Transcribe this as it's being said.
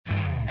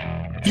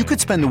You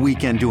could spend the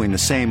weekend doing the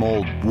same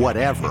old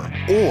whatever,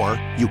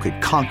 or you could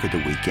conquer the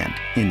weekend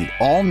in the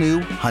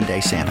all-new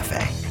Hyundai Santa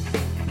Fe.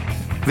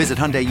 Visit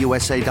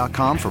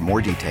HyundaiUSA.com for more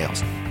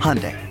details.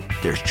 Hyundai,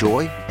 there's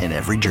joy in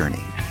every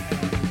journey.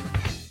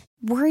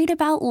 Worried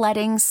about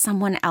letting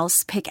someone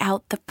else pick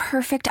out the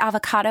perfect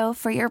avocado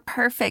for your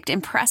perfect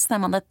impress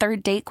them on the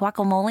third date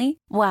guacamole?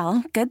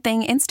 Well, good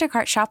thing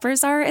Instacart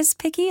shoppers are as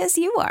picky as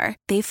you are.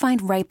 They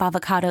find ripe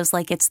avocados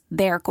like it's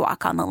their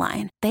guac on the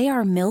line. They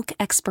are milk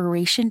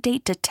expiration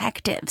date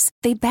detectives.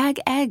 They bag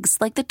eggs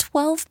like the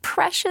 12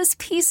 precious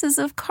pieces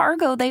of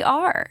cargo they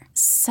are.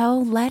 So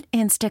let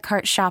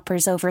Instacart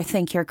shoppers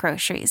overthink your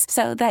groceries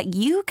so that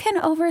you can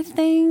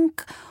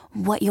overthink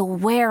what you'll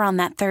wear on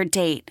that third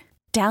date.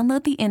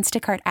 Download the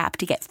Instacart app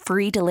to get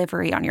free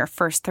delivery on your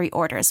first 3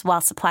 orders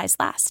while supplies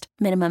last.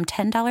 Minimum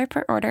 $10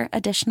 per order.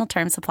 Additional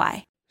terms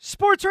apply.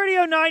 Sports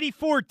Radio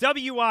 94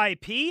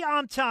 WIP.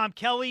 I'm Tom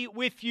Kelly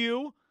with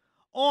you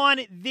on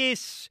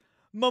this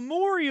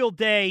Memorial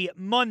Day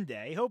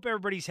Monday. Hope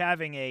everybody's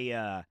having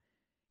a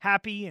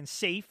happy and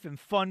safe and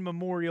fun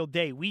Memorial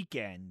Day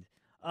weekend.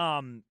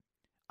 I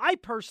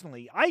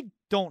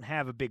don't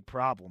have a big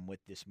problem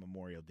with this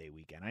Memorial Day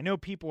weekend. I know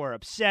people are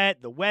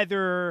upset. The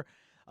weather...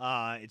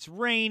 it's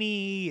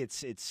rainy.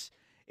 It's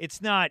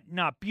not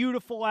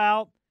beautiful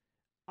out.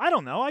 I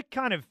don't know. I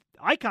kind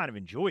of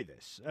enjoy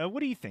this. What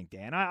do you think,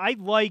 Dan? I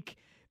like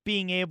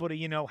being able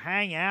to,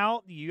 hang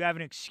out. You have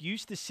an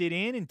excuse to sit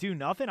in and do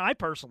nothing. I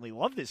personally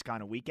love this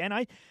kind of weekend.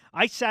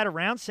 I sat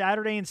around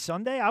Saturday and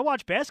Sunday. I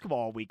watched basketball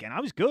all weekend.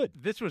 I was good.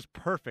 This was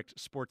perfect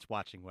sports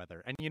watching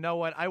weather. And you know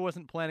what? I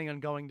wasn't planning on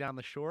going down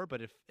the shore,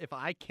 but if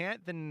I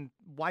can't, then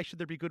why should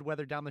there be good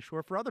weather down the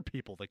shore for other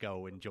people to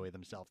go enjoy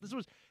themselves?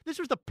 This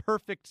was the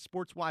perfect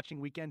sports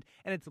watching weekend,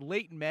 and it's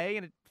late May,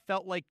 and it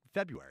felt like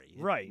February.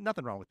 Right.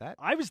 Nothing wrong with that.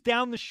 I was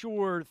down the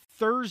shore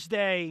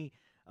Thursday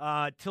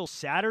till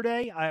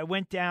Saturday. I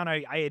went down.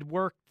 I had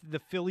worked the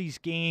Phillies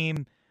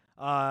game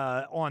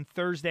on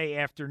Thursday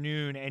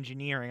afternoon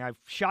engineering. I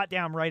shot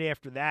down right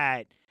after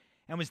that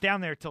and was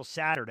down there till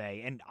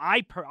Saturday. And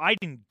I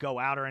didn't go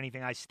out or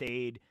anything. I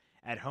stayed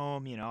at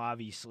home.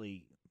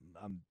 Obviously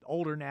I'm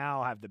older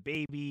now, have the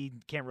baby,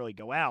 can't really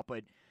go out.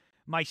 But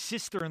my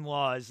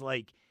sister-in-law is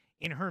like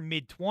in her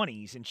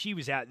mid-20s, and she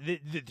was out.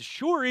 The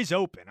shore is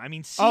open. I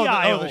mean, Sea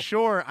Isle the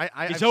shore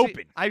is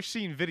open. I've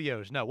seen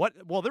videos. No, what?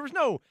 Well, there was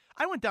no.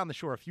 I went down the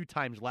shore a few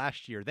times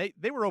last year.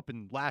 They were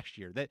open last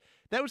year.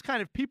 That was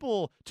kind of,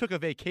 people took a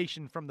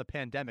vacation from the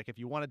pandemic. If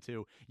you wanted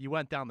to, you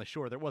went down the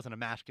shore. There wasn't a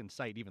mask in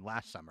sight even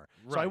last summer.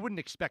 Right. So I wouldn't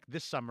expect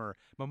this summer,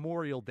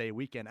 Memorial Day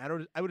weekend.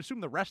 I would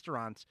assume the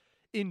restaurants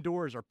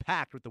indoors are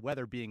packed with the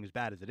weather being as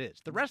bad as it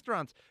is. The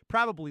restaurants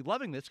probably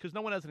loving this because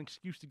no one has an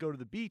excuse to go to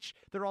the beach.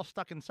 They're all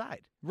stuck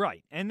inside.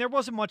 Right, and there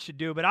wasn't much to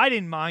do, but I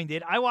didn't mind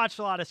it. I watched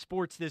a lot of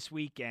sports this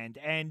weekend,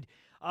 and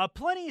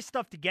plenty of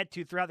stuff to get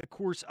to throughout the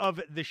course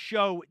of the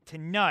show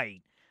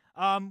tonight.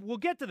 We'll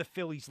get to the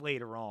Phillies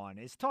later on.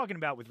 It's talking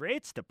about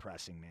it's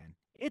depressing, man.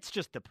 It's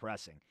just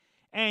depressing.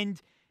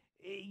 And,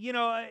 we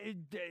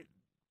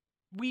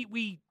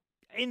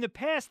in the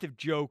past have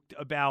joked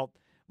about,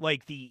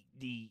 like, the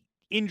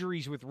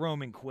injuries with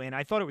Roman Quinn.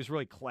 I thought it was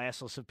really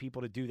classless of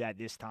people to do that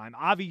this time.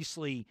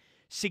 Obviously,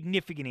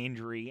 significant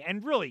injury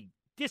and really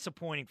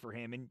disappointing for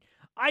him. And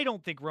I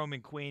don't think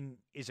Roman Quinn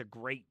is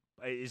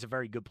a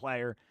very good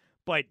player,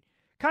 but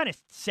kind of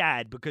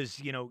sad because,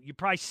 you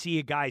probably see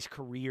a guy's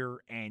career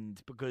end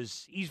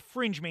because he's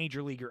fringe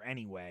major leaguer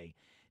anyway.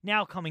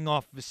 Now coming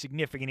off of a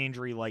significant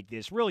injury like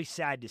this, really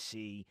sad to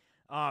see.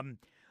 A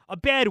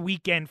bad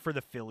weekend for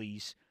the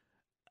Phillies.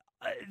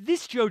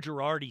 This Joe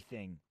Girardi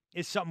thing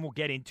is something we'll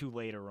get into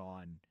later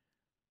on.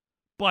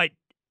 But,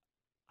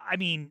 I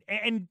mean,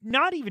 and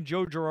not even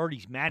Joe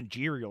Girardi's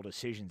managerial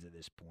decisions at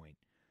this point.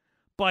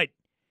 But,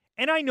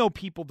 and I know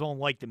people don't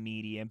like the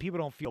media and people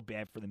don't feel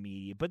bad for the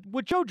media, but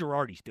what Joe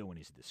Girardi's doing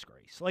is a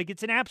disgrace. Like,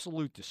 it's an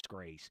absolute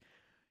disgrace.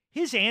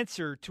 His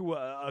answer to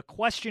a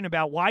question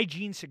about why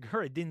Gene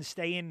Segura didn't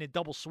stay in the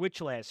double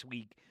switch last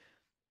week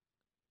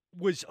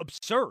was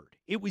absurd.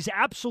 It was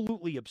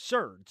absolutely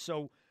absurd.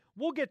 So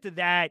we'll get to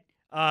that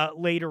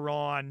later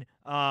on,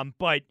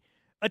 but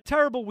a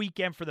terrible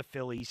weekend for the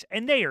Phillies,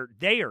 and they are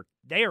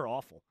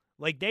awful.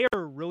 Like, they are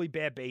a really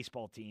bad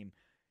baseball team.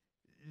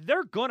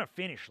 They're gonna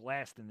finish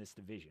last in this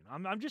division.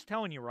 I'm just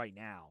telling you right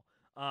now.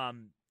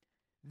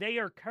 They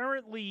are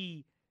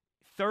currently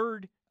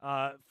third,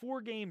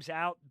 4 games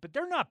out, but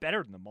they're not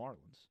better than the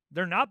Marlins.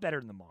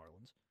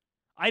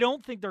 I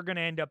don't think they're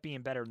gonna end up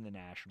being better than the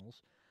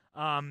Nationals,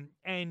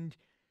 and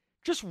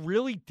just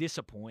really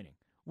disappointing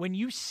when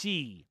you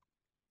see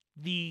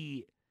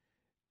the,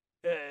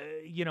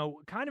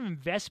 kind of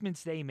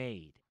investments they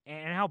made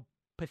and how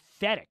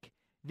pathetic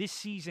this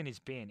season has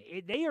been.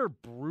 They are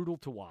brutal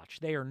to watch.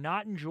 They are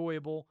not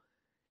enjoyable.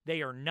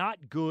 They are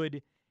not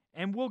good.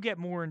 And we'll get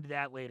more into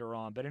that later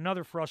on. But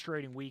another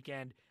frustrating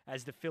weekend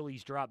as the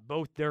Phillies drop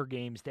both their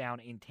games down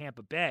in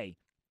Tampa Bay,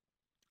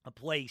 a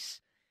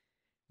place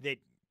that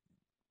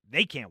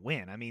they can't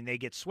win. I mean, they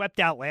get swept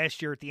out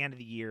last year at the end of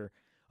the year,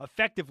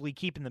 effectively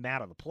keeping them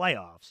out of the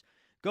playoffs.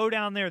 go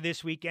down there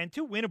this weekend.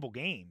 2 winnable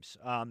games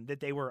that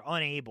they were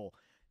unable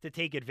to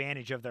take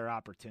advantage of their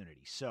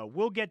opportunities. So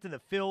we'll get to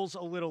the Phils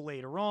a little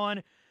later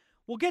on.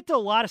 We'll get to a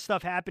lot of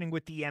stuff happening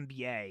with the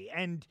NBA.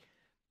 And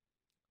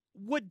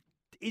what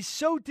is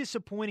so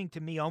disappointing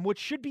to me on what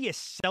should be a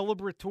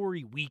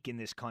celebratory week in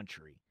this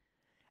country,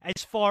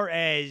 as far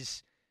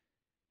as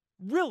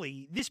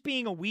really this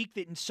being a week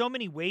that in so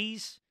many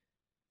ways,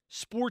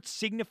 sports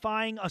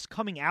signifying us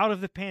coming out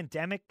of the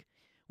pandemic,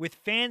 with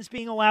fans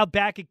being allowed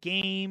back at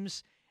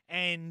games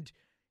and,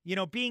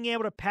 being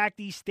able to pack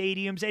these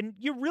stadiums. And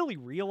you really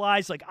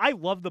realize, I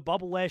love the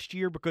bubble last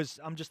year because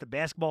I'm just a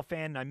basketball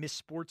fan and I miss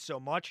sports so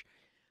much.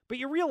 But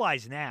you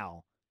realize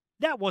now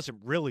that wasn't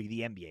really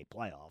the NBA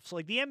playoffs.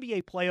 The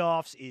NBA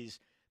playoffs is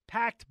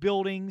packed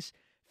buildings,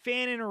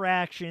 fan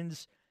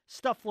interactions,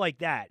 stuff like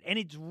that. And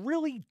it's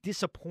really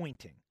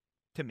disappointing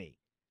to me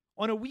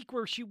on a week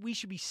where we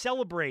should be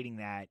celebrating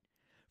that,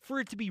 for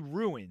it to be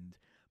ruined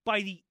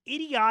by the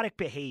idiotic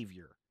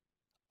behavior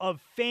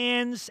of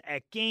fans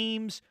at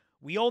games.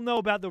 We all know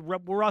about the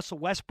Russell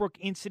Westbrook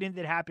incident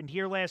that happened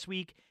here last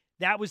week.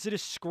 That was a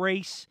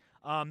disgrace.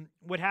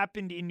 What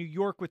happened in New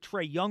York with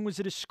Trae Young was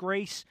a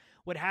disgrace.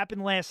 What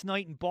happened last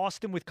night in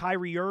Boston with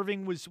Kyrie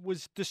Irving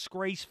was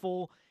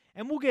disgraceful.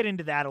 And we'll get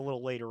into that a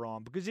little later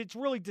on, because it's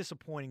really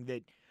disappointing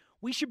that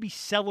we should be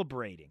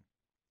celebrating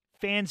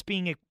fans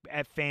being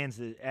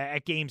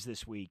at games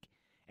this week,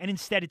 and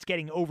instead it's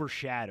getting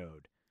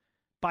overshadowed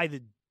by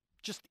the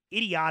just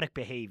idiotic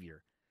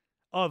behavior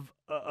of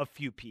a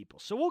few people.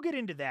 So we'll get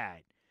into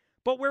that.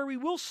 But where we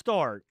will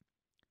start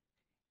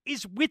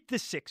is with the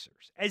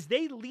Sixers, as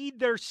they lead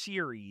their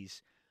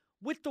series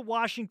with the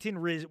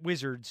Washington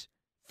Wizards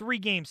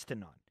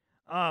 3-0.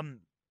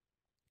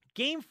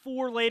 Game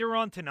 4 later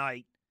on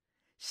tonight.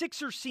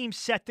 Sixers seem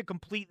set to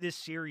complete this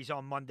series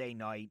on Monday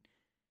night,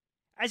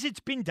 as it's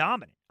been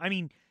dominant. I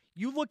mean,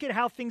 you look at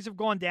how things have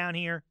gone down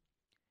here.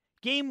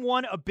 Game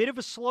 1, a bit of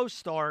a slow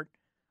start.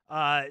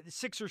 The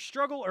Sixers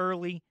struggle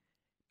early.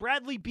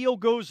 Bradley Beal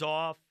goes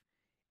off.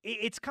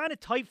 It's kind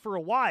of tight for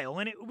a while,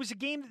 and it was a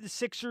game that the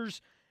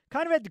Sixers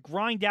kind of had to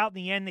grind out in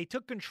the end. They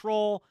took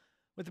control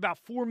with about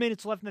 4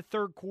 minutes left in the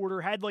third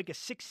quarter, had a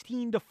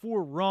 16-4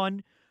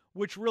 run,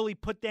 which really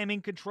put them in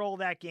control of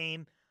that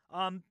game,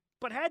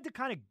 but had to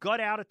kind of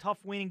gut out a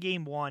tough win in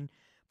Game 1.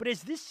 But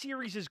as this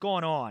series has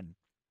gone on,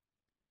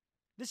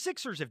 the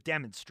Sixers have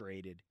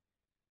demonstrated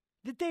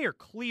that they are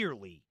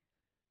clearly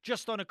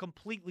just on a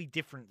completely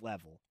different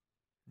level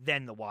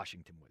than the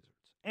Washington Wizards.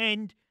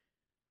 And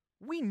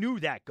we knew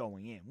that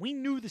going in. We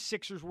knew the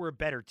Sixers were a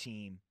better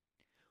team.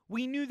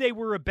 We knew they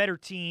were a better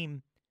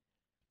team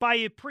by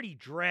a pretty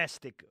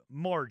drastic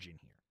margin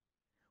here.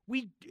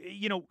 We,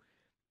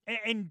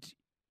 and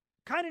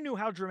kind of knew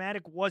how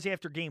dramatic it was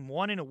after Game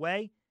 1 in a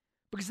way,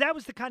 because that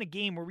was the kind of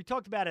game where we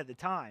talked about at the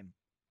time.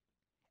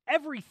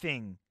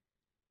 Everything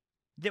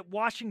that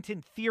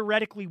Washington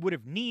theoretically would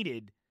have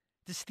needed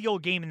to steal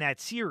a game in that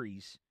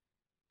series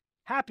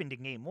happened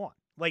in Game 1.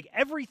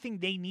 Everything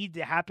they needed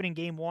to happen in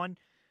Game 1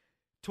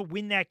 to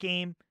win that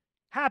game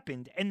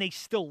happened, and they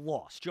still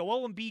lost.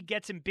 Joel Embiid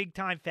gets in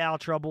big-time foul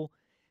trouble.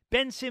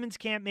 Ben Simmons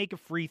can't make a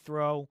free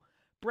throw.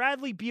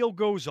 Bradley Beal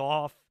goes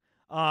off.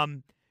 All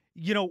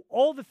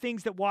the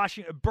things that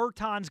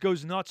Bertans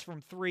goes nuts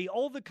from 3,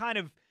 all the kind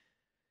of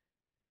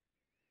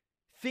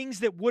things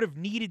that would have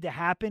needed to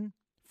happen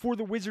for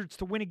the Wizards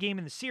to win a game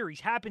in the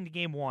series happened in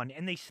Game 1,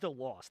 and they still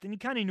lost. And you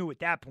kind of knew at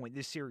that point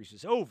this series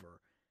was over.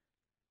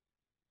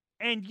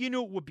 And you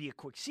knew it would be a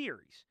quick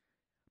series.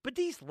 But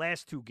these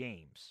last 2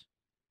 games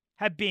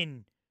have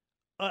been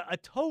a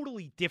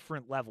totally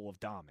different level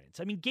of dominance.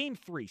 I mean, Game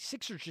 3,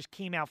 Sixers just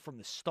came out from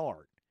the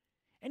start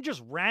and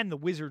just ran the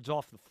Wizards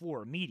off the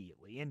floor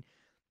immediately. And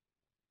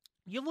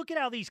you look at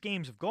how these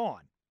games have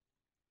gone.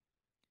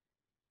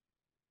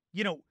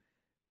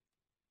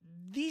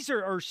 These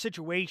are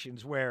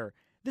situations where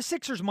the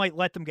Sixers might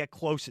let them get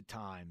close at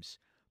times,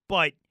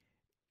 but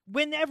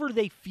whenever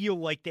they feel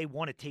like they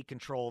want to take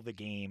control of the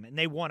game and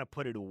they want to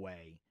put it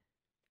away,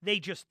 they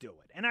just do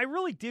it. And I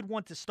really did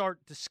want to start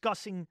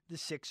discussing the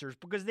Sixers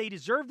because they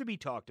deserve to be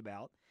talked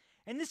about.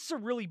 And this is a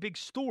really big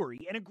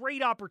story and a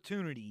great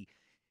opportunity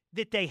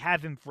that they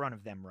have in front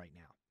of them right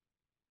now.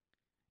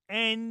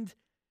 And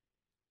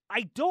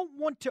I don't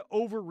want to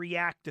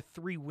overreact to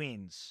 3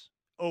 wins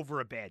over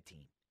a bad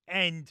team.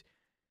 And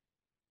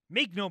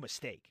make no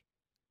mistake,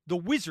 the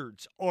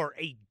Wizards are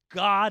a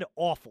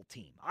god-awful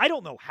team. I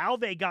don't know how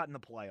they got in the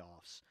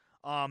playoffs.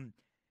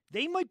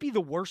 They might be the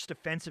worst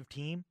defensive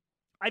team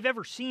I've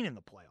ever seen in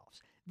the playoffs.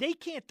 They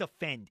can't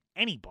defend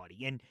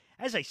anybody. And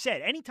as I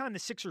said, anytime the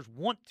Sixers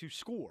want to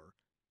score,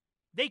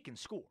 they can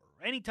score.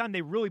 Anytime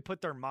they really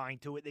put their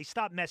mind to it, they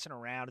stop messing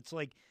around. It's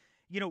like,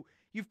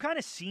 you've kind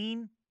of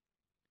seen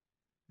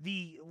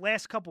the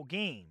last couple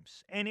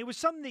games, and it was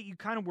something that you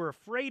kind of were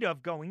afraid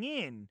of going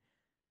in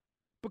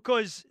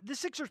because the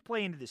Sixers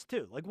play into this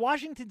too.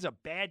 Washington's a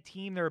bad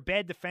team. They're a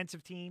bad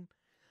defensive team,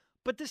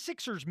 but the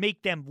Sixers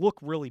make them look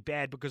really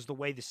bad because of the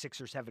way the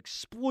Sixers have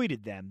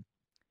exploited them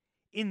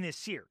in this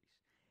series.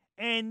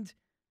 And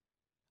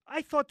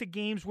I thought the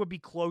games would be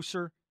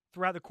closer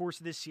throughout the course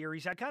of this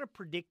series. I kind of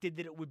predicted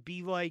that it would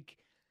be like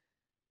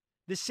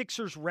the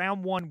Sixers'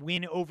 round 1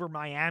 win over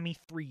Miami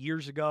 3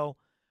 years ago,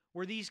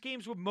 where these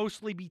games would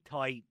mostly be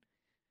tight,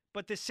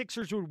 but the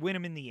Sixers would win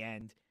them in the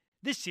end.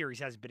 This series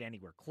hasn't been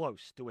anywhere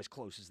close to as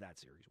close as that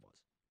series was.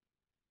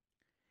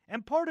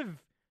 And part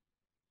of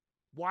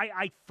why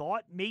I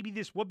thought maybe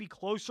this would be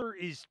closer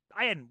is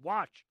I hadn't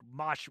watched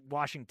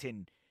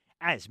Washington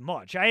as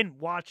much. I hadn't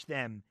watched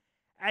them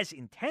as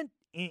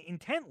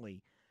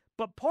intently.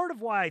 But part of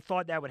why I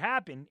thought that would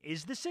happen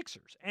is the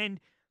Sixers. And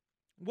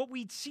what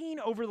we'd seen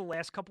over the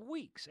last couple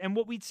weeks,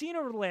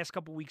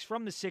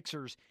 from the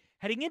Sixers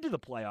heading into the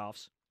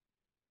playoffs,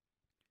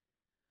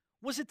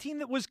 was a team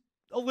that was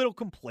a little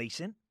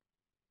complacent,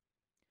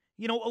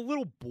 a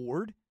little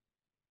bored.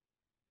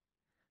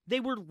 They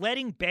were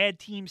letting bad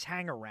teams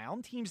hang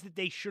around, teams that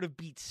they should have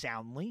beat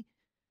soundly.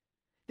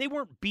 They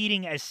weren't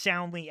beating as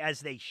soundly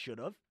as they should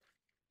have.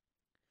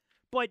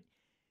 But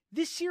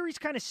this series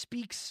kind of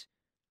speaks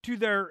to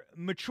their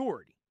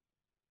maturity,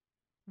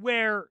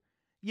 where,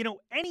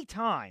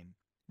 anytime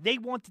they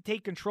want to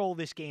take control of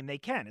this game, they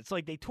can. It's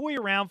like they toy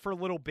around for a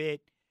little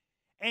bit,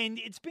 and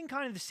it's been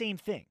kind of the same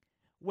thing,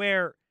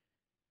 where,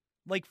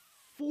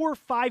 4 or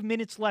 5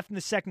 minutes left in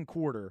the second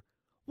quarter,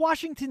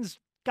 Washington's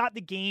got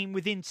the game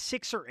within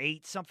 6 or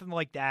 8, something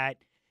like that.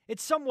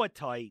 It's somewhat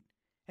tight.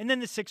 And then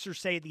the Sixers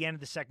say at the end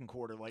of the second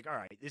quarter, all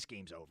right, this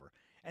game's over.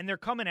 And they're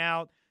coming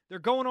out. They're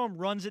going on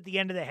runs at the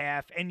end of the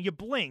half. And you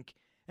blink,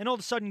 and all of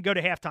a sudden you go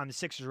to halftime, the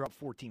Sixers are up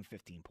 14,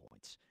 15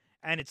 points.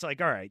 And it's all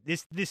right,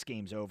 this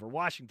game's over.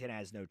 Washington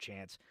has no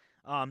chance.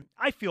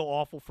 I feel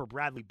awful for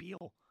Bradley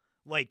Beal.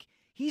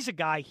 He's a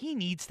guy, he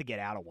needs to get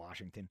out of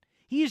Washington.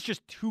 He is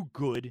just too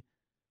good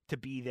to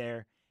be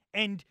there.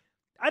 And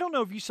I don't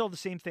know if you saw the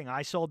same thing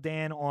I saw,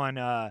 Dan,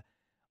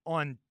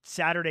 on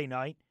Saturday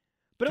night.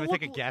 But Can I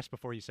take a guess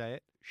before you say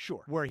it?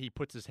 Sure. Where he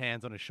puts his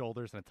hands on his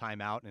shoulders in a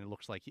timeout, and it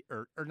looks like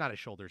or not his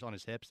shoulders, on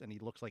his hips, and he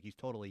looks like he's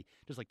totally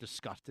just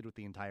disgusted with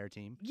the entire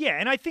team. Yeah,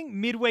 and I think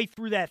midway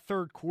through that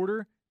third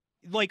quarter,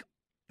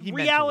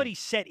 reality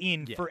set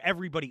in for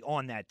everybody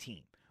on that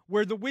team,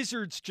 where the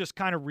Wizards just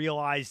kind of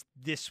realized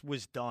this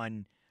was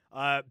done.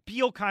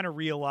 Beal kind of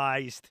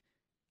realized,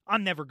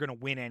 I'm never going to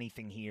win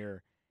anything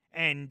here.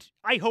 And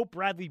I hope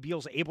Bradley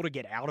Beal's able to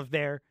get out of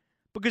there,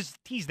 because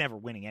he's never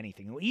winning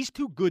anything. He's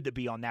too good to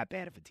be on that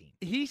bad of a team.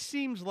 He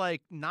seems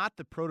like not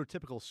the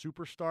prototypical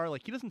superstar.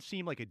 He doesn't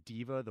seem like a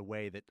diva the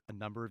way that a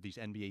number of these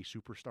NBA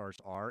superstars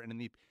are. And in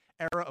the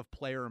era of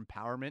player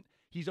empowerment,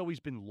 he's always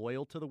been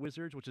loyal to the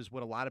Wizards, which is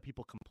what a lot of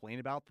people complain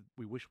about that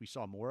we wish we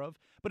saw more of.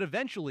 But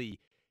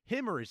eventually,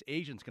 him or his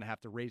agent's going to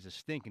have to raise a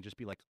stink and just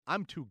be like,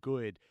 I'm too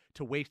good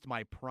to waste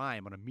my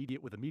prime on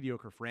with a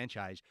mediocre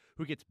franchise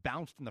who gets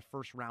bounced in the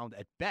first round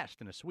at best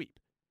in a sweep.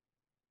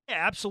 Yeah,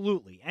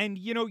 absolutely. And,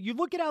 you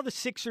look at how the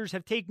Sixers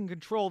have taken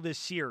control of this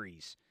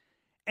series.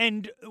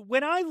 And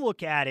when I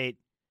look at it,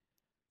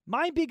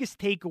 my biggest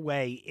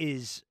takeaway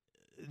is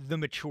the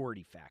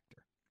maturity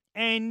factor.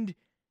 And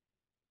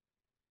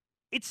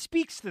it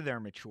speaks to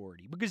their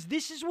maturity, because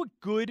this is what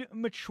good,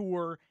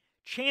 mature,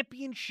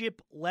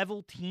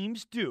 championship-level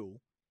teams do,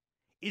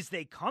 is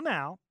they come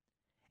out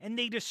and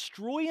they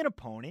destroy an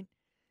opponent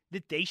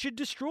that they should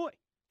destroy.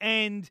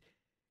 And,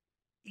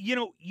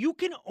 you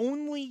can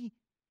only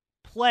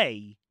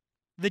play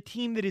the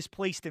team that is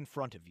placed in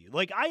front of you.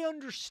 I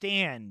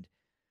understand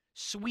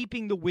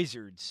sweeping the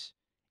Wizards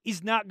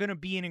is not going to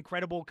be an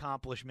incredible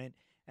accomplishment,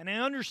 and I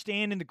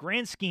understand in the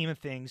grand scheme of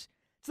things,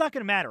 it's not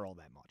going to matter all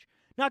that much.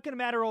 Not going to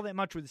matter all that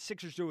much what the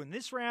Sixers do in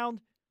this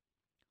round,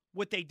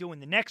 what they do in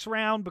the next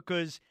round,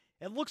 because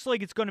it looks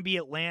like it's going to be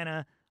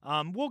Atlanta.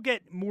 We'll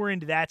get more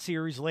into that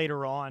series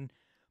later on,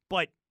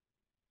 but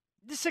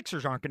the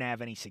Sixers aren't going to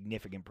have any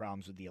significant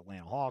problems with the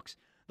Atlanta Hawks.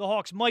 The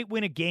Hawks might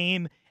win a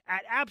game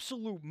at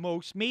absolute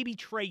most. Maybe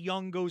Trae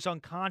Young goes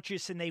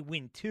unconscious and they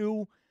win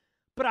 2,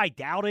 but I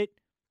doubt it.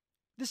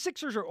 The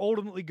Sixers are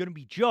ultimately going to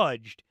be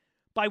judged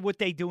by what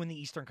they do in the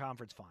Eastern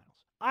Conference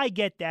Finals. I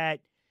get that.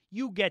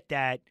 You get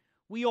that.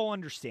 We all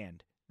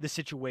understand the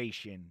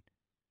situation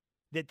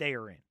that they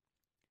are in.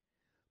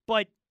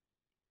 But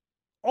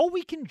all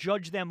we can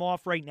judge them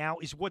off right now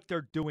is what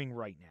they're doing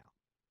right now.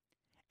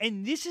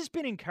 And this has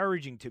been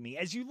encouraging to me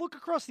as you look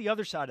across the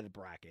other side of the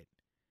bracket,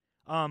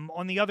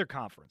 on the other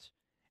conference,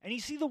 and you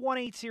see the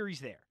 1-8 series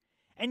there.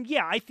 And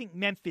yeah, I think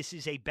Memphis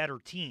is a better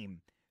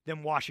team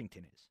than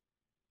Washington is.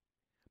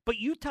 But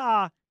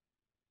Utah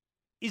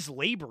is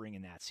laboring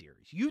in that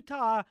series.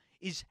 Utah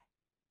is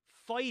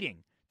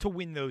fighting to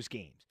win those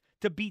games,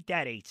 to beat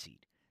that 8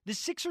 seed. The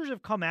Sixers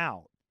have come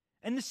out,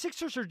 and the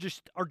Sixers are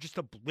just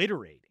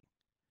obliterating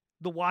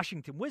the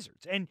Washington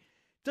Wizards. And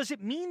does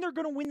it mean they're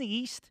going to win the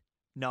East?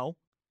 No.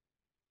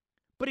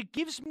 But it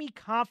gives me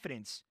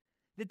confidence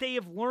that they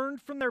have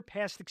learned from their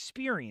past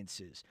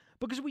experiences,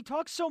 because we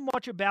talk so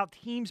much about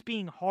teams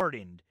being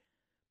hardened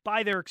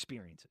by their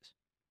experiences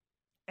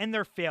and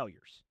their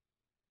failures.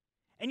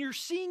 And you're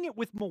seeing it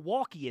with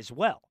Milwaukee as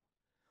well,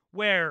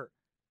 where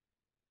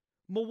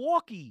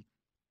Milwaukee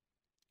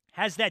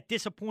has that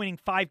disappointing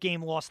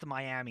 5-game loss to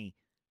Miami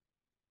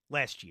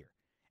last year.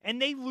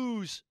 And they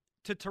lose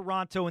to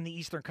Toronto in the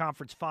Eastern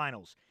Conference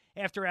Finals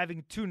after having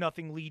a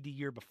 2-0 lead the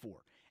year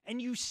before.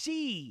 And you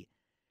see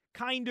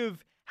kind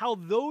of how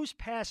those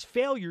past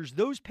failures,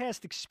 those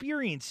past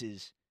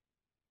experiences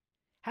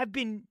have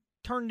been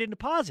turned into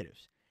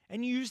positives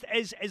and used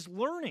as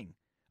learning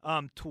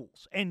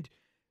tools. And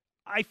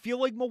I feel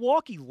like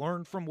Milwaukee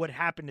learned from what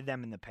happened to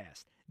them in the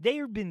past. They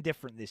have been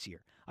different this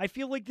year. I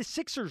feel like the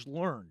Sixers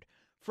learned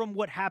from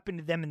what happened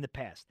to them in the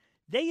past.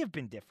 They have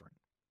been different.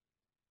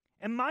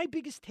 And my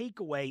biggest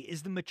takeaway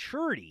is the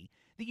maturity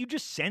that you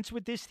just sense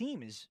with this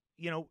team is,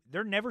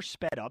 they're never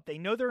sped up. They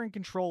know they're in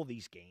control of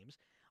these games.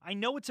 I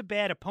know it's a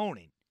bad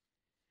opponent,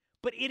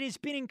 but it has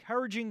been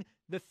encouraging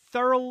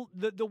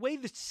the way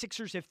the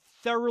Sixers have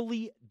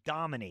thoroughly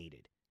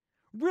dominated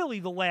really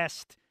the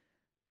last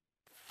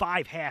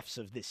 5 halves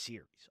of this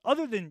series.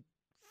 Other than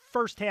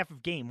first half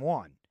of game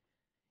 1,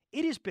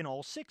 it has been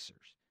all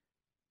Sixers.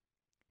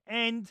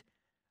 And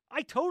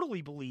I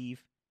totally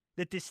believe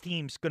that this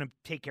team's going to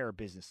take care of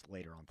business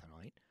later on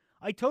tonight.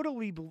 I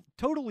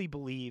totally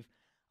believe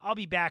I'll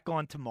be back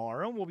on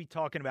tomorrow, and we'll be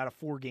talking about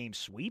a 4-game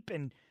sweep.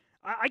 And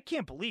I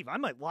can't believe, I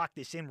might lock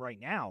this in right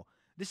now,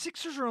 the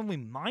Sixers are only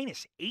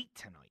 -8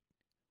 tonight,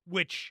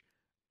 which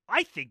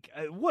I think,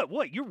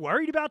 what, you're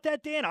worried about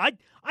that, Dan?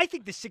 I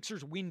think the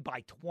Sixers win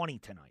by 20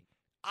 tonight.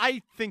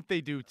 I think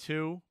they do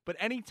too, but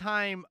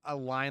anytime a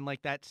line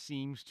like that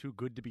seems too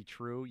good to be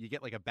true, you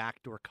get like a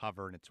backdoor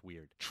cover and it's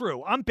weird.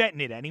 True. I'm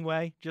betting it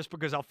anyway, just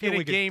because I'll feel In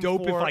like a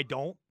dope if I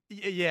don't.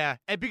 Yeah,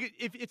 and because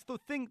if it's the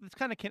thing, it's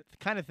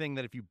kind of thing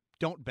that if you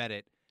don't bet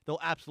it, they'll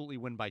absolutely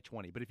win by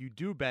 20. But if you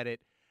do bet it,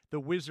 the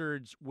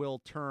Wizards will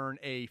turn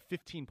a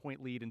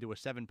 15-point lead into a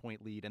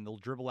 7-point lead, and they'll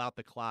dribble out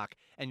the clock,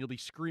 and you'll be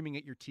screaming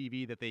at your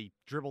TV that they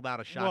dribbled out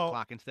a shot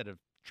clock instead of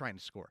trying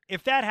to score.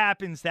 If that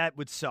happens, that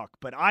would suck,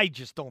 but I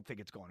just don't think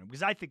it's going to,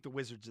 because I think the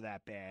Wizards are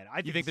that bad.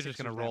 You think they're just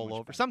going to roll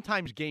over?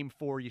 Sometimes game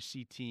 4, you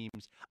see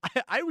teams.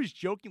 I was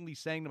jokingly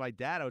saying to my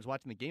dad, I was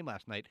watching the game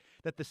last night,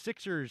 that the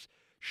Sixers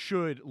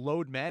should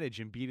load manage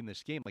Embiid in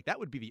this game. Like, that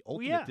would be the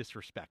ultimate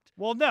disrespect.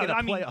 Well, no, in a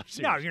I mean, playoff series.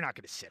 No, you're not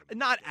going to sit him.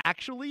 Not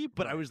actually,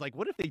 but right. I was like,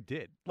 what if they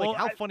did? Like, well,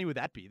 how funny would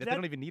that be? That they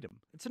don't even need him.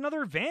 It's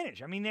another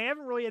advantage. I mean, they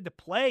haven't really had to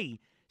play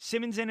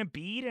Simmons and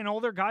Embiid and all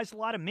their guys a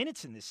lot of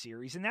minutes in this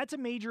series, and that's a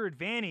major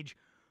advantage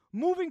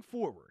moving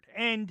forward.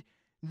 And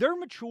they're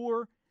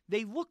mature.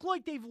 They look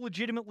like they've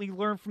legitimately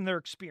learned from their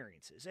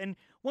experiences. And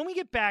when we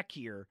get back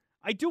here,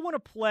 I do want to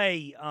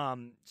play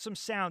some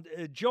sound.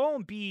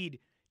 Joel Embiid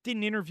did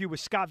an interview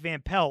with Scott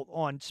Van Pelt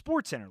on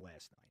SportsCenter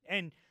last night.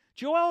 And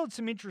Joel had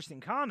some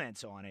interesting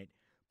comments on it.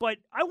 But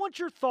I want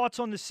your thoughts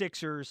on the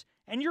Sixers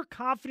and your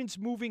confidence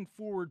moving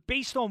forward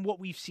based on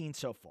what we've seen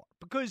so far.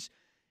 Because,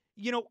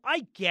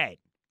 I get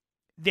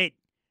that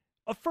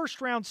a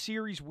first-round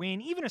series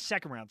win, even a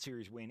second-round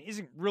series win,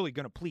 isn't really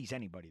going to please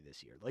anybody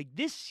this year. Like,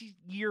 this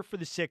year for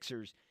the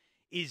Sixers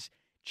is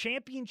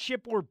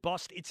championship or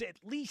bust. It's at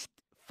least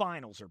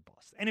finals or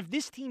bust. And if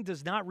this team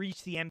does not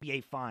reach the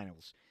NBA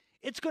Finals,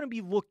 it's going to be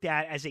looked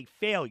at as a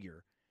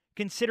failure,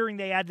 considering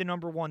they had the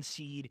number 1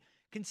 seed,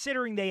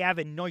 considering they have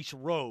a nice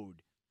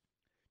road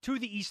to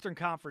the Eastern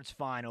Conference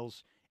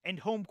Finals and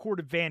home court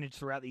advantage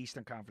throughout the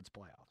Eastern Conference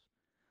playoffs.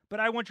 But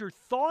I want your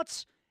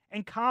thoughts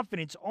and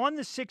confidence on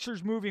the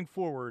Sixers moving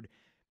forward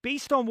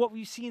based on what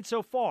we've seen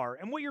so far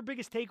and what your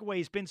biggest takeaway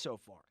has been so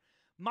far.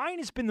 Mine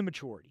has been the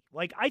maturity.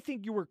 Like, I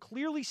think you were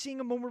clearly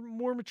seeing a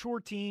more mature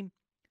team.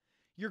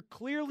 You're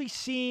clearly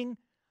seeing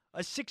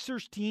a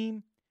Sixers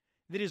team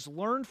that has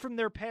learned from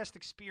their past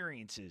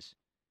experiences.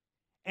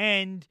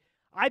 And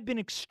I've been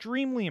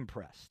extremely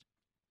impressed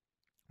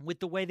with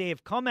the way they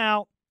have come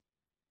out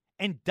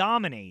and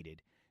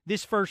dominated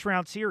this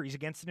first-round series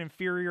against an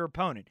inferior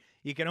opponent.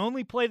 You can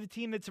only play the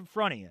team that's in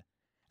front of you.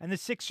 And the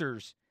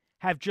Sixers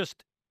have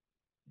just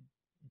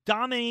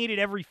dominated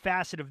every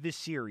facet of this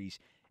series.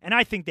 And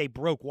I think they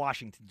broke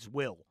Washington's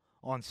will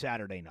on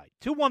Saturday night.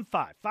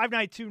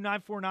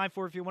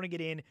 215-592-9494 if you want to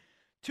get in.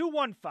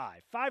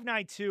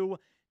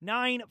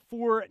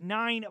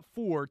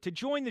 215-592-9494 to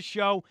join the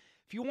show.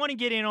 If you want to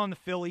get in on the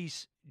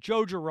Phillies,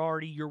 Joe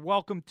Girardi, you're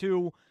welcome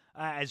to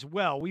as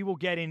well. We will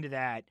get into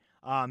that.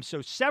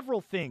 So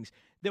several things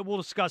that we'll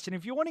discuss. And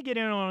if you want to get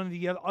in on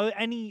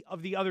any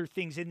of the other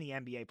things in the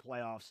NBA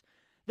playoffs,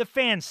 the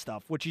fan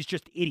stuff, which is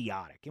just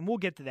idiotic, and we'll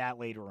get to that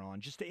later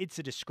on. It's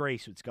a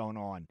disgrace what's going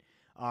on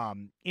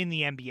in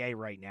the NBA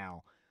right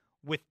now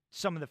with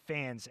some of the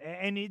fans.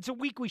 And it's a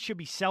week we should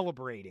be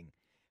celebrating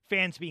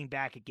fans being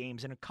back at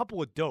games, and a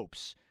couple of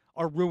dopes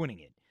are ruining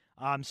it.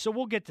 So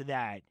we'll get to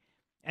that.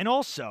 And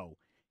also,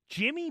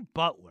 Jimmy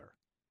Butler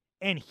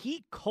and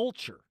Heat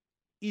culture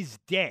is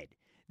dead.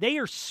 They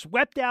are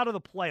swept out of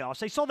the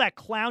playoffs. I saw that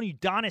clown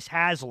Udonis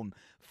Haslem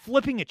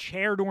flipping a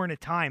chair during a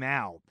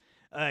timeout.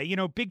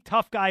 Big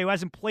tough guy who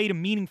hasn't played a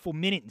meaningful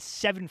minute in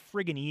 7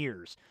 friggin'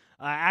 years,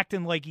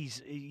 acting like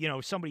he's,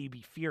 somebody to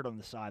be feared on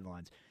the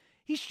sidelines.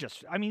 He's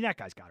just, that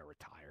guy's got to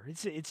retire.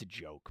 It's a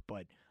joke,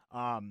 but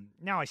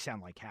now I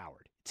sound like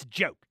Howard. It's a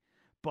joke.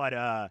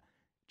 But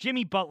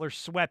Jimmy Butler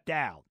swept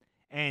out,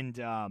 and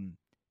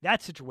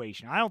that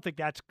situation, I don't think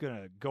that's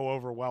going to go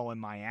over well in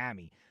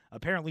Miami.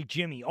 apparently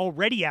Jimmy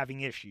already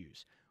having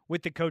issues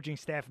with the coaching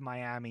staff in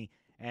Miami,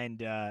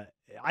 and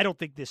I don't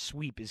think this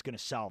sweep is going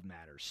to solve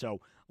matters.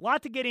 So a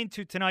lot to get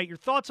into tonight. Your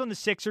thoughts on the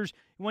Sixers.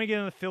 You want to get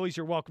on the Phillies,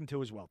 you're welcome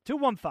to as well.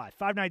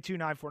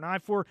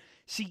 215-592-9494.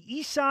 See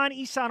Isan.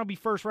 Isan will be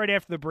first right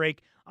after the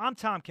break. I'm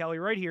Tom Kelly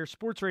right here,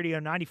 Sports Radio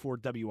 94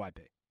 WIP.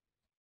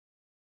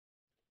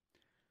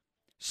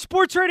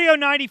 Sports Radio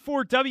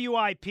 94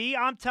 WIP.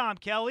 I'm Tom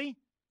Kelly,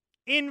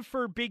 in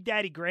for Big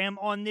Daddy Graham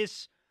on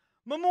this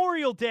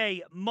Memorial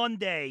Day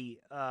Monday.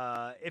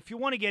 If you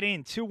want to get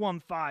in,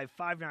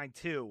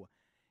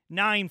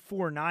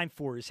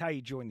 215-592-9494 is how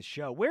you join the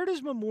show. Where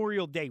does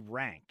Memorial Day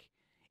rank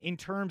in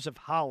terms of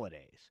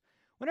holidays?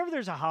 Whenever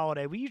there's a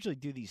holiday, we usually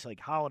do these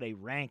like holiday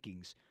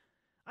rankings.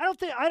 I don't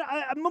think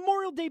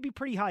Memorial Day be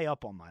pretty high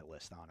up on my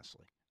list,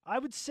 honestly. I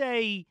would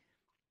say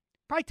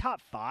probably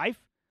top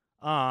 5.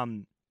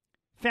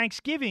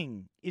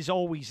 Thanksgiving is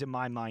always in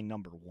my mind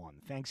number 1.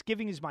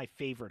 Thanksgiving is my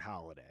favorite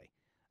holiday.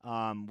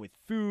 With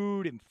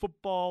food and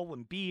football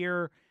and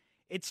beer,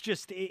 it's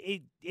just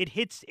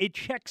it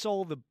checks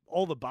all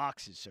the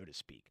boxes, so to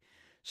speak.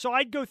 So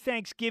I'd go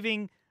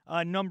Thanksgiving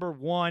number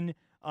 1.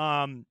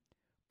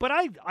 But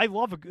I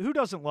love who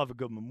doesn't love a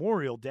good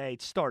Memorial Day?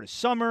 It's start of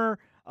summer.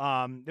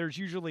 There's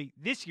usually,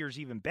 this year's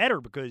even better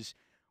because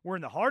we're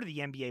in the heart of the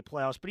NBA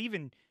playoffs. But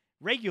even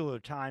regular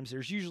times,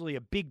 there's usually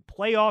a big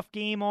playoff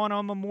game on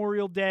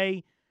Memorial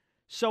Day.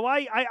 So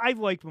I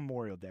like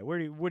Memorial Day.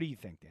 What do you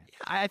think, Dan? Yeah,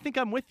 I think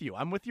I'm with you.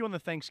 I'm with you on the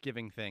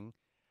Thanksgiving thing.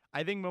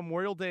 I think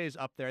Memorial Day is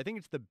up there. I think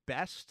it's the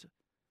best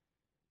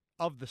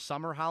of the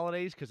summer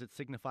holidays because it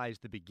signifies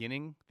the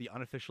beginning, the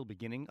unofficial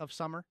beginning of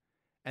summer.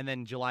 And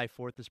then July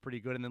 4th is pretty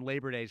good. And then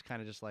Labor Day is kind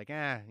of just like,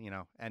 end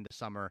of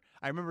summer.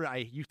 I remember I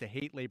used to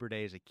hate Labor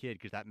Day as a kid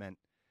because that meant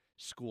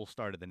school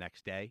started the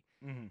next day.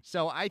 Mm-hmm.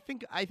 So I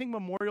think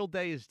Memorial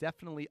Day is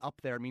definitely up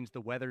there. It means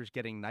the weather's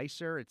getting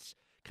nicer. It's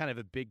kind of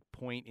a big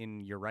point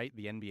in, you're right,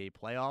 the NBA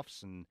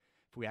playoffs. And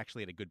if we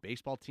actually had a good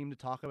baseball team to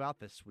talk about,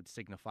 this would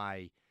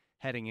signify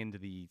heading into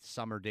the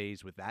summer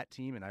days with that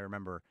team. And I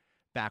remember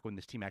back when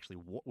this team actually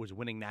was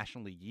winning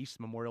National League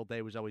East, Memorial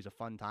Day was always a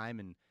fun time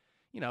and,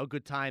 a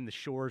good time, the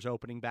shores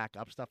opening back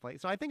up, stuff like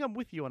that. So I think I'm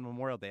with you on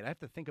Memorial Day. I have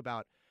to think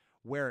about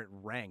where it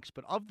ranks.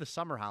 But of the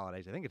summer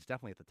holidays, I think it's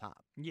definitely at the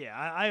top. Yeah,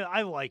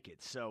 I like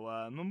it.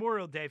 So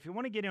Memorial Day, if you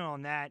want to get in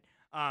on that,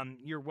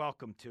 you're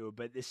welcome to.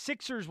 But the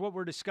Sixers, what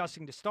we're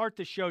discussing to start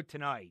the show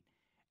tonight,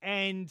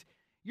 and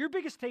your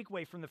biggest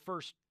takeaway from the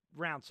first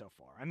round so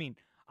far. I mean,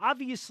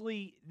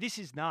 obviously, this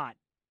is not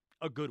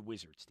a good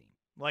Wizards team.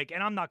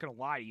 And I'm not going to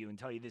lie to you and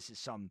tell you this is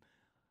some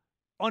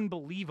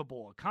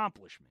unbelievable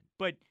accomplishment.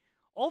 But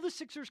all the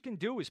Sixers can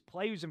do is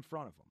play who's in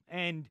front of them.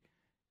 And,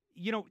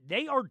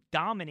 they are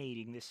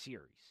dominating this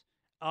series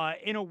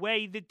in a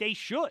way that they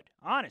should,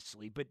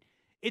 honestly. But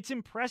it's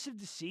impressive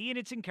to see, and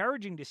it's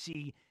encouraging to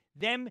see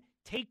them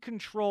take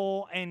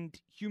control and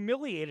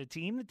humiliate a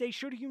team that they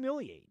should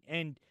humiliate.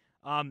 And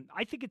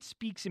I think it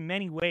speaks in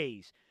many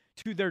ways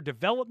to their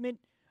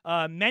development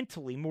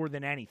mentally more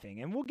than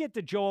anything. And we'll get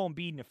to Joel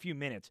Embiid in a few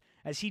minutes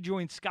as he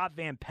joined Scott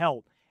Van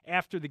Pelt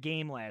after the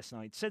game last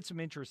night. Said some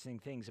interesting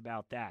things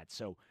about that.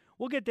 So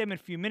we'll get them in a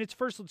few minutes.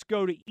 First, let's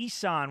go to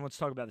Isan. Let's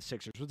talk about the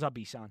Sixers. What's up,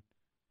 Isan?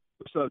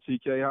 What's up,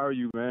 TK? How are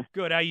you, man?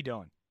 Good. How you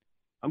doing?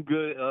 I'm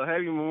good.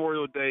 Happy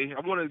Memorial Day.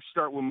 I want to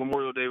start with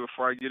Memorial Day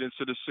before I get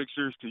into the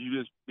Sixers because you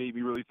just made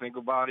me really think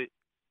about it.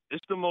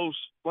 It's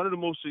one of the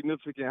most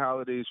significant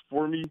holidays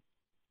for me,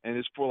 and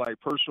it's for,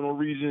 personal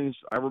reasons.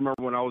 I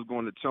remember when I was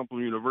going to Temple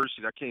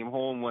University, I came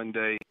home one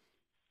day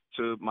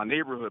to my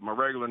neighborhood, my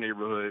regular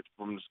neighborhood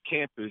from this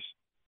campus,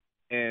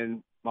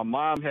 and my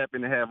mom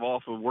happened to have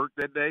off of work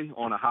that day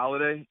on a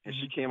holiday, and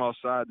she came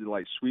outside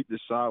to, sweep the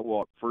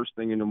sidewalk first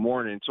thing in the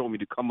morning and told me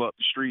to come up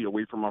the street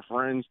away from my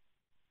friends.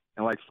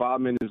 And,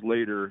 5 minutes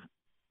later,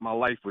 my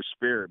life was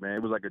spared, man.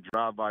 It was like a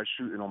drive-by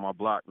shooting on my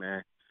block,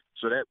 man.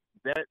 So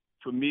that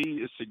for me,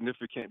 is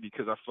significant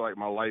because I feel like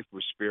my life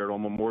was spared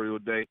on Memorial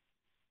Day.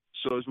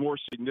 So it's more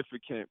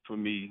significant for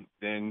me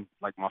than,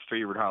 my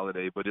favorite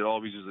holiday. But it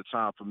always is a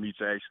time for me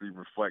to actually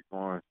reflect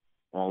on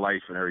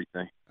life and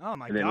everything. Oh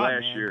my and then God,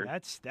 last man. year,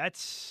 that's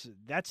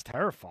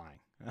terrifying.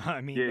 I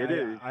mean, yeah, it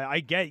is.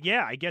 I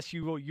guess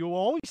you'll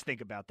always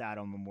think about that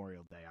on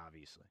Memorial Day,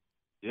 obviously.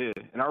 Yeah,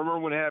 and I remember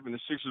when it happened. The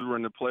Sixers were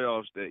in the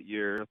playoffs that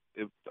year.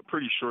 I'm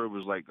pretty sure it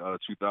was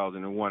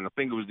 2001. I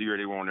think it was the year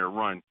they were on their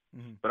run.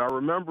 Mm-hmm. But I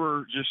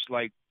remember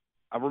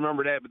I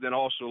remember that. But then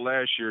also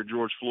last year,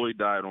 George Floyd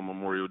died on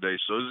Memorial Day,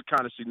 so it was a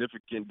kind of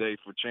significant day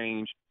for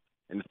change.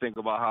 And to think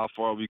about how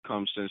far we've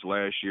come since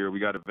last year. We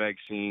got a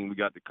vaccine. We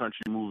got the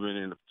country moving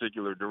in a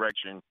particular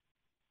direction.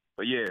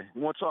 But, yeah,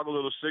 we want to talk a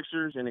little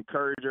Sixers and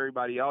encourage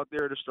everybody out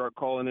there to start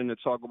calling in to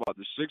talk about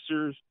the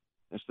Sixers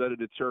instead of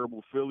the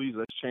terrible Phillies.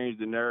 Let's change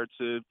the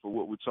narrative for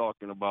what we're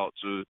talking about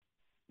to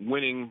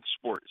winning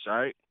sports, all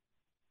right?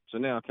 So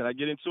now, can I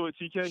get into it,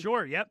 TK?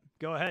 Sure, yep.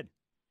 Go ahead.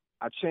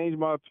 I changed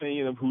my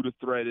opinion of who the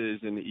threat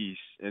is in the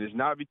East. And it's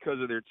not because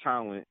of their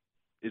talent.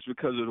 It's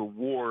because of the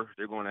war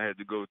they're going to have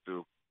to go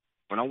through.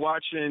 When I'm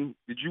watching,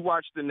 did you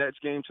watch the Nets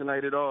game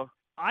tonight at all?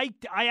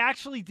 I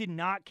actually did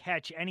not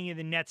catch any of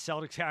the Nets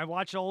Celtics. I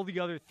watched all the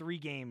other 3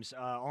 games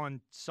on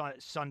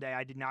Sunday.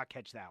 I did not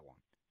catch that one.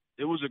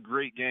 It was a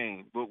great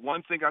game. But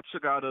one thing I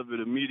took out of it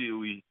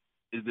immediately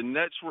is the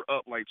Nets were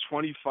up like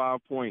 25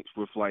 points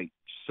with like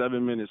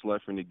 7 minutes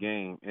left in the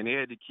game, and they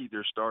had to keep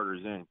their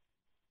starters in.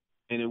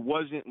 And it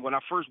wasn't – when I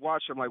first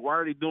watched it, I'm like, why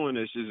are they doing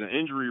this? There's an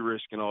injury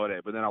risk and all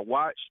that. But then I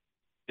watched,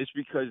 it's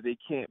because they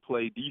can't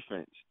play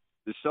defense.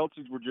 The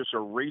Celtics were just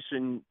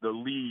erasing the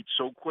lead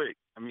so quick.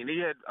 I mean,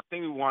 I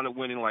think we wound up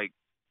winning like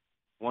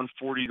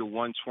 140 to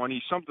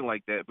 120, something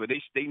like that. But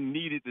they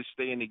needed to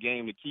stay in the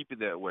game to keep it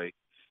that way.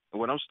 And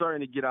what I'm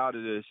starting to get out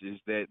of this is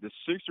that the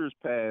Sixers'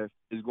 path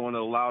is going to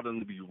allow them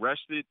to be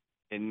rested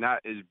and not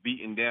as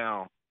beaten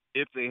down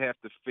if they have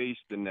to face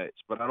the Nets.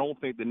 But I don't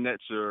think the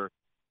Nets are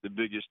the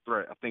biggest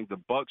threat. I think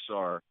the Bucks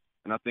are,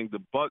 and I think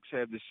the Bucks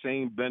have the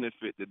same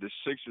benefit that the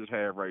Sixers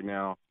have right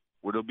now,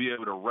 where they'll be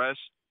able to rest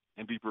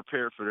and be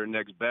prepared for their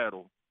next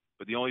battle.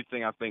 But the only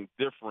thing I think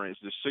different is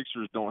the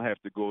Sixers don't have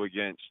to go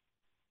against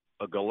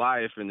a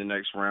Goliath in the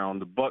next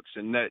round. The Bucks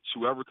and Nets,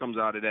 whoever comes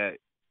out of that,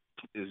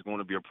 is going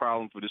to be a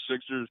problem for the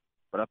Sixers.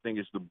 But I think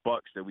it's the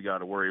Bucks that we got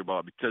to worry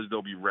about because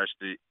they'll be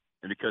rested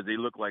and because they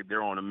look like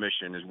they're on a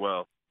mission as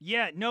well.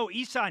 Yeah, no,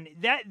 Isan,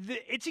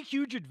 it's a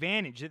huge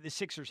advantage that the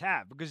Sixers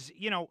have because,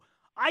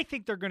 I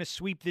think they're going to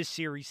sweep this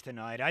series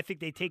tonight. I think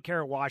they take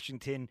care of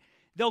Washington.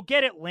 They'll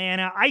get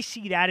Atlanta. I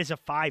see that as a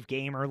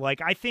 5-gamer. Like,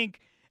 I think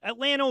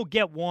Atlanta will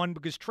get one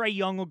because Trae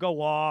Young will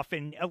go off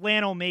and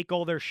Atlanta will make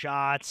all their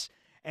shots.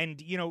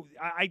 And,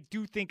 I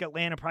do think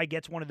Atlanta probably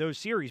gets one of those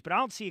series, but I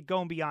don't see it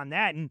going beyond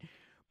that. And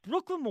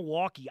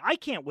Brooklyn-Milwaukee, I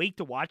can't wait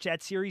to watch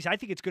that series. I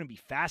think it's going to be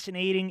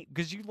fascinating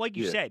because, you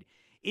said,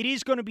 it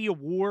is going to be a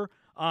war.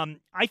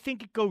 I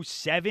think it goes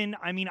 7.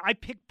 I mean, I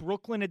picked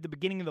Brooklyn at the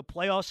beginning of the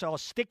playoffs, so I'll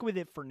stick with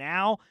it for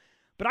now.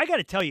 But I got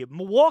to tell you,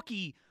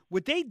 Milwaukee,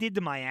 what they did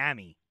to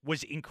Miami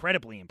was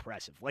incredibly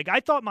impressive. Like, I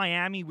thought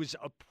Miami was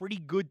a pretty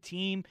good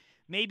team.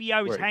 Maybe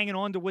I was hanging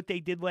on to what they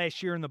did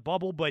last year in the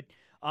bubble, but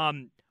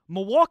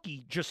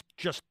Milwaukee just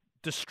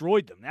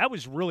destroyed them. That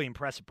was really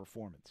impressive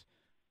performance.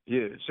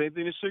 Yeah, same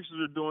thing the Sixers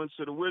are doing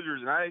to the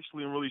Wizards, and I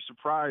actually am really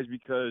surprised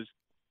because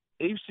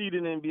eighth seed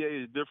in the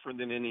NBA is different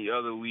than any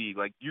other league.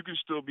 Like, you can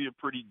still be a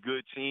pretty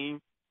good team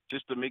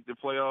just to make the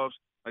playoffs.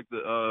 Like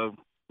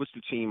what's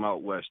the team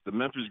out west? The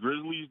Memphis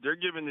Grizzlies. They're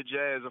giving the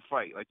Jazz a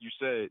fight, like you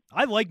said.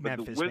 I like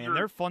Memphis, man.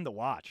 They're fun to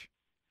watch.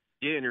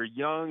 Yeah, and they're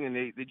young, and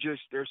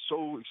they're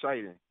so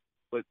exciting.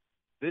 But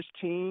this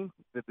team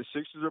that the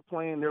Sixers are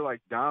playing, they're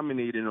like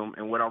dominating them.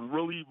 And what I'm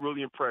really,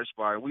 really impressed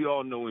by, we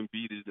all know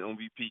Embiid is the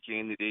MVP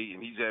candidate,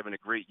 and he's having a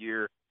great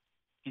year.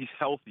 He's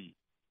healthy.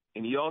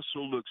 And he also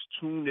looks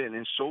tuned in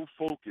and so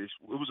focused.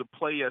 It was a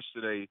play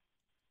yesterday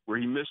where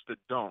he missed a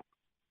dunk,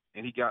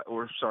 and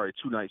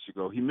 2 nights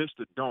ago. He missed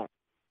a dunk,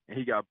 and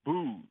he got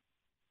booed.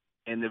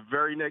 And the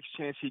very next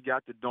chance he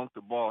got to dunk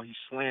the ball, he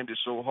slammed it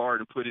so hard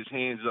and put his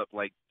hands up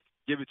like,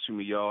 give it to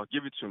me, y'all,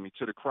 give it to me,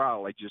 to the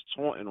crowd, like just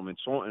taunting them.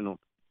 And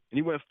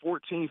he went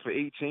 14 for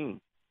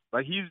 18.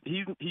 Like,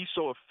 he's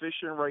so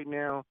efficient right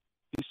now.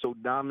 He's so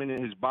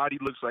dominant. His body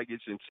looks like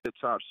it's in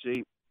tip-top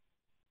shape.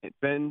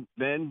 And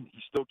Ben,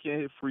 he still can't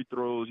hit free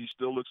throws. He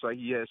still looks like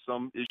he has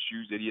some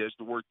issues that he has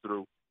to work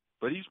through.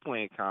 But he's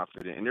playing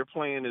confident. And they're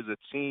playing as a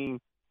team,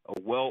 a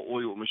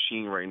well-oiled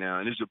machine right now.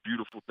 And it's a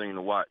beautiful thing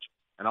to watch.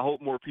 And I hope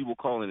more people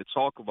call in to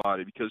talk about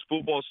it because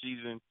football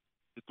season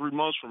is 3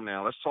 months from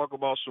now. Let's talk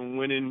about some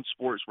winning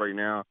sports right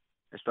now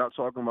and stop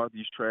talking about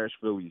these trash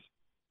Phillies.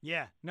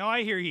 Yeah. No,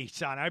 I hear you,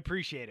 son. I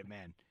appreciate it,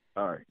 man.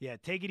 All right. Yeah,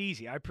 take it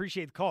easy. I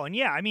appreciate the call. And,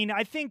 yeah, I mean,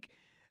 I think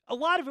a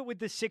lot of it with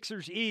the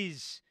Sixers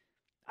is –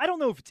 I don't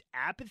know if it's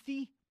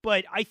apathy,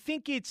 but I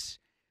think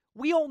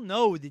we all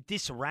know that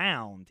this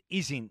round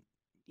isn't,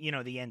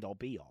 the end-all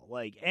be-all.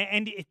 Like,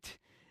 and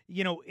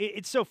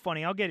it's so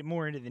funny. I'll get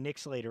more into the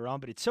Knicks later on,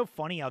 but it's so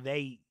funny how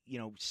they,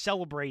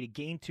 celebrate a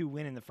Game 2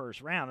 win in the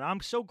first round. And I'm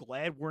so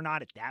glad we're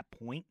not at that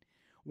point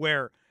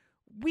where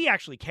we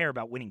actually care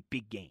about winning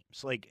big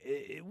games. Like,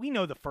 we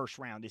know the first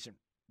round isn't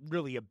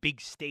really a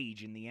big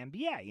stage in the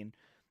NBA.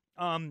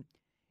 And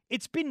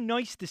it's been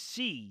nice to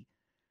see,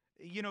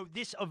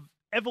 this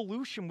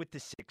evolution with the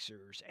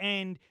Sixers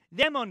and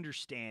them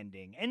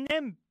understanding and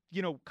them,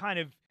 kind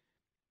of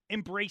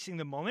embracing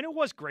the moment. It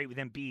was great with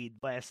Embiid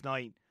last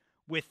night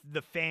with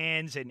the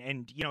fans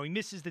and he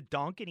misses the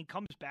dunk and he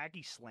comes back,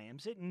 he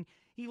slams it and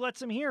he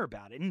lets them hear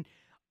about it. And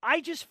I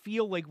just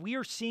feel like we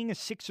are seeing a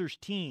Sixers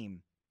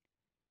team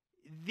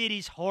that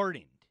is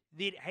hardened,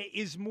 that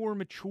is more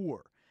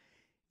mature,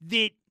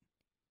 that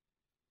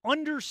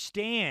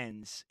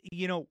understands,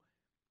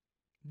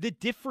 the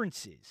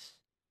differences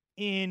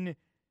in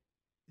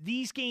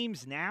these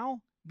games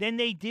now than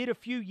they did a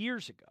few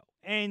years ago.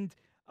 And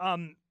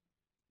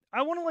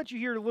I want to let you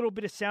hear a little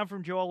bit of sound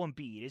from Joel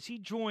Embiid as he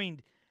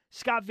joined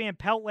Scott Van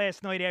Pelt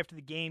last night after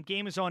the game.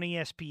 Game is on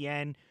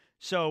ESPN,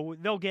 so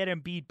they'll get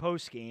Embiid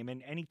post-game.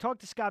 And he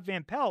talked to Scott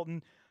Van Pelt.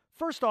 And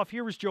first off,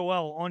 here was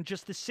Joel on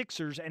just the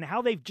Sixers and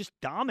how they've just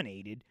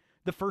dominated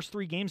the first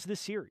 3 games of this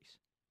series.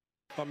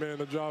 I mean,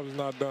 the job is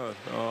not done.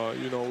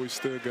 We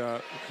still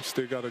got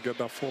to get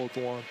that fourth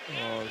one.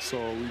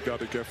 So we got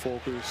to get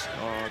focused.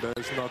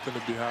 There's nothing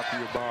to be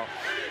happy about.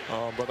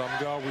 But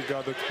I'm glad we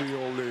got the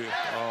 3-0 lead.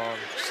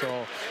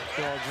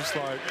 Just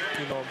like,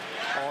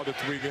 all the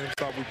 3 games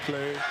that we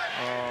played,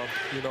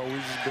 we've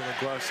just been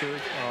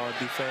aggressive,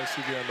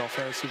 defensively and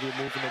offensively,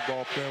 moving the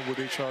ball, playing with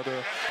each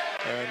other,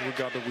 and we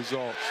got the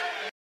results.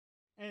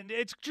 And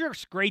it's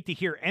just great to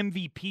hear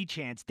MVP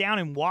chants down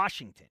in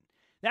Washington.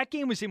 That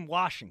game was in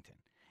Washington,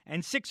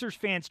 and Sixers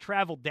fans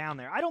traveled down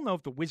there. I don't know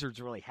if the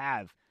Wizards really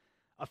have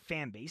a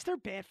fan base. They're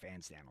bad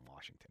fans down in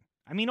Washington.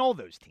 I mean, all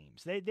those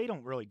teams, they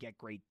don't really get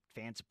great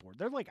fan support.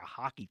 They're like a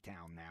hockey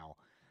town now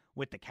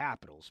with the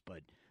Capitals,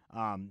 but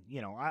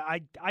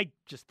I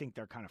just think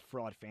they're kind of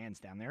fraud fans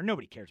down there.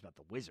 Nobody cares about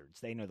the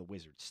Wizards. They know the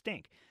Wizards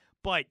stink.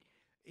 But,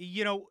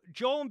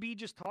 Joel Embiid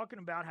just talking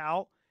about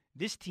how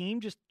this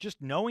team just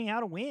knowing how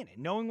to win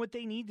and knowing what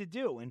they need to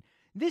do. And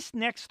this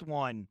next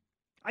one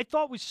I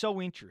thought was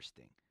so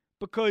interesting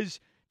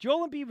because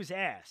Joel Embiid was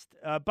asked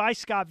by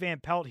Scott Van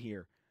Pelt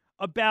here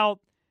about,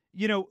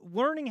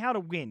 learning how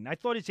to win. I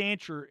thought his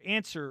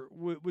answer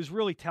was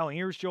really telling.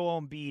 Here's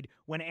Joel Embiid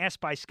when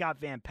asked by Scott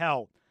Van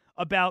Pelt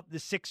about the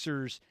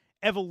Sixers'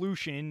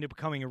 evolution into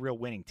becoming a real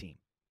winning team.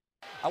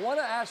 I want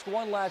to ask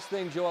one last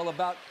thing, Joel,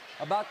 about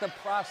the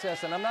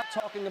process, and I'm not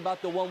talking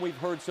about the one we've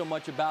heard so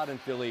much about in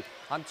Philly.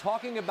 I'm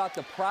talking about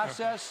the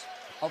process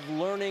of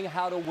learning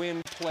how to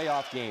win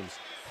playoff games,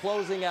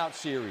 closing out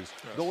series,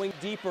 going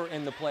deeper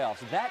in the playoffs.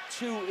 That,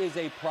 too, is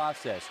a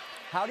process.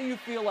 How do you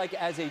feel like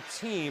as a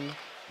team,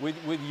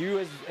 with you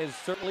as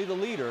certainly the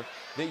leader,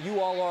 that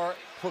you all are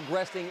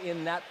progressing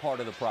in that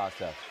part of the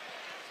process?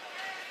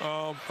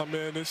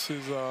 This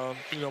is, my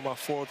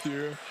 4th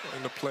year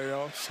in the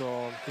playoffs.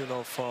 So,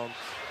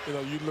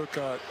 you look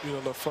at,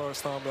 the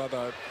first time that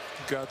I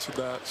got to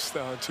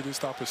this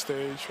type of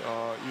stage,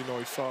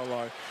 it felt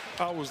like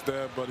I was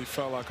there, but it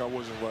felt like I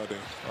wasn't ready.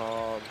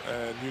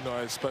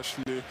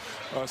 Especially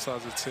us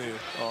as a team,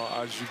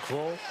 as you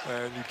grow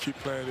and you keep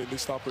playing in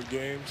this type of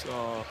games,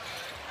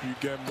 you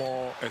get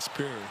more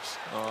experience.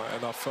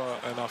 And I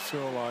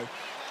feel like,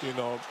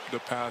 the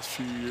past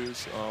few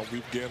years,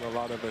 we've gained a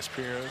lot of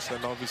experience,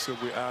 and obviously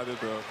we added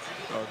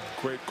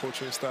a great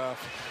coaching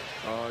staff.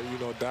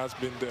 That's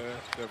been there.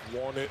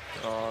 They've won it,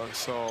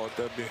 so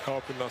they've been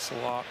helping us a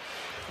lot.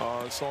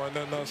 And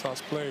then us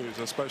as players,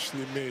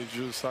 especially me, I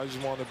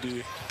just want to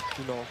be,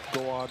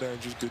 go out there and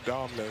just be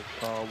dominant,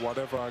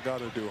 whatever I got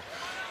to do.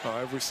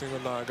 Every single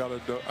night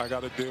I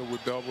gotta deal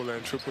with double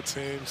and triple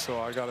teams, so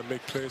I gotta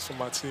make plays for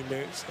my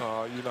teammates.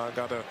 I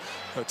gotta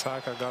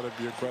attack, I gotta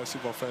be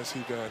aggressive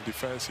offensively and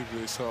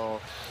defensively. So,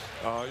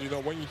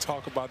 when you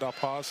talk about that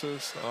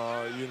process,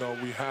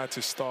 we had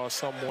to start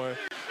somewhere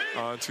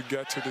to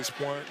get to this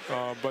point.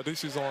 But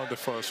this is only the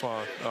first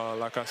one.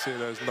 Like I said,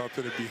 there's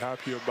nothing to be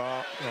happy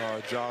about.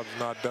 Job's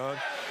not done.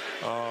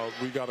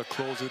 We gotta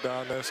close it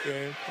down next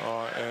game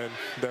and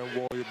then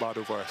worry about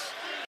the rest.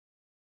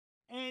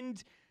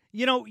 And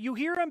you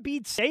hear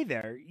Embiid say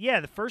there,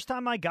 the first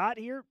time I got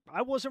here,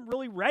 I wasn't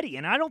really ready.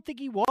 And I don't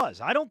think he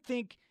was. I don't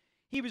think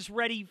he was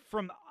ready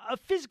from a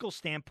physical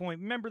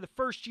standpoint. Remember, the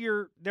first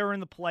year they were in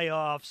the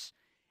playoffs,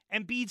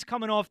 Embiid's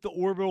coming off the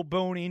orbital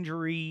bone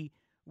injury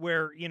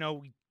where,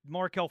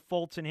 Markelle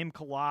Fultz and him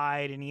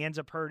collide, and he ends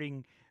up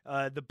hurting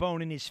the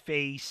bone in his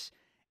face.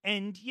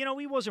 And,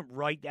 he wasn't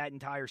right that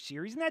entire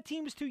series. And that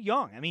team was too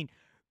young. I mean,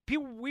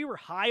 we were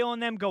high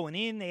on them going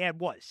in. They had,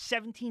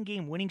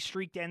 17-game winning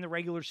streak to end the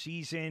regular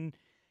season.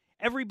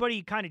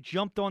 Everybody kind of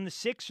jumped on the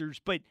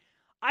Sixers, but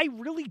I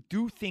really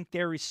do think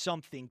there is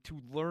something to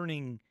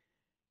learning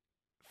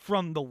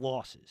from the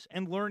losses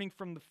and learning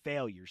from the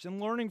failures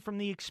and learning from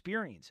the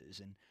experiences.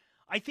 And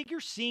I think you're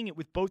seeing it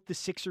with both the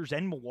Sixers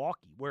and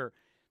Milwaukee where,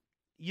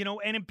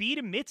 and Embiid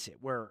admits it,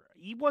 where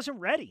he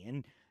wasn't ready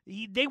and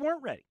they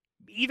weren't ready.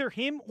 Either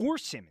him or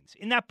Simmons.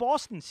 In that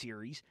Boston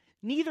series,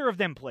 neither of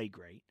them played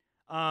great.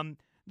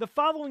 The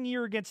following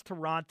year against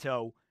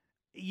Toronto,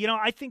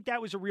 I think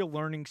that was a real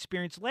learning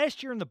experience.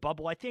 Last year in the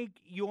bubble, I think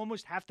you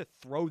almost have to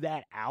throw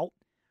that out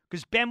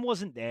because Ben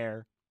wasn't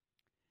there.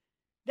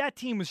 That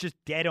team was just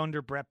dead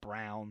under Brett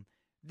Brown.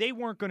 They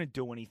weren't going to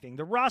do anything.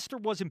 The roster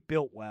wasn't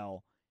built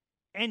well,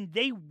 and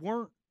they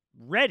weren't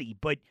ready.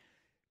 But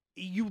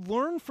you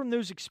learn from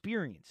those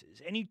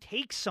experiences, and you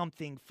take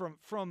something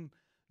from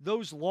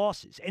those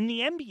losses. And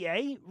the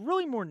NBA,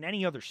 really more than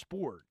any other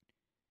sport,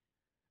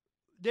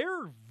 there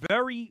are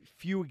very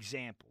few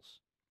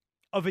examples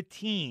of a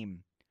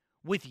team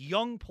with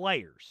young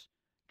players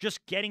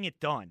just getting it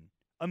done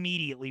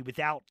immediately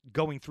without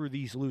going through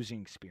these losing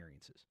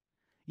experiences.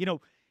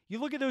 You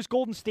look at those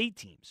Golden State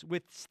teams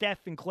with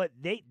Steph and Clay,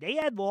 they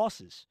had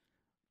losses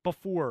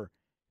before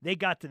they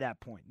got to that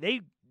point.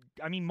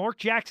 Mark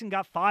Jackson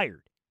got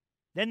fired.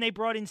 Then they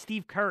brought in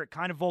Steve Kerr. It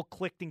kind of all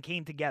clicked and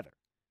came together.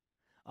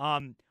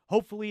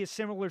 Hopefully a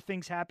similar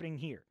thing's happening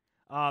here.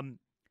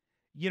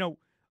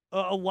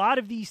 A lot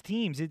of these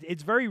teams,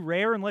 it's very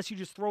rare unless you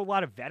just throw a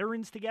lot of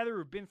veterans together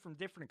who've been from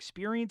different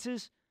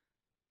experiences.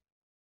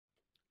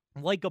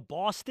 Like a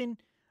Boston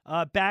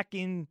back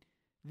in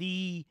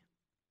the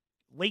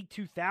late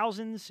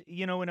 2000s,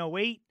 in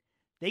 08.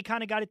 They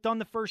kind of got it done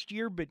the first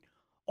year, but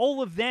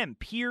all of them,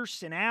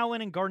 Pierce and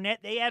Allen and Garnett,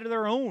 they had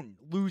their own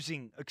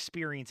losing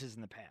experiences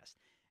in the past,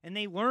 and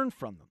they learned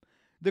from them.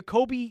 The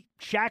Kobe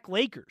Shaq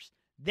Lakers,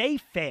 they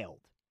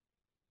failed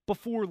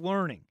before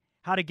learning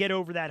how to get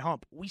over that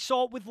hump. We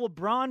saw it with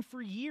LeBron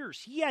for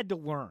years. He had to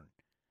learn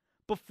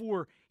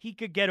before he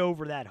could get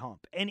over that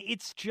hump. And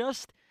it's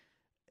just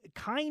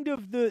kind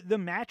of the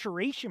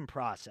maturation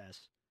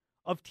process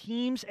of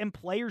teams and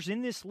players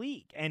in this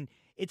league. And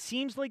it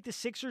seems like the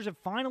Sixers have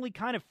finally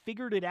kind of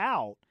figured it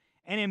out.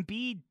 And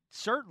Embiid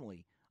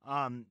certainly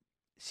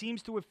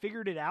seems to have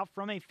figured it out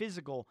from a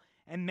physical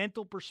and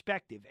mental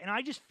perspective. And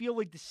I just feel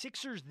like the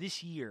Sixers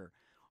this year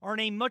are in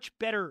a much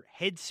better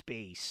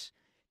headspace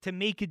to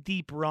make a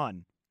deep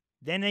run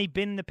than they've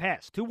been in the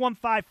past.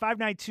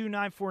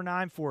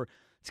 215-592-9494.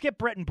 Let's get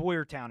Brett in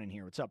Boyertown in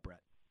here. What's up,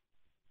 Brett?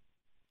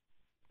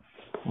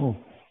 Oh.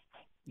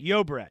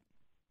 Yo, Brett.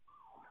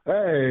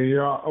 Hey,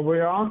 are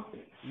we on?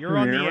 You're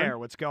on the air.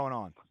 What's going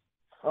on?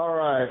 All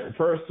right.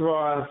 First of all,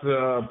 I have to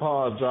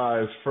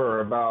apologize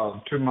for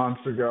about 2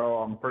 months ago.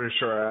 I'm pretty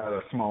sure I had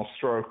a small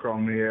stroke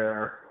on the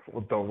air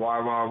with the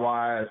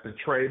why at the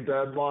trade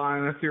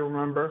deadline, if you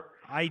remember.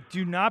 I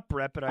do not,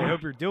 Brett, but I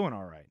hope you're doing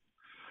all right.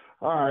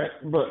 All right.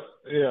 But,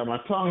 yeah, my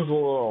tongue's a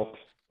little,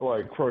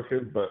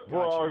 crooked, but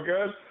we're all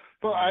good.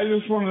 But I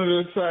just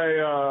wanted to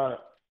say,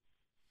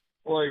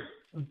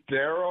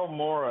 Daryl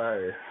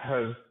Morey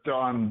has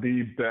done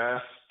the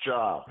best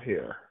job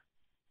here.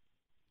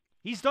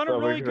 He's done a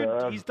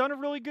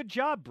really good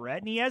job, Brett,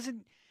 and he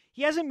hasn't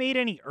made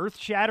any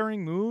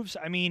earth-shattering moves.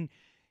 I mean,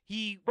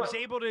 he was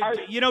able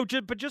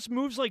to, but just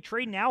moves like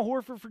trading Al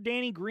Horford for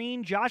Danny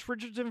Green, Josh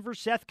Richardson for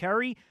Seth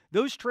Curry,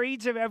 those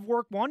trades have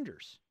worked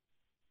wonders.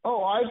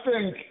 Oh, I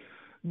think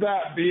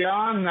that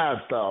beyond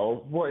that,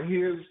 though, what he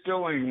is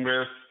doing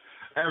with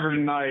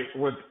every night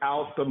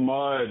without the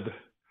mud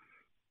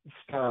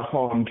stuff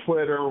on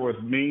Twitter with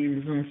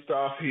memes and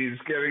stuff, he's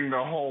getting the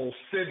whole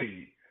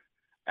city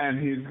and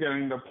he's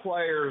getting the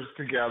players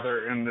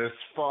together in this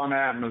fun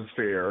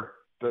atmosphere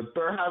that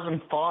they're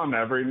having fun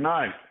every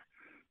night.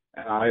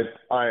 And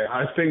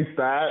I think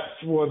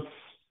that's what's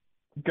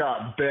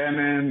got Ben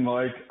in,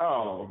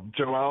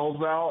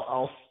 Joel's out,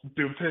 I'll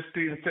do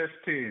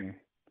 15-15.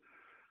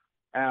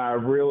 And I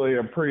really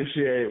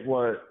appreciate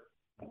what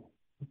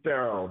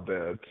Daryl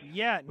did.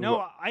 Yeah,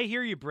 no, I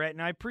hear you, Brett,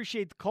 and I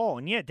appreciate the call.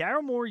 And yeah,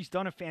 Daryl Morey's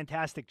done a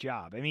fantastic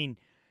job. I mean,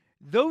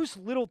 those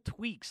little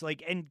tweaks,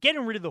 and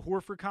getting rid of the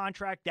Horford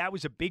contract, that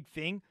was a big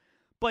thing.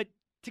 But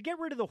to get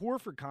rid of the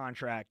Horford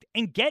contract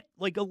and get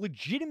a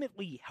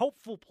legitimately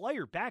helpful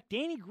player back,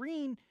 Danny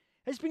Green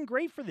has been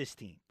great for this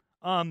team.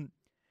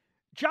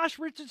 Josh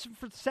Richardson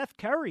for Seth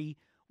Curry,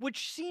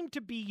 which seemed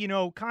to be,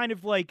 kind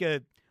of all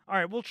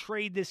right, we'll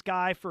trade this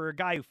guy for a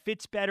guy who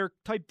fits better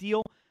type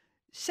deal.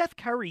 Seth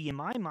Curry, in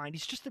my mind,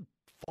 is just a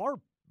far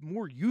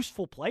more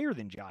useful player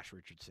than Josh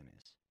Richardson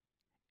is.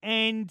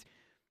 And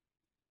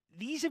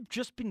they've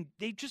just been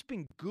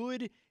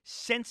good,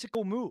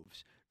 sensical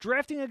moves.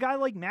 Drafting a guy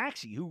like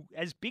Maxey, who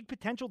has big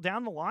potential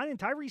down the line, and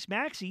Tyrese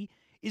Maxey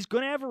is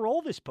going to have a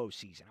role this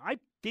postseason. I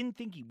didn't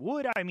think he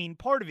would. I mean,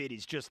 part of it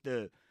is just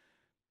the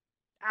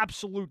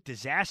absolute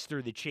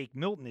disaster that Shake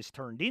Milton has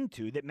turned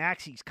into, that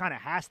Maxey's kind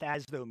of has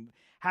to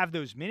have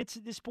those minutes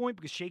at this point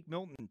because Shake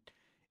Milton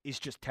is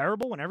just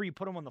terrible whenever you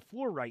put him on the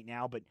floor right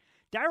now. But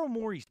Daryl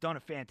Morey's done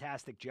a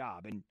fantastic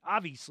job, and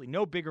obviously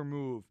no bigger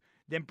move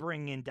than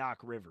bringing in Doc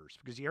Rivers,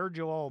 because you heard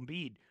Joel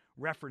Embiid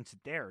reference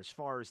it there as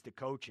far as the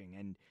coaching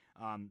and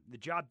the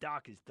job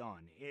Doc has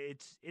done.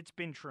 It's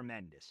been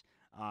tremendous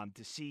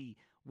to see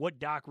what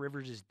Doc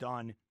Rivers has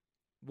done,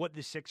 what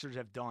the Sixers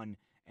have done,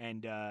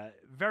 and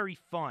very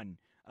fun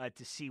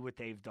to see what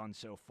they've done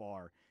so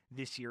far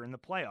this year in the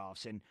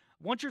playoffs. And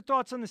want your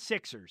thoughts on the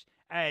Sixers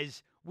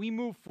as we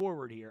move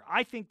forward here.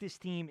 I think this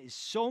team is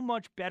so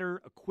much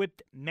better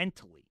equipped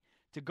mentally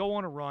to go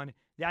on a run.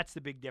 That's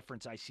the big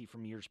difference I see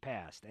from years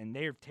past. And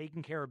they've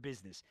taken care of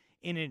business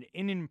in an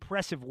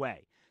impressive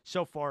way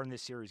so far in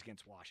this series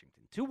against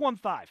Washington.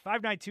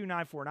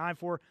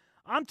 215-592-9494.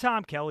 I'm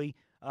Tom Kelly,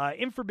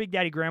 in for Big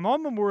Daddy Graham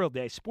on Memorial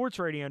Day, Sports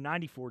Radio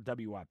 94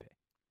 WIP.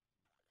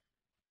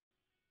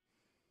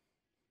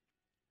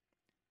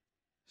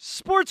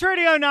 Sports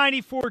Radio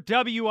 94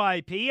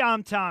 WIP.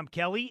 I'm Tom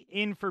Kelly,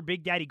 in for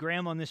Big Daddy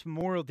Graham on this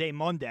Memorial Day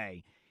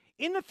Monday.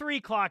 In the 3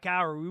 o'clock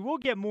hour, we will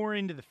get more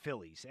into the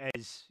Phillies,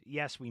 as,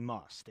 yes, we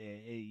must.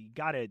 You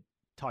got to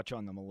touch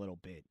on them a little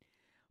bit.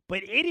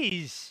 But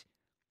it's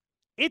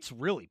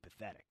really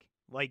pathetic.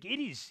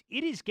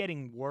 It is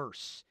getting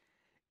worse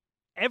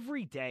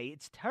every day.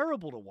 It's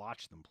terrible to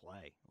watch them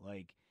play.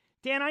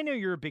 Dan, I know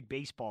you're a big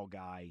baseball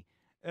guy.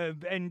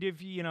 And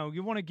if, you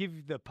want to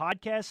give the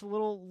podcast a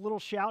little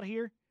shout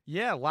here.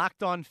 Yeah,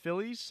 Locked On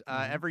Phillies.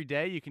 Every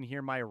day you can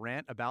hear my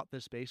rant about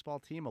this baseball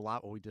team, a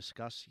lot what we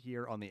discuss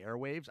here on the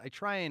airwaves. I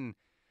try and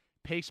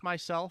pace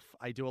myself.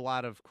 I do a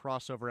lot of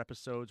crossover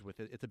episodes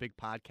with it. It's a big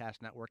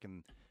podcast network,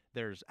 and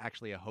there's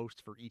actually a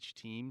host for each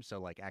team. So,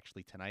 like,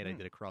 actually tonight I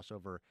did a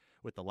crossover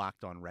with the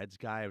Locked On Reds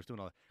guy. I was doing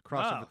a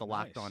crossover with the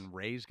Locked On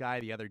Rays guy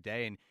the other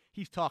day, and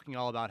he's talking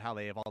all about how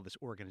they have all this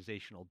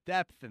organizational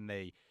depth and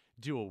they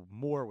do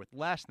more with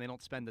less and they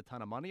don't spend a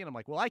ton of money. And I'm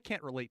like, well, I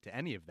can't relate to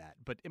any of that,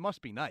 but it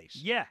must be nice.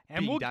 Yeah.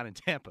 And being down in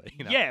Tampa.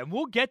 You know? Yeah, and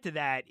we'll get to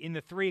that in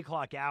the 3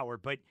 o'clock hour.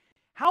 But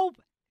how,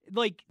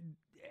 like,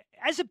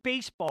 as a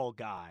baseball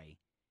guy,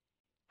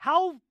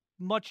 how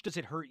much does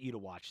it hurt you to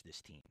watch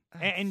this team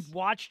and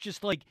watch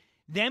just like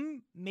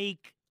them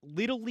make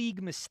little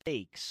league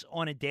mistakes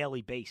on a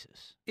daily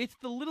basis? It's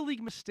the little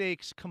league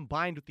mistakes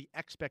combined with the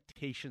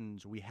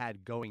expectations we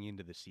had going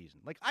into the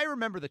season. Like, I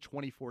remember the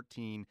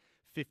 2014,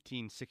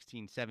 15,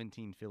 16,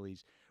 17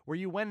 Phillies where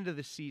you went into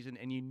the season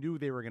and you knew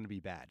they were going to be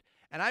bad.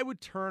 And I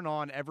would turn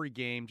on every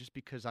game just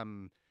because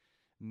I'm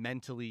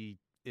mentally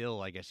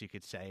ill, I guess you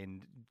could say,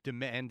 and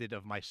demanded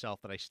of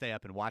myself that I stay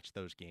up and watch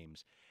those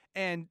games.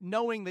 And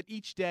knowing that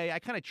each day I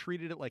kind of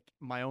treated it like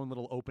my own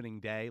little opening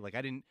day. Like,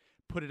 I didn't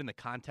put it in the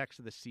context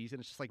of the season.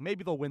 It's just like,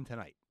 maybe they'll win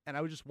tonight. And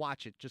I would just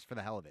watch it just for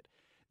the hell of it.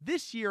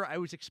 This year, I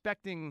was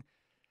expecting,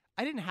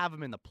 I didn't have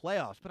them in the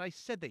playoffs, but I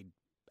said they'd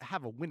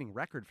have a winning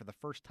record for the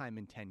first time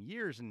in 10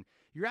 years. And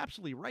you're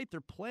absolutely right.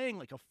 They're playing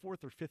like a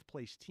 4th or 5th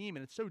place team.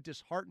 And it's so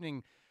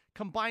disheartening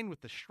combined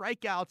with the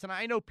strikeouts. And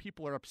I know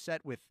people are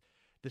upset with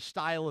the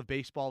style of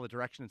baseball, the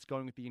direction it's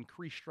going with the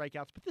increased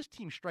strikeouts, but this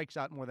team strikes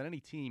out more than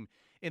any team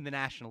in the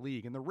National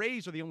League. And the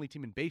Rays are the only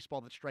team in baseball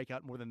that strike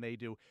out more than they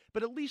do,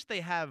 but at least they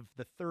have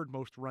the 3rd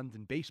most runs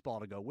in baseball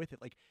to go with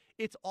it. Like,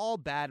 it's all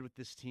bad with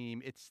this team.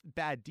 It's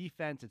bad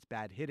defense. It's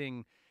bad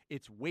hitting.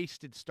 It's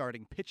wasted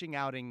starting pitching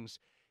outings.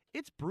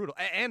 It's brutal.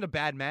 And a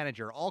bad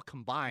manager all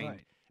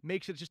combined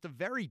makes it just a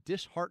very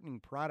disheartening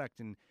product.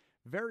 And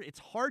it's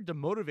hard to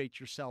motivate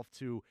yourself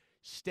to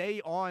stay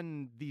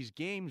on these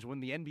games when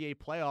the NBA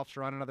playoffs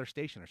are on another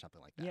station or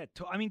something like that. Yeah,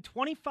 I mean,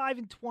 25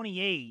 and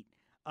 28,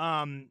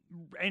 and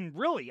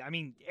really, I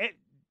mean,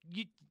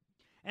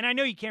 and I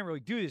know you can't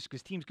really do this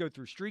because teams go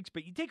through streaks,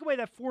 but you take away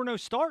that 4-0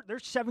 start,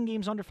 there's 7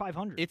 games under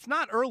 500. It's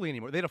not early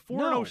anymore. They had a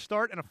 4-0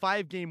 start and a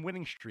 5-game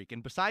winning streak,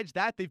 and besides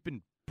that, they've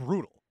been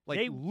brutal,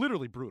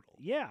 literally brutal.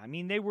 Yeah, I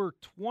mean, they were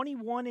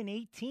 21 and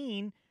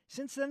 18.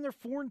 Since then, they're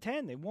 4 and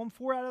 10. They won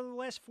 4 out of the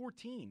last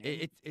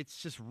 14. It's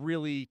just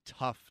really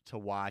tough to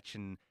watch,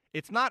 and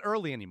it's not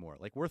early anymore.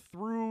 Like, we're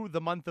through the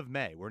month of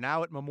May. We're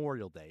now at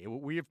Memorial Day.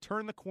 We have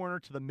turned the corner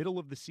to the middle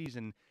of the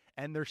season,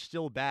 and they're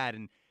still bad.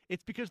 And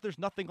it's because there's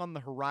nothing on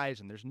the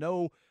horizon. There's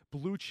no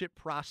blue chip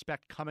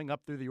prospect coming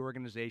up through the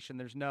organization.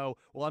 There's no,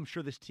 well, I'm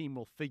sure this team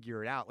will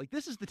figure it out. Like,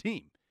 this is the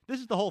team. This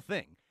is the whole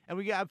thing. And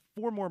we have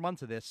 4 more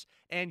months of this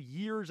and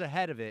years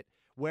ahead of it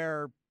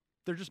where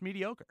they're just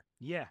mediocre.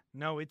 Yeah,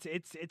 no,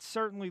 it's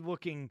certainly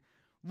looking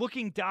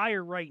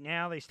dire right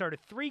now. They start a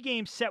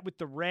 3-game set with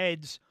the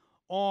Reds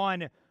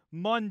on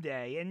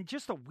Monday, and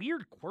just a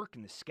weird quirk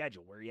in the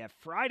schedule where you have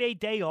Friday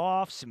day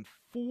off,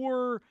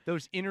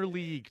 those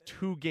interleague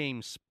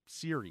 2-game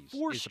series.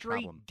 4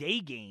 straight day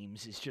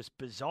games is just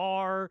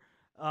bizarre.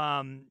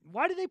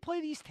 Why do they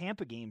play these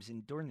Tampa games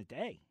during the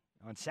day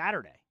on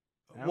Saturday?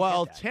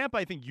 Well, Tampa,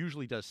 I think,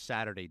 usually does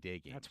Saturday day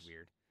games. That's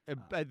weird.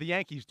 The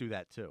Yankees do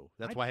that, too.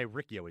 That's why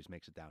Ricky always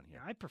makes it down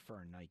here. Yeah, I prefer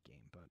a night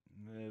game, but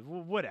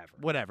whatever.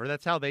 Whatever.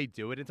 That's how they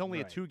do it. It's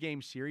only a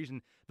 2-game series,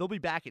 and they'll be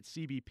back at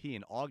CBP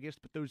in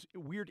August. But those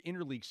weird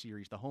interleague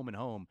series, the home and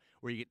home,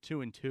 where you get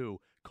 2 and 2,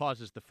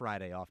 causes the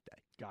Friday off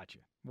day. Gotcha.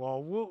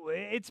 Well,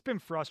 it's been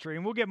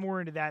frustrating. We'll get more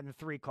into that in the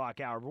 3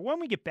 o'clock hour. But when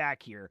we get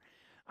back here,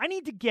 I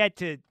need to get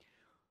to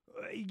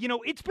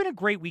it's been a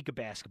great week of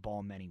basketball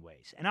in many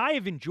ways, and I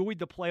have enjoyed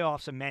the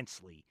playoffs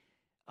immensely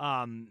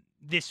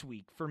this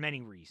week for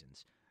many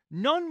reasons.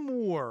 None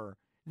more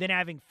than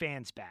having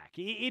fans back.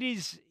 It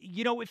is,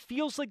 it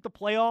feels like the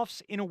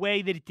playoffs in a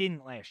way that it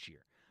didn't last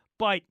year.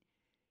 But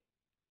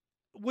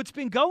what's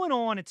been going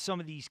on at some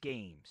of these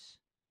games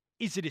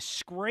is a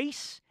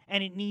disgrace,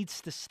 and it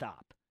needs to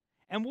stop.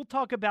 And we'll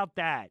talk about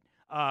that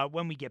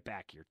when we get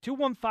back here.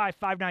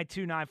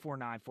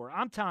 215-592-9494.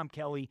 I'm Tom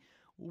Kelly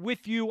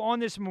with you on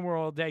this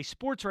Memorial Day,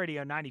 Sports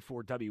Radio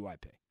 94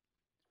 WIP.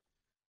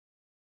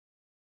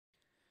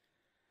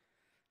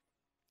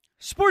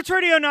 Sports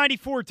Radio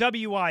 94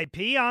 WIP.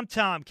 I'm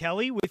Tom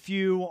Kelly with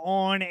you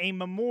on a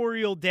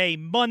Memorial Day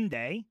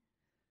Monday.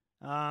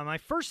 My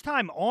first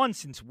time on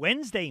since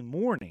Wednesday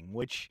morning,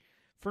 which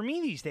for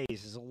me these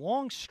days is a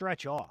long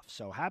stretch off.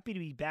 So happy to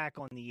be back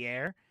on the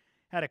air.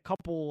 Had a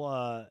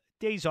couple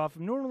days off.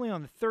 I'm normally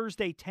on the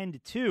Thursday 10 to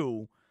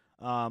 2,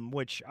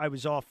 which I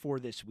was off for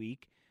this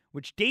week,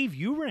 which Dave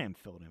Uram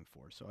filled in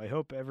for. So I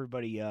hope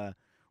everybody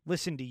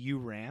listened to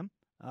Uram,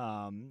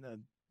 a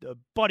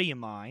buddy of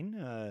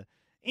mine.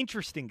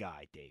 Interesting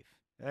guy, Dave.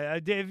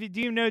 Do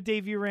you know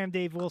Dave Uram,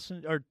 Dave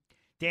Wilson, or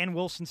Dan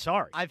Wilson?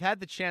 Sorry. I've had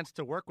the chance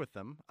to work with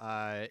them.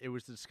 It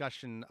was the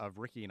discussion of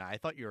Ricky and I. I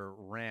thought your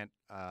rant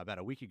about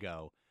a week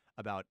ago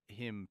about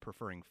him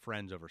preferring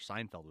Friends over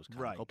Seinfeld was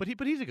comical, right.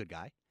 But he's a good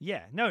guy.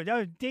 Yeah,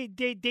 no,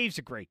 Dave's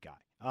a great guy.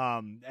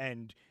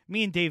 And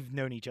me and Dave have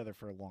known each other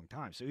for a long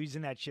time. So he's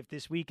in that shift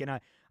this week, and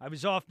I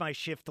was off my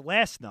shift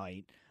last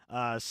night.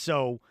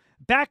 So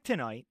back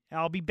tonight.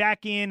 I'll be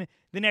back in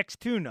the next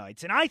 2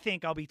 nights. And I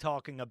think I'll be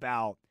talking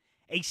about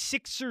a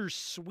Sixers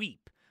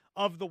sweep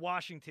of the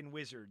Washington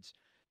Wizards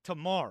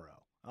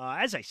tomorrow.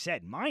 As I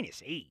said,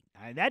 -8.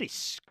 That is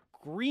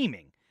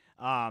screaming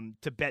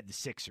to bet the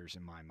Sixers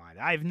in my mind.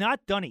 I have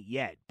not done it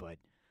yet, but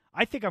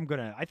I think I'm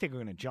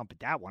gonna jump at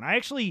that one.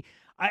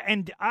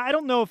 I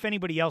don't know if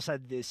anybody else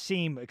had the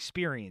same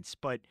experience,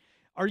 but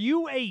are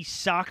you a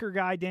soccer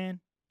guy,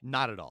 Dan?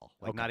 Not at all.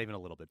 Okay. Not even a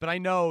little bit. But I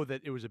know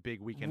that it was a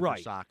big weekend for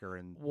soccer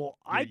and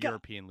the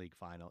European League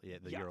final. Yeah,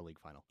 the EuroLeague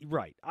final.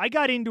 Right. I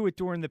got into it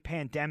during the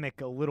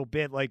pandemic a little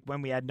bit, like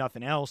when we had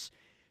nothing else.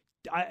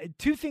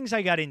 2 things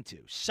I got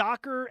into: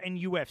 soccer and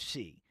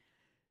UFC.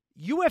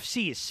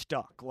 UFC is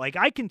stuck. Like,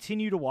 I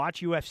continue to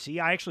watch UFC.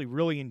 I actually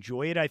really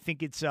enjoy it. I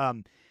think it's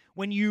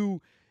when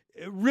you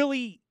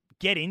really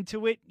get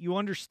into it, you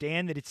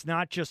understand that it's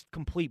not just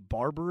complete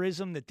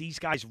barbarism, that these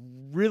guys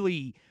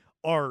really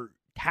are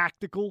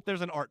tactical.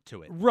 There's an art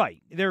to it.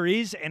 Right. There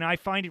is, and I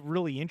find it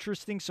really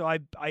interesting. So I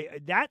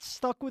that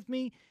stuck with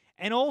me.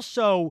 And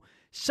also,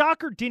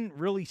 soccer didn't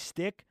really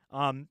stick,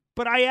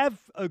 but I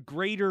have a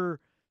greater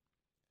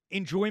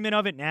enjoyment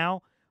of it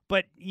now.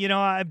 But,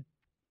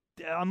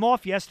 I'm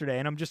off yesterday,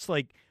 and I'm just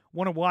like,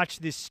 want to watch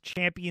this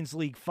Champions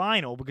League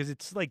final because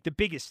it's like the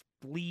biggest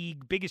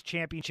league, biggest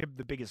championship,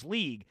 the biggest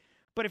league.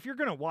 But if you're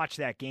going to watch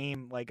that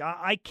game, like,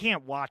 I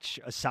can't watch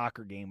a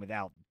soccer game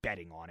without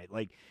betting on it.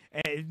 Like,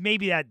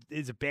 maybe that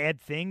is a bad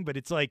thing, but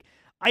it's like,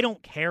 I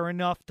don't care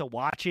enough to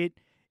watch it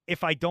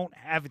if I don't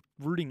have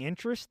rooting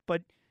interest.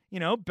 But,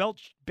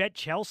 bet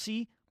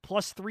Chelsea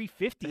plus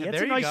 350. That's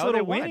there a nice go. little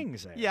They won.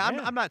 winnings there. Yeah,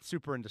 I'm not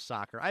super into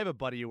soccer. I have a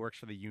buddy who works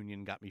for the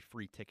Union, got me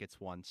free tickets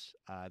once.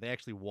 They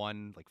actually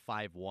won like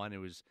 5-1. It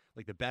was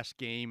like the best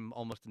game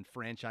almost in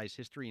franchise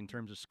history in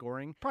terms of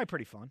scoring. Probably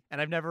pretty fun.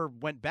 And I've never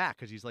went back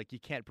because he's like, you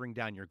can't bring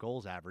down your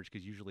goals average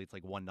because usually it's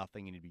like 1-0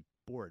 and you'd be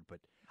bored.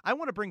 But I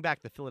want to bring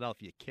back the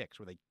Philadelphia Kicks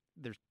where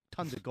there's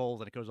tons of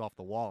goals and it goes off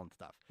the wall and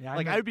stuff. Yeah,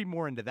 I would be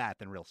more into that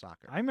than real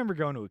soccer. I remember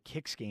going to a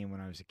Kicks game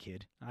when I was a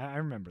kid. I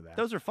remember that.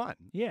 Those are fun.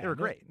 Yeah, they were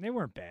great. They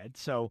weren't bad.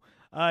 So,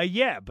 I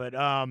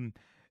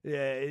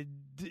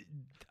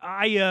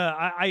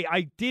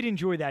did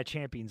enjoy that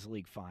Champions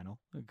League final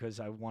because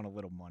I won a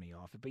little money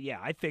off it. But yeah,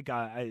 I think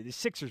the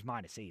Sixers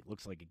 -8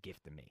 looks like a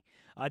gift to me.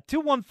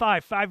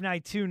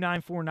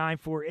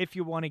 215-592-9494 if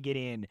you want to get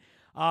in.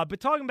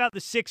 But talking about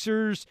the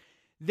Sixers,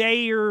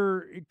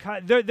 they're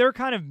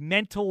kind of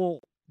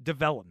mental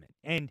development,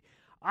 and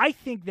I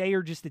think they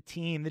are just a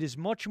team that is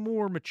much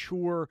more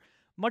mature,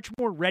 much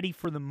more ready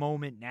for the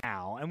moment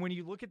now. And when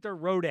you look at their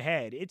road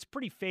ahead, it's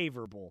pretty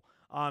favorable.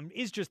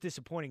 It's just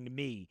disappointing to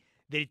me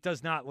that it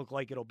does not look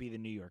like it'll be the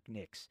New York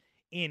Knicks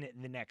in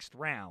the next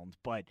round.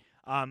 But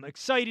I'm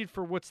excited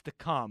for what's to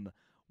come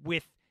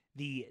with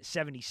the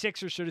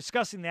 76ers. So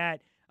discussing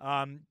that,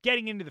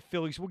 getting into the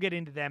Phillies, we'll get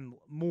into them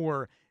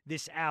more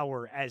this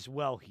hour as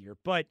well here.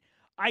 But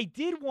I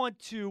did want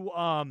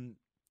to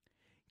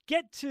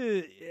get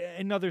to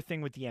another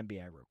thing with the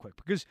NBA real quick,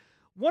 because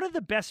one of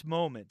the best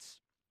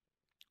moments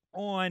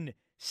on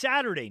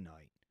Saturday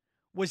night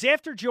was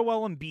after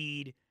Joel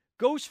Embiid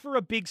goes for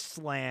a big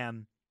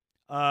slam,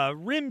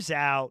 rims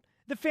out.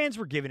 The fans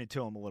were giving it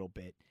to him a little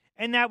bit,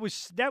 and that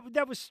was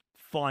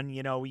fun.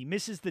 He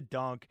misses the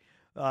dunk.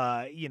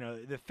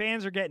 The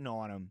fans are getting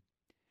on him.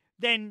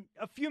 Then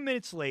a few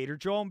minutes later,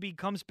 Joel Embiid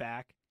comes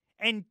back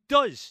and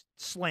does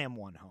slam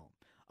one home.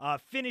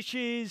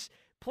 Finishes,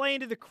 play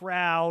into the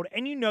crowd,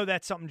 and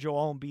that's something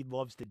Joel Embiid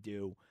loves to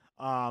do.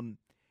 And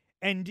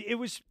it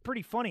was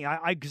pretty funny.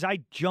 Because I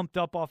jumped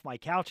up off my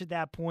couch at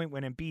that point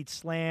when Embiid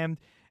slammed,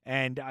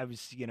 and I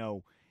was,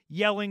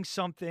 yelling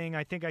something.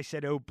 I think I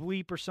said, "Oh,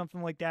 bleep," or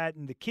something like that.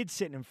 And the kid's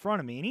sitting in front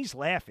of me, and he's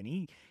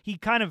laughing. He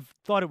kind of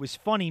thought it was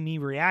funny me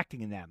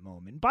reacting in that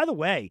moment. And by the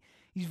way,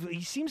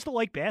 he seems to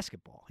like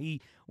basketball.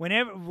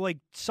 Whenever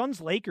Suns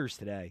Lakers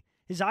today,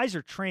 his eyes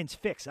are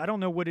transfixed. I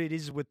don't know what it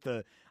is with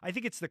I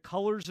think it's the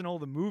colors and all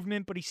the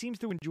movement, but he seems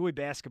to enjoy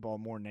basketball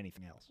more than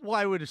anything else. Well,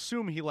 I would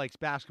assume he likes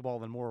basketball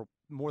more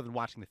than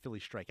watching the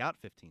Phillies strike out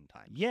 15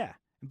 times. Yeah.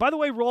 And by the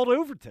way, rolled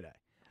over today.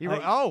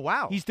 Oh,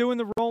 wow. He's doing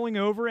the rolling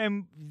over,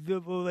 and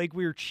we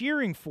were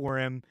cheering for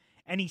him,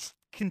 and he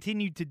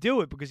continued to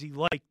do it because he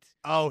liked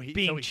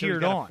being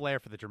cheered got on. A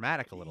flair for the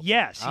dramatic a little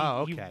yes, bit.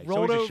 He okay.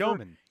 rolled so he's over. a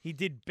showman. He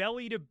did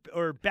belly to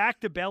or back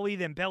to belly,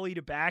 then belly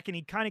to back, and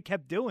he kind of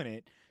kept doing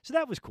it. So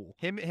that was cool.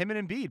 Him and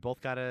Embiid both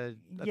got a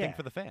thing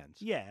for the fans.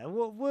 Yeah,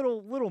 well,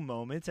 little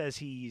moments as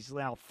he's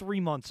now 3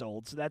 months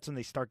old, so that's when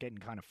they start getting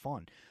kind of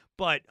fun.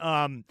 But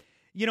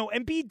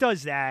Embiid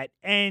does that,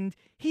 and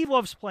he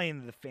loves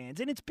playing to the fans,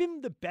 and it's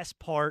been the best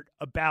part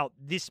about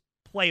this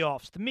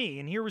playoffs to me.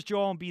 And here was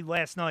Joel Embiid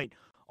last night,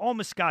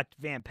 almost got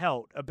Van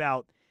Pelt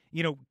about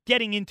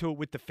getting into it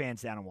with the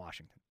fans down in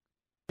Washington.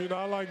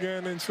 I like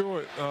getting into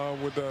it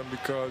with them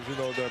because,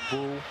 that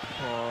boo,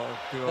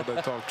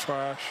 that talk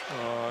trash.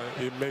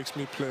 It makes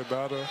me play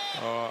better.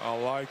 I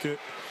like it,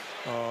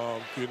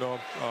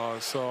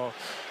 so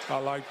I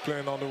like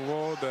playing on the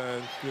road,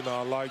 and,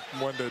 I like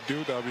when they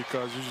do that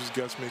because it just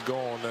gets me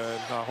going,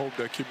 and I hope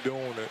they keep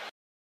doing it.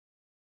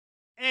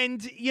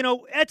 And,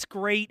 that's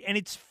great, and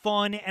it's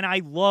fun, and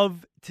I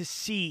love to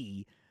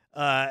see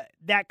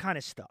that kind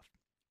of stuff.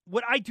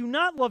 What I do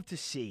not love to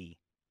see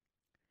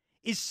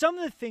is some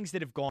of the things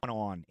that have gone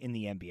on in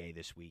the NBA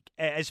this week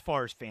as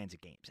far as fans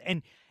of games.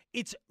 And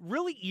it's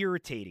really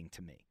irritating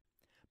to me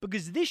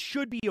because this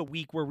should be a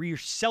week where we are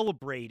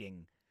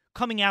celebrating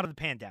coming out of the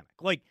pandemic.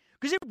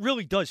 Because it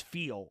really does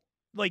feel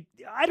like,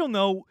 I don't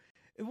know,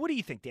 what do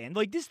you think, Dan?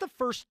 This is the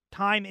first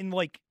time in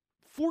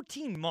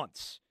 14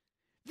 months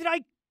that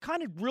I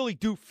kind of really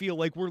do feel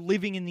like we're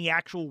living in the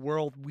actual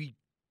world we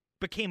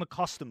became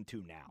accustomed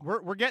to now.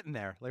 We're getting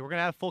there. We're going to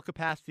have full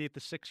capacity at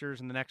the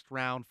Sixers in the next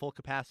round, full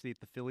capacity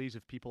at the Phillies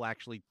if people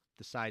actually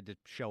decide to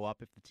show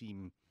up, if the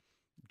team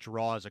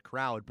draws a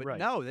crowd. But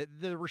no,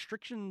 the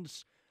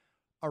restrictions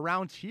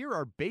around here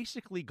are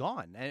basically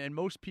gone. And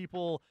most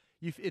people,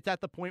 it's at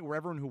the point where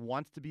everyone who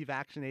wants to be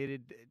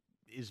vaccinated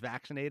is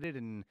vaccinated.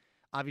 And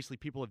obviously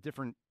people have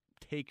different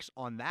takes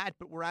on that.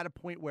 But we're at a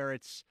point where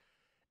it's,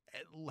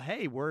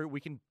 hey,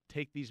 we can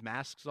take these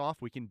masks off,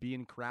 we can be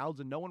in crowds,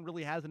 and no one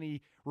really has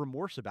any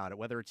remorse about it,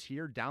 whether it's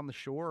here, down the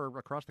shore, or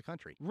across the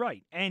country.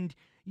 Right. And,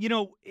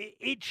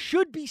 it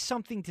should be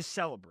something to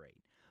celebrate.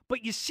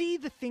 But you see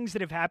the things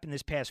that have happened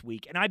this past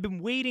week, and I've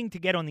been waiting to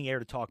get on the air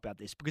to talk about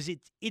this because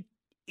it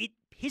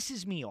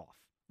pisses me off.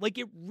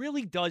 It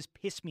really does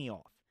piss me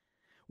off.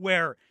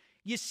 Where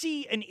you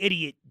see an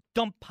idiot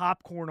dump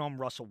popcorn on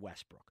Russell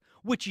Westbrook,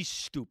 which is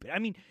stupid. I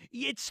mean,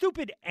 it's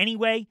stupid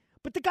anyway.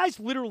 But the guy's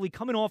literally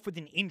coming off with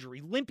an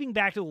injury, limping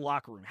back to the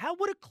locker room.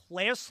 What a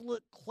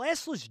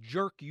classless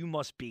jerk you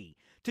must be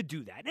to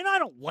do that. And I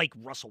don't like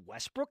Russell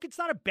Westbrook. It's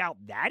not about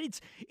that.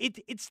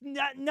 It's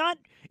not.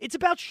 It's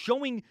about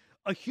showing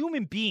a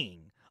human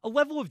being a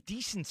level of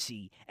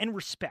decency and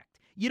respect.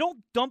 You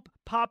don't dump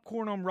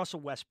popcorn on Russell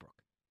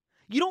Westbrook.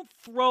 You don't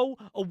throw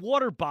a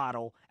water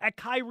bottle at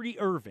Kyrie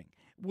Irving,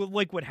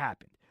 like what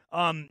happened.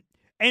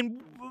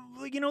 And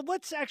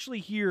let's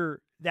actually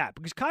hear that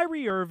because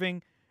Kyrie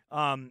Irving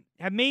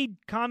have made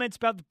comments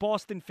about the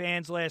Boston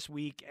fans last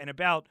week and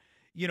about,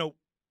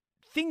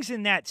 things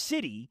in that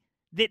city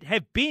that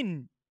have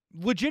been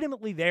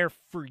legitimately there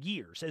for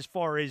years as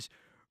far as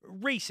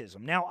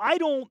racism. Now,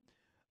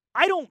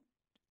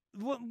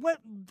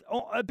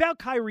 about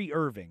Kyrie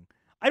Irving,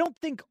 I don't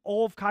think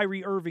all of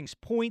Kyrie Irving's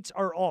points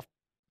are off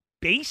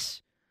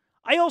base.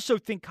 I also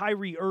think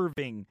Kyrie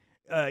Irving,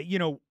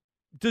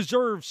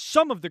 deserves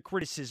some of the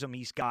criticism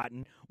he's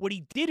gotten. What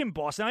he did in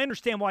Boston, I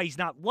understand why he's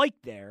not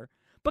liked there.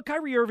 But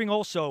Kyrie Irving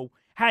also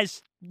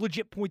has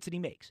legit points that he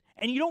makes.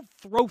 And you don't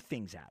throw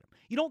things at him.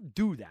 You don't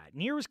do that. And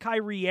here is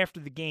Kyrie after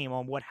the game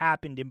on what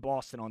happened in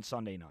Boston on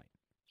Sunday night.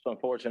 It's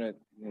unfortunate,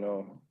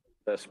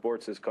 that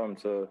sports has come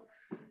to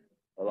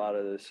a lot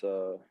of this,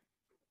 kind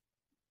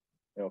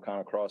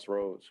of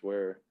crossroads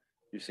where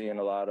you're seeing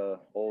a lot of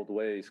old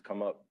ways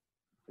come up.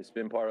 It's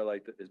been part of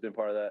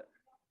that.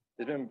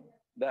 It's been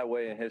that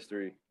way in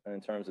history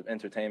in terms of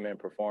entertainment,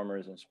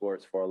 performers, and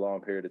sports for a long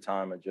period of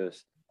time of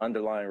just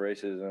underlying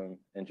racism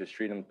and just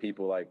treating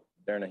people like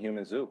they're in a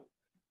human zoo,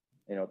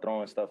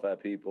 throwing stuff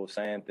at people,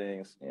 saying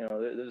things,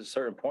 there's a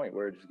certain point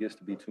where it just gets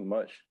to be too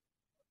much.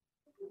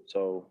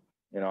 So,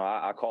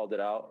 I called it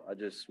out. I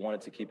just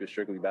wanted to keep it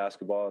strictly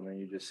basketball. And then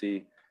you just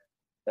see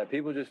that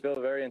people just feel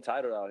very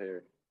entitled out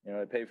here.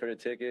 They pay for the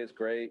tickets.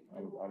 Great.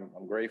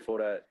 I'm grateful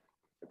that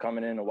they're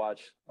coming in to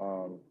watch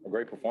a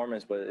great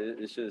performance, but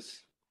it's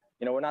just,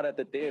 we're not at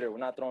the theater. We're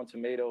not throwing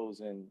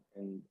tomatoes and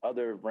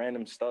other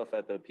random stuff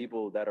at the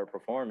people that are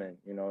performing.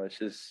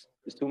 It's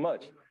too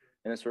much.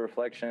 And it's a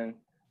reflection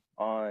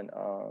on,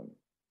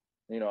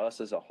 us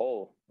as a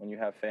whole when you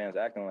have fans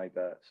acting like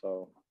that.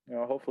 So,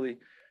 hopefully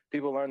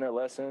people learn their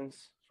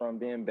lessons from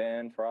being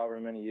banned for however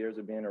many years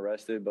of being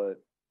arrested.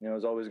 But,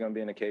 there's always going to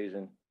be an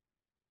occasion.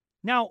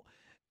 Now,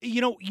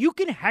 you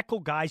can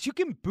heckle guys, you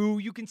can boo,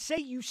 you can say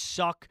you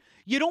suck.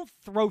 You don't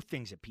throw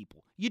things at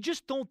people. You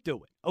just don't do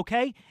it,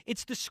 okay?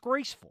 It's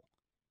disgraceful.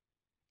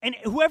 And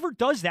whoever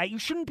does that, you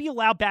shouldn't be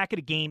allowed back at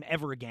a game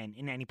ever again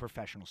in any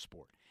professional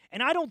sport.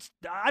 And I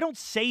don't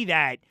say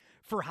that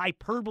for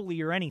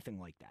hyperbole or anything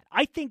like that.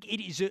 I think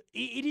it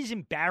is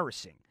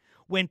embarrassing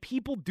when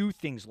people do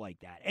things like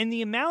that. And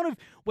the amount of,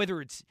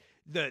 whether it's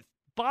the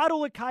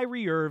bottle at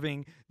Kyrie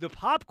Irving, the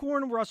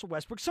popcorn of Russell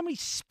Westbrook, somebody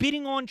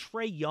spitting on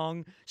Trae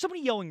Young,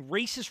 somebody yelling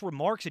racist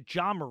remarks at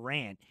John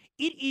Morant,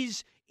 it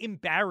is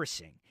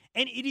embarrassing.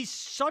 And it is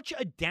such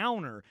a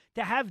downer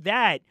to have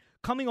that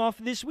coming off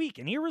this week.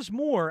 And here is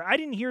more. I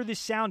didn't hear this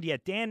sound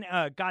yet. Dan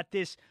got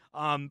this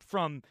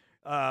from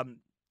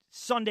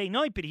Sunday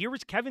night, but here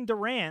was Kevin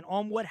Durant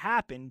on what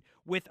happened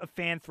with a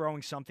fan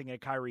throwing something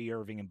at Kyrie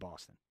Irving in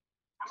Boston.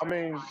 I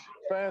mean,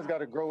 fans got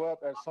to grow up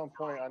at some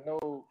point. I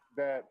know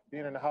that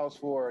being in the house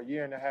for a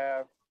year and a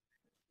half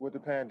with the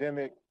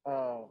pandemic,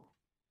 got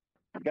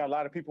a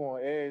lot of people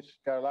on edge,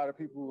 got a lot of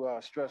people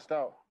stressed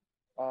out.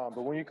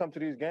 But when you come to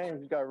these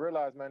games, you got to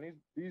realize, man,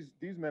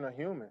 these men are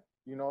human.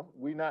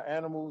 We not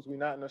animals. We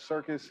not in a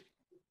circus.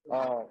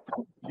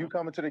 You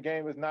coming to the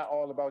game is not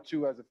all about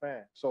you as a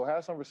fan. So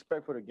have some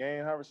respect for the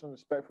game. Have some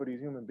respect for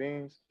these human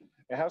beings,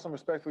 and have some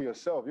respect for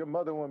yourself. Your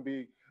mother wouldn't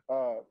be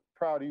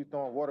proud of you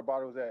throwing water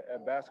bottles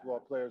at basketball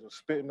players or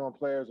spitting on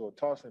players or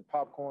tossing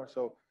popcorn.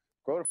 So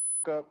grow the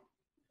fuck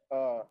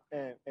up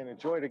and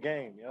enjoy the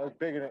game. You know, it's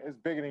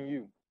bigger than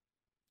you.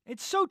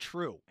 It's so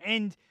true.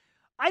 And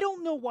I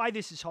don't know why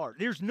this is hard.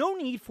 There's no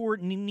need for it,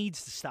 and it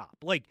needs to stop.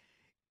 Like,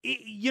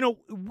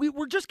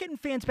 we're just getting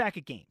fans back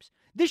at games.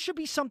 This should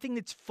be something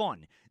that's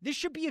fun. This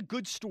should be a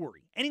good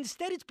story. And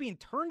instead it's being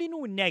turned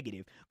into a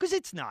negative because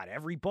it's not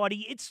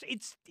everybody. It's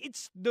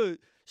the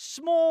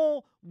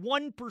small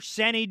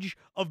 1%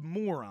 of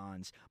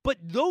morons. But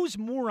those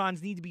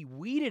morons need to be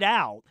weeded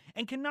out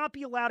and cannot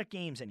be allowed at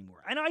games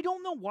anymore. And I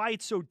don't know why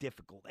it's so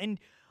difficult. And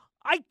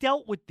I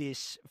dealt with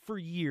this for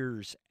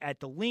years at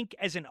the Link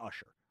as an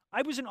usher.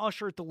 I was an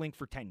usher at the Link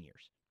for 10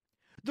 years.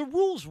 The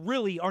rules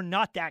really are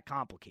not that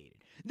complicated.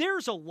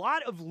 There's a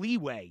lot of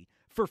leeway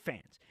for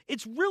fans.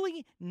 It's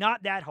really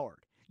not that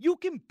hard. You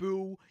can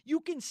boo.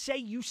 You can say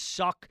you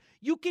suck.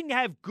 You can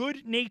have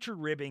good-natured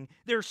ribbing.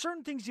 There are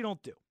certain things you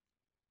don't do.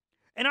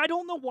 And I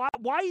don't know why.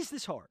 Why is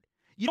this hard?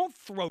 You don't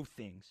throw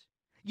things.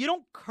 You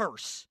don't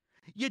curse.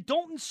 You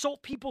don't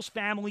insult people's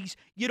families.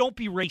 You don't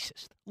be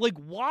racist. Like,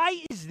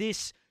 why is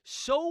this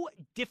so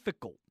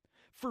difficult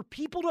for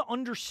people to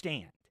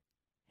understand?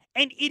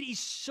 And it is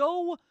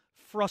so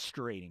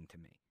frustrating to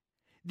me.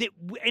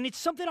 And it's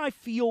something I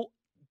feel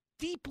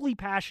deeply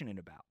passionate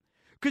about.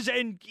 Because,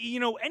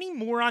 any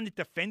moron that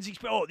defends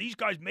these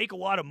guys make a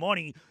lot of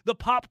money, the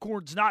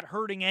popcorn's not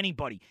hurting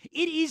anybody.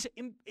 It is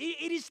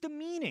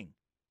demeaning.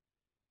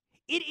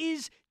 It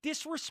is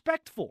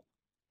disrespectful.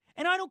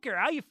 And I don't care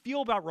how you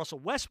feel about Russell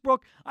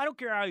Westbrook. I don't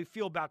care how you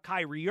feel about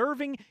Kyrie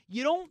Irving.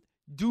 You don't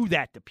do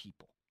that to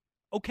people,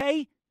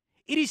 okay?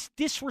 It is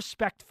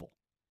disrespectful.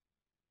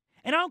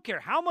 And I don't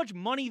care how much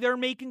money they're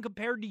making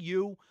compared to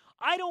you.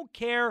 I don't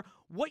care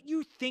what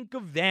you think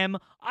of them.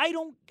 I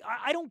don't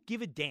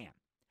give a damn.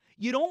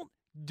 You don't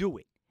do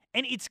it.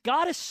 And it's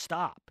got to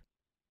stop.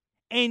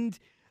 And,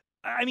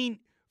 I mean,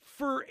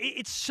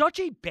 it's such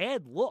a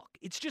bad look.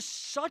 It's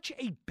just such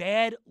a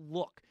bad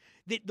look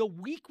that the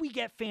week we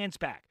get fans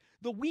back,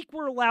 the week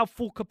we're allowed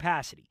full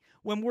capacity,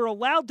 when we're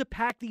allowed to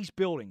pack these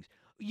buildings,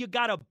 you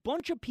got a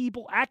bunch of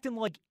people acting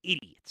like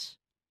idiots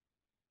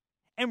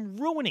and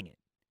ruining it.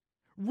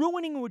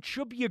 Ruining what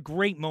should be a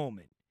great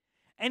moment.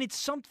 And it's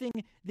something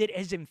that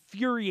has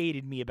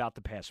infuriated me about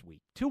the past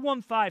week.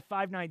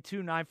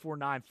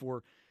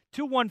 215-592-9494.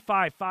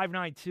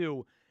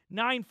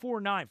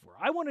 215-592-9494.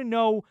 I want to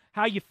know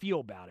how you feel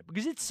about it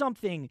because it's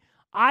something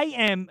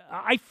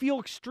I feel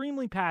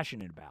extremely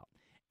passionate about.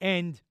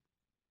 And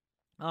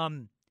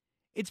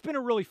it's been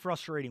a really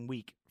frustrating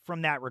week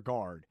from that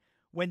regard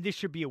when this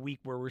should be a week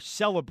where we're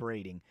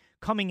celebrating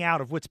coming out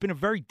of what's been a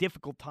very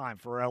difficult time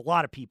for a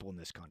lot of people in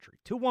this country.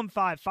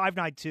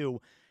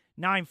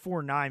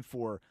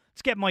 215-592-9494.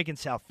 Let's get Mike in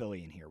South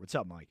Philly in here. What's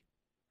up, Mike?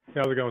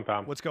 How's it going,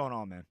 Tom? What's going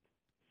on, man?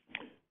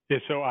 Yeah,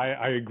 so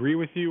I agree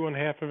with you on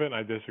half of it, and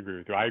I disagree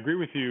with you. I agree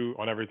with you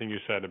on everything you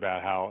said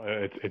about how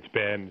it's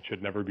been, it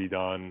should never be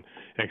done,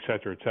 et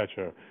cetera, et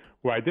cetera.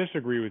 Where I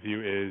disagree with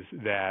you is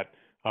that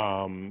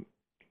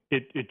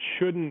it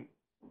shouldn't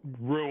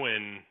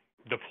ruin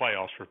the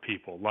playoffs for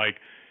people. Like,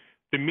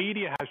 the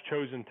media has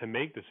chosen to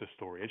make this a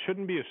story. It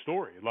shouldn't be a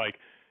story. Like,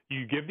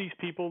 you give these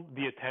people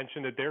the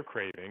attention that they're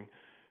craving.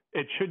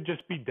 It should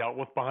just be dealt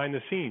with behind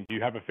the scenes. You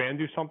have a fan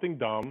do something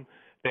dumb,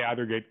 they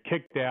either get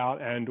kicked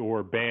out and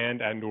or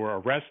banned and or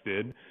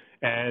arrested,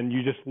 and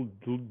you just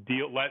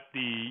let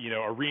the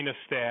arena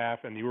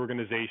staff and the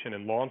organization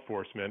and law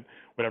enforcement,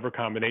 whatever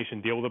combination,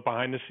 deal with it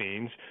behind the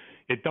scenes.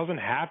 It doesn't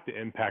have to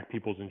impact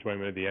people's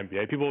enjoyment of the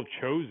NBA. People have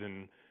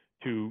chosen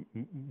to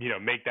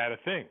make that a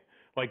thing.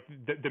 Like,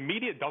 the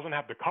media doesn't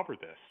have to cover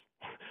this.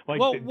 Like,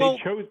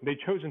 they've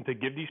chosen to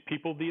give these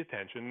people the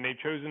attention, and they've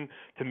chosen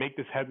to make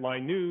this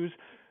headline news.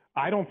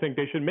 I don't think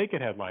they should make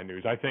it headline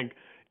news. I think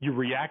you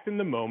react in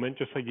the moment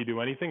just like you do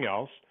anything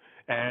else,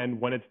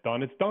 and when it's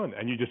done,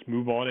 and you just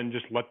move on and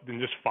just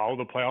follow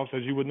the playoffs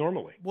as you would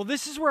normally. Well,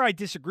 this is where I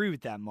disagree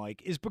with that,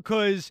 Mike, is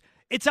because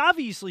it's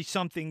obviously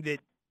something that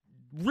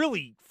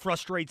really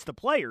frustrates the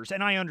players,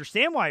 and I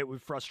understand why it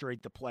would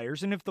frustrate the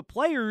players. And if the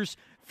players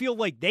feel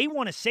like they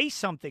want to say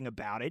something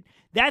about it,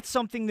 that's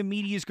something the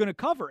media is going to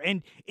cover.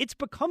 And it's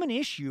become an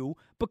issue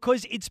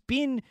because it's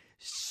been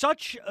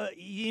such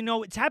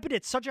it's happened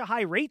at such a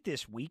high rate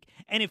this week.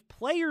 And if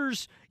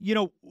players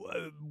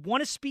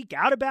want to speak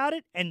out about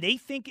it and they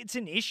think it's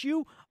an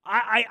issue,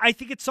 I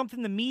think it's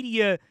something the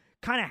media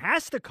kind of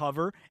has to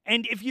cover.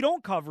 And if you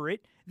don't cover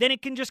it, then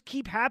it can just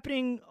keep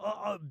happening,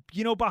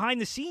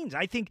 behind the scenes.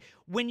 I think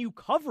when you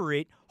cover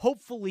it,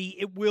 hopefully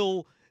it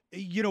will,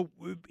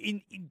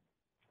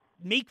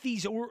 make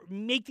these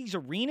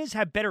arenas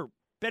have better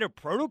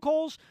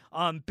protocols,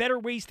 better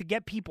ways to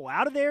get people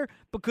out of there,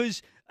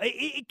 because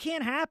it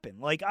can't happen.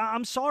 Like,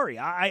 I'm sorry.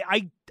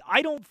 I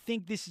don't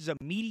think this is a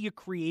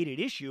media-created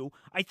issue.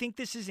 I think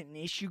this is an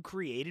issue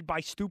created by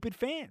stupid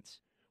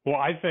fans. Well,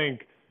 I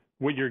think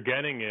what you're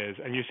getting is,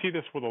 and you see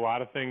this with a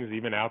lot of things,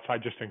 even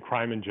outside just in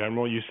crime in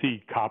general, you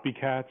see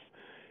copycats.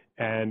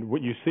 And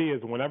what you see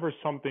is whenever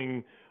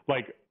something,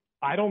 like,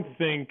 I don't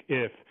think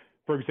if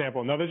for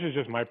example, now this is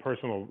just my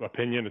personal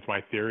opinion. It's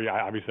my theory.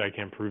 Obviously, I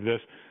can't prove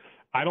this.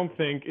 I don't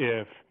think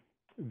if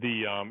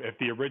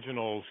the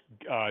originals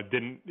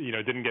didn't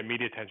get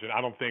media attention,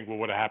 I don't think what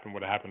would have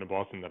happened to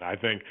Boston. That I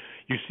think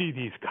you see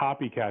these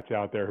copycats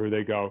out there who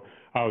they go,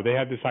 oh, they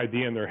have this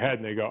idea in their head,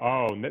 and they go,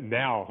 oh,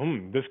 now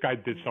this guy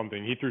did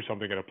something. He threw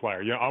something at a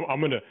player.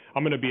 I'm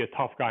gonna be a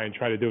tough guy and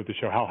try to do it to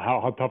show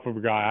how tough of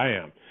a guy I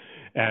am.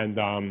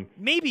 And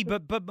maybe,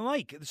 but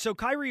Mike, so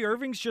Kyrie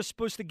Irving's just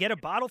supposed to get a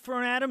bottle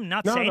thrown at him,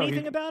 not say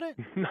anything about it?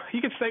 No,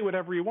 he can say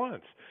whatever he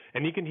wants,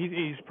 and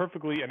he's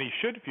perfectly, and he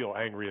should feel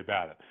angry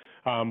about it.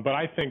 But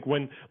I think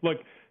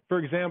for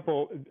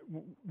example,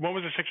 when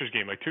was the Sixers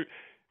game?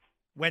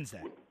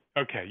 Wednesday.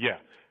 Okay, yeah.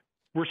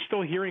 We're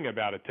still hearing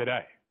about it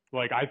today.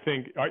 I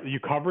think you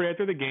cover it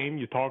after the game,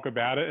 you talk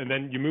about it, and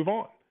then you move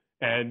on.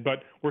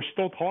 But we're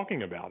still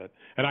talking about it,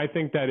 and I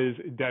think that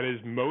is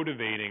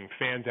motivating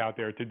fans out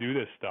there to do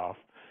this stuff,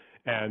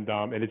 and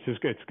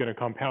it's going to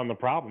compound the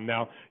problem.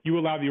 Now, you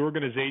allow the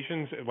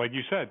organizations, like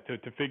you said,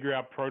 to figure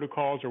out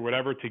protocols or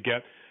whatever to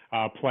get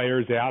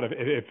players out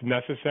if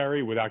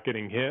necessary without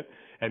getting hit,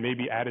 and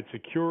maybe added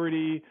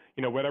security,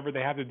 whatever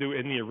they have to do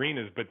in the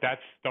arenas. But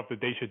that's stuff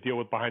that they should deal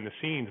with behind the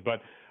scenes.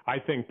 But I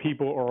think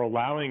people are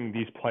allowing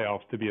these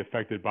playoffs to be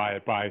affected by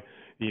it by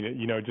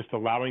just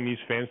allowing these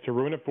fans to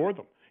ruin it for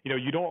them.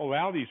 You don't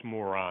allow these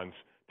morons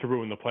to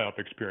ruin the playoff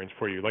experience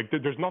for you.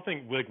 There's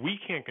nothing we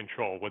can't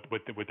control what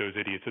those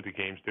idiots at the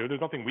games do.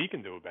 There's nothing we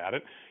can do about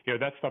it.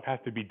 That stuff has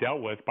to be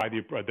dealt with by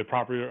the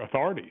proper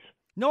authorities.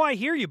 No, I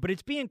hear you, but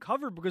it's being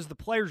covered because the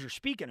players are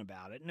speaking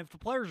about it. And if the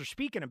players are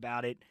speaking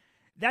about it,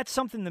 that's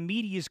something the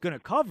media is going to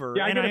cover.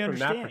 Yeah, I get it from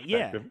understand. that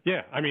perspective.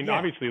 Yeah. I mean,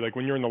 obviously,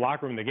 when you're in the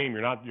locker room in the game,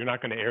 you're not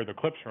going to air the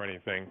clips or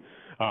anything.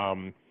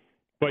 But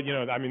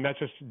that's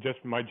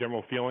just my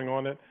general feeling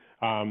on it.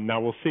 Now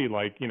we'll see.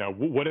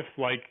 What if,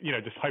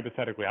 just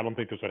hypothetically, I don't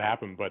think this would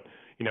happen, but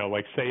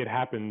say it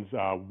happens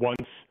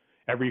once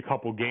every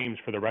couple games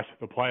for the rest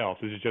of the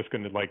playoffs. Is it just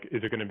going to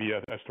is it going to be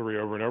a story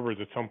over and over? Is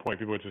at some point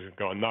people are just going to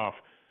go enough?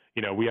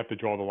 We have to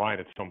draw the line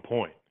at some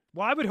point.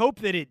 Well, I would hope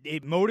that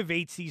it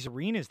motivates these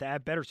arenas to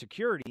have better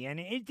security, and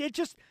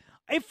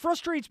it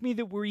frustrates me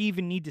that we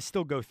even need to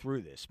still go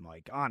through this,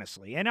 Mike,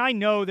 honestly. And I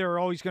know there are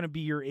always going to be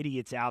your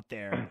idiots out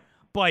there,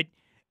 but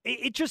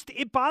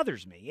it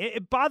bothers me.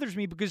 It bothers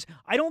me because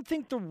I don't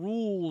think the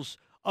rules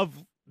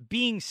of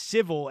being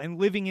civil and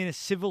living in a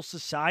civil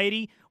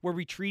society where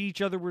we treat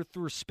each other with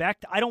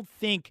respect, I don't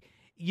think,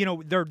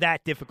 they're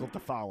that difficult to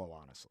follow,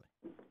 honestly.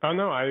 Oh,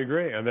 no, I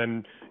agree. And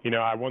then,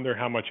 I wonder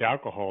how much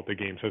alcohol at the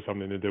games has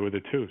something to do with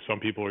it, too. Some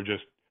people are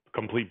just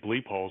complete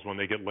bleep holes when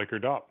they get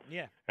liquored up.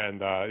 Yeah. And,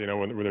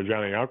 when they're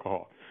drowning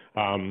alcohol.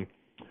 But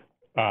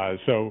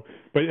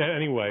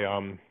anyway,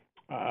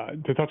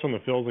 to touch on the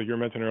Phils that you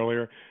mentioned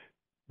earlier,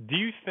 do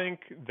you think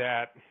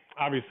that,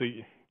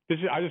 obviously,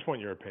 I just want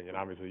your opinion.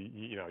 Obviously,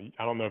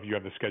 I don't know if you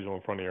have the schedule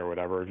in front of you or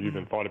whatever, if you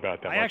even thought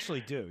about that much. I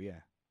actually do,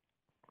 yeah.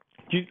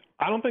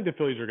 I don't think the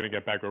Phillies are going to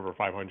get back over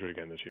 500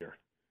 again this year.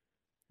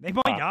 They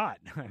might not.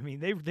 I mean,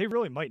 they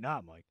really might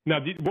not, Mike. Now,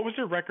 what was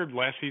their record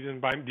last season?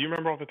 Do you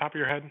remember off the top of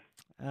your head?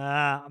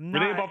 Were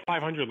they above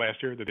 500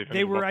 last year?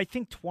 They were, I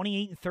think,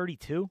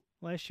 28-32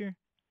 last year.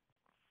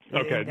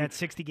 Okay. In that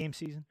 60-game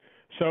season.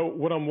 So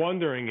what I'm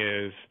wondering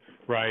is,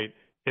 right,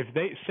 if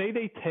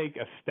they take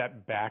a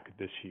step back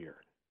this year,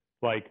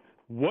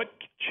 what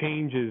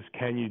changes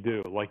can you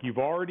do?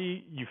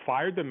 You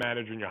fired the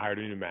manager and you hired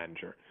a new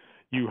manager.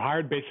 You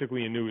hired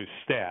basically a new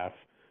staff.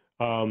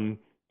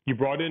 You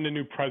brought in a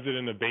new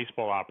president of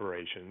baseball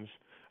operations.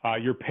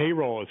 Your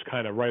payroll is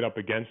kind of right up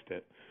against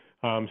it.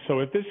 So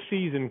if this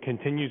season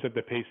continues at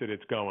the pace that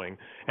it's going,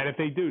 and if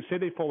they do, say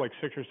they fall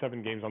 6 or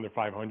 7 games under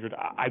 500,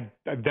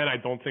 then I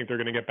don't think they're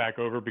going to get back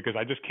over because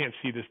I just can't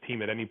see this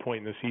team at any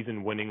point in the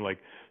season winning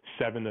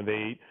 7 of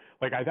 8.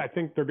 I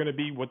think they're going to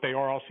be what they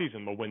are all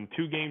season. They'll win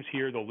 2 games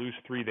here, they'll lose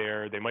 3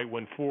 there. They might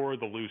win 4,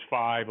 they'll lose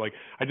 5.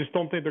 I just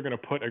don't think they're going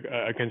to put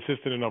a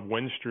consistent enough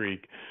win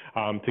streak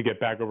to get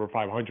back over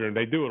 500. And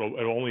they do,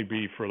 it'll only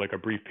be for a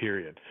brief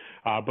period.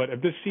 But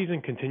if this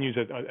season continues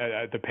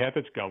at the path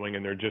it's going,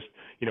 and they're just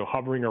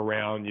hovering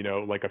around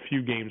a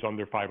few games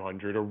under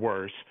 500 or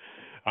worse,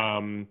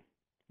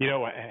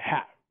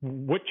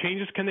 what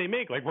changes can they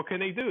make? What can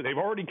they do? They've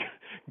already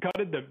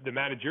gutted the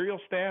managerial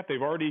staff.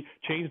 They've already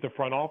changed the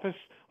front office.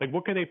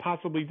 What can they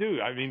possibly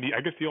do? I mean, I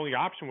guess the only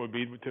option would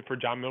be for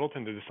John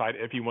Middleton to decide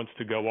if he wants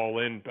to go all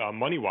in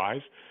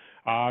money-wise,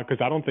 because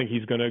I don't think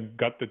he's going to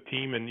gut the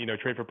team and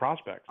trade for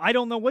prospects. I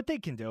don't know what they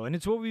can do, and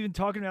it's what we've been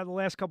talking about the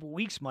last couple of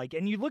weeks, Mike.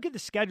 And you look at the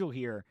schedule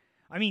here.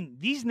 I mean,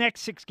 these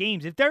next 6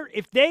 games,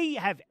 if they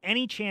have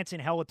any chance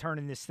in hell of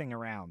turning this thing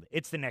around,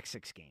 it's the next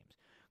 6 games,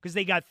 because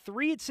they got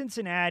 3 at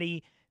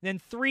Cincinnati. Then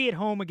 3 at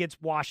home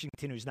against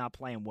Washington, who's not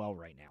playing well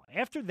right now.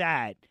 After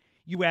that,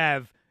 you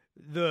have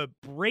the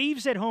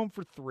Braves at home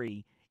for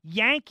 3,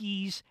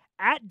 Yankees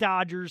at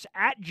Dodgers,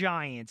 at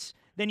Giants.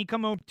 Then you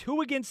come home 2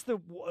 against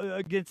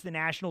the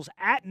Nationals,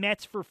 at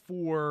Mets for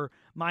 4,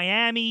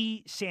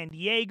 Miami, San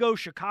Diego,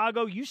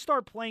 Chicago. You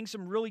start playing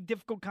some really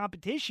difficult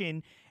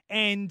competition,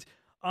 and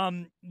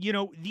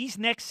These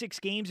next 6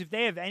 games, if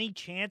they have any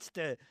chance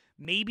to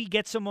maybe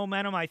get some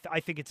momentum, I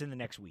think it's in the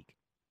next week.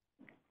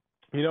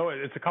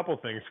 It's a couple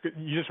of things.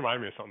 You just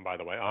reminded me of something, by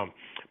the way.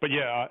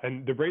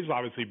 And the Braves will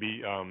obviously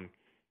be a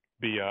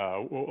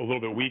little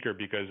bit weaker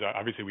because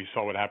obviously we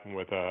saw what happened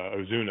with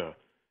Ozuna.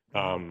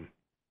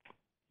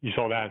 You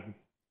saw that?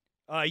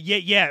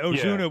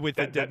 Ozuna with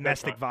the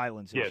domestic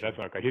violence issue. Yeah, that's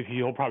not good.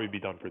 He'll probably be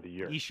done for the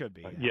year. He should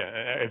be. Yeah,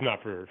 if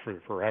not for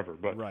forever.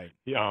 But right.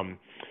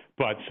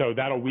 But so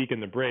that'll weaken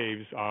the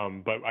Braves.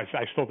 But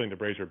I still think the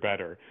Braves are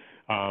better.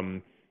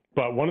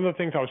 But one of the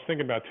things I was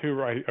thinking about too,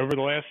 right, over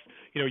the last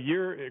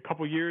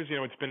couple years,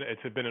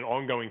 it's been an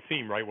ongoing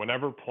theme, right?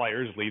 Whenever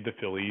players leave the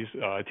Phillies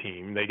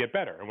team, they get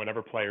better, and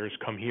whenever players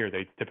come here,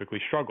 they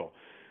typically struggle.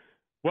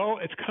 Well,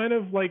 it's kind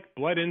of like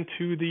bled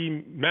into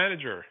the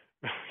manager,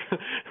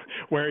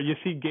 where you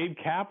see Gabe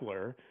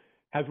Kapler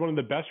has one of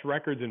the best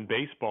records in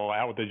baseball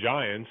out with the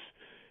Giants.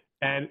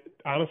 And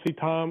honestly,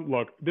 Tom,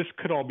 look, this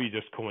could all be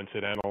just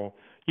coincidental.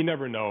 You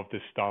never know if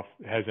this stuff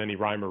has any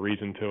rhyme or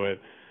reason to it.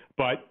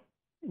 But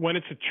when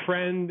it's a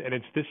trend and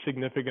it's this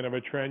significant of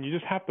a trend, you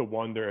just have to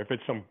wonder if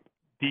it's some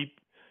deep,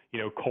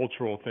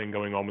 cultural thing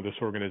going on with this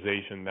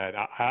organization that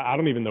I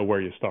don't even know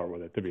where you start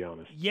with it, to be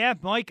honest. Yeah,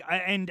 Mike,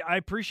 and I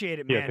appreciate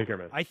it, man. Yeah, take care,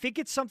 man. I think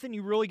it's something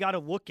you really got to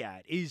look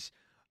at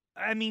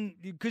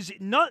because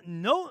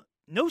no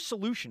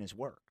solution has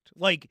worked.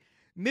 Like,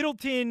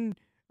 Middleton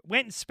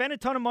went and spent a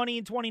ton of money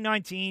in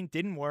 2019,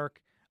 didn't work.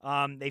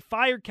 They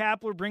fired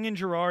Kapler, bring in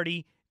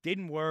Girardi,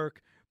 didn't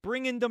work.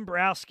 Bring in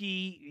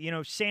Dombrowski,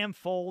 Sam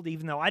Fold,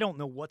 even though I don't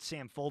know what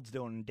Sam Fold's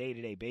doing on a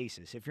day-to-day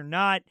basis. If you're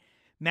not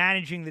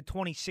managing the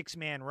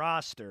 26-man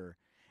roster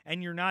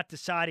and you're not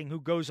deciding who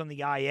goes on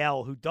the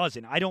IL, who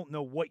doesn't, I don't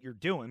know what you're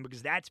doing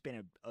because that's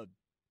been a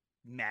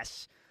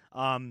mess.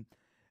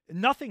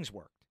 Nothing's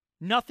worked.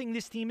 Nothing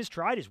this team has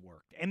tried has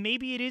worked. And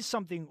maybe it is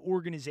something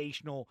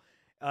organizational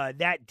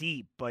that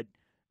deep, but,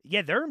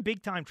 yeah, they're in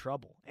big-time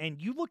trouble.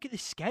 And you look at the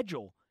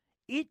schedule,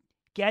 it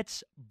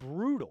gets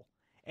brutal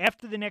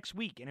after the next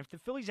week. And if the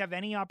Phillies have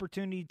any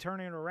opportunity to turn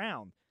it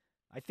around,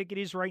 I think it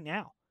is right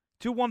now.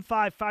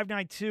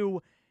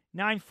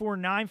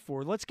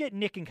 215-592-9494. Let's get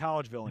Nick in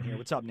Collegeville in here.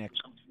 What's up, Nick?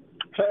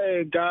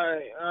 Hey,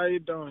 Guy. How you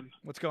doing?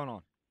 What's going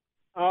on?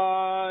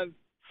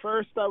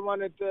 First, I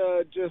wanted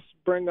to just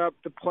bring up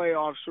the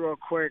playoffs real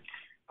quick.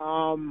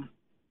 I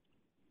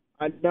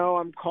know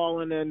I'm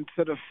calling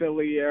into the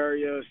Philly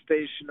area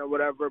station or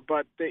whatever,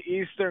 but the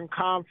Eastern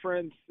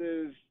Conference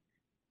is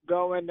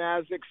going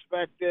as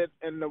expected,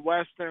 and the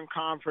Western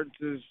Conference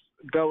is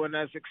going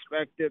as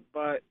expected.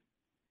 But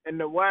in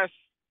the West,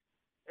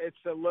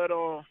 it's a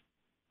little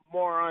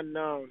more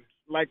unknown.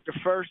 Like the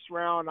first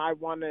round, I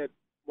won it,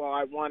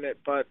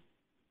 but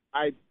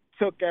I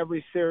took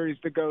every series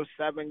to go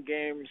 7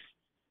 games,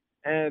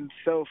 and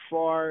so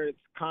far it's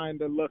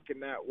kind of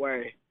looking that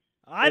way.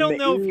 I don't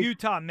know if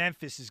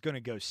Utah-Memphis is going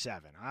to go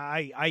 7.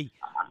 I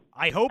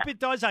hope it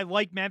does. I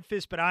like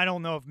Memphis, but I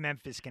don't know if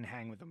Memphis can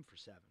hang with them for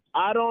 7.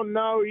 I don't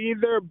know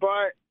either,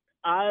 but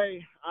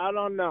I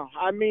don't know.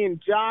 I mean,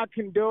 Ja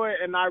can do it,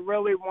 and I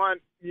really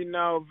want,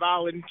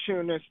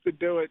 Valanciunas to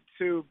do it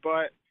too,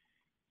 but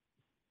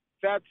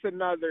that's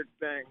another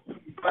thing.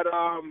 But,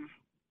 I'm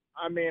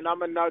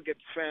a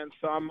Nuggets fan,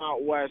 so I'm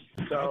out west.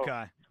 So,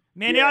 okay.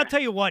 Man, yeah. I'll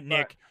tell you what,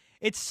 Nick.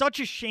 It's such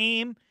a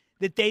shame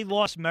that they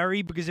lost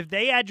Murray, because if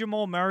they had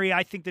Jamal Murray,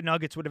 I think the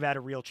Nuggets would have had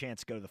a real chance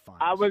to go to the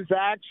finals.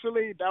 That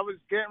was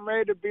getting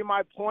ready to be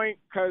my point,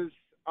 because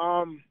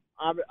I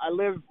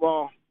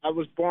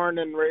was born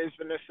and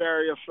raised in this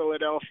area,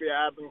 Philadelphia,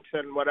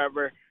 Abington,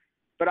 whatever.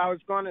 But I was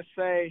going to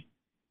say,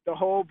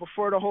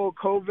 before the whole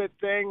COVID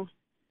thing,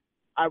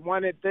 I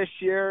wanted this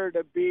year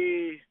to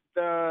be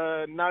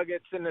the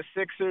Nuggets and the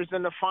Sixers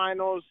in the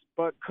finals,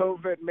 but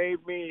COVID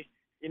made me,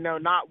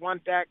 not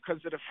want that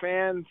because of the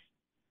fans.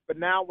 But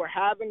now we're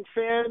having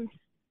fans,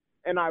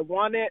 and I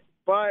want it,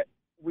 but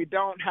we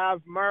don't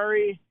have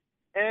Murray.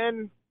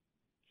 And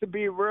to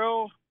be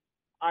real,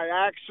 I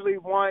actually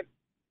want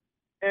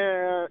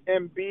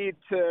Embiid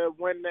to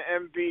win the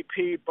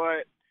MVP,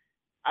 but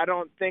I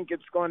don't think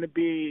it's going to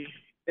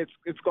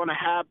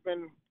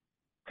happen,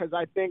 because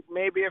I think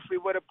maybe if we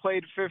would have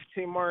played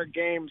 15 more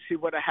games, he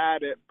would have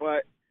had it.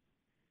 But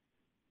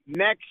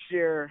next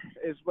year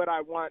is what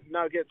I want,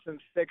 Nuggets and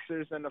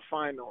Sixers in the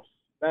finals.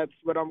 That's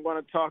what I'm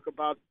going to talk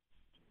about.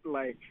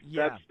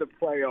 That's the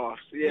playoffs.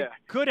 Yeah.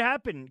 It could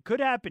happen,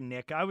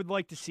 Nick. I would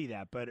like to see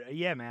that. But,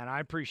 yeah, man, I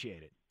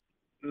appreciate it.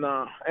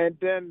 No. And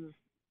then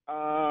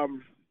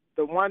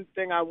the one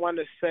thing I want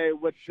to say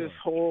with this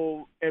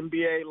whole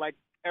NBA,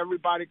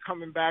 everybody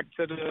coming back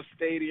to the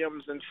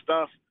stadiums and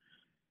stuff,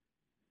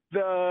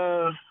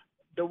 the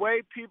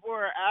way people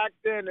are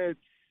acting,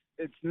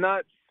 it's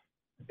nuts.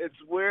 It's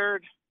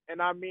weird.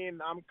 And, I'm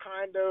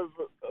kind of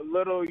a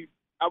little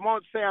 – I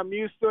won't say I'm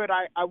used to it.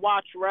 I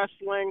watch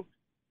wrestling,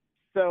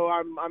 so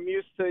I'm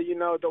used to,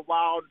 the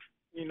wild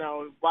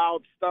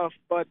stuff.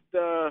 But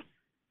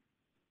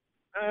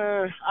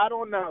I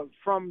don't know.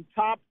 From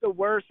top to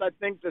worst, I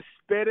think the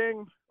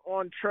spitting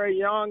on Trae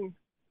Young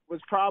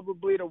was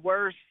probably the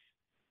worst.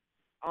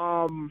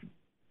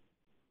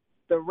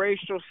 the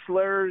racial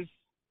slurs,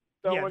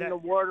 throwing the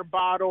water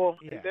bottle,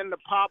 and then the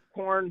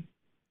popcorn.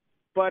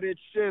 But it's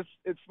stupid.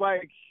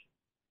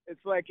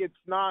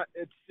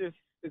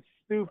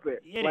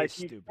 It like is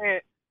you stupid.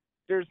 can't.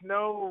 There's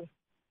no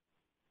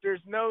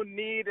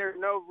need or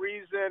no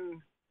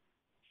reason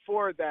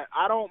for that.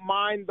 I don't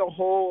mind the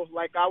whole,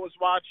 like I was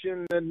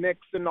watching the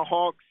Knicks and the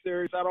Hawks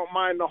series. I don't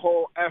mind the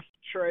whole F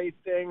Trey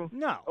thing,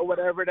 or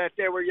whatever that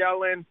they were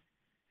yelling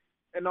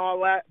and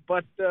all that.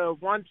 But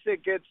once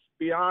it gets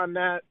beyond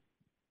that,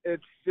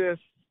 it's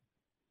just,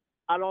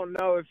 I don't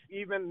know if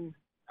even,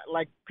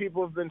 like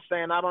people have been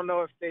saying, I don't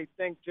know if they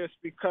think just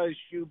because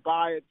you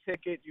buy a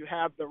ticket, you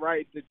have the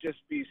right to just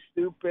be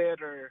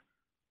stupid or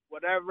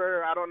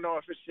whatever. I don't know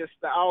if it's just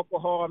the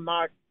alcohol. I'm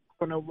not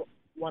going to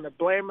want to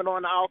blame it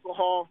on the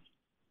alcohol,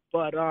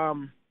 but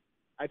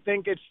I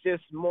think it's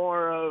just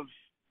more of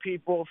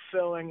people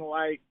feeling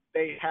like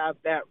they have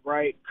that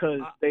right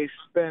because they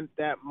spent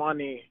that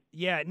money.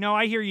 Yeah, no,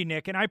 I hear you,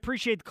 Nick, and I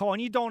appreciate the call,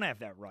 and you don't have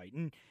that right.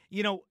 And,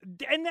 you know,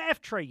 and the F.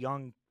 Trey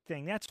Young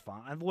thing, that's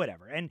fine,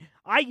 whatever. And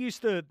I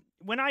used to,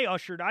 when I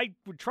ushered, I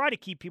would try to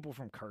keep people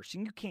from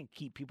cursing. You can't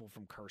keep people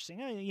from cursing.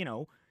 You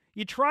know,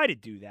 you try to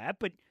do that,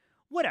 but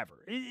whatever.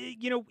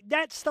 You know,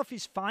 that stuff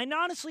is fine.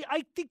 Honestly,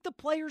 I think the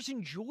players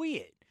enjoy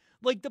it.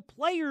 Like, the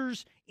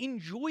players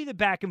enjoy the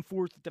back and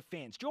forth with the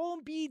fans.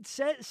 Joel Embiid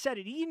said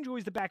it. He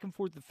enjoys the back and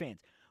forth with the fans.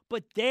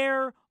 But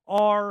there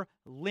are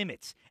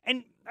limits.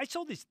 And I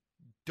saw this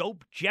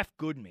dope Jeff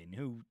Goodman,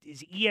 who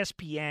is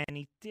ESPN.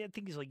 I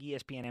think he's like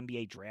ESPN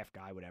NBA draft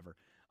guy, whatever.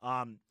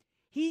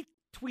 He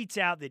tweets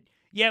out that,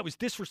 yeah, it was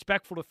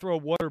disrespectful to throw a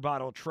water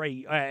bottle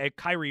at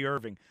Kyrie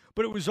Irving,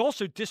 but it was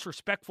also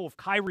disrespectful of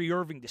Kyrie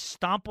Irving to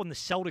stomp on the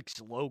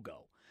Celtics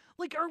logo.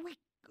 Like, are we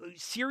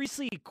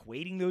seriously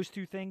equating those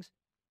two things?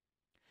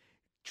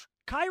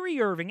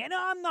 Kyrie Irving, and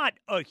I'm not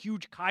a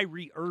huge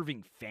Kyrie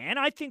Irving fan.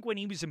 I think when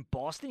he was in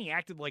Boston, he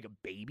acted like a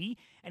baby,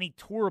 and he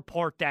tore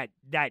apart that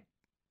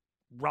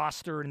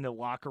roster in the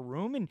locker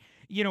room. And,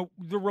 you know,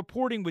 the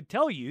reporting would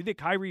tell you that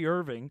Kyrie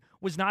Irving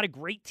was not a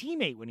great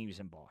teammate when he was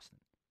in Boston.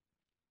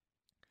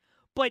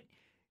 But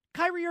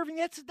Kyrie Irving,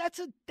 that's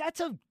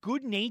a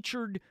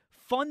good-natured,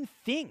 fun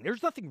thing.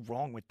 There's nothing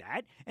wrong with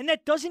that. And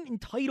that doesn't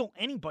entitle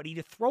anybody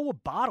to throw a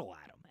bottle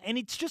at him. And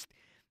it's just,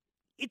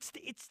 it's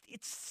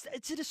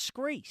a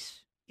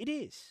disgrace. It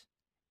is.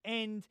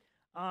 And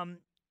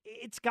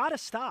it's got to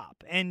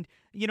stop. And,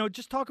 you know,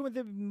 just talking with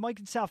Mike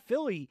in South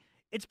Philly,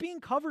 it's being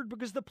covered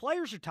because the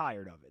players are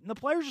tired of it. And the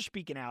players are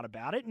speaking out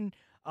about it. And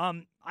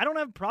I don't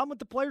have a problem with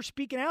the players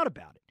speaking out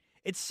about it.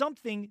 It's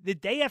something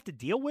that they have to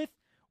deal with.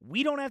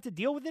 We don't have to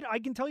deal with it. I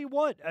can tell you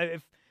what,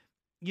 if,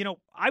 you know,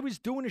 I was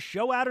doing a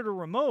show out at a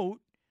remote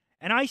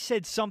and I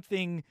said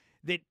something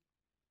that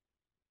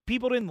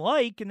people didn't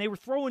like and they were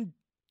throwing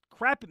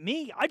crap at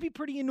me, I'd be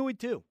pretty annoyed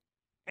too.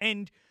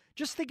 And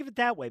just think of it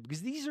that way,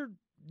 because these are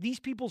these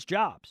people's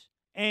jobs.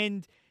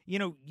 And, you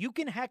know, you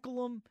can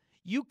heckle them.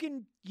 You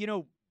can, you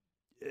know,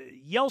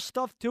 yell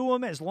stuff to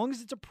them as long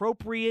as it's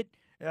appropriate.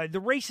 The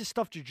racist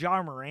stuff to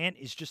Ja Morant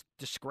is just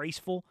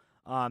disgraceful.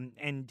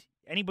 And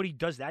anybody who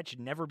does that should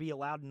never be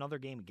allowed another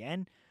game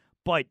again.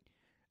 But,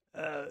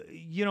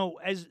 you know,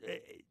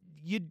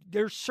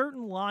 there's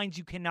certain lines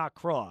you cannot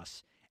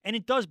cross. And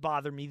it does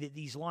bother me that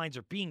these lines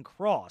are being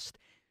crossed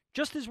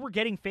just as we're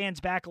getting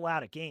fans back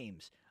allowed at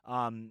games.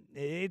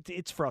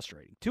 It's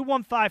frustrating.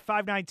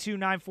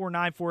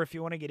 215-592-9494 if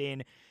you want to get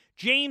in.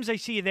 James, I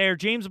see you there.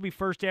 James will be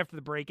first after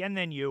the break, and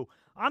then you.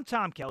 I'm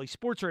Tom Kelly,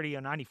 Sports Radio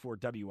 94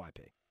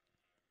 WIP.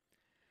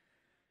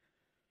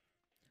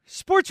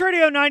 Sports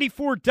Radio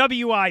 94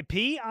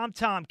 WIP. I'm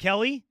Tom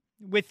Kelly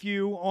with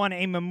you on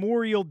a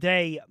Memorial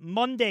Day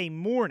Monday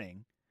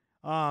morning.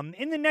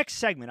 In the next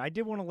segment, I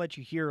did want to let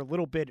you hear a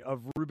little bit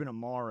of Ruben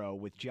Amaro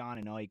with John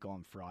and Ike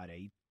on Friday.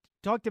 He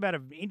talked about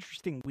an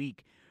interesting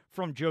week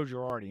from Joe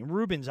Girardi. And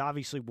Ruben's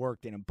obviously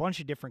worked in a bunch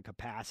of different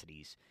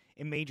capacities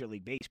in Major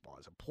League Baseball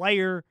as a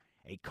player,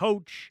 a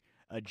coach,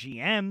 a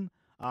GM.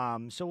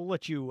 So we'll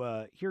let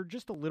you hear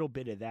just a little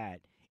bit of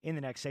that in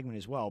the next segment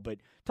as well. But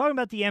talking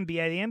about the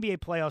NBA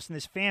playoffs and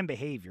this fan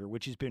behavior,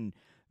 which has been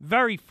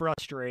very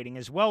frustrating,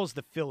 as well as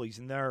the Phillies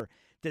and their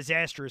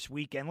disastrous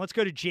weekend. Let's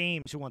go to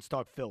James, who wants to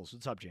talk Phils.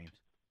 What's up, James?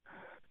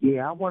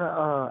 Yeah, I want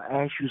to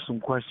ask you some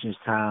questions,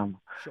 Tom.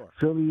 Sure.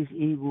 Phillies,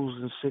 Eagles,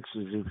 and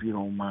Sixers, if you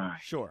don't mind.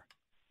 Sure.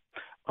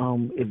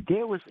 If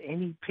there was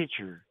any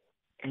pitcher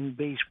in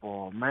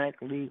baseball,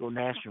 American League or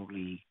National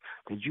League,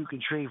 that you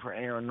could trade for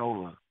Aaron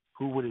Nola,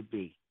 who would it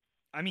be?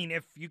 I mean,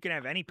 if you can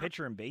have any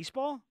pitcher in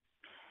baseball?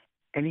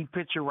 Any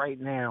pitcher right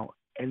now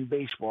in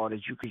baseball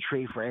that you could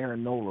trade for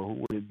Aaron Nola,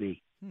 who would it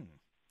be?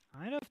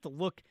 I'd have to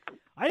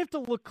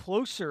look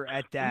closer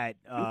at that.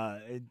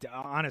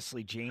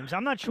 Honestly, James,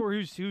 I'm not sure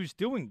who's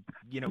doing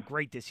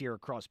great this year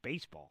across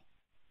baseball.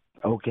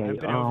 Okay, I've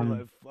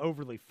been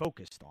overly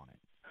focused on it.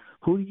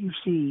 Who do you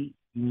see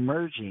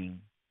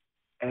emerging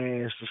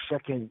as the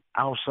second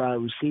outside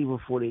receiver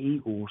for the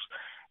Eagles?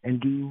 And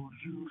do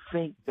you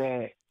think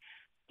that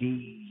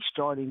the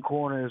starting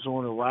corner is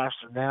on the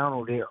roster now,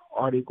 or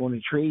are they going to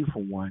trade for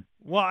one?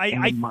 Well,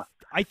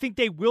 I think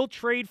they will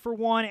trade for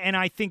one, and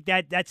I think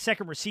that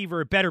second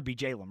receiver, it better be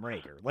Jalen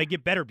Reagor. Like,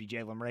 it better be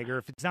Jalen Reagor.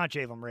 If it's not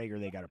Jalen Reagor,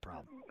 they got a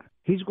problem.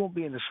 He's going to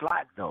be in the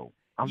slot, though.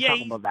 I'm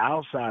talking about the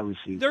outside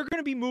receiver. They're going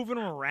to be moving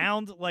him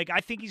around. Like, I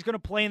think he's going to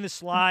play in the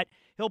slot.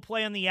 He'll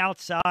play on the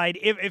outside.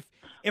 If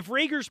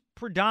Reagor's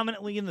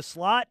predominantly in the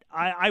slot,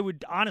 I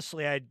would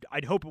honestly,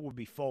 I'd hope it would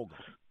be Fogle.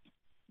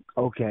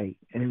 Okay,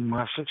 and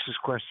my Sixers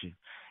question.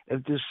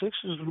 If the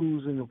Sixers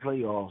lose in the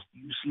playoffs, do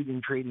you see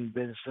them trading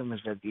Ben Simmons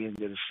at the end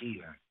of the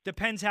season?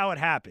 Depends how it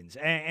happens.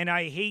 And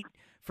I hate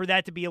for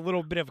that to be a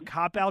little bit of a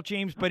cop-out,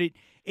 James, but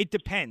it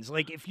depends.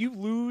 Like, if you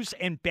lose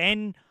and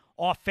Ben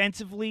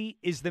offensively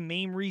is the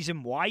main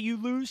reason why you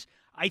lose,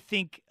 I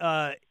think,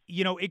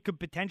 it could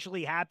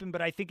potentially happen,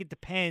 but I think it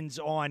depends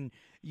on,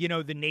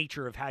 the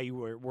nature of how you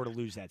were to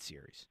lose that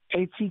series.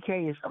 Hey,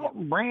 TK, is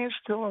Brand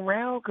still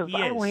around? Because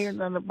I don't hear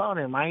nothing about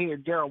him. I hear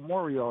Daryl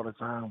Morey all the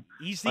time.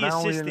 He's the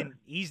assistant.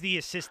 He's the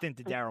assistant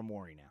to Daryl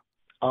Morey now.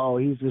 Oh,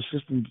 he's the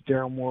assistant to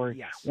Daryl Morey?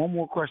 Yes. One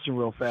more question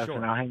real fast, Sure.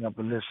 and I'll hang up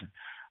and listen.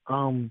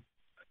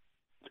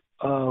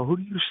 Who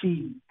do you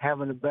see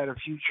having a better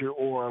future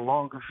or a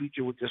longer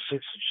future with the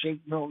Sixers,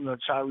 Shake Milton or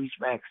Tyrese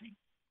Maxey?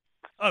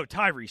 Oh,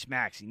 Tyrese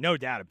Maxey, no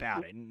doubt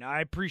about it. And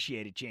I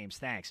appreciate it, James.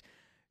 Thanks.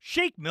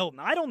 Shake Milton,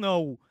 I don't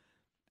know.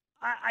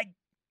 I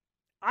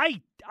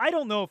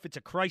don't know if it's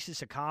a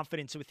crisis of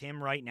confidence with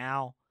him right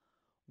now,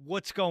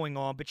 what's going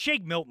on, but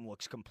Shake Milton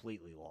looks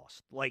completely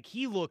lost. Like,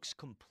 he looks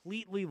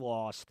completely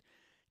lost.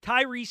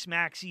 Tyrese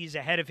Maxey is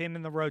ahead of him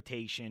in the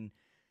rotation.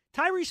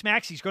 Tyrese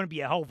Maxey's going to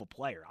be a hell of a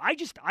player. I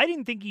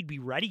didn't think he'd be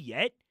ready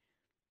yet,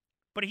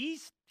 but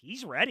he's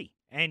ready,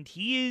 and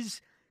he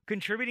is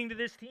contributing to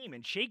this team.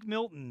 And Shake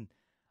Milton,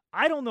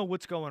 I don't know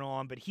what's going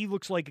on, but he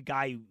looks like a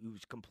guy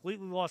who's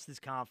completely lost his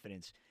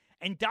confidence.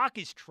 And Doc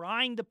is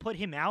trying to put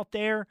him out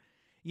there.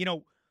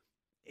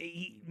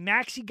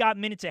 Maxey got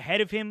minutes ahead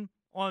of him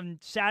on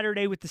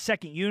Saturday with the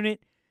second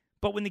unit,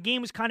 but when the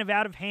game was kind of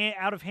out of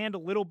hand a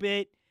little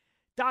bit,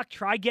 Doc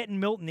tried getting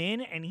Milton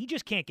in, and he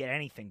just can't get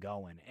anything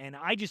going. And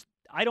I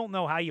don't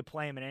know how you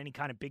play him in any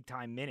kind of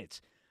big-time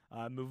minutes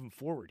moving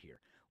forward here.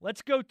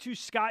 Let's go to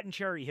Scott in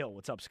Cherry Hill.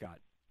 What's up, Scott?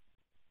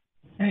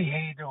 Hey, how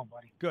you doing,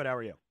 buddy? Good. How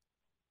are you?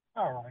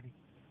 All righty.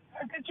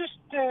 Just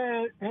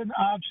an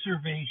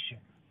observation.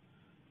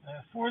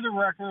 For the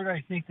record,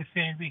 I think the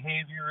fan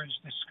behavior is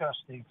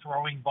disgusting.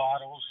 Throwing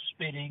bottles,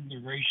 spitting, the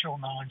racial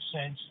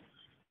nonsense.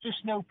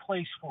 Just no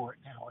place for it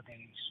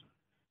nowadays.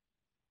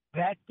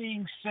 That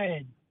being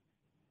said,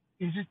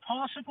 is it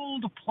possible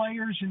the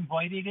players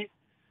invited it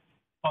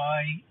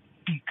by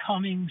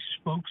becoming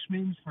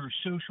spokesmen for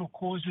social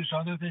causes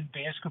other than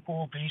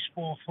basketball,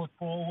 baseball,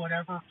 football,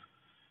 whatever,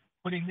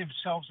 putting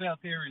themselves out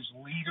there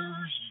as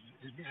leaders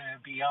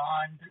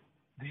beyond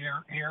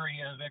their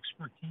area of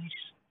expertise?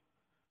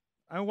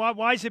 And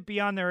why is it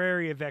beyond their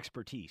area of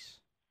expertise?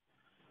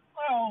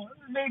 Well,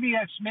 maybe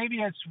that's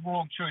the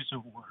wrong choice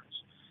of words.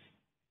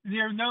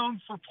 They're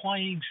known for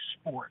playing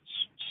sports.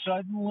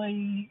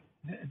 Suddenly,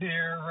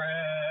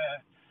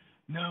 they're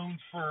known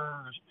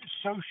for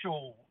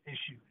social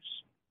issues.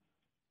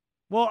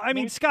 Well, I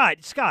mean, Scott,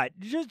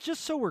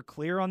 just so we're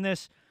clear on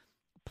this,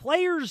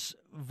 players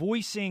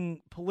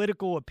voicing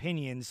political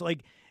opinions,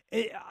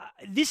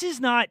 this is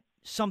not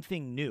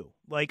something new.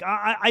 Like,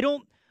 I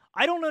don't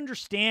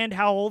understand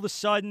how all of a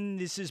sudden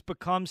this has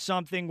become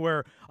something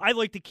where I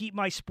like to keep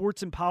my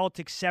sports and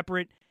politics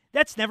separate.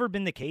 That's never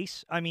been the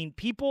case. I mean,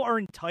 people are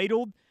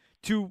entitled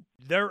to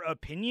their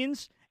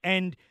opinions,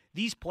 and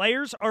these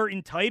players are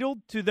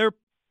entitled to their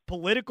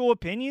political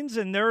opinions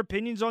and their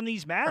opinions on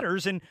these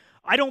matters. And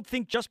I don't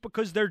think just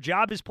because their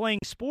job is playing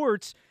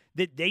sports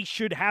that they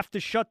should have to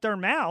shut their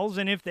mouths.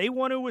 And if they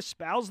want to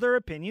espouse their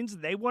opinions,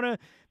 they want to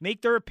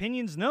make their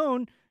opinions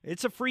known,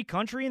 it's a free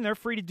country and they're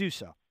free to do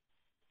so.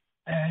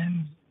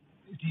 And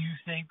do you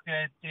think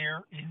that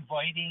they're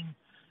inviting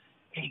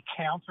a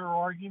counter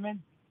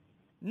argument?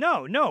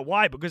 No.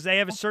 Why? Because they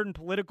have a certain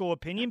political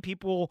opinion.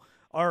 People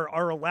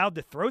are allowed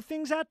to throw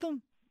things at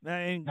them?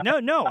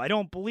 No, I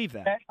don't believe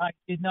that. I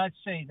did not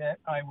say that.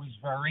 I was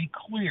very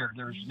clear.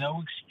 There's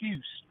no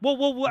excuse.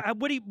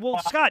 Well,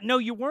 Scott, no,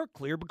 you weren't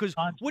clear, because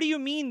what do you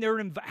mean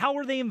how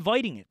are they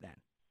inviting it then?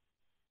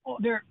 Well,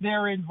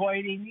 they're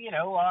inviting,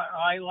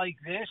 I like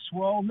this.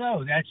 Well,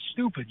 no, that's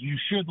stupid. You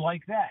should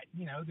like that.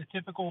 The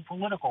typical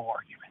political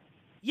argument.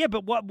 Yeah,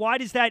 but why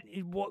does that?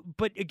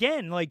 But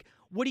again,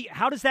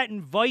 how does that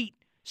invite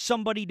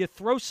somebody to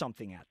throw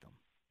something at them?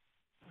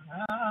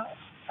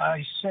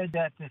 I said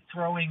that the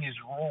throwing is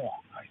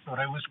wrong. I thought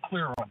I was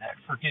clear on that.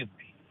 Forgive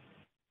me.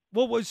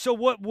 Well, so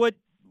what?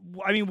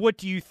 I mean, what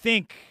do you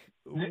think?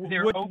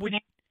 They're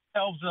opening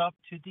themselves up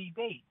to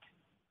debate.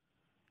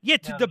 Yeah,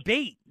 to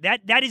debate.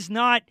 That is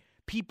not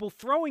people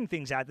throwing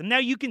things at them. Now,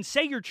 you can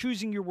say you're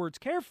choosing your words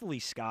carefully,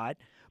 Scott,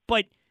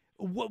 but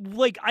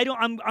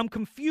I'm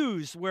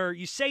confused where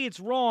you say it's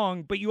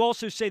wrong, but you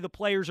also say the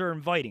players are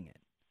inviting it.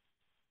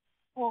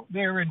 Well,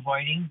 they're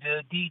inviting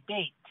the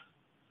debate.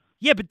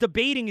 Yeah, but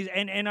debating is,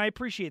 and I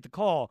appreciate the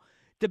call.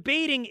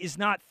 debating is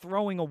not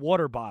throwing a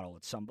water bottle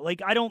at somebody.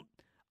 Like, I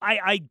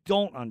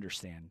don't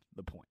understand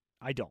the point.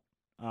 I don't.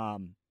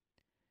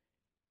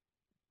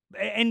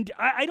 And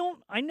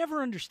I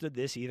never understood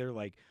this either.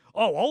 Like,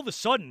 oh, all of a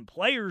sudden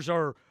players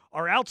are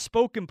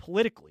outspoken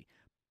politically.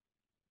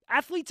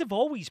 Athletes have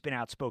always been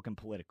outspoken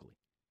politically.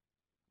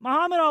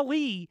 Muhammad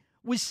Ali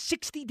was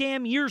 60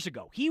 damn years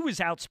ago. He was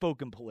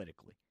outspoken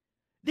politically.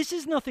 This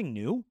is nothing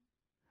new.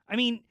 I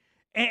mean,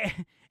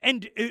 and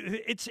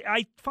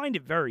I find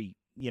it very,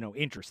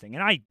 interesting.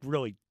 And I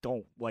really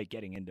don't like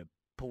getting into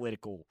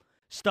political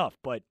stuff.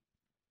 But,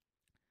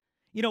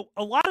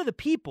 a lot of the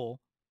people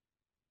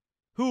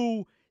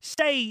who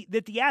say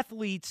that the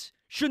athletes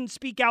shouldn't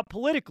speak out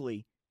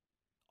politically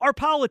are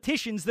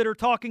politicians that are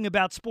talking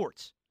about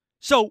sports.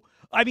 So,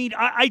 I mean,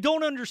 I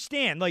don't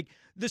understand. Like,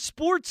 the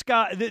sports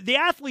guy, the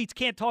athletes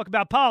can't talk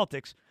about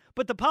politics,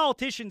 but the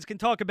politicians can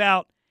talk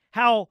about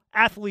how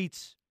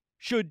athletes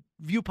should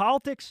view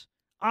politics.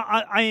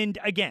 And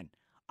again,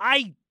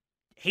 I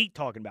hate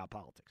talking about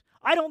politics.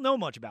 I don't know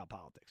much about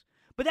politics,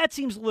 but that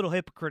seems a little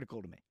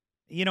hypocritical to me.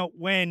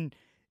 When,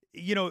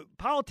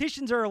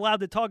 politicians are allowed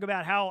to talk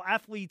about how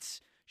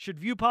athletes should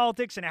view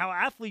politics and how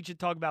athletes should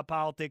talk about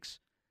politics,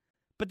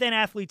 but then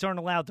athletes aren't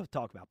allowed to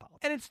talk about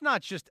politics. And it's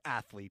not just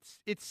athletes.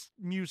 It's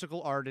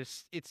musical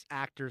artists. It's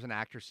actors and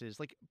actresses.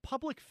 Like,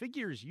 public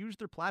figures use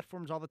their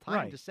platforms all the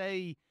time to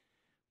say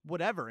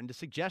whatever and to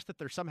suggest that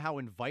they're somehow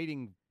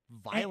inviting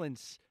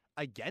violence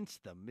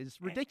against them is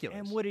ridiculous.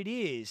 And what it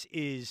is,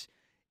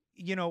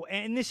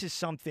 and this is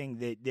something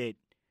that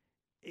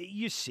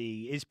you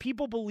see, is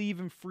people believe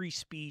in free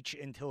speech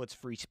until it's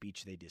free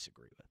speech they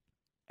disagree with.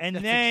 And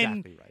That's then,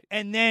 exactly right.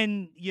 And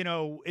then,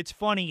 it's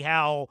funny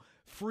how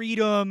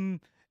freedom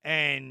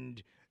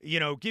and,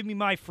 give me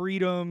my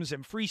freedoms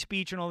and free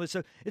speech and all this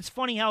stuff. It's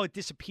funny how it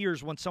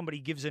disappears when somebody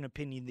gives an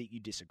opinion that you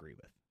disagree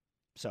with.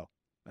 So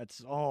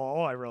that's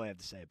all I really have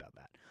to say about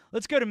that.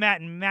 Let's go to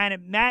Matt in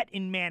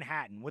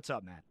Manhattan. What's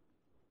up, Matt?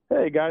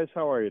 Hey, guys.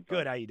 How are you doing?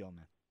 Good. How you doing,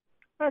 man?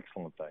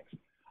 Excellent,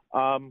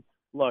 thanks.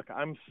 Look,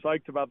 I'm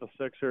psyched about the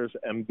Sixers.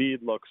 Embiid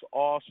looks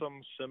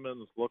awesome.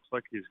 Simmons looks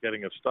like he's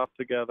getting his stuff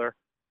together.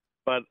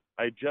 But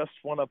I just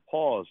want to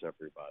pause,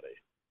 everybody.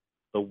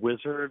 The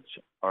Wizards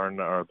or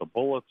the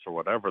Bullets or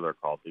whatever they're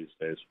called these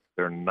days,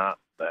 they're not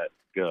that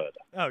good.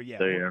 Oh, yeah.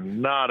 They are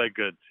not a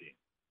good team.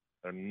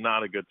 They're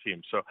not a good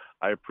team. So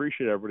I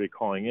appreciate everybody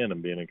calling in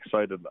and being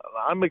excited.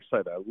 I'm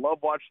excited. I love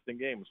watching the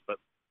games, but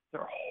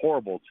they're a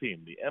horrible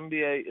team. The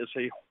NBA is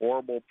a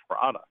horrible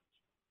product.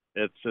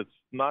 It's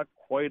not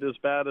quite as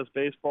bad as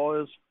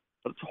baseball is,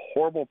 but it's a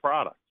horrible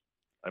product.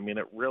 I mean,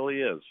 it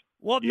really is.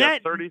 Well, you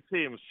have 30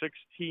 teams,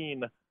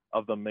 16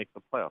 of them make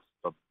the playoffs.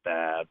 It's a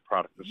bad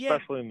product,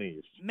 especially in the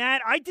East.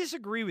 Matt, I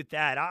disagree with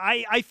that.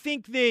 I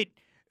think that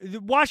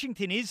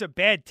Washington is a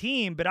bad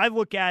team, but I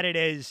look at it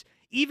as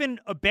even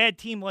a bad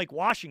team like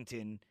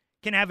Washington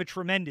can have a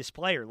tremendous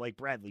player like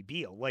Bradley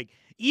Beal. Like,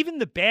 even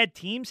the bad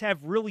teams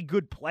have really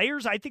good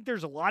players. I think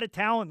there's a lot of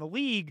talent in the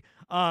league.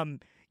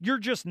 You're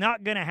just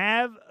not going to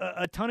have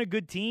a ton of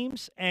good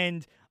teams.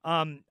 And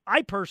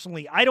I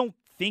don't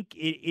think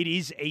it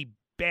is a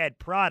bad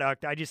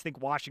product. I just think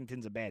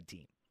Washington's a bad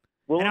team.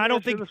 Well, and I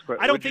don't think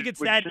it's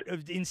that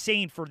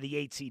insane for the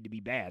 8 seed to be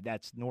bad.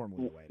 That's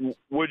normally the way it is.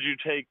 Would you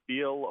take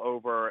Beal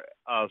over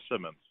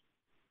Simmons?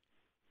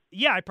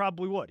 Yeah, I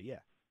probably would. Yeah,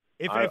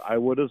 I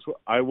would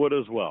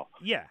as well.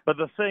 Yeah, but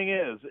the thing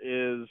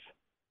is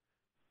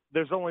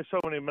there's only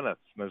so many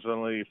minutes. And there's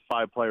only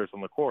 5 players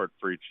on the court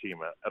for each team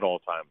at all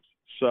times.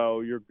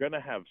 So you're going to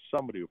have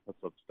somebody who puts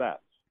up stats.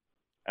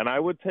 And I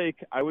would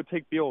take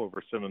Beal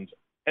over Simmons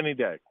any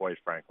day, quite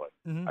frankly.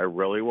 Mm-hmm. I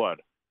really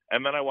would.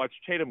 And then I watched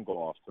Tatum go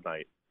off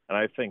tonight, and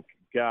I think,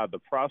 God, the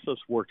process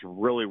worked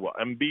really well.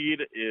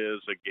 Embiid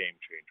is a game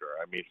changer.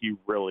 I mean, he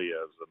really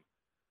is.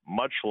 And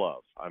much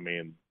love. I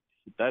mean,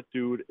 that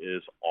dude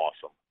is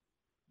awesome.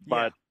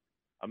 But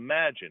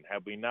imagine,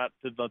 had we not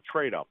did the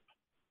trade-up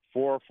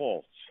for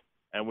Fultz,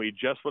 and we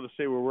just would have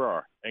stayed where we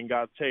are and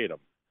got Tatum.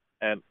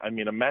 And, I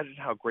mean, imagine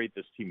how great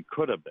this team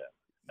could have been.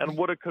 And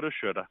woulda, coulda,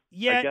 shoulda.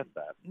 Yeah, I get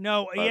that.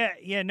 No,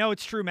 no,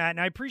 it's true, Matt, and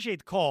I appreciate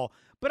the call.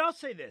 But I'll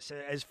say this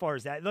as far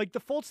as that. Like, the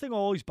Fultz thing will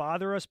always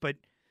bother us, but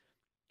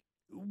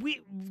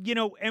we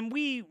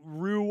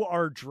rue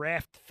our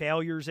draft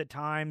failures at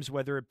times,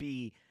 whether it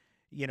be,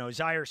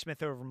 Zaire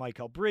Smith over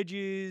Michael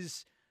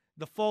Bridges,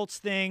 the Fultz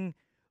thing.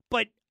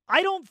 But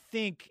I don't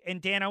think,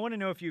 and Dan, I want to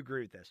know if you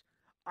agree with this,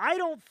 I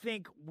don't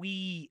think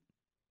we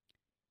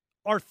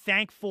are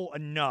thankful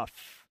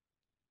enough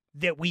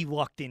that we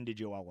lucked into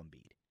Joel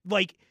Embiid.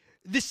 Like,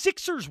 the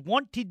Sixers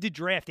wanted to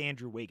draft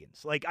Andrew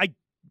Wiggins. Like, I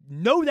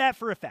know that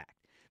for a fact.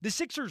 The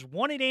Sixers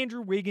wanted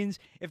Andrew Wiggins.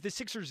 If the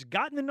Sixers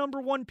gotten the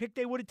number 1 pick,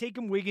 they would have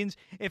taken Wiggins.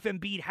 If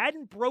Embiid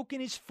hadn't broken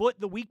his foot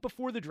the week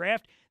before the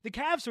draft, the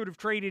Cavs would have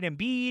traded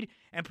Embiid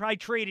and probably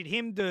traded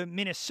him to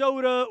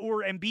Minnesota,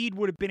 or Embiid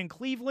would have been in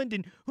Cleveland.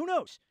 And who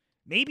knows?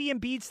 Maybe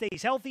Embiid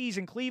stays healthy, he's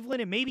in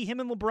Cleveland, and maybe him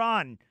and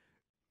LeBron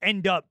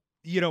end up,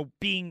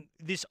 being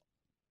this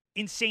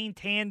insane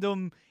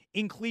tandem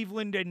in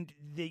Cleveland, and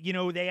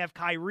they have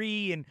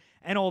Kyrie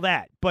and all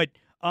that. But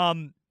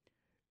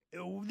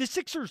the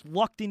Sixers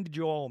lucked into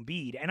Joel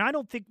Embiid, and I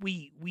don't think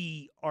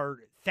we are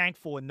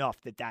thankful enough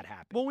that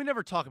happened. Well, we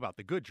never talk about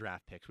the good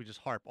draft picks. We just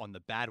harp on the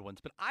bad ones.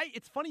 But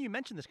it's funny you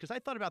mentioned this because I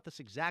thought about this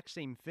exact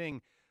same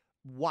thing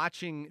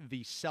watching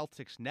the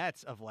Celtics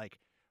Nets of like,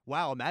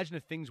 wow, imagine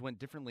if things went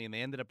differently and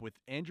they ended up with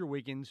Andrew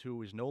Wiggins,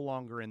 who is no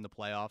longer in the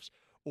playoffs,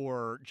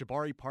 or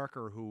Jabari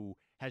Parker, who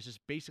has just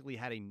basically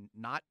had a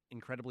not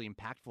incredibly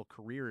impactful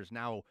career, is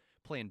now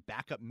playing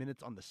backup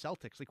minutes on the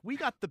Celtics. Like we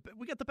got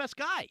the best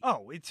guy.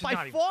 Oh, it's by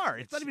not far.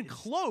 Even, it's not even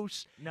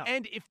close. No.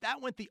 And if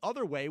that went the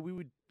other way, we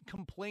would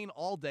complain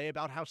all day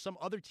about how some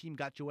other team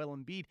got Joel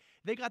Embiid.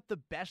 They got the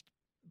best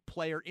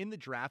player in the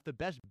draft, the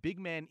best big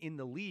man in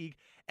the league,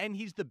 and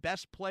he's the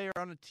best player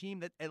on a team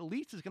that at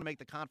least is going to make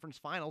the conference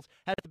finals,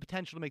 has the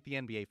potential to make the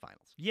NBA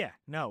finals. Yeah,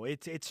 no,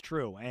 it's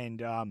true.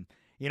 And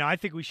I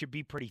think we should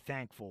be pretty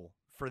thankful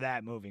for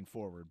that moving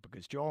forward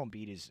because Joel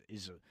Embiid is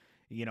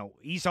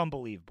he's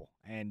unbelievable.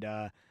 And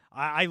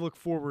I look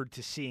forward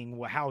to seeing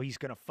how he's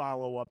going to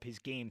follow up his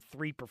Game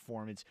 3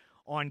 performance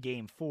on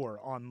Game 4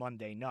 on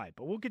Monday night.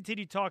 But we'll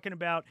continue talking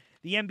about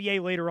the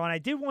NBA later on. I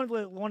did want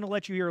to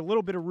let you hear a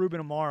little bit of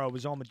Ruben Amaro, who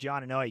was on with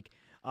John and Ike,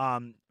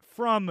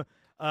 from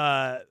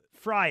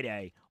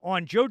Friday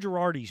on Joe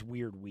Girardi's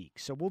Weird Week.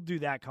 So we'll do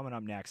that coming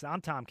up next.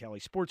 I'm Tom Kelly,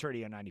 Sports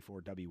Radio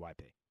 94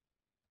 WYP.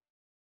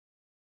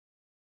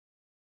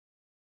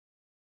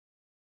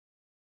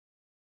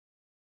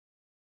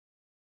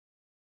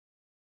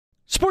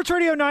 Sports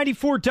Radio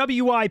 94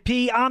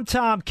 WIP. I'm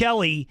Tom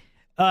Kelly,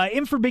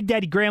 in for Big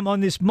Daddy Graham on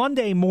this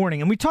Monday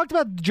morning. And we talked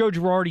about the Joe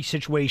Girardi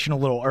situation a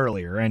little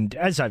earlier. And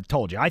as I've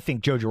told you, I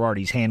think Joe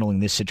Girardi's handling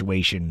this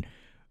situation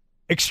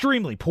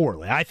extremely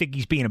poorly. I think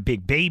he's being a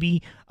big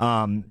baby.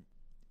 The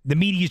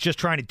media's just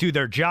trying to do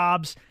their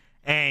jobs.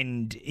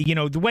 And,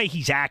 the way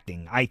he's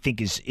acting, I think,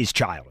 is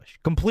childish,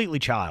 completely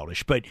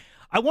childish. But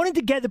I wanted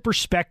to get the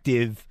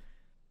perspective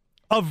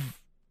of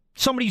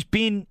somebody who's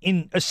been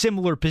in a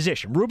similar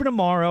position. Ruben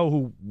Amaro,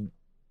 who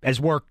has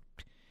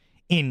worked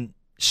in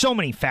so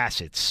many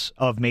facets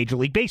of Major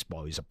League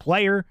Baseball. He's a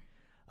player.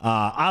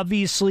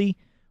 Obviously,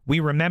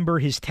 we remember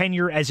his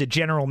tenure as a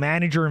general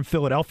manager in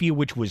Philadelphia,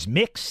 which was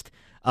mixed.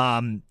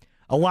 A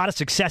lot of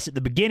success at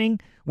the beginning,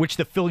 which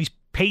the Phillies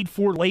paid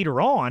for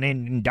later on,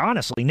 and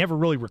honestly never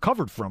really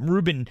recovered from.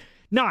 Ruben,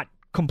 not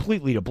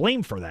completely to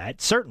blame for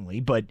that,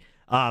 certainly, but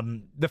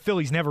the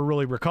Phillies never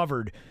really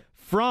recovered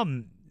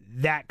from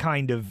that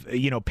kind of,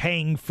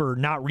 paying for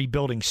not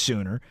rebuilding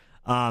sooner.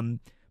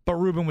 But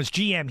Ruben was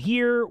GM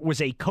here,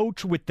 was a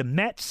coach with the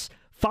Mets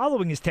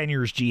following his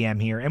tenure as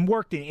GM here, and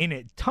worked in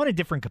a ton of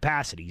different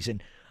capacities.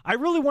 And I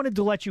really wanted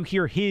to let you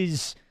hear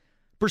his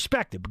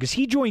perspective because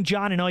he joined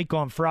John and Ike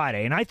on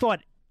Friday, and I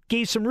thought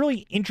gave some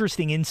really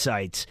interesting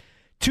insights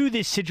to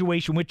this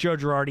situation with Joe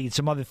Girardi and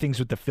some other things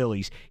with the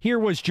Phillies. Here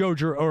was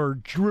Ruben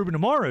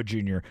Amaro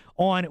Jr.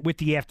 on with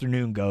the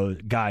afternoon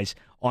guys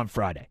on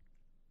Friday.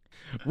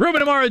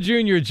 Ruben Amaro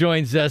Jr.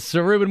 joins us.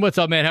 So, Ruben, what's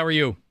up, man? How are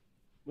you?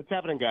 What's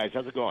happening, guys?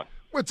 How's it going?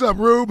 What's up,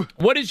 Rube?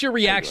 What is your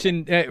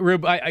reaction,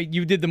 Rube?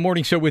 You did the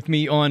morning show with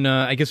me on,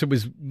 I guess it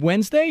was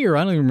Wednesday, or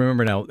I don't even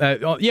remember now.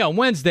 On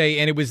Wednesday,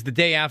 and it was the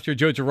day after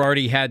Joe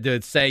Girardi had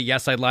to say,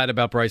 yes, I lied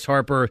about Bryce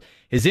Harper,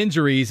 his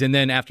injuries, and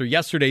then after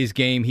yesterday's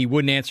game, he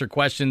wouldn't answer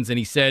questions, and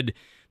he said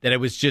that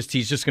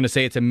he's just going to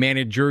say it's a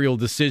managerial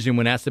decision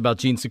when asked about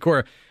Gene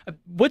Sikora.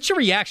 What's your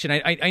reaction?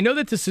 I know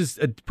that this is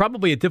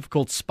probably a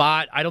difficult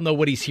spot. I don't know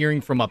what he's hearing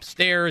from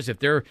upstairs, if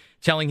they're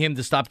telling him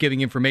to stop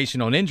giving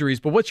information on injuries,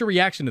 but what's your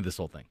reaction to this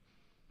whole thing?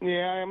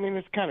 Yeah, I mean,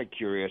 it's kind of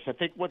curious. I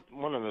think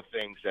one of the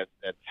things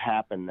that's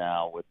happened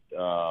now with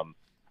some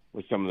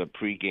of the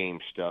pregame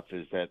stuff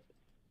is that,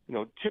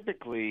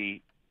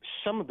 typically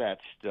some of that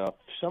stuff,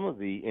 some of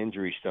the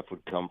injury stuff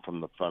would come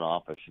from the front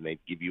office, and they'd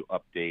give you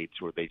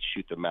updates or they'd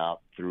shoot them out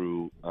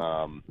through,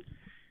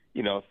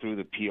 through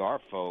the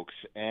PR folks.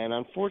 And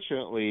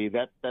unfortunately,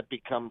 that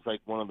becomes like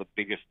one of the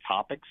biggest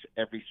topics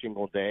every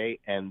single day.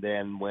 And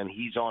then when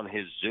he's on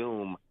his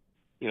Zoom,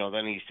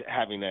 then he's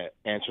having to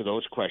answer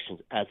those questions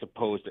as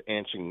opposed to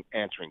answering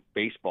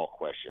baseball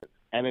questions.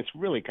 And it's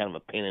really kind of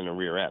a pain in the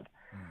rear end.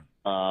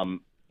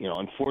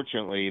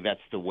 Unfortunately,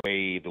 that's the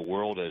way the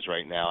world is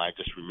right now. I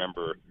just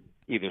remember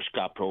either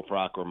Scott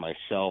Profrock or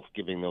myself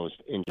giving those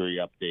injury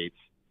updates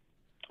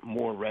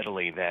more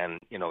readily than,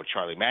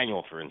 Charlie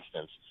Manuel, for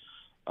instance,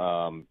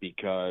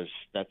 because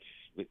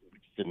we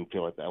didn't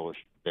feel like that was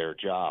their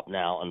job.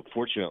 Now,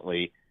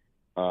 unfortunately,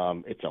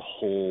 it's a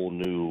whole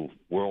new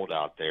world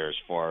out there as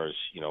far as,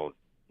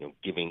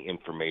 giving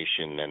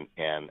information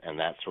and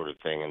that sort of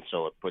thing. And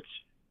so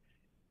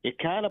it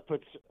kind of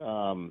puts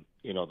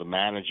the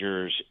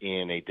managers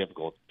in a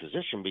difficult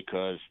position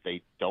because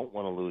they don't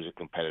want to lose a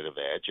competitive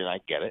edge, and I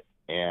get it.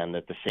 And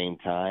at the same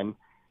time,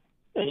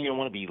 you don't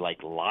want to be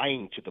like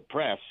lying to the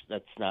press.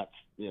 That's not,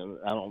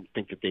 I don't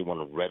think that they want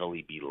to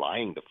readily be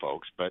lying to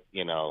folks, but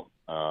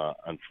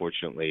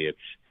unfortunately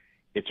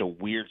it's a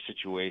weird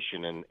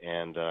situation,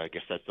 and I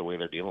guess that's the way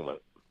they're dealing with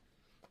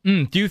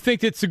it. Do you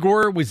think that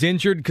Segura was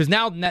injured? Because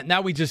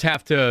now we just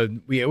have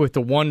to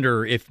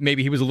wonder if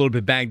maybe he was a little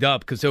bit banged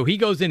up. Because so he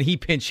goes in, he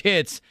pinch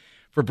hits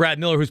for Brad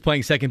Miller, who's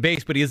playing second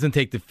base, but he doesn't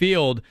take the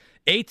field.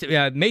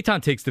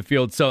 Maton takes the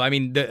field. So, I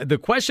mean, the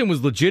question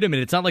was legitimate.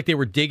 It's not like they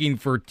were digging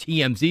for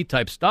TMZ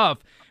type stuff.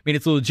 I mean,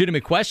 it's a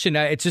legitimate question.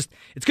 It's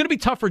going to be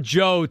tough for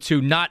Joe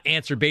to not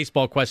answer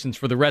baseball questions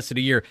for the rest of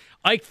the year.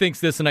 Ike thinks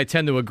this, and I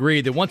tend to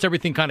agree, that once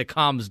everything kind of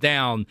calms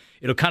down,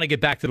 it'll kind of get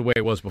back to the way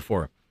it was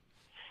before.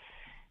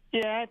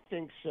 Yeah, I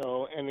think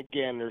so. And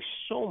again, there's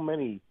so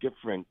many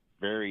different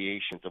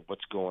variations of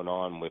what's going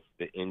on with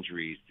the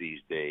injuries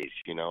these days.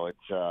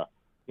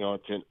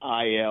 It's an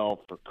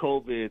IL for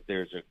COVID.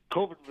 There's a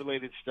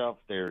COVID-related stuff.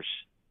 There's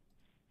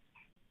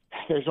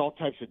all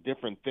types of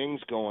different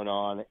things going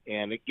on.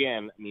 And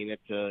again, I mean,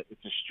 it's a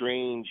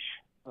strange,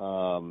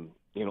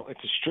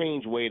 it's a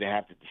strange way to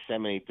have to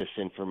disseminate this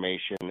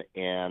information.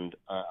 And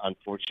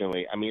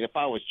unfortunately, I mean, if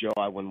I was Joe,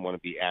 I wouldn't want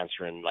to be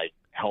answering like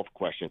health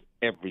questions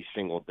every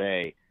single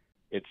day.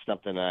 It's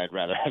something that I'd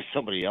rather have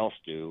somebody else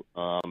do.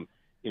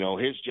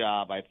 His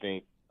job, I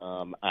think,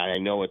 I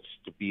know it's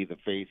to be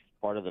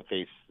part of the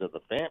face of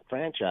the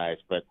franchise,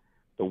 but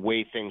the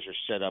way things are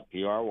set up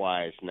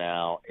PR-wise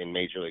now in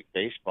Major League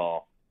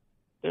Baseball,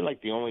 they're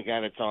like the only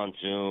guy that's on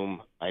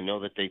Zoom. I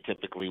know that they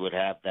typically would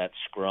have that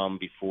scrum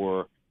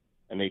before,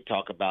 and they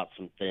talk about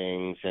some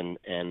things, and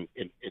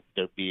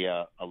there'd be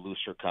a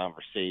looser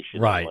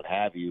conversation, right, and what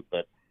have you.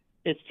 But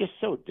it's just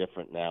so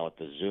different now with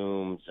the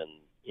Zooms and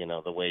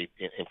the way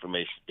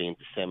information is being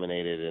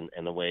disseminated,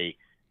 and the way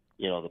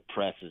the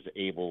press is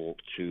able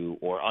to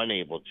or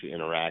unable to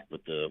interact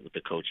with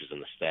the coaches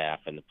and the staff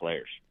and the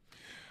players.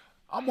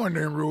 I'm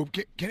wondering, Rube,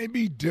 can it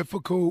be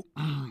difficult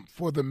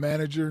for the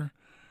manager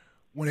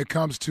when it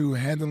comes to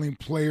handling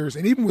players,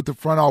 and even with the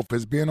front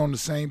office, being on the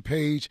same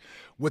page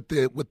with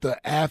the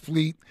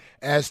athlete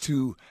as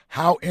to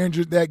how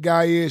injured that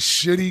guy is?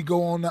 Should he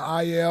go on the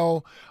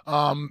IL?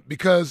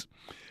 Because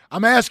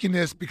I'm asking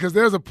this because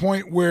there's a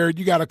point where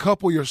you got a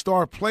couple of your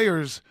star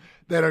players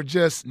that are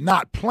just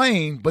not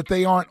playing, but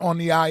they aren't on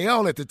the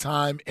IL at the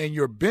time, and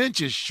your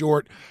bench is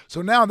short.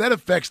 So now that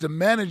affects the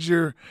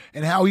manager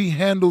and how he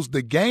handles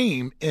the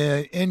game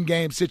in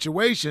in-game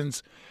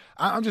situations.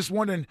 I'm just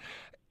wondering,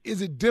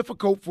 is it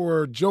difficult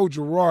for Joe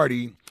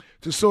Girardi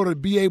to sort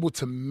of be able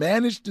to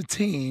manage the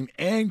team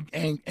and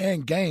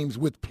games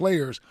with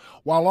players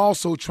while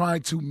also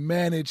trying to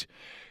manage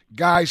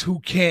guys who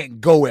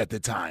can't go at the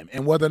time,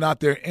 and whether or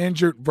not they're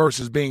injured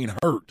versus being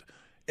hurt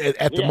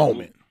at the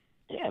moment?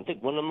 Yeah, I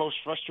think one of the most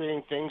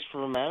frustrating things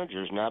for a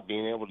manager is not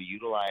being able to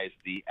utilize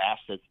the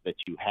assets that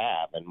you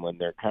have, and when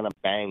they're kind of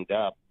banged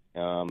up,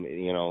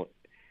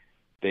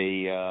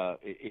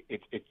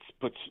 it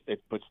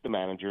puts the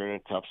manager in a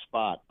tough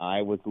spot.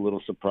 I was a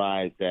little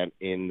surprised that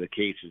in the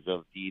cases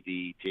of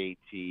Didi,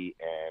 JT,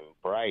 and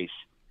Bryce,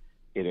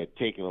 it had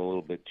taken a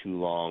little bit too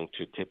long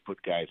to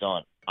put guys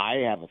on. I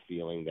have a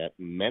feeling that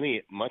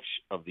much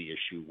of the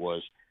issue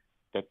was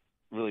that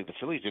really the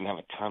Phillies didn't have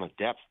a ton of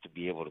depth to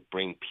be able to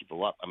bring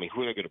people up. I mean,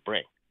 who are they going to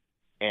bring?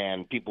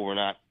 And people were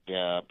not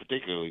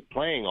particularly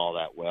playing all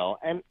that well.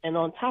 And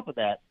on top of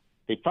that,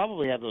 they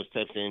probably had those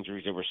types of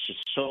injuries that were just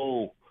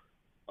so,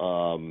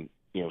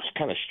 it's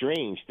kind of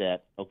strange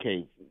that,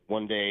 okay,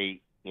 one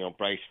day,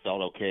 Bryce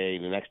felt okay,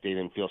 the next day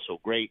didn't feel so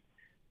great.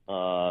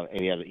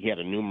 And he had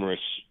a numerous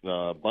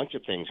bunch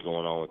of things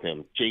going on with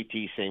him.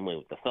 JT, same way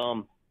with the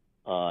thumb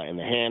and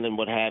the hand and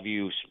what have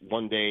you.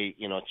 One day,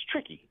 it's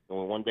tricky.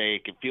 One day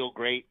it can feel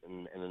great,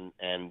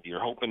 and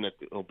you're hoping that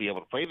he'll be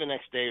able to play the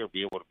next day or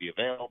be able to be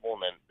available,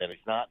 and then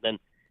he's not. Then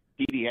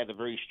Didi had the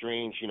very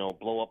strange,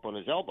 blow up on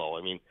his elbow.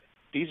 I mean,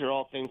 these are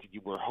all things that you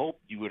would hope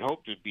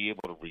to be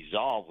able to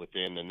resolve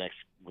within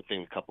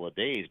a couple of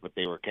days, but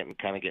they were kind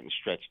of getting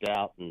stretched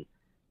out, and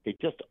they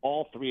just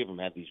all three of them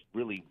had these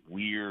really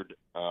weird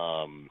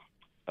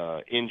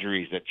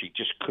injuries that you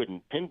just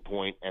couldn't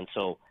pinpoint, and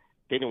so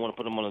they didn't want to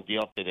put them on a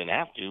deal if they didn't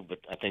have to. But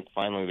I think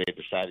finally they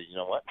decided, you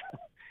know what,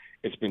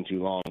 it's been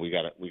too long. We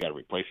got to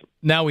replace them.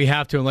 Now we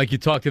have to, and like you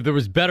talked, if there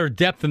was better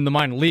depth in the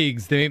minor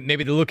leagues,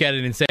 maybe they look at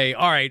it and say,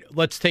 all right,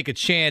 let's take a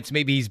chance.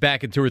 Maybe he's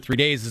back in 2 or 3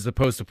 days, as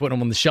opposed to putting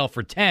him on the shelf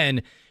for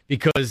 10,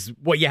 because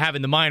what you have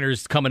in the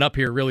minors coming up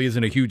here really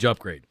isn't a huge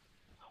upgrade.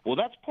 Well,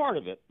 that's part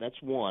of it.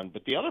 That's one.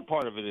 But the other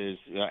part of it is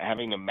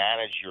having to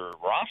manage your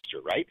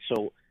roster, right?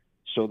 So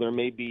there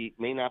may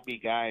not be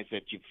guys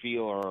that you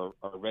feel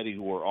are ready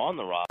who are on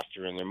the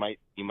roster, and you might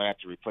have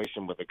to replace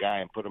them with a guy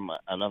and put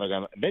another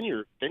guy. Then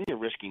you're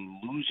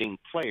risking losing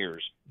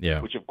players,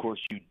 which of course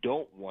you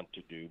don't want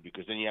to do,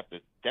 because then you have to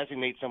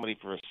designate somebody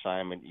for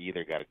assignment. You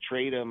either got to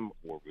trade them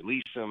or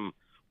release them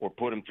or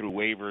put them through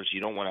waivers. You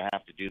don't want to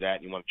have to do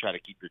that. You want to try to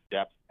keep your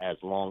depth as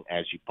long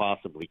as you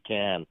possibly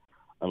can,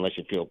 unless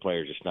you feel a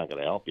player's just not going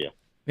to help you.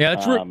 Yeah,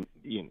 that's true.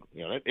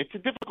 It's a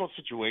difficult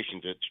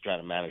situation to try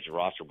to manage a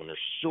roster when there's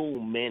so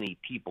many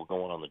people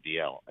going on the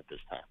DL at this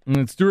time.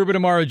 It's Ruben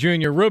Amaro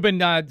Jr.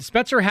 Ruben,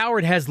 Spencer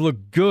Howard has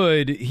looked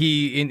good.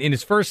 He in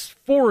his first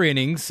 4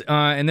 innings,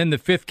 and then the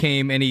 5th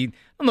came, and I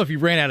don't know if he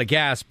ran out of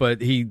gas,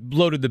 but he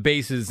loaded the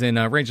bases, and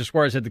Ranger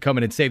Suarez had to come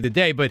in and save the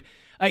day. But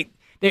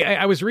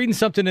I was reading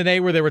something today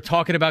where they were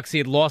talking about, because he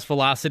had lost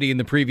velocity in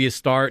the previous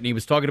start, and he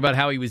was talking about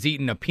how he was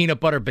eating a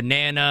peanut butter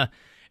banana.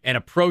 and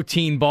a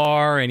protein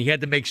bar, and he had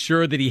to make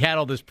sure that he had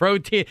all this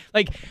protein.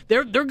 Like,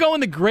 they're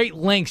going to great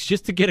lengths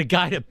just to get a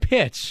guy to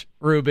pitch,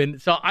 Ruben.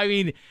 So, I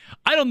mean,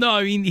 I don't know.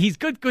 I mean, he's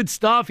good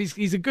stuff.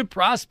 He's a good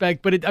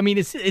prospect, but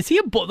is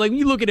he like, when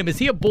you look at him, is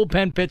he a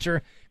bullpen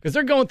pitcher? Because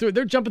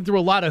they're jumping through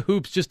a lot of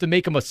hoops just to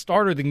make him a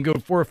starter that can go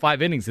 4 or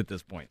 5 innings at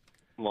this point.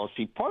 Well,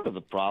 see, part of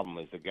the problem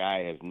is the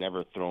guy has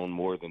never thrown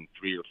more than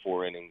 3 or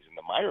 4 innings in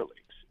the minor leagues.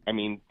 I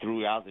mean,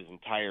 throughout his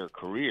entire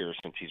career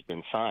since he's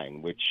been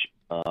signed, which,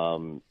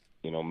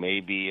 may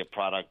be a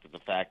product of the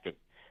fact that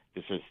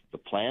this is the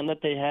plan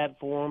that they had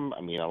for him.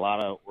 I mean, a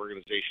lot of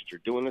organizations are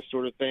doing this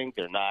sort of thing.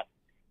 They're not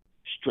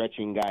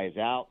stretching guys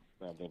out.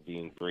 They're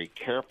being very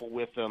careful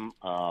with them.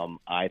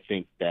 I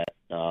think that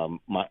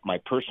my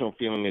personal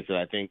feeling is that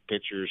I think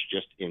pitchers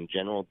just in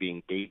general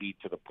being babied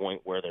to the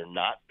point where they're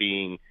not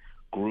being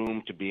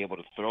groomed to be able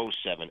to throw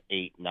 7,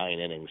 8, 9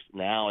 innings.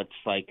 Now it's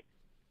like,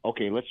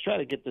 okay, let's try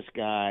to get this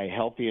guy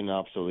healthy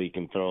enough so that he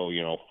can throw,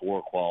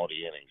 4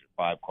 quality innings or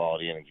 5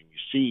 quality innings. And you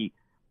see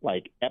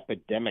like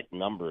epidemic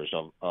numbers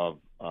of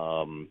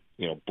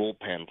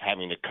bullpens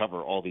having to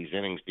cover all these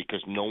innings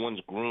because no one's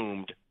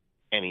groomed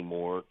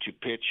anymore to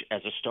pitch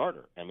as a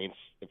starter. I mean,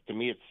 to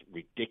me, it's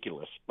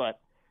ridiculous. But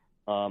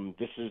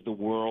this is the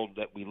world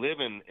that we live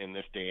in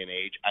this day and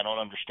age. I don't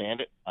understand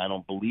it. I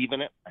don't believe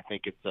in it. I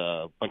think it's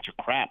a bunch of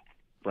crap,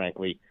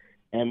 frankly.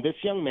 And this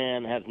young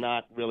man has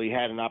not really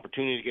had an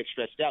opportunity to get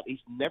stretched out. He's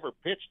never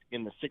pitched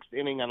in the 6th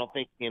inning, I don't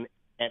think,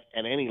 at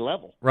any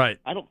level. Right.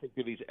 I don't think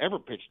that he's ever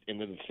pitched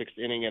into the 6th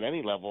inning at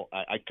any level.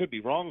 I could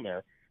be wrong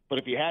there. But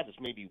if he had, it's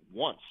maybe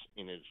once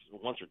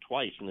or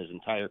twice in his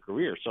entire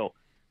career. So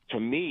to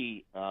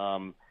me,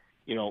 and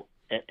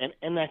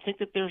I think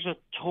that there's a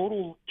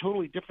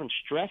totally different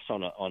stress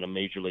on a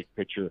major league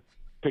pitcher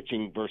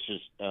pitching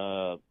versus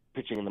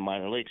pitching in the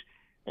minor leagues.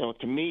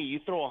 To me, you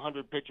throw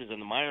 100 pitches in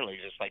the minor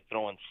leagues, it's like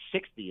throwing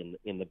 60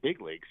 in the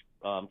big leagues,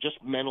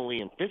 just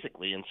mentally and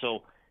physically. And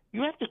so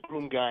you have to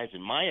groom guys,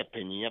 in my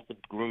opinion. You have to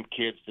groom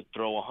kids to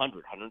throw 100,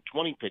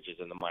 120 pitches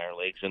in the minor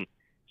leagues, and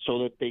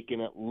so that they can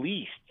at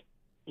least,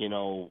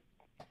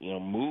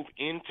 move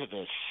into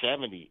the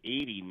 70,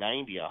 80,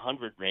 90,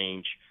 100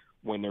 range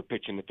when they're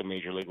pitching at the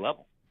major league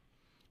level.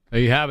 There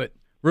you have it.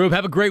 Rube,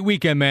 have a great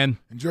weekend, man.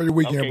 Enjoy your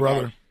weekend,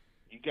 brother. Guys.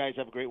 You guys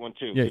have a great one,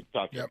 too. Yeah. Good to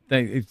talk to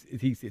you.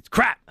 It's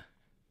crap.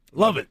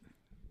 Love it.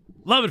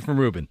 Love it from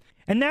Ruben.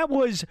 And that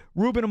was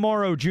Ruben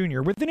Amaro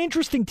Jr. with an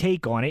interesting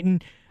take on it.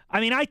 And, I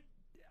mean, I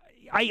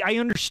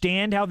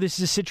understand how this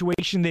is a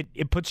situation that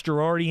it puts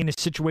Girardi in a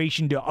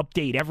situation to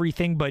update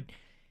everything, but,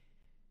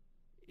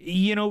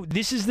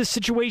 this is the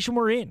situation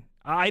we're in.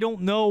 I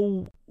don't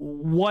know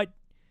what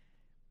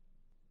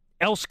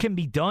else can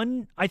be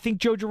done. I think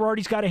Joe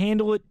Girardi's got to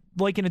handle it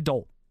like an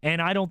adult,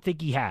 and I don't think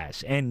he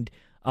has. And,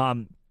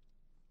 I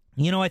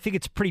think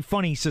it's pretty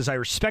funny. He says, I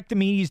respect the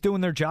media's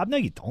doing their job. No,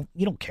 you don't.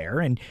 You don't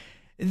care. And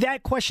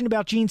that question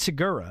about Gene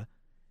Segura,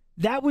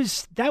 that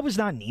was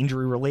not an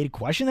injury-related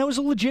question. That was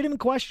a legitimate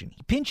question.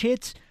 He pinch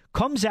hits,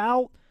 comes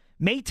out.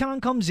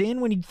 Maton comes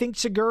in when you think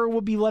Segura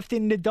will be left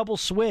in the double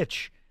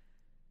switch.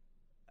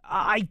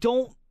 I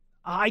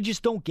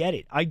just don't get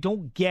it. I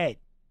don't get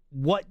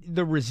what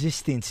the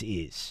resistance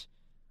is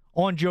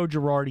on Joe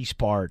Girardi's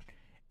part.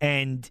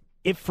 And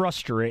it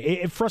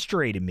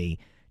frustrated me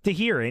to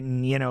hear it.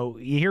 And, you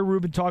hear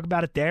Ruben talk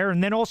about it there.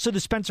 And then also the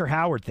Spencer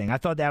Howard thing. I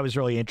thought that was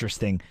really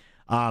interesting.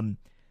 And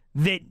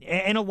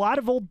a lot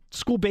of old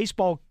school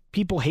baseball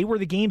people hate where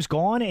the game's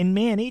gone. And,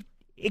 man,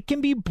 it can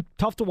be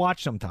tough to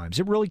watch sometimes.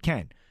 It really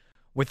can.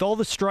 With all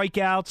the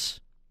strikeouts,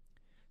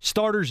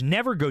 starters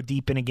never go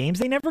deep into games.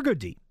 They never go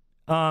deep.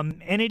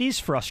 And it is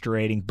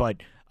frustrating. But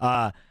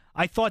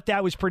I thought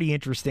that was pretty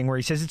interesting where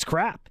he says it's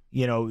crap.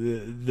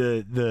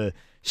 The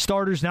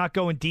starters not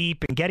going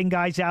deep and getting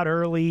guys out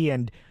early.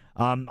 And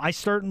I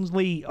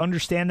certainly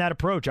understand that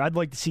approach. I'd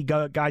like to see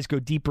guys go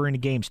deeper into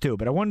games too.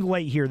 But I wanted to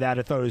let you hear that.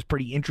 I thought it was a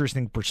pretty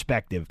interesting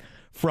perspective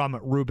from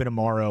Ruben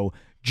Amaro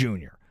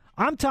Jr.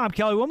 I'm Tom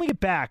Kelly. When we get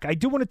back, I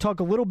do want to talk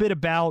a little bit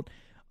about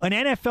an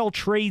NFL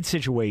trade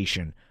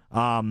situation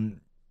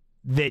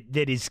that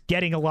is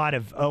getting a lot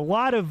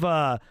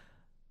of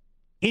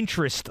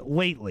interest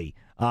lately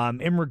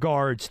in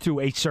regards to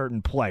a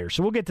certain player.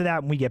 So we'll get to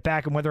that when we get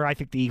back and whether I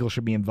think the Eagles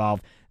should be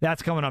involved.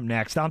 That's coming up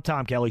next. I'm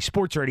Tom Kelly,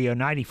 Sports Radio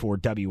 94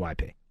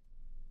 WIP.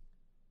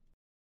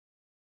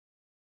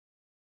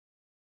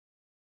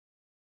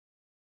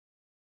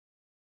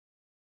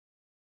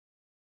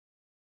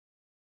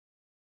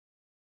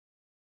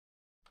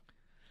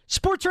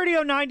 Sports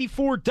Radio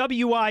 94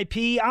 WIP.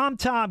 I'm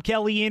Tom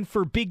Kelly in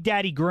for Big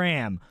Daddy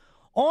Graham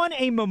on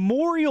a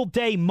Memorial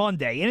Day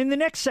Monday. And in the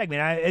next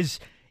segment,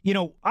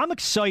 I'm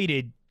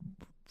excited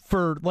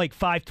for like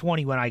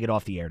 5:20 when I get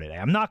off the air today.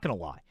 I'm not going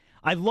to lie.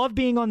 I love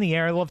being on the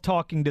air. I love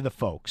talking to the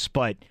folks.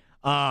 But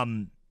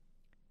I'm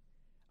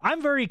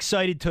very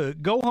excited to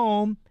go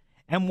home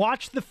and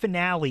watch the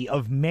finale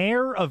of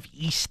Mayor of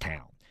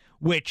Easttown,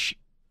 which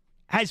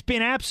has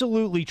been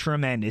absolutely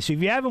tremendous.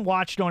 If you haven't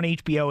watched on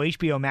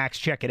HBO Max,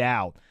 check it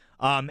out.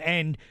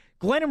 And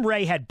Glenn and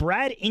Ray had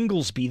Brad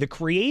Inglesby, the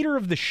creator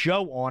of the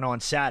show, on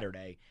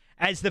Saturday.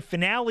 as the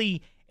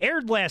finale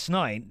aired last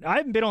night. I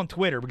haven't been on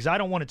Twitter because I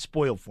don't want it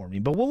spoiled for me,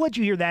 but we'll let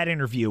you hear that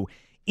interview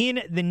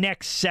in the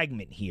next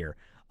segment here.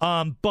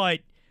 But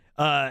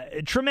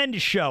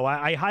tremendous show.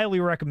 I highly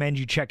recommend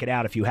you check it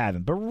out if you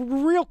haven't. But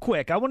real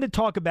quick, I want to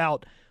talk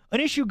about an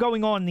issue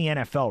going on in the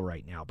NFL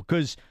right now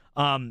because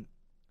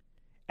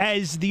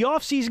as the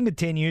offseason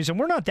continues, and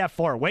we're not that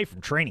far away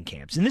from training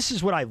camps, and this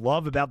is what I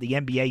love about the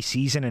NBA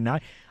season, and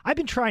I've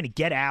been trying to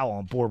get Al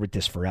on board with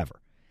this forever.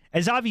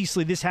 As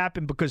obviously this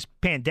happened because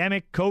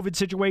pandemic, COVID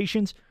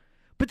situations,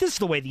 but this is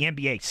the way the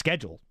NBA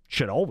schedule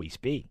should always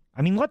be.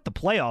 I mean, let the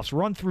playoffs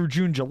run through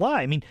June,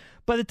 July. I mean,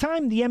 by the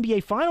time the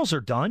NBA finals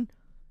are done,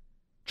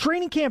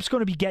 training camp's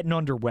going to be getting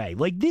underway.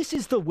 Like, this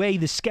is the way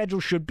the schedule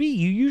should be.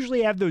 You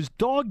usually have those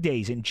dog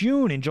days in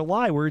June and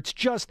July where it's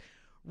just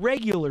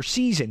regular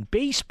season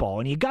baseball,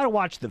 and you got to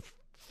watch the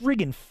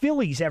friggin'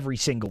 Phillies every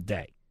single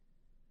day.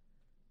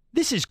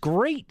 This is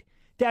great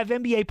to have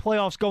NBA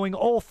playoffs going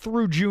all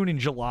through June and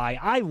July.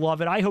 I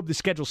love it. I hope the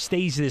schedule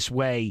stays this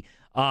way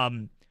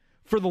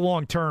for the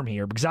long term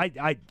here because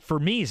I for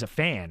me as a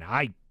fan,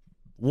 I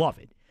love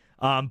it.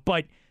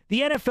 But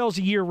the NFL's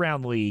a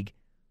year-round league,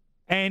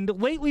 and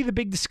lately the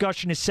big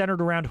discussion is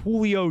centered around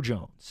Julio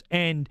Jones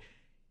and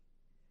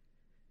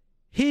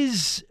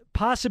his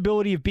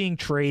possibility of being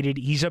traded.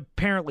 He's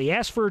apparently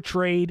asked for a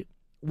trade,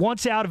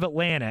 wants out of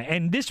Atlanta.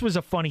 And this was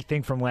a funny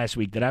thing from last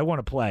week that I want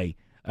to play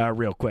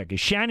real quick. Is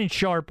Shannon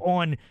Sharpe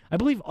on, I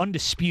believe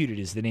Undisputed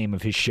is the name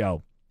of his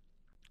show,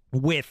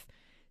 with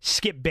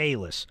Skip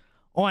Bayless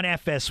on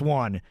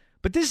FS1.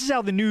 But this is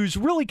how the news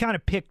really kind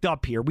of picked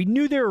up here. We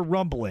knew there were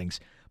rumblings,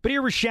 but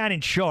here was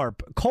Shannon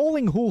Sharpe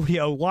calling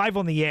Julio live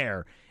on the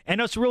air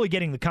and us really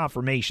getting the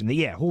confirmation that,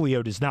 yeah,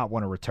 Julio does not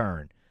want to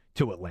return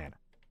to Atlanta.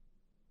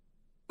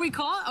 We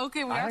call?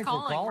 Okay, we are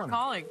calling. We're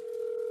calling.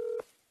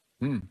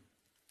 You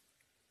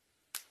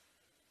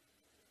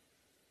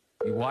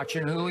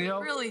watching, Julio?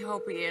 I really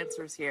hope he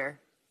answers here.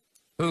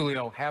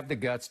 Julio, have the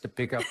guts to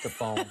pick up the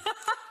phone. What's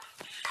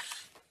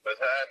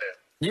happening?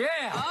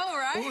 Yeah. All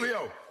right.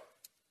 Julio.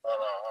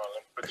 Hold on.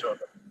 Let me put you on.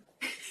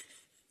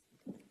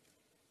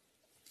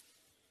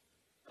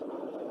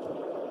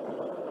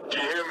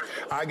 Can you hear me?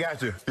 I got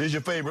you. This is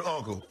your favorite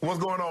uncle. What's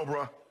going on,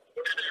 bro? Man,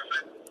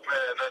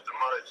 nothing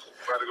much.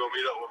 About to go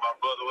meet up with my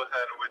brother. What's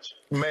happening with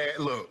you? Man,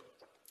 look.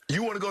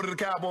 You want to go to the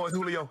Cowboys,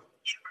 Julio?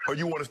 Or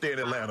you want to stay in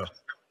Atlanta?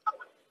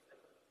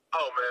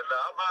 Oh, man,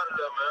 nah, I'm out of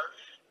there, man.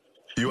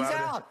 You He's out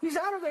of out. He's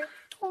out of there.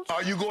 there?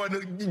 Are you going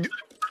to...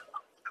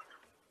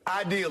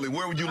 Ideally,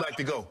 where would you like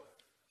to go?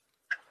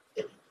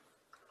 Right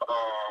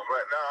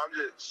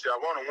now, I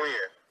want to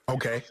win.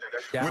 Okay.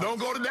 Well, don't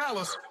go to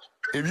Dallas.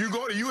 If you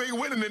go to... You ain't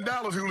winning in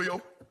Dallas,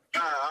 Julio.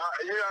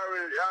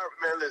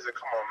 Man, listen,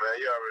 come on, man.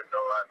 You already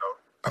know I know.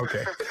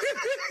 Okay.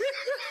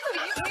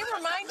 Can you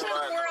remind him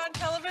we're on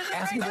television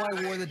Ask right him now?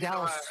 why wore the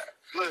Dallas.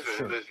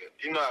 Listen.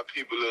 You know how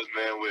people is,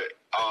 man, with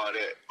all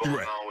that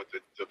going on with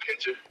the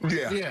picture?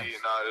 Yeah. And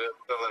all that,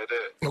 stuff like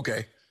that.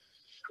 Okay.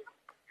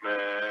 Man,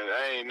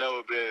 I ain't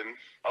never been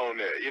on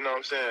that. You know what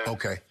I'm saying?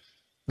 Okay.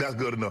 That's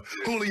good enough.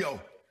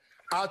 Julio,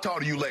 I'll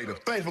talk to you later.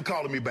 Thanks for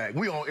calling me back.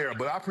 We on air,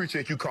 but I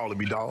appreciate you calling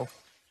me, dog.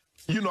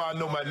 You know I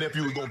know my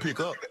nephew was going to pick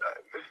up.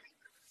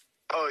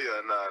 Oh,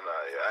 yeah, nah.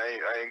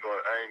 Yeah. I ain't going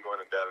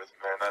to Dallas,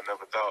 man. I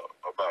never thought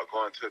about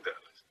going to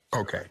Dallas.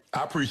 Okay.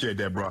 I appreciate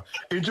that, bro.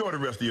 Enjoy the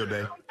rest of your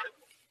day.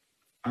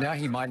 Now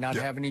he might not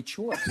have any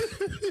choice.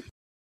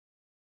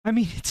 I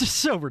mean, it's just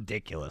so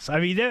ridiculous. I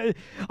mean,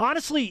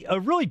 honestly, a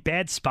really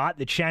bad spot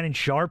that Shannon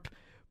Sharpe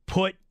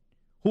put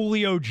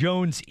Julio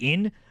Jones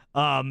in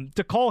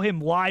to call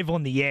him live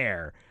on the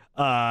air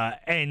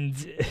and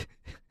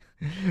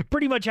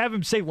pretty much have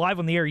him say live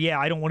on the air, yeah,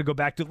 I don't want to go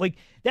back to it. Like,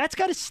 that's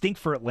got to stink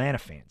for Atlanta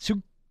fans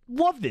who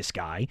love this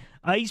guy.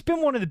 He's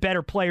been one of the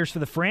better players for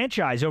the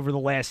franchise over the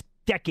last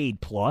decade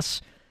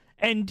plus.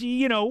 And,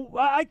 you know,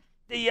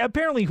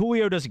 apparently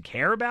Julio doesn't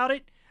care about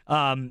it.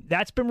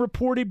 That's been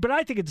reported, but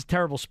I think it's a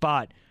terrible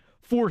spot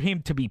for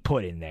him to be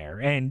put in there.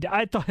 And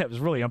I thought that was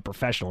really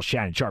unprofessional,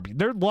 Shannon Sharpe.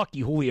 They're lucky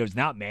Julio's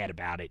not mad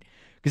about it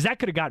because that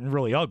could have gotten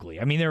really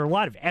ugly. I mean, there are a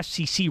lot of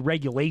FCC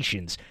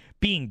regulations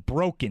being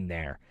broken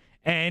there.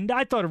 And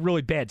I thought a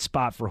really bad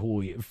spot for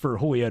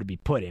Julio to be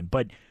put in.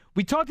 But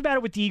we talked about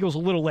it with the Eagles a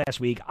little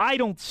last week. I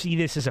don't see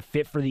this as a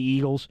fit for the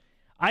Eagles.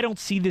 I don't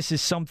see this as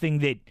something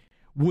that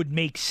would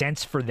make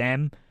sense for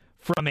them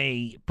from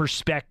a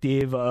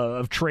perspective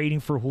of trading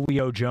for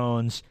Julio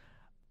Jones.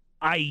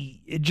 I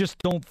just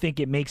don't think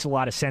it makes a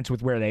lot of sense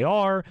with where they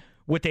are,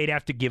 what they'd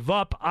have to give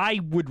up.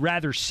 I would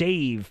rather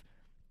save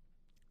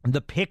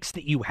the picks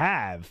that you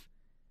have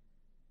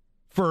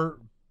for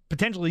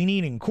potentially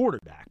needing a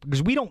quarterback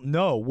because we don't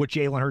know what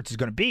Jalen Hurts is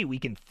going to be. We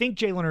can think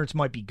Jalen Hurts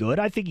might be good.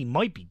 I think he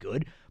might be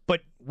good,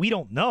 but we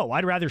don't know.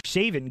 I'd rather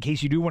save it in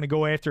case you do want to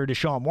go after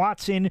Deshaun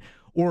Watson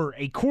or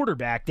a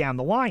quarterback down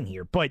the line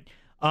here. But,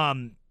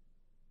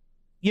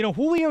 you know,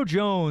 Julio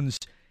Jones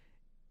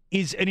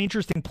is an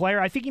interesting player.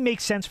 I think he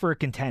makes sense for a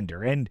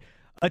contender. And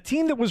a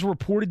team that was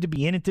reported to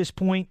be in at this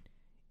point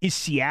is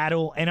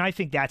Seattle, and I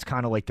think that's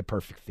kind of like the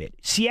perfect fit.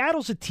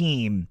 Seattle's a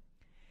team,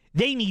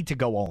 they need to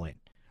go all in.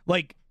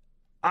 Like,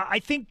 I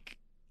think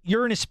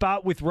you're in a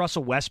spot with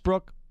Russell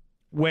Westbrook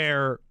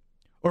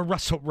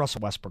Russell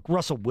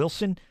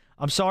Wilson,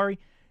 I'm sorry,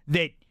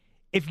 that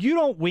if you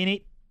don't win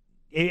it,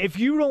 if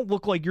you don't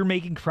look like you're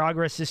making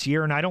progress this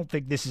year, and I don't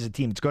think this is a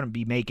team that's going to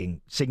be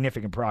making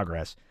significant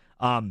progress,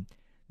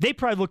 they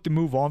probably look to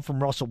move on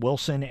from Russell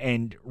Wilson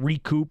and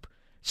recoup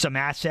some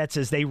assets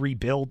as they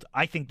rebuild.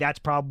 I think that's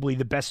probably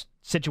the best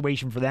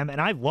situation for them, and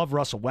I love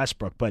Russell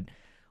Westbrook, but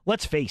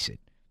let's face it,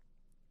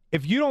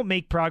 if you don't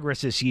make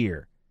progress this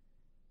year,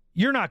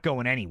 you're not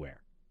going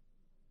anywhere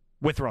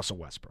with Russell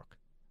Westbrook.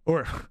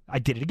 Or, I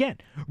did it again,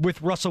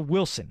 with Russell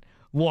Wilson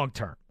long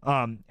term.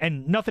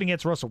 And nothing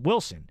against Russell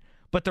Wilson,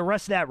 but the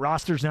rest of that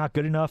roster's not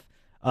good enough.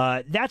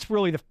 That's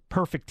really the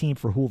perfect team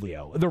for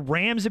Julio. The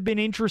Rams have been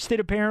interested,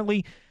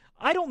 apparently.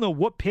 I don't know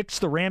what picks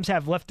the Rams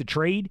have left to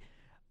trade.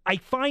 I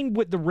find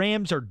what the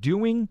Rams are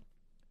doing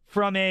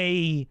from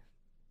a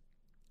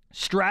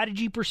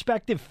strategy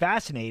perspective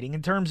fascinating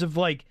in terms of,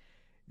 like,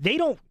 they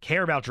don't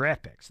care about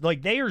draft picks.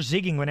 Like, they are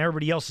zigging when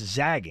everybody else is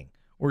zagging,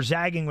 or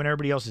zagging when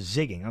everybody else is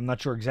zigging. I'm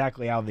not sure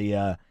exactly how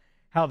the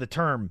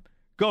term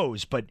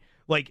goes, but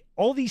like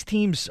all these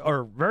teams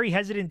are very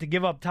hesitant to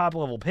give up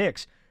top-level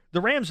picks.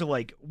 The Rams are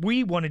like,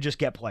 we want to just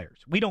get players.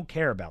 We don't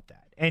care about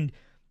that. And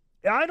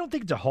I don't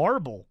think it's a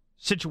horrible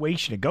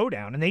situation to go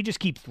down, and they just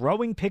keep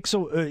throwing picks,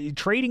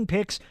 trading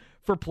picks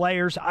for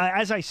players.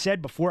 As I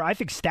said before, I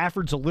think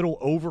Stafford's a little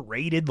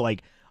overrated.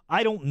 Like,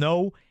 I don't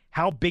know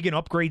how big an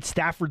upgrade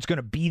Stafford's going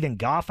to be than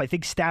Goff. I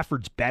think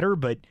Stafford's better,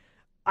 but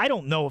I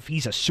don't know if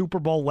he's a Super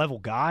Bowl level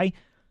guy,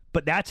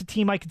 but that's a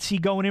team I could see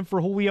going in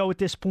for Julio at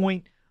this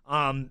point.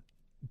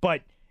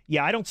 But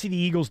yeah, I don't see the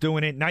Eagles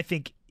doing it. And I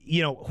think,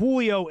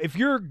 Julio, if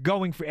you're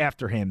going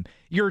after him,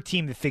 you're a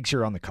team that thinks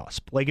you're on the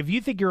cusp. Like, if you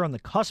think you're on the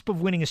cusp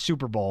of winning a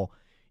Super Bowl,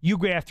 you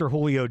go after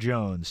Julio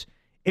Jones.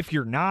 If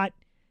you're not,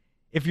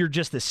 if you're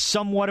just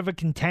somewhat of a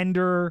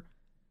contender,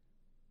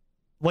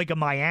 like a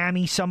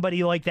Miami,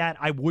 somebody like that,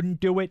 I wouldn't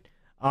do it.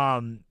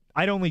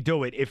 I'd only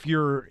do it if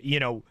you're,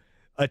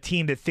 a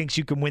team that thinks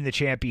you can win the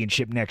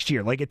championship next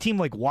year. Like a team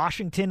like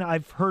Washington,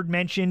 I've heard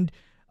mentioned.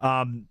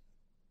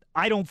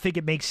 I don't think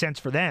it makes sense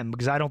for them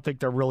because I don't think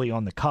they're really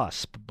on the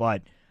cusp.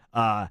 But,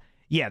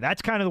 yeah,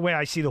 that's kind of the way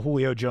I see the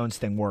Julio Jones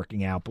thing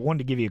working out. But wanted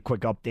to give you a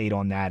quick update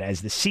on that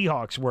as the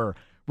Seahawks were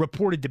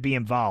reported to be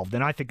involved,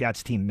 and I think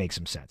that's a team that makes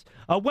some sense.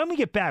 When we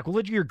get back, we'll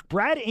let you hear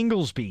Brad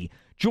Inglesby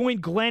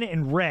join Glenn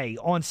and Ray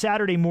on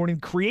Saturday morning,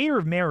 creator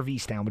of Mayor of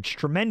Easttown, which is a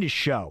tremendous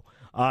show.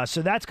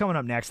 So that's coming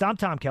up next. I'm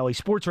Tom Kelly,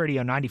 Sports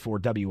Radio 94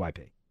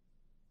 WIP.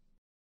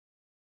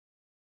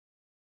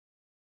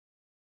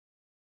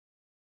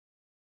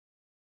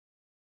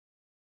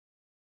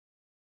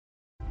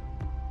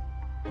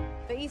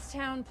 The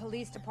Easttown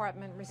Police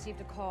Department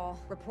received a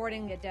call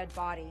reporting a dead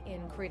body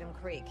in Creedham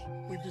Creek.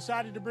 We've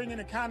decided to bring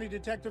in a county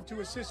detective to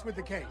assist with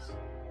the case.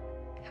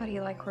 How do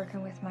you like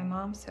working with my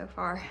mom so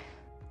far?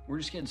 We're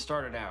just getting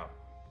started out.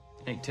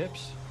 Any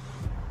tips?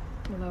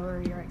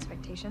 Lower your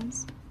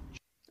expectations.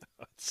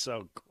 That's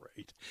so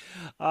great.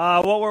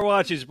 What we're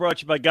watching is brought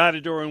to you by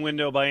Guided Door and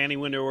Window by Any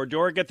Window or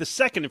Door. Get the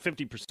second and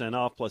 50%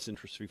 off plus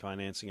interest-free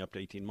financing up to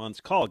 18 months.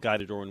 Call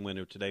Guided Door and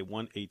Window today,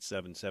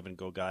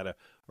 1-877-GO-GUIDA,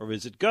 or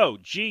visit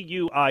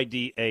GUIDA.com.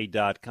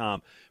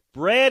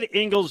 Brad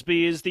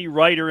Inglesby is the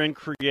writer and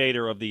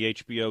creator of the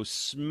HBO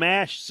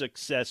smash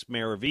success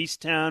Mayor of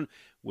Easttown,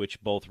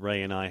 which both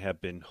Ray and I have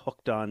been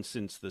hooked on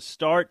since the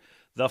start.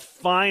 The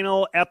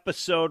final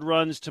episode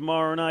runs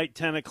tomorrow night,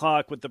 10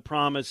 o'clock, with the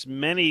promise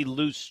many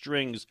loose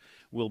strings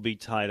will be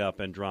tied up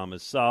and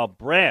dramas solved.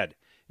 Brad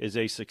is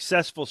a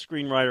successful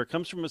screenwriter,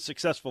 comes from a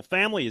successful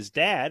family. His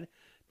dad,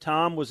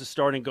 Tom, was a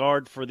starting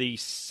guard for the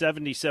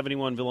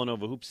 70-71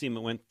 Villanova hoops team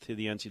that went to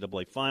the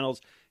NCAA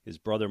Finals. His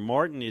brother,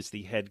 Martin, is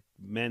the head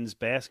men's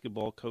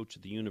basketball coach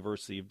at the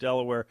University of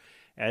Delaware.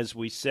 As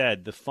we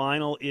said, the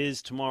final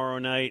is tomorrow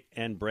night,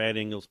 and Brad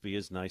Inglesby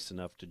is nice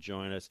enough to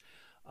join us.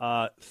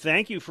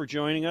 Thank you for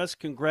joining us.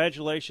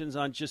 Congratulations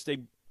on just a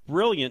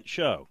brilliant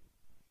show.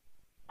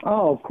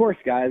 Oh, of course,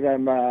 guys.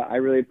 I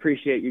really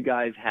appreciate you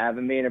guys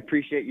having me and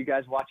appreciate you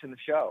guys watching the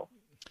show.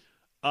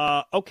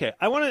 Okay,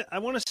 I want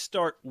to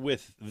start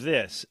with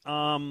this.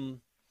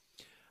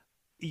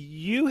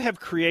 You have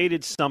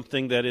created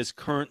something that is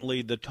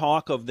currently the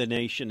talk of the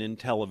nation in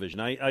television.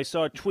 I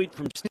saw a tweet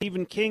from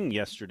Stephen King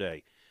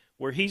yesterday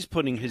where he's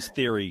putting his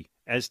theory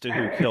as to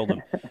who killed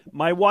him.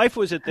 My wife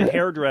was at the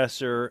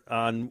hairdresser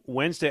on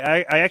Wednesday.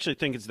 I actually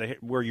think it's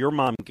where your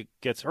mom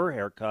gets her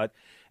hair cut,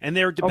 and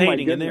they're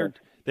debating, and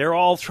they're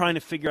all trying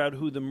to figure out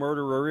who the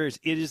murderer is.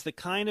 It is the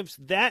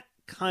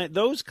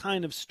those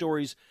kind of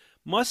stories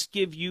must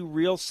give you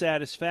real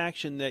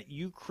satisfaction that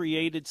you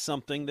created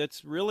something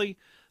that's really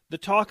the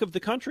talk of the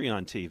country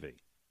on TV.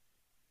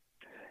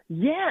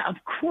 Yeah, of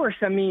course.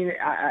 I mean,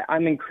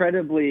 I'm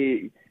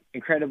incredibly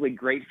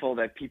grateful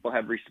that people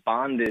have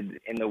responded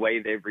in the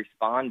way they've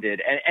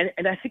responded.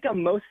 And I think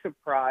I'm most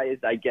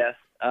surprised, I guess,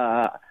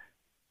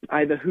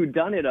 by the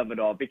whodunit of it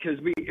all, because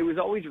it was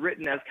always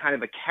written as kind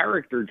of a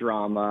character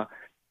drama.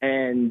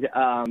 And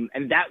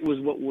that was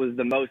what was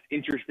the most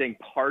interesting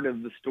part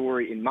of the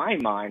story in my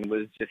mind,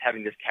 was just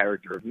having this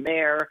character of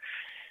Mare,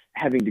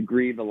 having to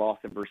grieve the loss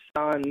of her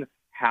son,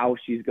 how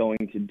she's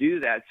going to do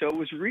that. So it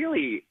was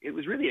really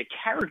a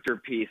character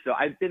piece. So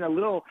I've been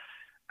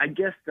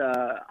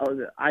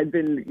I've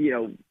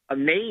been,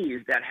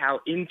 amazed at how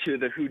into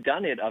the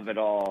whodunit of it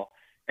all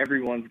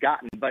everyone's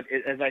gotten. But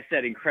as I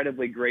said,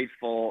 incredibly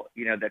grateful,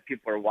 that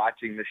people are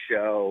watching the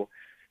show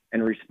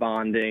and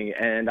responding.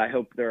 And I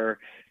hope they're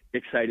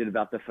excited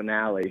about the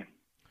finale.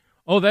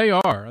 Oh, they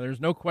are.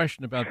 There's no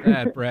question about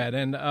that, Brad.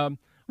 And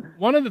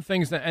one of the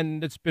things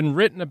and it's been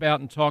written about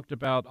and talked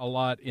about a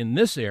lot in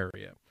this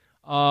area,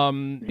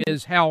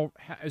 is how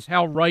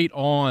right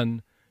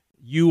on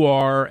you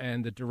are,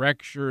 and the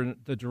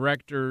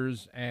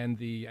directors and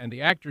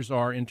the actors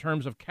are, in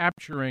terms of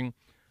capturing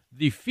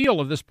the feel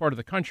of this part of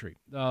the country,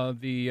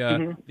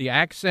 the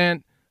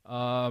accent,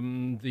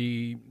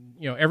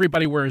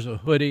 everybody wears a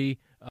hoodie.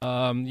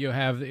 You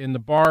have in the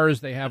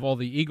bars, they have all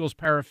the Eagles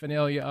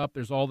paraphernalia up.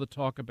 There's all the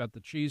talk about the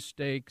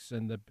cheesesteaks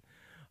and the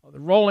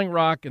Rolling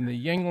Rock and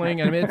the Yingling.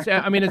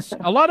 It's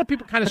a lot of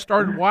people kind of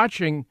started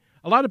watching.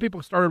 A lot of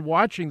people started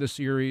watching the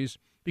series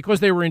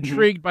because they were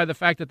intrigued by the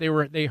fact that they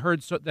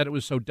heard that it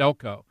was so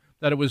Delco.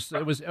 That it was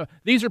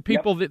these are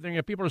people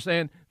that people are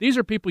saying, these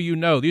are people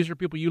these are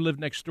people you live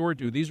next door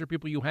to, these are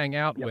people you hang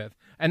out with,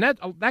 and that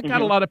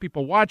got a lot of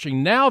people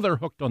watching. Now they're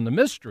hooked on the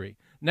mystery.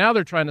 Now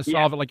they're trying to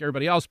solve it like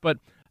everybody else. But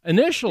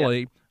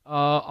initially,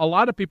 a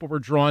lot of people were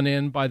drawn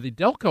in by the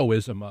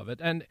Delcoism of it.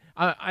 And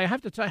I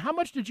have to tell you, how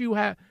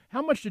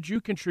much did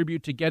you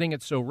contribute to getting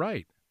it so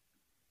right?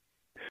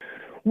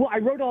 Well, I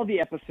wrote all the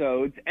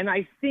episodes, and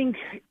I think,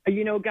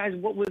 guys,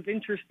 what was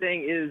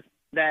interesting is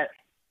that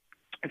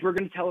if we're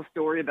going to tell a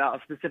story about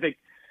a specific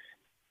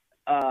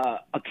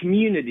a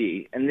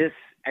community, and this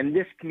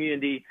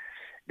community,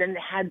 then it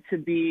had to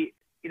be,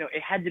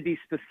 it had to be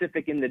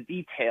specific in the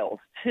details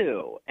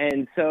too.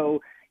 And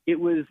so it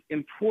was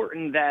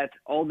important that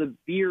all the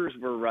beers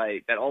were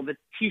right, that all the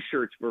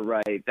T-shirts were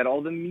right, that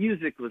all the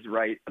music was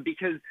right,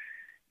 because,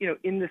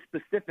 in the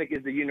specific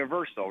is the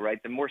universal, right?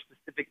 The more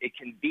specific it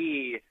can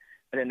be,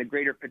 then the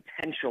greater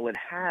potential it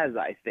has,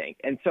 I think.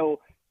 And so,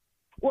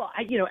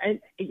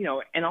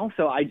 and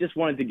also I just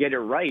wanted to get it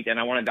right, and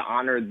I wanted to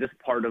honor this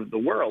part of the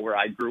world where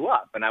I grew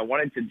up, and I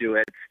wanted to do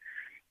it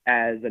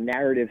as a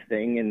narrative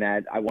thing, in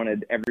that I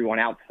wanted everyone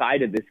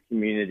outside of this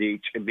community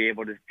to be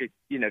able to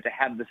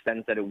have the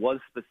sense that it was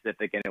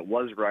specific and it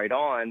was right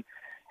on.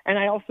 And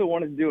I also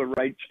wanted to do it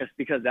right just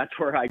because that's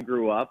where I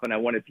grew up, and I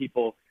wanted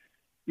people,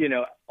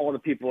 all the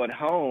people at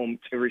home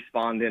to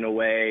respond in a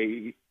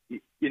way,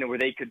 where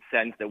they could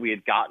sense that we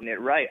had gotten it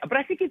right. But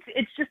I think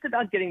it's just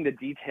about getting the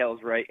details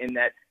right, in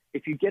that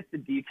if you get the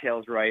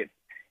details right,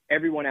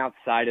 everyone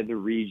outside of the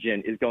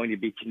region is going to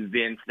be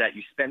convinced that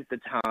you spent the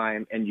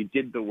time and you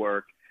did the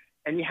work,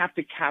 and you have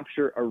to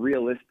capture a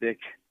realistic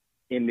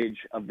image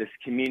of this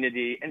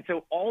community. And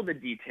so all the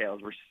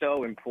details were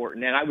so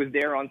important. And I was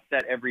there on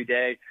set every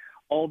day.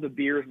 All the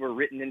beers were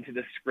written into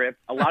the script.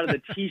 A lot of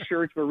the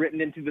T-shirts were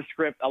written into the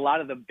script. A lot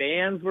of the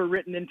bands were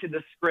written into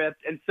the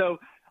script. And so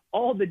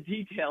all the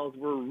details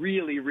were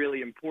really,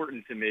 really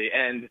important to me.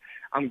 And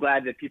I'm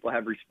glad that people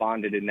have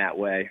responded in that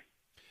way.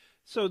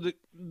 So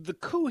the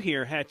coup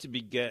here had to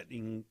be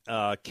getting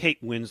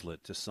Kate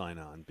Winslet to sign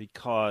on,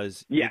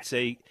 because it's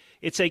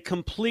a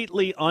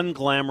completely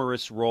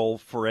unglamorous role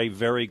for a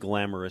very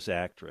glamorous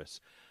actress.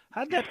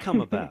 How did that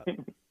come about?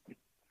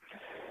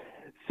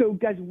 So,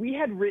 guys, we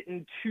had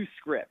written 2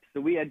 scripts. So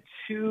we had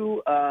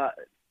two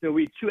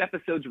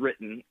episodes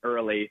written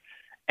early,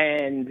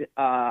 and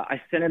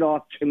I sent it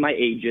off to my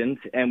agent,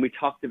 and we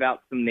talked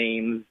about some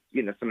names,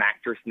 some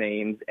actress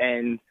names,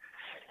 and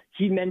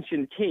he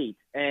mentioned Kate.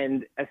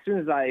 And as soon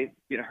as I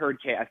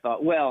heard Kate, I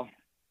thought, well,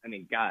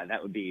 God,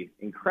 that would be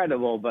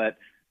incredible, but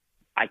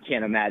I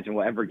can't imagine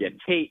we'll ever get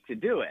Kate to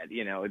do it.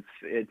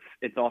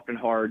 It's often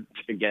hard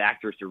to get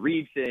actors to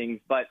read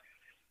things. But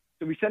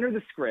so we sent her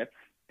the script,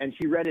 and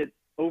she read it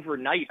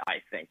overnight,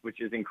 I think,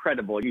 which is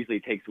incredible. It usually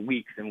takes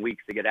weeks and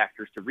weeks to get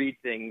actors to read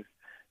things,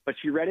 but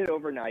she read it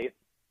overnight.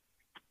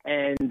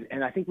 And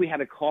I think we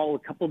had a call a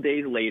couple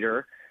days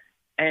later,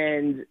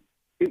 and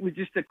it was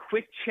just a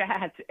quick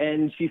chat.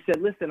 And she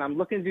said, listen, I'm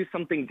looking to do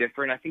something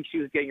different. I think she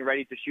was getting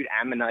ready to shoot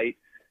Ammonite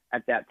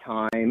at that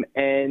time.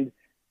 And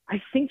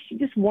I think she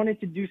just wanted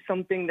to do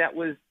something that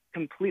was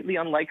completely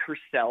unlike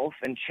herself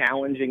and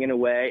challenging in a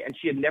way. And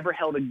she had never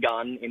held a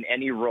gun in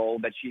any role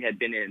that she had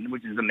been in,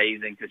 which is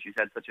amazing because she's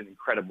had such an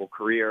incredible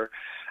career.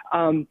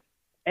 And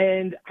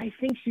I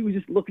think she was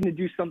just looking to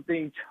do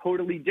something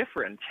totally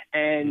different.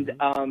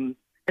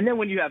 And then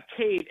when you have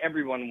Kate,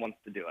 everyone wants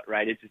to do it,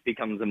 right? It just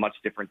becomes a much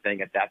different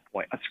thing at that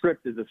point. A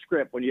script is a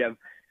script. When you have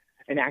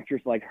an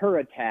actress like her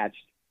attached,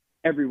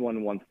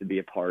 everyone wants to be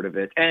a part of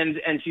it. And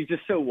she's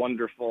just so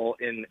wonderful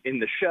in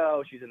the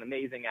show. She's an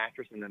amazing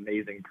actress and an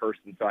amazing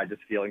person. So I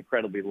just feel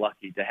incredibly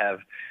lucky to have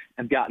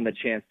gotten the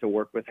chance to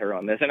work with her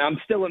on this. And I'm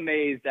still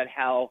amazed at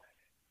how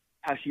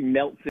she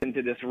melts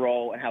into this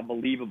role and how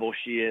believable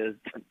she is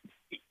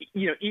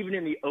even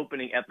in the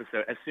opening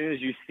episode, as soon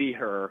as you see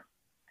her,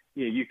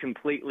 you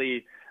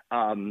completely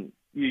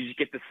you just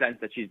get the sense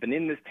that she's been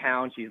in this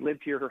town, she's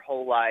lived here her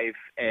whole life,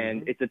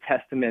 and it's a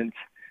testament,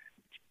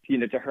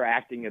 to her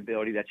acting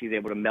ability that she's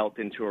able to melt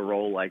into a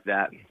role like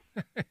that.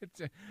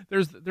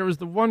 There was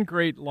the one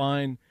great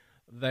line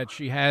that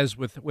she has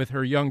with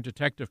her young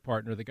detective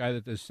partner, the guy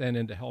that they sent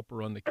in to help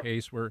her on the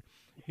case, where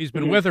he's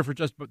been with her for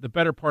just the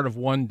better part of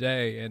one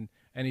day,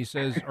 and he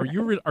says, "Are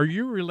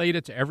you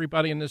related to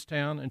everybody in this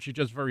town?" And she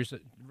just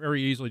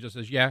very easily just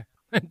says, "Yeah,"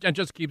 and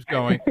just keeps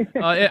going.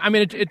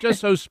 It just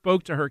so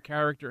spoke to her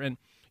character, and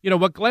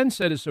what Glenn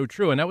said is so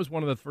true, and that was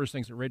one of the first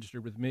things that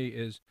registered with me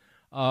is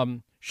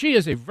she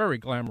is a very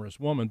glamorous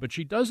woman, but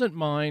she doesn't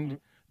mind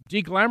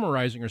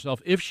deglamorizing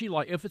herself if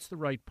it's the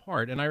right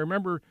part. And I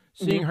remember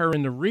seeing her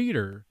in The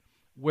Reader,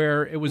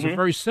 where it was a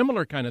very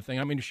similar kind of thing.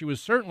 I mean, she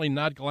was certainly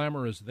not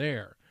glamorous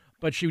there,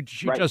 but she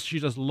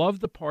just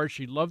loved the part.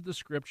 She loved the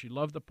script. She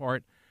loved the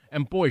part.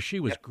 And boy, she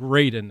was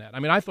great in that. I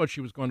mean, I thought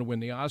she was going to win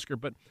the Oscar,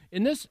 but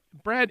in this,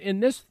 Brad, in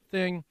this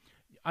thing,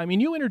 I mean,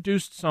 you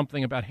introduced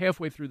something about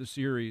halfway through the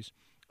series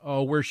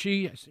where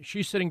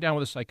she's sitting down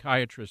with a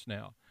psychiatrist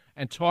now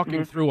and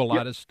talking through a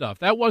lot of stuff.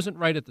 That wasn't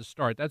right at the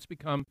start. That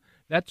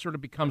sort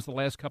of becomes the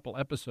last couple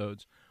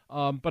episodes.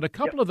 But a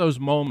couple of those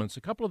moments,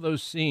 a couple of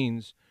those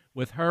scenes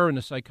with her and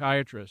the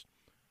psychiatrist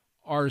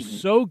are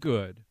so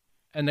good,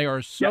 and they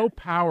are so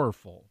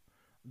powerful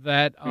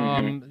that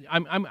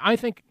I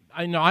think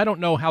I don't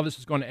know how this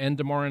is going to end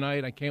tomorrow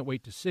night. I can't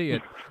wait to see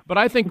it. But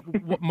I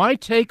think my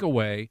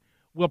takeaway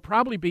will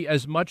probably be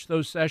as much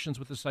those sessions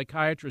with the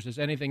psychiatrist as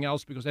anything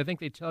else, because I think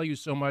they tell you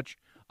so much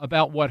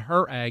about what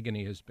her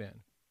agony has been.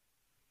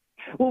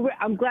 Well,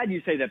 I'm glad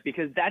you say that,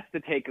 because that's the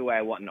takeaway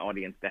I want an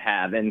audience to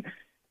have. And,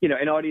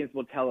 an audience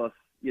will tell us,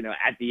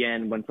 at the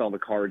end, once all the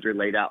cards are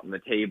laid out on the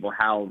table,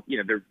 how,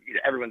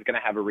 everyone's going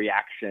to have a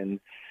reaction.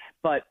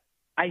 But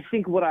I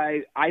think what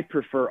I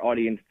prefer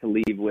audience to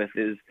leave with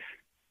is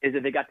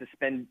that they got to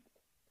spend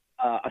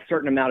a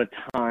certain amount of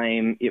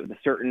time with a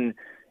certain,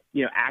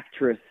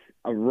 actress,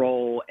 a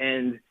role,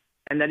 and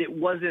that it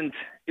wasn't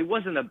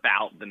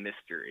about the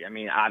mystery. I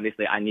mean,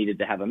 obviously I needed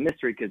to have a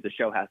mystery because the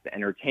show has to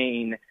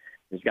entertain.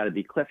 There's got to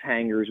be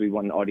cliffhangers. We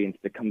want an audience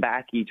to come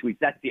back each week.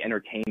 That's the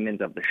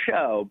entertainment of the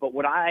show. But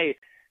what I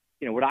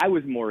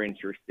was more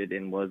interested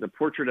in was a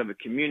portrait of a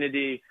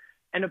community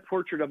and a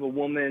portrait of a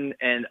woman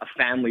and a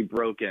family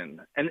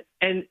broken. And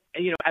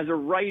as a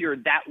writer,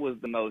 that was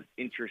the most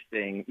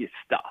interesting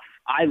stuff.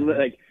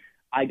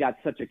 I got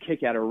such a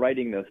kick out of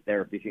writing those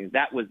therapy scenes.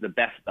 That was the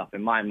best stuff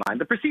in my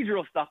mind. The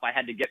procedural stuff I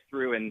had to get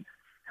through, and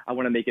I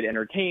want to make it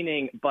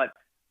entertaining, but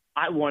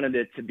I wanted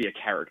it to be a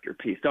character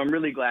piece. So I'm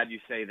really glad you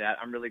say that.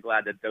 I'm really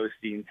glad that those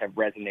scenes have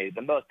resonated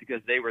the most,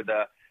 because they were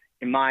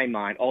in my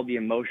mind, all the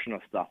emotional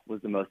stuff was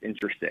the most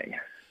interesting.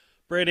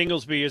 Brad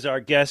Inglesby is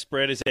our guest.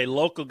 Brad is a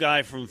local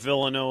guy from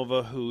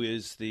Villanova who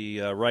is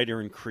the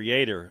writer and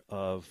creator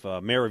of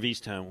Mayor of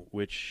Easttown,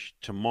 which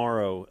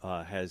tomorrow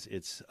has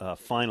its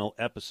final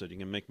episode. You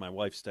can make my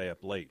wife stay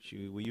up late.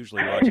 We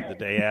usually watch it the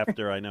day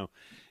after. I know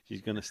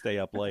she's going to stay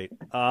up late.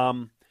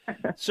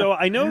 So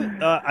I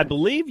know, I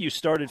believe you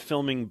started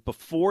filming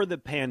before the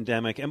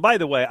pandemic. And by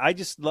the way,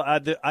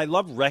 I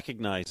love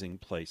recognizing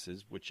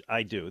places, which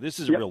I do. This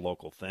is a real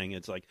local thing.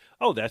 It's like,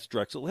 oh, that's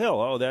Drexel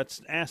Hill. Oh,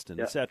 that's Aston,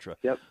 etc.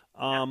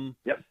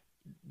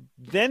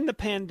 Then the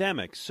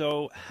pandemic.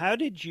 So how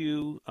did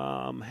you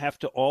have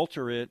to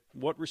alter it?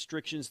 What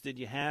restrictions did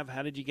you have?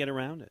 How did you get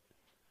around it?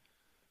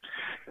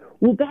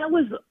 Well, that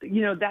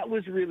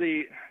was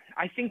really,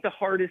 I think the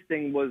hardest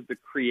thing was the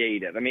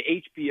creative. I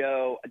mean,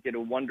 HBO did a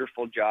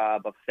wonderful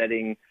job of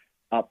setting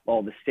up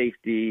all the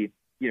safety,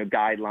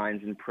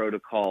 guidelines and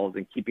protocols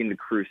and keeping the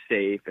crew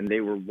safe. And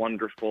they were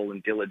wonderful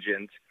and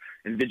diligent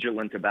and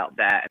vigilant about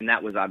that. And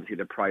that was obviously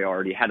the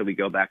priority. How do we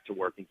go back to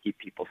work and keep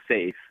people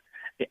safe?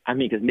 I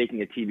mean, because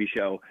making a TV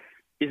show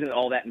isn't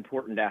all that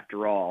important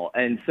after all.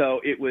 And so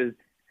it was,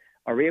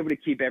 are we able to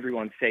keep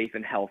everyone safe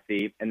and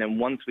healthy? And then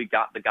once we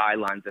got the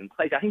guidelines in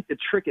place, I think the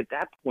trick at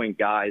that point,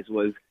 guys,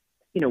 was,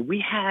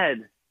 we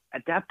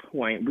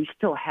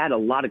still had a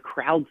lot of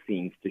crowd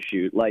scenes to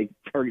shoot. Like,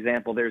 for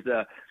example, there's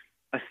a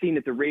scene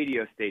at the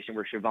radio station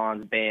where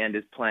Siobhan's band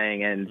is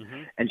playing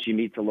and she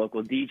meets a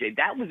local DJ.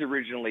 That was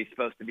originally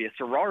supposed to be a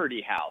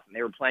sorority house, and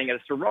they were playing at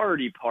a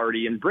sorority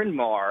party in Bryn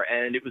Mawr,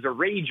 and it was a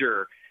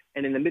rager.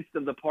 And in the midst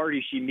of the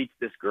party, she meets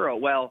this girl.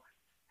 Well,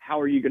 how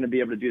are you going to be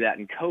able to do that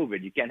in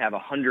COVID? You can't have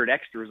 100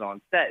 extras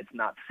on set. It's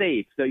not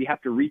safe. So you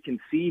have to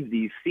reconceive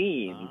these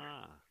scenes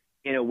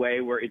in a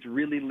way where it's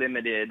really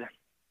limited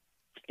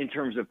in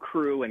terms of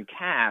crew and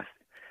cast,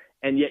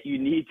 and yet you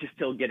need to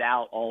still get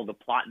out all the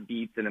plot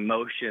beats and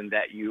emotion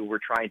that you were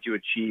trying to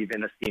achieve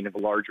in a scene of a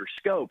larger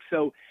scope.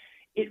 So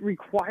it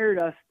required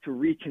us to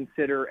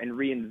reconsider and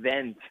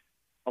reinvent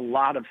a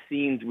lot of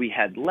scenes we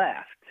had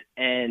left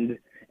and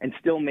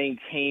still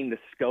maintain the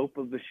scope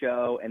of the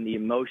show and the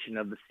emotion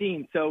of the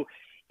scene. So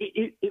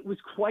it was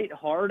quite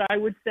hard, I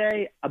would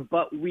say,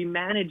 but we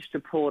managed to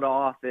pull it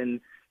off, and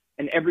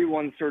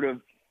everyone sort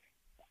of,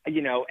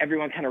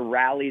 everyone kind of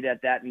rallied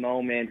at that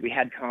moment. We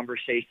had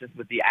conversations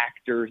with the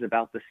actors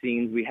about the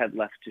scenes we had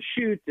left to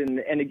shoot.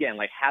 And again,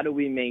 like, how do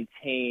we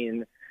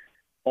maintain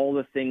all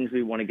the things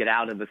we want to get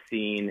out of a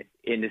scene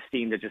in a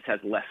scene that just has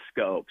less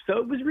scope? So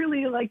it was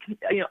really like,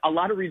 a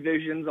lot of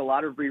revisions, a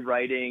lot of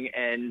rewriting,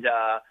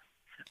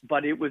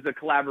 but it was a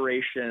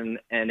collaboration,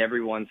 and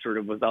everyone sort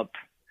of was up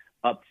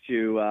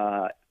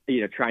to,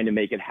 trying to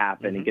make it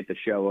happen and get the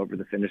show over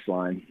the finish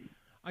line.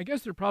 I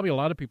guess there are probably a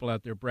lot of people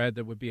out there, Brad,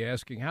 that would be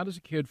asking, how does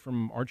a kid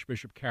from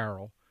Archbishop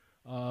Carroll,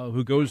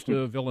 who goes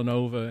to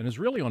Villanova and is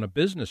really on a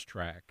business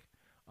track,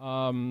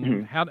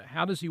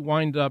 how does he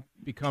wind up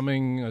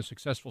becoming a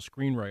successful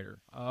screenwriter?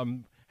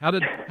 How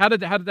did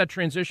that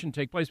transition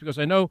take place? Because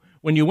I know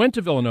when you went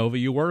to Villanova,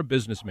 you were a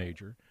business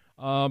major,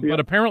 but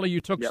apparently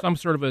you took some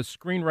sort of a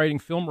screenwriting,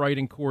 film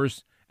writing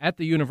course at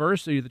the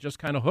university that just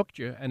kind of hooked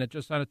you, and it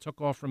just kind of took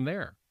off from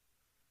there.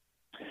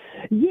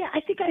 Yeah,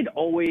 I think I'd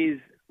always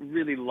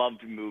really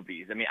loved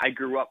movies. I mean, I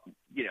grew up,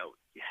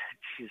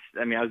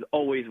 I was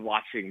always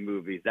watching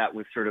movies. That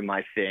was sort of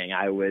my thing.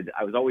 I was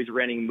always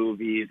renting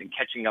movies and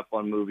catching up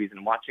on movies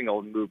and watching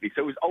old movies.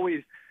 So it was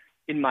always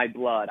in my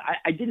blood.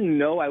 I didn't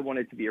know I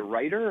wanted to be a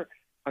writer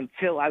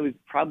until I was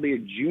probably a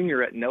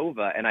junior at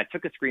Nova, and I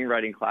took a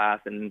screenwriting class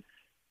and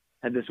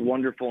had this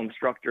wonderful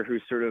instructor who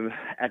sort of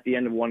at the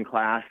end of one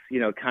class,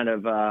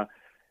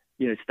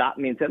 stopped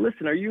me and said,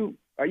 "Listen, are you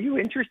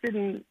interested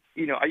in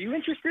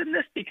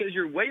this? Because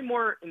you're way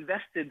more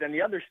invested than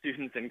the other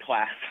students in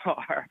class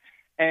are."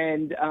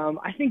 And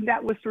I think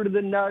that was sort of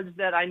the nudge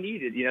that I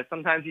needed.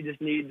 Sometimes you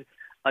just need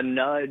a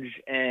nudge,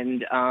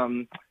 and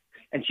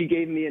she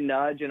gave me a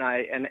nudge, and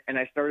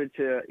I started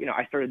to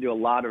do a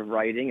lot of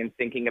writing and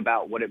thinking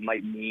about what it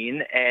might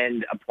mean,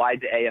 and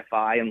applied to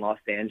AFI in Los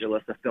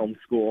Angeles, a film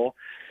school,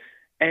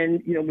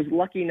 and was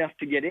lucky enough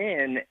to get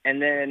in,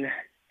 and then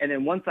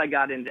once I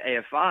got into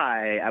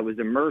AFI, I was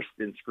immersed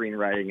in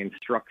screenwriting and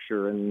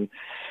structure, and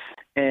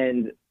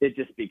it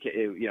just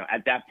became,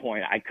 at that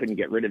point, I couldn't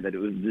get rid of it. It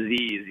was a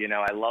disease.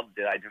 I loved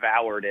it. I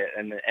devoured it,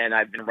 and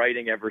I've been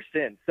writing ever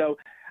since. So,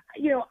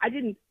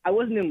 I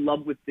wasn't in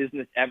love with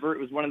business ever. It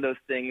was one of those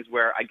things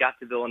where I got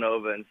to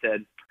Villanova and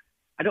said,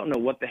 I don't know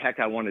what the heck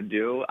I want to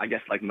do. I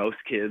guess like most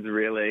kids,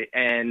 really,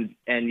 and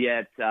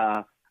yet,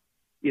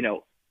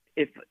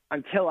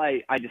 until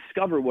I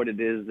discover what it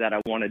is that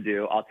I want to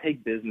do, I'll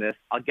take business,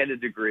 I'll get a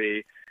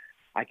degree,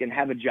 I can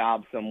have a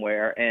job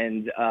somewhere.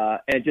 And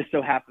it just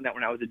so happened that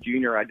when I was a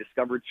junior, I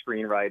discovered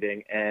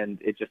screenwriting,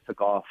 and it just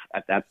took off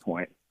at that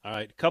point. All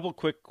right, a couple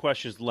quick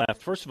questions left.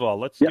 First of all,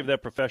 let's give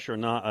that professor a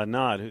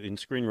nod in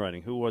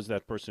screenwriting. Who was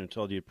that person who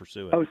told you to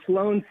pursue it? Oh,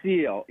 Sloan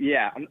Steele.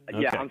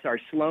 I'm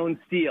sorry, Sloan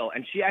Steele.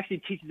 And she actually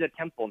teaches at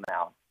Temple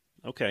now.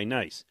 Okay,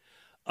 nice.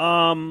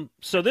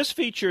 So this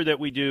feature that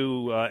we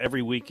do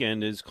every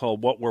weekend is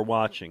called What We're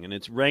Watching, and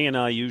it's Ray and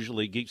I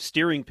usually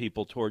steering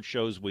people towards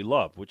shows we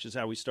love, which is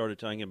how we started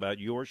talking about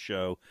your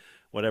show,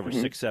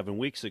 6-7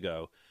 weeks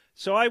ago.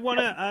 So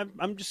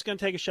I'm just going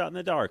to take a shot in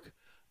the dark.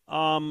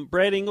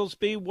 Brad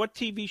Inglesby, what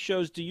TV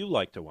shows do you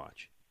like to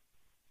watch?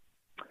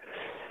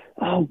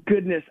 Oh,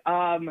 goodness.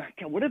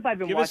 What have I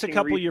been watching? Give us a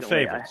couple of your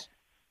favorites.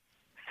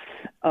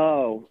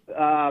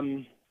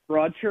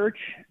 Broadchurch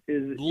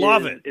is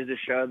a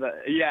show that,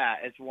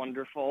 it's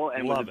wonderful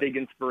and was a big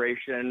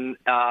inspiration.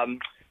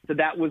 So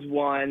that was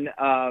one.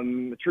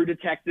 True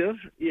Detective,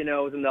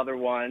 is another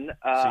one.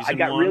 I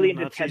got really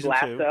into Ted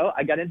Lasso.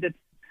 I got into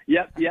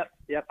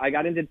I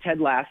got into Ted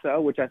Lasso,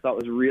 which I thought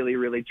was really,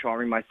 really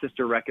charming. My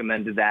sister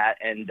recommended that,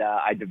 and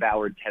I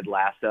devoured Ted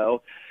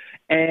Lasso.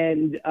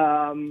 And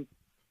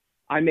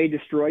I May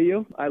Destroy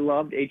You. I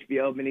loved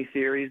HBO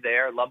miniseries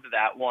there. Loved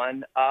that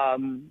one.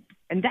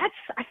 And that's,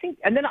 I think,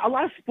 and then a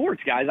lot of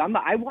sports, guys.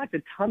 I watch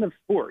a ton of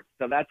sports,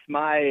 so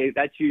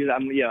NBA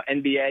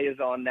is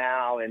on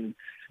now, and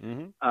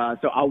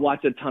so I'll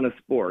watch a ton of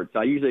sports.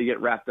 I usually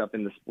get wrapped up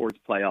in the sports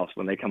playoffs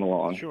when they come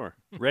along. Sure,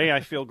 Ray,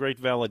 I feel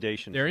great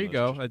validation. There you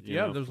go.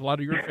 There's a lot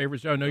of your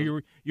favorites. I know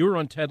you were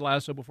on Ted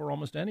Lasso before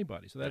almost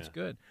anybody, so that's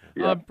good.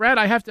 Brad,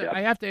 I have to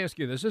ask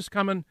you this.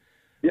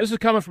 This is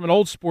coming from an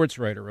old sports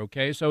writer,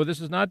 okay? So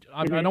this is not.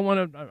 I don't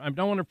want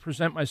to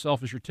present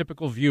myself as your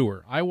typical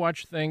viewer. I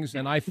watch things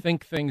and I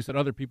think things that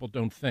other people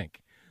don't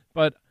think.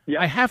 But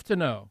I have to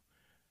know,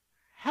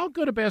 how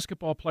good a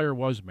basketball player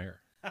was Mayer?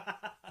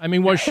 I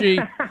mean, was she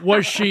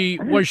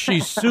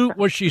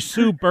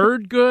Sue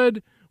Bird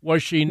good?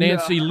 Was she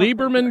Nancy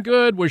Lieberman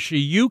good? Was she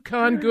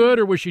UConn good,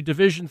 or was she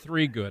Division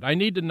III good? I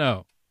need to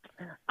know.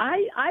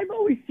 I've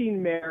always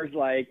seen Mayer's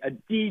like a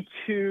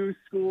D2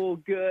 school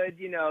good,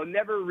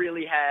 never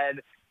really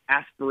had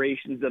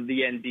aspirations of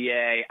the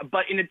NBA.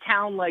 But in a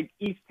town like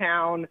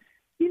Easttown,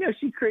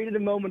 she created a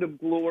moment of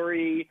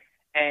glory,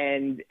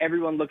 and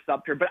everyone looks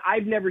up to her. But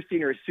I've never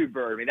seen her as Sue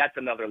Bird. I mean, that's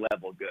another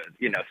level good.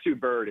 Sue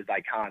Bird is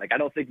iconic. I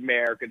don't think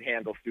Mayer could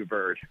handle Sue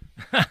Bird.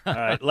 All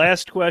right,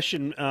 last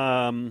question.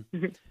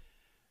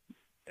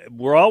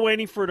 We're all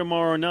waiting for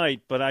tomorrow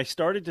night, but I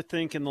started to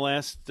think in the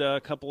last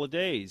couple of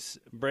days,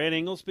 Brad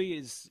Inglesby,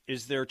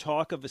 is there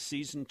talk of a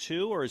season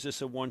 2, or is this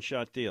a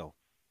one-shot deal?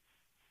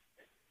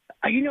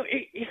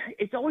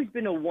 It's always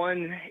been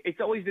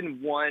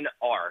one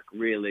arc,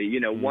 really.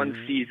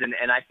 One season,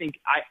 and I think,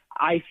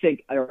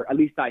 or at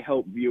least I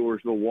hope,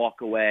 viewers will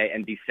walk away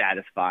and be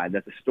satisfied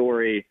that the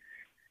story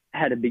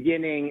had a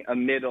beginning, a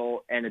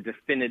middle, and a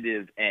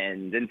definitive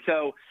end. And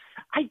so,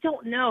 I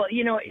don't know.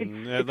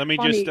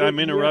 I'm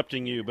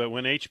interrupting you, but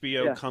when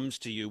HBO comes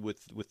to you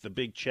with the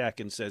big check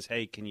and says,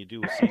 "Hey, can you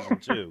do a season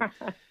 2?"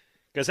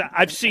 Because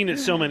I've seen it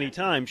so many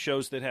times,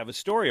 shows that have a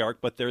story arc,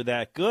 but they're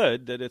that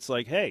good that it's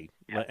like, hey,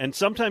 and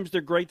sometimes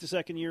they're great the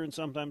second year, and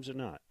sometimes they're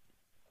not.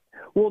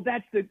 Well,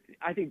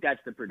 I think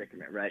that's the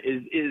predicament, right?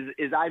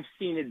 Is I've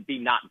seen it be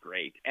not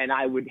great, and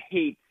I would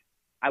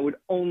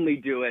only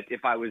do it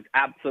if I was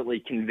absolutely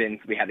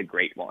convinced we had a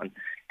great one,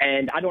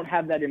 and I don't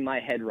have that in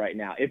my head right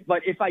now.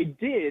 If I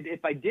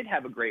did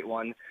have a great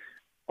one,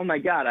 oh my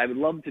God, I would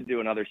love to do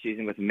another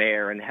season with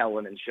Mare and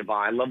Helen and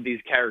Siobhan. I love these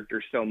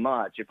characters so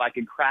much. If I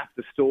could craft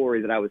the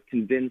story that I was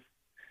convinced,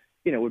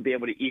 would be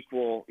able to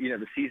equal,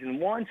 the season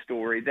 1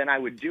 story, then I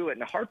would do it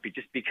in a heartbeat.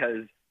 Just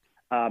because,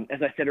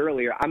 as I said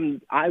earlier,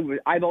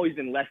 I've always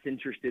been less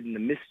interested in the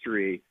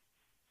mystery.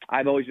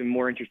 I've always been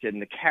more interested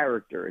in the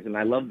characters, and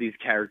I love these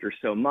characters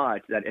so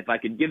much that if I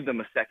could give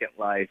them a second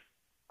life,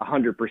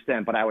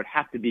 100%, but I would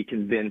have to be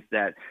convinced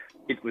that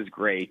it was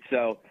great.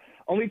 So.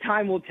 Only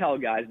time will tell,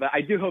 guys, but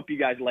I do hope you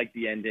guys like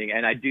the ending,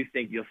 and I do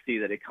think you'll see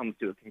that it comes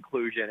to a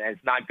conclusion, and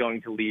it's not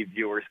going to leave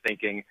viewers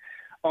thinking,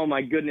 oh,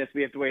 my goodness,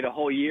 we have to wait a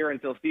whole year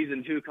until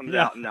season 2 comes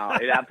out. No,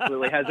 it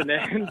absolutely has an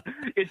end.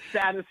 It's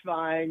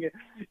satisfying.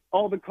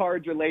 All the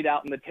cards are laid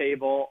out on the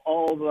table.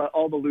 All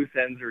the loose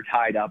ends are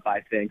tied up, I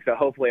think, so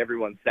hopefully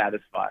everyone's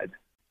satisfied.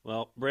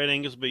 Well, Brad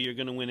Inglesby, you're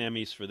going to win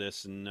Emmys for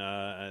this, and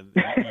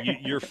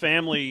your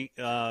family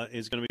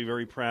is going to be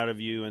very proud of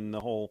you and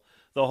the whole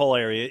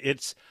area.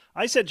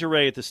 I said to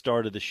Ray at the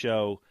start of the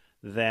show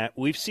that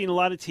we've seen a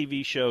lot of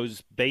TV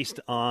shows based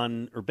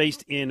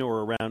in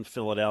or around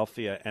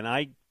Philadelphia, and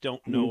I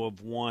don't know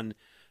of one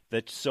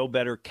that so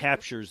better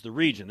captures the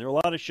region. There are a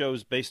lot of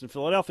shows based in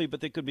Philadelphia,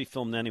 but they could be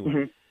filmed anywhere.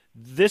 Mm-hmm.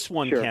 This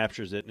one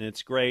captures it, and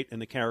it's great, and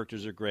the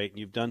characters are great, and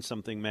you've done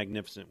something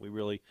magnificent.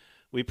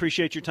 We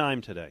appreciate your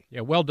time today.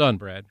 Yeah, well done,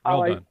 Brad.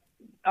 Well done.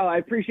 I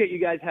appreciate you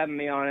guys having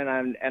me on, and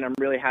I'm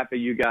really happy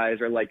you guys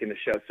are liking the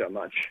show so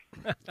much.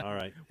 All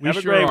right. Have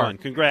a great one.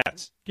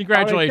 Congrats.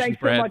 Congratulations, thanks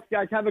Brad. So much,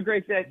 guys. Have a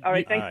great day. All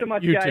right. Thanks so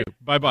much, you guys. You too.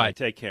 Bye-bye. Right,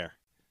 take care.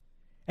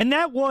 And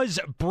that was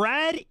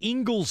Brad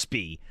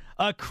Inglesby,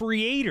 a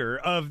creator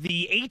of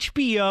the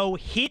HBO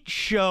hit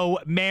show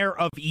Mare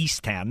of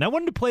Easttown. Now, I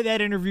wanted to play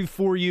that interview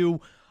for you.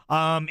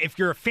 If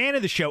you're a fan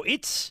of the show,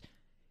 it's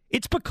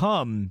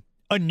become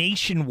a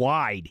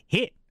nationwide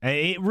hit.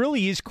 It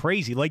really is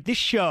crazy. Like, this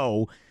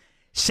show,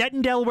 set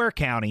in Delaware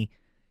County,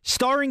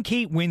 starring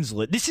Kate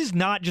Winslet. This is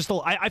not just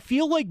I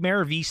feel like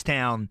Mare of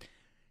Easttown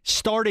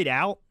started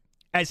out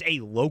as a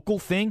local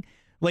thing.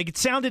 Like, it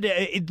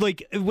sounded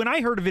like when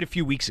I heard of it a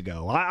few weeks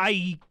ago,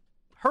 I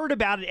heard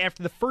about it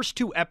after the first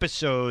 2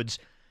 episodes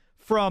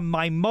from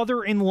my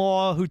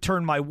mother-in-law, who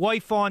turned my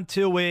wife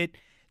onto it.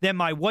 Then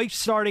my wife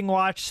started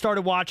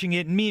watching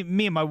it, and me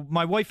and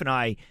my wife and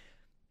I,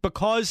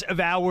 because of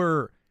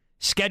our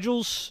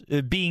schedules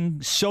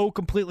being so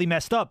completely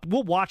messed up,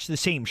 we'll watch the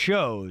same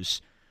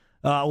shows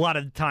a lot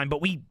of the time,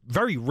 but we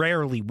very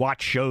rarely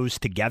watch shows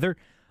together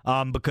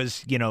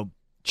because,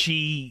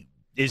 she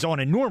is on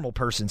a normal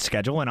person's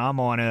schedule and I'm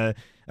on an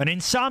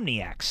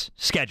insomniac's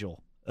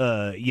schedule,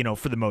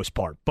 for the most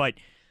part. But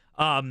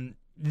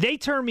they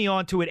turned me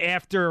onto it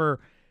after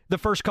the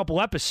first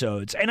couple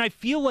episodes, and I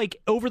feel like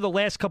over the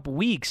last couple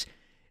weeks,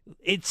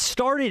 it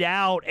started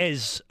out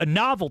as a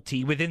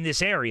novelty within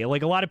this area.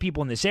 Like, a lot of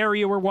people in this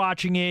area were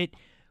watching it,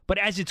 but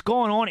as it's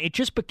gone on, it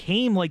just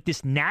became like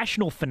this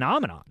national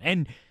phenomenon.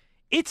 And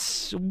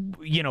it's,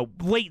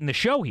 late in the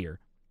show here.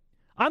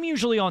 I'm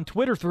usually on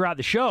Twitter throughout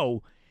the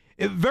show.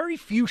 Very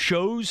few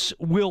shows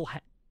will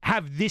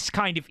have this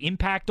kind of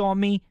impact on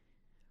me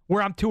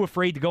where I'm too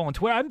afraid to go on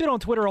Twitter. I haven't been on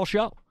Twitter all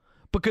show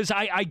because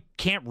I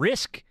can't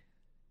risk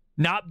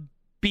not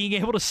being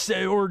able to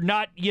say, or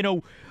not,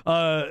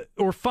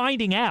 or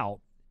finding out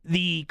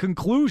the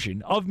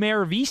conclusion of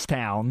Mare of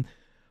Easttown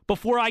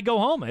before I go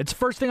home. It's the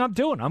first thing I'm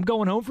doing. I'm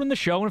going home from the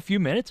show in a few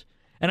minutes,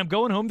 and I'm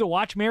going home to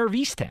watch Mare of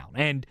Easttown.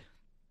 And,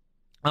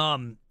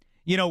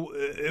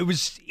 it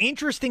was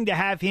interesting to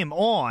have him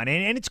on,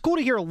 and it's cool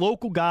to hear a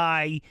local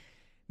guy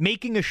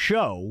making a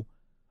show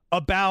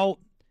about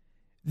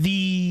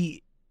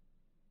the,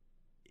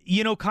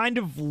 kind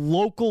of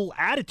local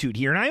attitude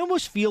here. And I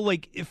almost feel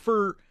like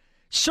for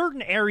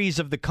certain areas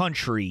of the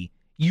country,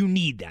 you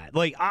need that.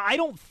 Like, I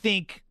don't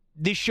think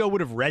this show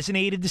would have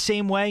resonated the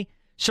same way,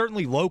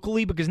 certainly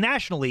locally, because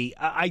nationally,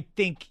 I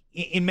think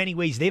in many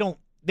ways they don't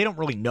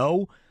really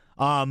know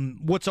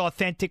what's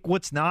authentic,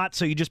 what's not,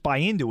 so you just buy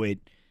into it.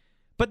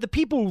 But the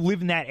people who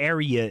live in that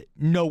area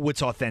know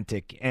what's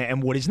authentic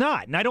and what is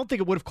not. And I don't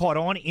think it would have caught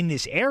on in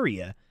this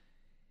area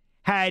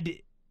had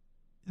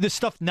the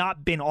stuff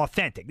not been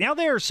authentic. Now,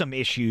 there are some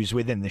issues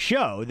within the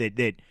show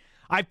that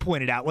I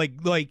pointed out.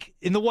 Like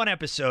in the one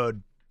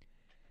episode,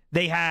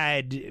 They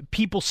had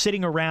people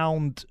sitting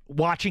around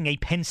watching a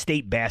Penn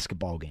State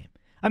basketball game.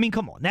 I mean,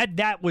 come on.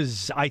 That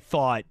was, I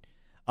thought,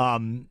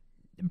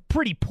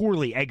 pretty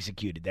poorly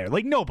executed there.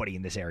 Like, nobody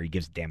in this area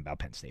gives a damn about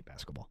Penn State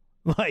basketball.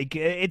 Like,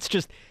 it's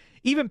just,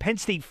 even Penn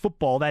State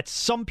football, that's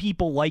some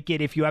people like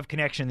it if you have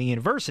connection to the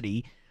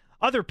university.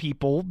 Other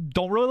people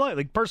don't really like it.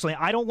 Like, personally,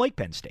 I don't like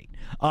Penn State.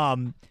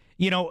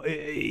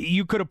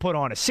 You could have put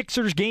on a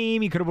Sixers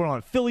game. You could have put on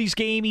a Phillies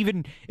game.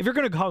 Even if you're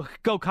going to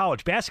go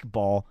college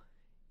basketball,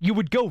 you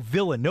would go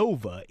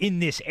Villanova in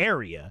this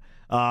area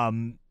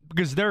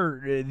because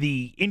they're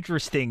the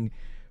interesting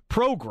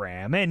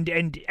program, and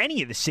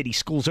any of the city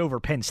schools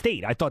over Penn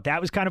State. I thought that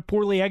was kind of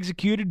poorly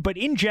executed, but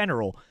in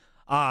general,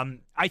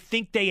 I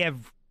think they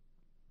have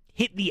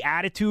hit the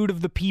attitude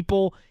of the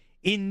people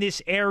in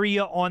this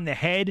area on the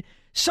head.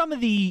 Some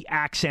of the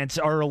accents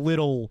are a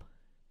little,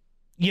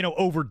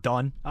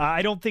 overdone.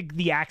 I don't think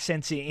the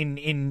accents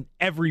in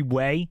every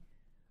way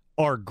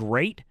are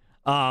great,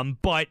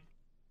 but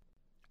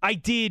I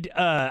did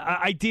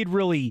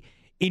really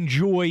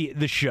enjoy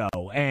the show,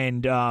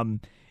 and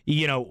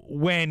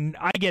when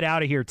I get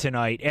out of here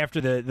tonight after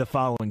the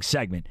following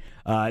segment,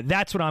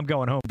 that's what I'm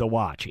going home to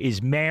watch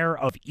is Mayor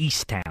of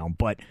Easttown.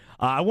 But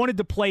I wanted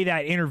to play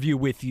that interview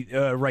with you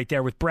right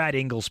there with Brad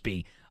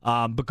Inglesby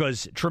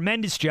because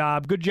tremendous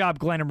job, good job,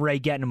 Glenn and Ray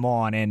getting him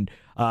on, and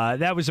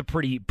that was a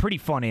pretty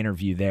fun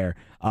interview there.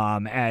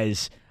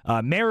 As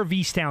Mayor of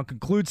Easttown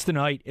concludes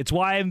tonight, it's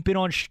why I haven't been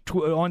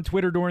on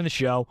Twitter during the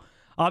show.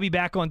 I'll be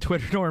back on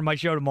Twitter during my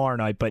show tomorrow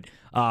night, but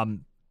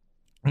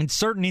in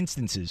certain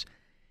instances,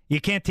 you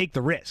can't take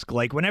the risk.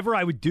 Like, whenever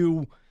I would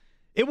do,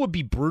 it would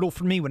be brutal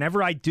for me.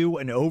 Whenever I do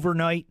an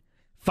overnight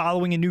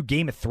following a new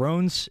Game of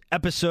Thrones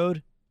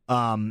episode,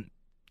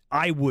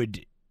 I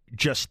would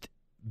just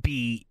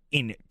be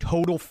in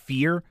total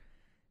fear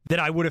that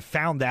I would have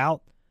found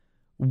out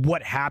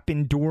what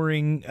happened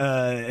during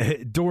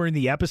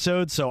the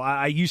episode. So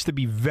I used to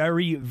be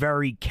very,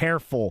 very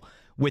careful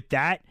with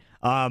that.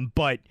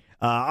 But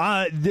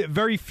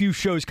very few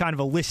shows kind of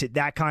elicit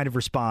that kind of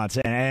response,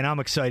 and I'm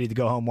excited to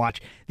go home and watch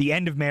the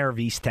end of Mayor of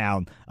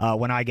Easttown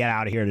when I get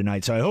out of here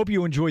tonight. So I hope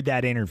you enjoyed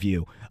that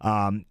interview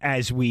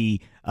as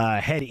we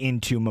head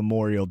into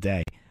Memorial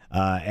Day,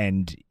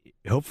 and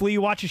hopefully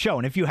you watch the show.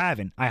 And if you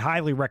haven't, I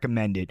highly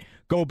recommend it.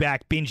 Go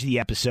back, binge the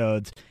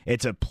episodes.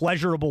 It's a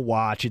pleasurable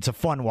watch. It's a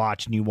fun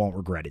watch, and you won't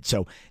regret it.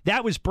 So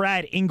that was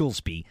Brad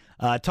Inglesby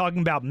talking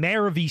about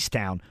Mayor of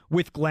Easttown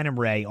with Glenn and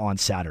Ray on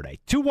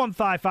Saturday.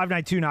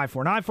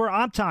 215-592-9494.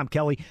 I'm Tom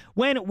Kelly.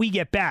 When we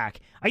get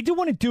back, I do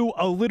want to do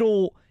a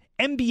little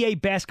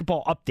NBA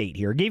basketball update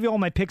here. I gave you all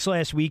my picks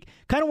last week.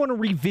 Kind of want to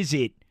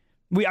revisit.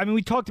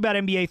 We talked about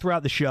NBA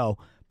throughout the show,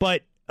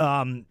 but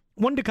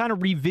wanted to kind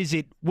of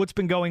revisit what's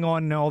been going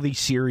on in all these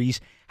series,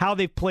 how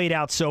they've played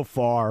out so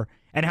far,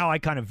 and how I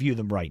kind of view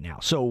them right now.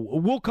 So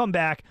we'll come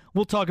back.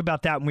 We'll talk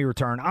about that when we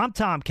return. I'm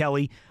Tom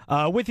Kelly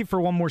with you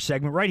for one more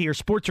segment right here,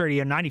 Sports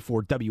Radio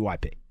 94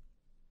 WIP.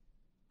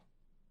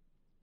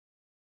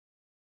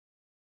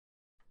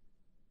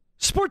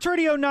 Sports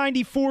Radio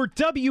 94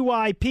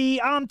 WIP.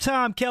 I'm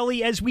Tom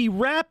Kelly as we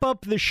wrap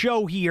up the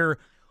show here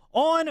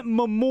on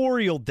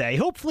Memorial Day.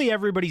 Hopefully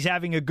everybody's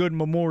having a good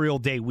Memorial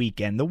Day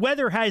weekend. The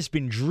weather has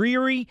been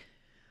dreary,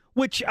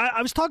 which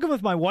I was talking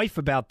with my wife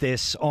about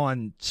this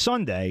on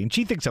Sunday, and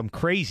she thinks I'm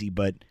crazy,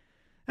 but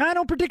I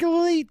don't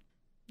particularly,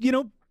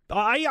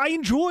 I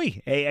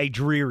enjoy a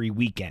dreary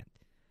weekend.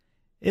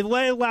 It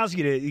allows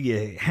you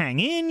to hang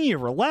in, you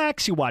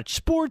relax, you watch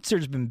sports.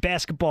 There's been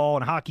basketball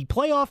and hockey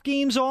playoff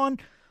games on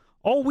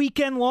all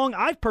weekend long.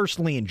 I've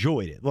personally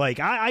enjoyed it. Like,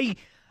 I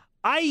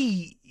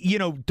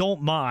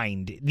don't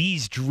mind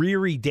these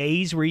dreary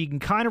days where you can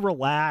kind of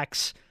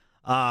relax,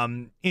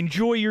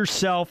 enjoy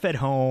yourself at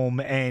home,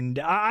 and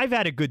I've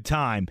had a good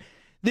time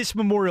this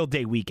Memorial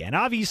Day weekend.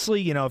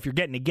 Obviously, if you're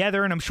getting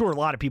together, and I'm sure a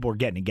lot of people are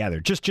getting together,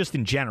 just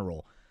in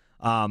general,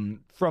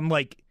 from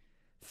like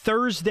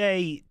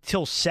Thursday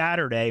till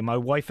Saturday, my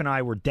wife and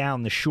I were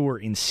down the shore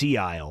in Sea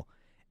Isle,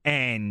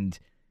 and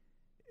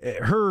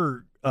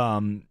her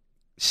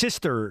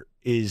sister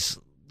is,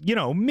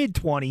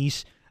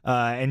 mid-20s,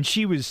 and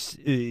she was,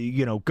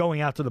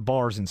 going out to the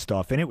bars and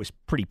stuff, and it was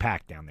pretty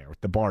packed down there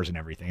with the bars and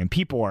everything. And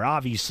people are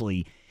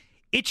obviously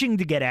itching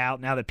to get out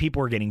now that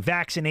people are getting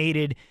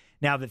vaccinated,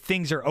 now that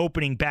things are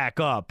opening back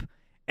up.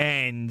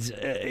 And,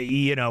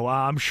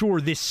 I'm sure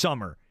this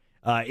summer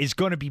is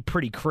going to be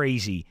pretty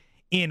crazy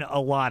in a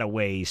lot of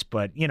ways.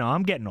 But,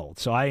 I'm getting old,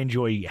 so I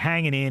enjoy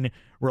hanging in,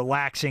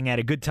 relaxing, had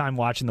a good time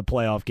watching the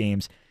playoff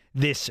games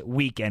this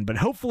weekend. But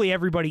hopefully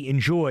everybody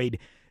enjoyed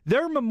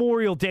their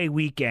Memorial Day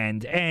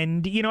weekend.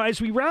 And,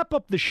 as we wrap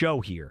up the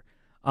show here,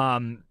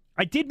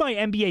 I did my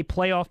NBA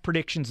playoff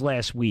predictions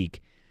last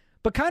week,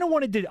 but kind of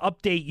wanted to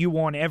update you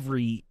on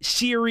every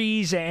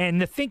series and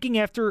the thinking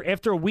after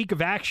a week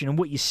of action and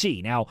what you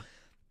see. Now,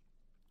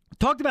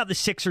 talked about the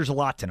Sixers a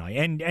lot tonight,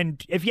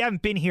 and if you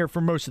haven't been here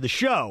for most of the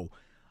show,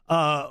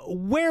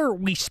 where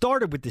we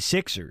started with the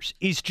Sixers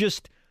is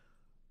just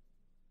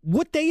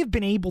what they have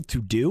been able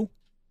to do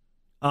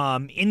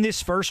in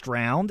this first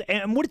round,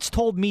 and what it's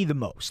told me the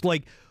most.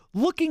 Like,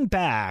 looking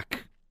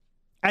back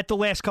at the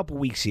last couple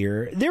weeks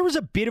here, there was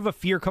a bit of a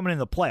fear coming in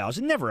the playoffs.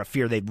 Never a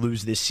fear they'd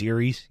lose this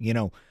series. You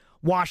know,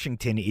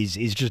 Washington is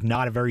just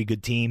not a very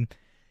good team.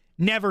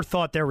 Never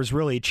thought there was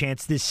really a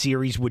chance this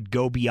series would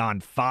go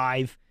beyond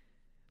 5.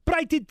 But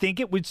I did think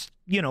it was,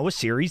 you know, a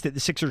series that the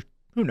Sixers,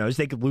 who knows,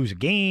 they could lose a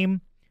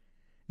game.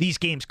 These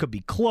games could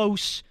be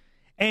close.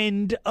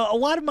 And a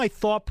lot of my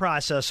thought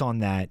process on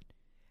that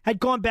had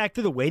gone back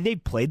to the way they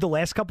played the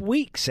last couple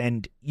weeks.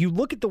 And you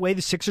look at the way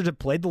the Sixers have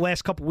played the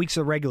last couple weeks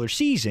of the regular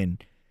season,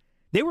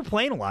 they were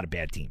playing a lot of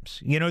bad teams.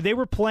 You know, they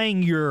were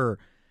playing your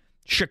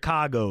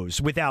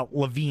Chicagos without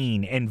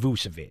Levine and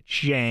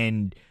Vucevic.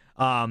 And,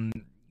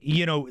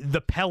 you know,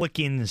 the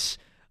Pelicans,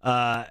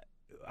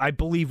 I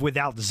believe,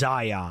 without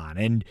Zion.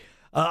 And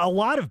a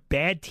lot of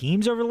bad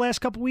teams over the last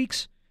couple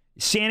weeks.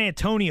 San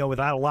Antonio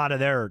without a lot of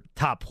their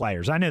top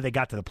players. I know they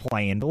got to the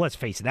play-in, but let's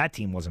face it, that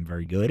team wasn't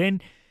very good.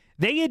 And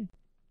they had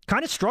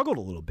kind of struggled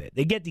a little bit.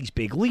 They get these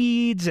big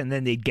leads, and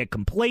then they'd get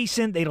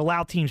complacent. They'd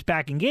allow teams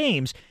back in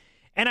games.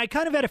 And I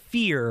kind of had a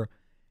fear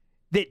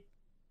that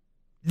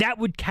that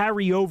would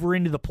carry over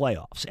into the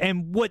playoffs.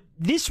 And what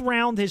this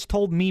round has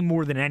told me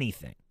more than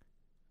anything,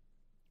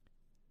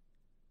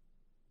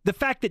 the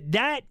fact that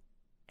that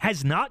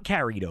has not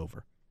carried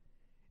over,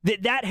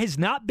 that has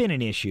not been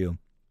an issue,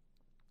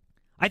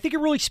 I think it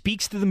really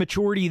speaks to the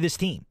maturity of this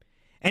team.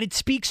 And it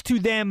speaks to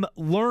them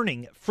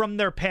learning from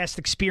their past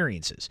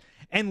experiences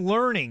and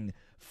learning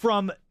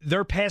from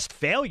their past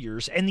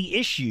failures and the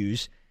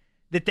issues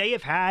that they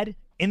have had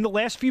in the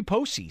last few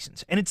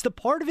postseasons. And it's the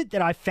part of it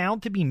that I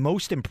found to be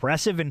most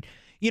impressive. And,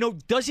 you know,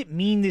 does it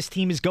mean this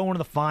team is going to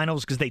the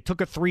finals because they took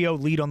a 3-0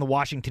 lead on the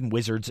Washington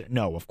Wizards?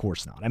 No, of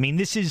course not. I mean,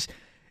 this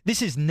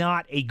is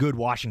not a good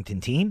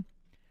Washington team.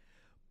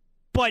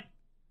 But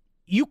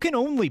you can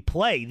only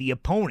play the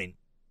opponent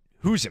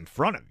who's in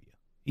front of you.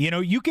 You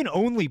know, you can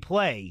only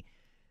play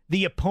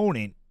the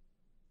opponent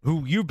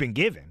who you've been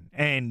given.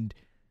 And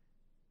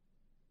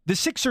the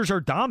Sixers are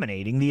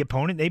dominating the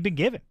opponent they've been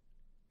given.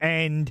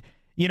 And,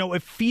 you know,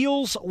 it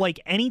feels like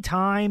any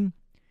time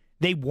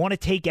they want to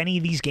take any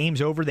of these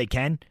games over, they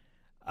can.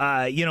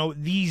 You know,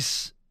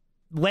 these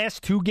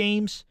last 2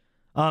 games,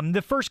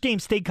 the first game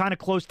stayed kind of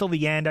close till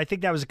the end. I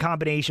think that was a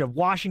combination of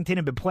Washington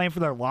had been playing for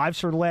their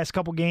lives for the last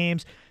couple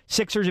games.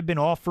 Sixers had been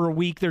off for a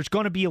week. There's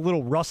going to be a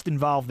little rust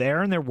involved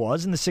there, and there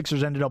was, and the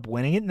Sixers ended up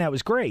winning it, and that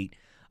was great.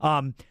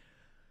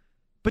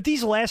 But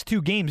these last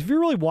 2 games, if you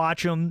really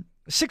watch them,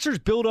 Sixers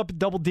build up a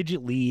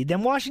double-digit lead,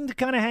 then Washington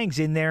kind of hangs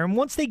in there, and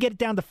once they get it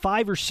down to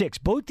 5 or 6,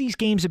 both these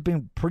games have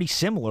been pretty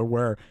similar,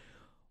 where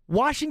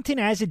Washington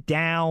has it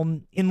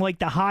down in like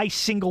the high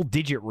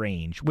single-digit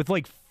range with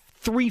like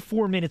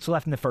 3-4 minutes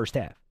left in the first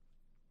half.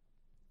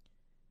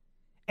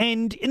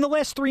 And in the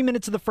last 3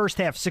 minutes of the first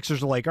half,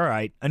 Sixers are like, all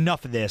right,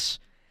 enough of this.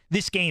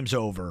 This game's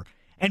over.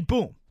 And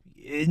boom,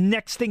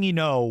 next thing you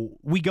know,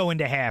 we go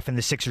into half and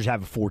the Sixers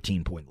have a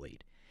 14-point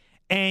lead.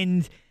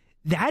 And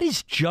that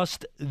is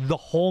just the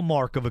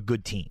hallmark of a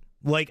good team.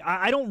 Like,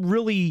 I don't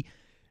really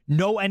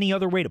know any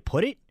other way to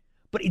put it,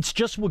 but it's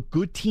just what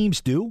good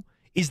teams do,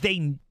 is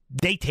they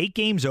take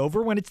games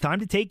over when it's time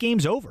to take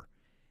games over.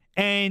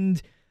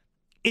 And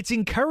it's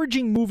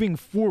encouraging moving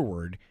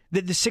forward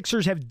that the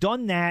Sixers have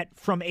done that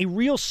from a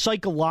real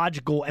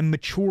psychological and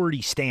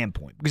maturity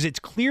standpoint, because it's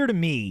clear to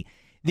me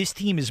this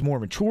team is more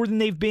mature than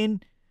they've been.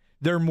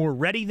 They're more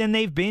ready than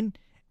they've been.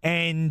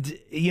 And,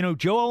 you know,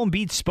 Joel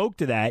Embiid spoke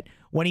to that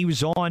when he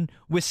was on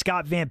with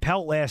Scott Van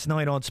Pelt last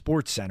night on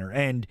SportsCenter.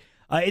 And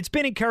it's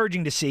been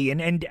encouraging to see.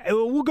 And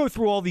we'll go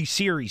through all these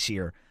series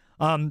here.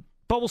 But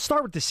we'll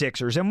start with the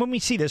Sixers. And when we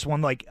see this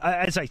one, like,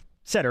 as I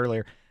said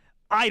earlier,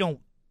 I don't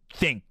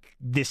think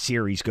this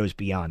series goes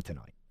beyond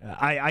tonight.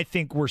 I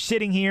think we're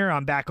sitting here.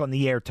 I'm back on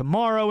the air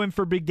tomorrow. And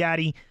for Big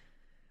Daddy,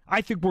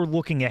 I think we're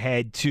looking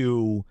ahead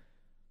to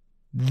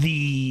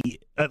the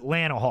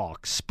Atlanta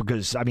Hawks,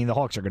 because, I mean, the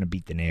Hawks are going to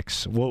beat the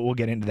Knicks. We'll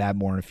get into that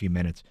more in a few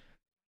minutes.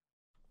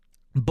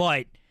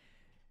 But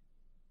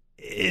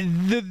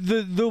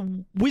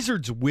the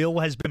Wizards' will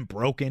has been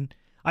broken.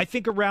 I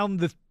think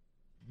around the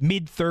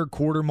mid-third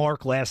quarter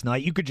mark last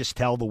night, you could just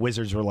tell the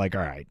Wizards were like,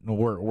 all right,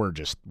 we're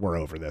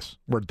over this.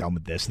 We're done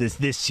with this.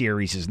 This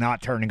series is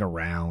not turning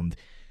around.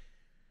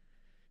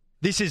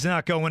 This is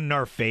not going in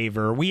our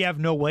favor. We have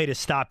no way to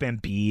stop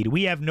Embiid.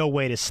 We have no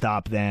way to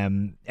stop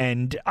them.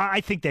 And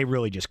I think they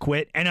really just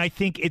quit. And I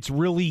think it's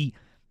really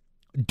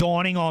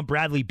dawning on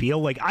Bradley Beal.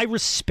 Like, I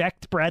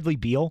respect Bradley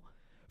Beal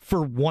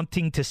for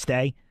wanting to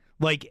stay.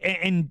 Like,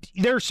 and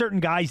there are certain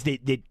guys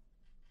that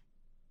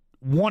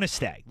want to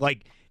stay.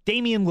 Like,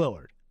 Damian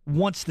Lillard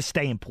wants to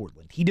stay in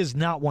Portland. He does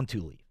not want to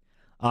leave.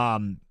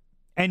 And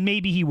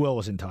maybe he will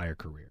his entire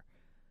career.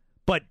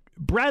 But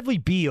Bradley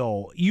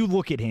Beal, you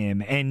look at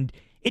him and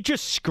it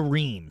just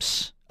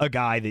screams a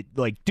guy that,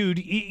 like, dude,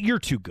 you're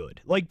too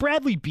good. Like,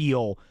 Bradley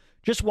Beal,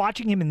 just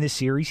watching him in this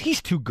series,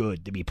 he's too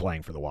good to be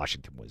playing for the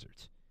Washington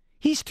Wizards.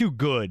 He's too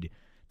good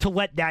to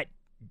let that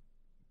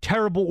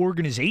terrible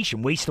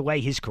organization waste away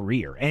his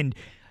career. And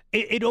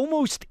it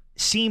almost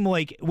seemed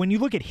like, when you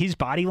look at his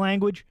body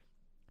language,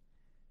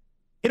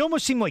 It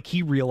almost seemed like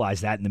he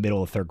realized that in the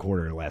middle of the third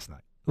quarter last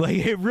night. Like,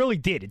 it really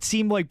did. It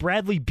seemed like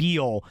Bradley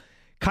Beal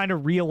kind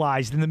of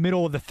realized in the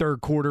middle of the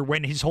third quarter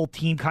when his whole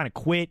team kind of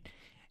quit.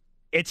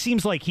 It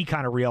seems like he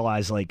kind of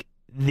realized, like,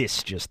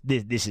 this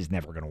is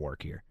never going to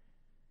work here.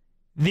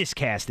 This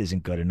cast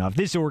isn't good enough.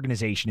 This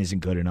organization isn't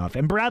good enough.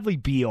 And Bradley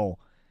Beal,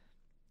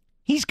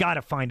 he's got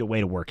to find a way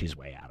to work his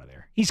way out of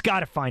there. He's got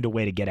to find a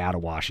way to get out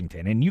of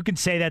Washington. And you can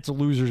say that's a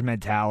loser's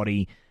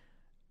mentality.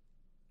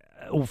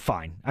 Oh,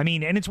 fine. I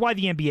mean, and it's why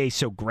the NBA is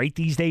so great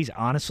these days,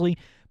 honestly,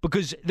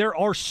 because there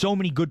are so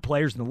many good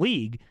players in the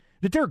league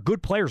that there are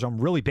good players on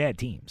really bad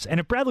teams. And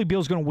if Bradley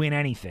Beal's going to win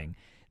anything,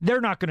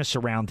 they're not going to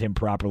surround him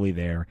properly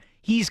there.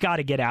 He's got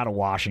to get out of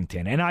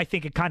Washington. And I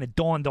think it kind of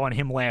dawned on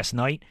him last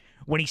night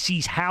when he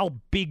sees how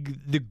big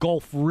the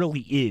gulf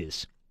really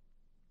is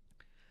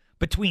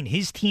between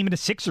his team and the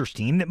Sixers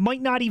team that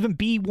might not even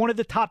be one of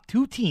the top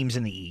two teams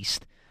in the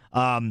East.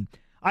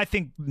 I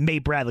think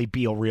made Bradley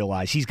Beal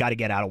realize he's got to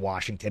get out of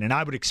Washington, and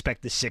I would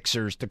expect the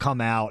Sixers to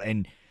come out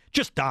and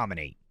just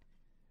dominate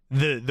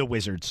the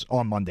Wizards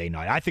on Monday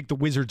night. I think the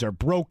Wizards are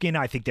broken.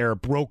 I think they're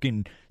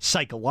broken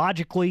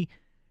psychologically.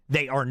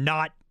 They are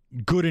not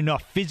good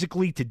enough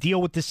physically to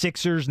deal with the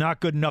Sixers, not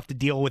good enough to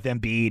deal with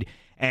Embiid,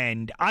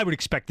 and I would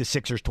expect the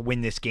Sixers to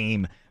win this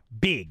game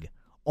big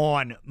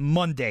on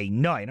Monday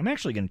night. I'm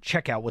actually going to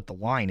check out what the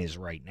line is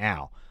right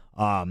now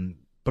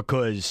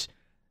because,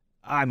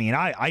 I mean,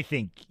 I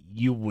think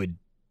you would,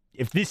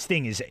 if this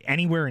thing is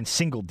anywhere in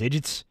single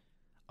digits,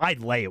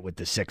 I'd lay it with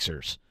the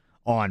Sixers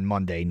on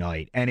Monday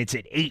night, and it's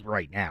at 8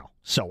 right now.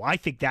 So I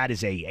think that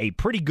is a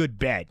pretty good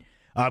bet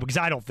because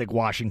I don't think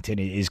Washington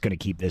is going to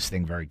keep this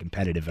thing very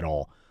competitive at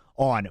all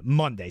on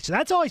Monday. So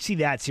that's how I see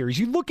that series.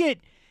 You look at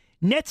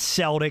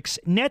Nets-Celtics.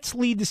 Nets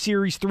lead the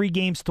series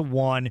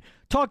 3-1.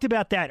 Talked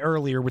about that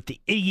earlier with the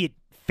idiot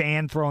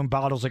fan throwing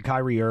bottles at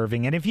Kyrie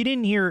Irving. And if you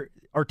didn't hear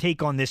our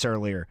take on this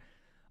earlier,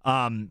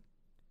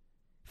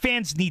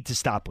 fans need to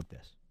stop with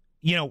this.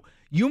 You know,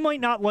 you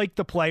might not like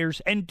the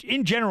players, and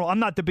in general, I'm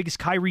not the biggest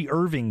Kyrie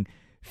Irving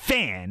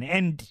fan,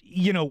 and,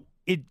 you know,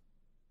 it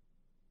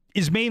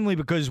is mainly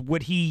because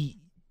what he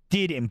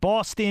did in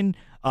Boston,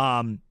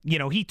 you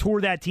know, he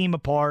tore that team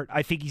apart.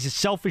 I think he's a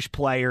selfish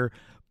player,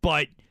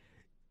 but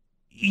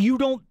you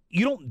don't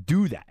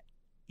do that.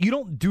 You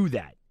don't do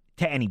that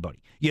to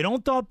anybody. You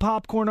don't dump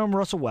popcorn on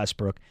Russell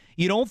Westbrook.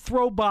 You don't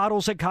throw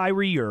bottles at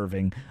Kyrie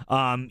Irving.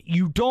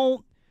 You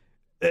don't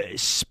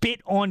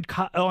spit on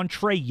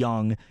Trae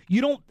Young.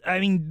 You don't. I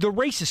mean, the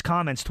racist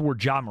comments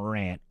toward Ja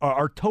Morant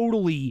are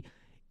totally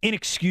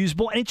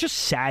inexcusable, and it's just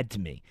sad to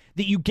me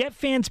that you get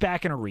fans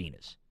back in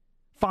arenas.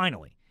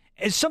 Finally,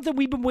 it's something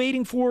we've been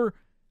waiting for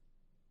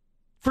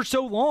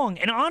so long.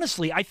 And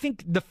honestly, I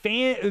think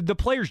the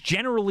players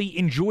generally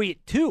enjoy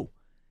it too.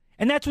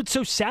 And that's what's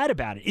so sad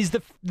about it, is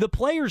the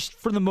players,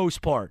 for the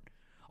most part,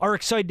 are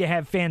excited to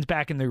have fans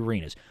back in the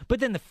arenas. But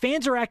then the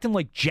fans are acting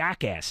like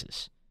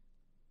jackasses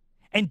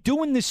and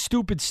doing this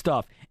stupid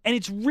stuff. And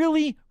it's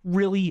really,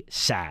 really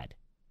sad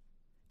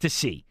to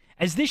see,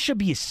 as this should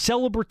be a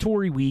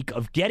celebratory week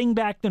of getting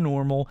back to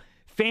normal,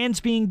 fans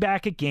being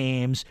back at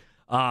games,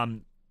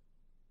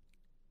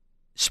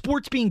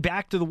 sports being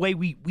back to the way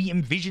we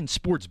envision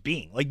sports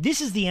being. Like,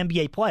 this is the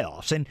NBA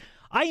playoffs. And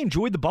I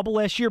enjoyed the bubble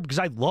last year because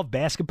I love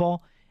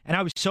basketball, and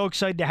I was so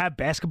excited to have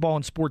basketball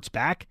and sports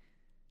back.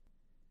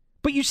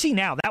 But you see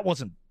now, that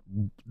wasn't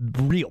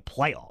real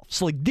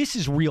playoffs. Like, this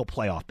is real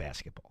playoff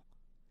basketball.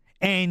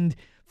 And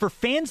for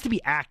fans to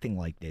be acting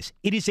like this,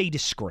 it is a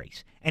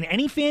disgrace. And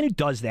any fan who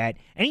does that,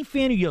 any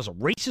fan who yells a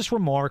racist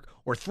remark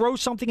or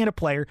throws something at a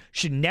player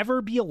should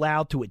never be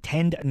allowed to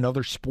attend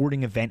another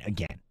sporting event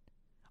again.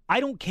 I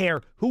don't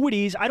care who it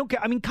is. I don't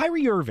care. I mean,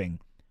 Kyrie Irving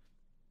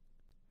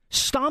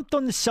stomped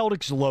on the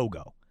Celtics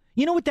logo.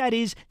 You know what that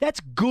is?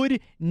 That's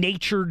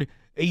good-natured,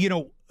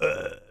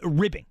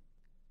 ribbing.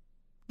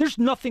 There's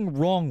nothing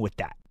wrong with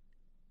that.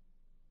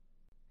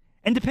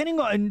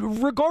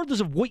 And regardless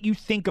of what you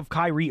think of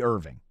Kyrie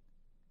Irving,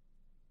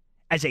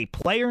 as a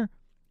player,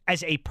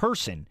 as a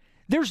person,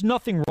 there's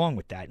nothing wrong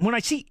with that. When I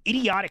see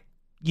idiotic,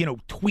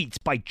 tweets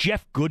by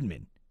Jeff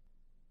Goodman,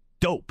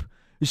 dope,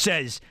 who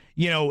says,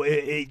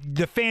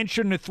 the fans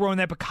shouldn't have thrown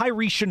that, but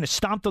Kyrie shouldn't have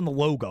stomped on the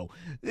logo.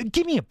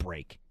 Give me a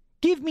break.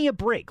 Give me a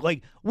break.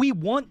 Like, we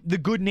want the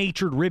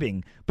good-natured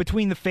ribbing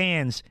between the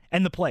fans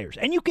and the players.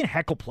 And you can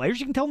heckle players.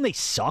 You can tell them they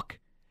suck.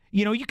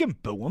 You can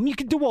boo them. You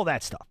can do all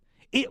that stuff.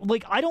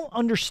 I don't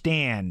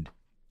understand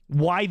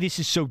why this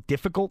is so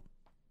difficult.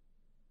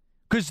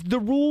 Because the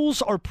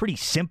rules are pretty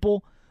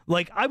simple.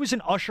 Like, I was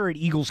an usher at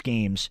Eagles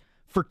games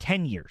for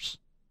 10 years.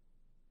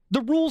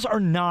 The rules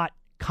are not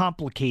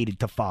complicated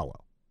to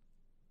follow.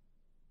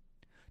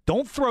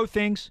 Don't throw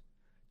things.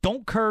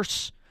 Don't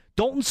curse.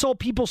 Don't insult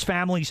people's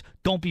families.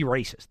 Don't be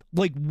racist.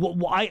 Like,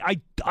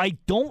 I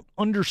don't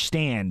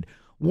understand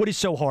what is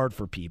so hard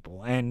for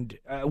people. And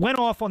went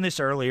off on this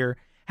earlier.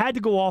 Had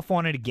to go off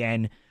on it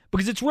again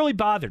because it's really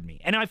bothered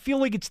me. And I feel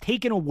like it's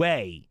taken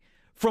away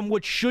from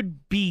what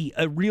should be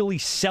a really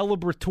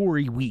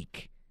celebratory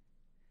week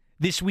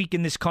this week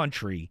in this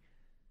country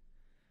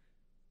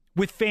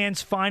with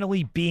fans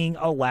finally being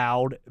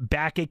allowed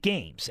back at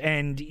games.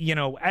 And,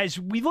 as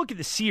we look at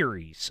the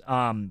series,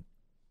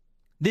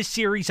 this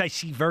series I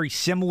see very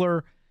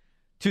similar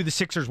to the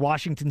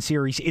Sixers-Washington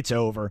series. It's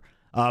over.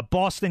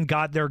 Boston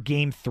got their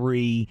game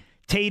 3.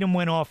 Tatum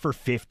went off for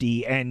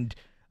 50, and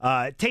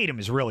Tatum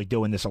is really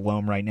doing this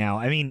alone right now.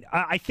 I mean,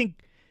 I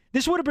think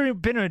this would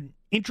have been an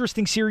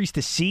interesting series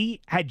to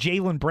see had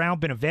Jaylen Brown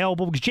been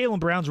available, because Jaylen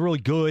Brown's really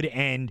good,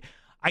 and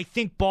I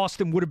think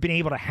Boston would have been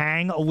able to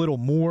hang a little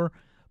more.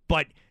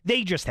 But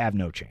they just have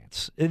no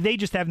chance. They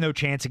just have no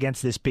chance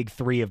against this big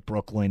 3 of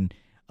Brooklyn.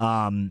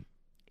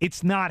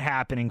 It's not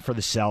happening for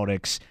the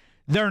Celtics.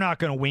 They're not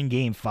going to win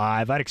Game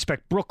 5. I'd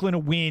expect Brooklyn to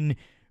win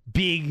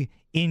big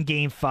in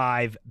Game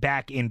 5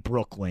 back in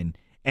Brooklyn,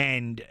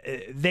 and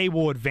they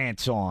will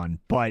advance on.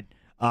 But,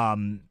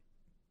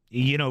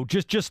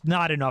 just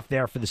not enough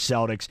there for the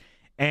Celtics.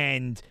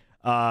 And,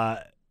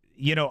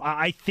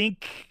 I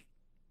think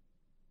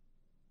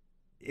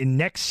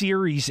next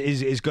series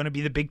is going to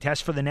be the big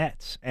test for the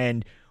Nets.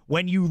 And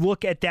when you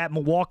look at that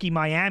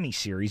Milwaukee-Miami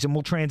series, and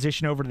we'll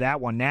transition over to that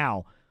one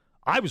now,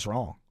 I was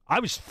wrong. I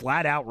was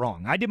flat out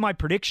wrong. I did my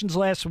predictions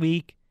last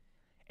week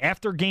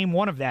after Game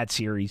 1 of that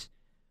series,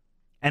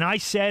 and I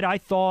said I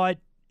thought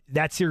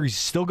that series is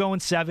still going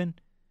 7.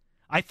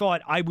 I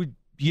thought I would,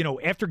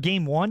 after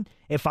Game 1,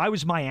 if I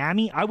was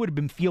Miami, I would have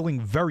been feeling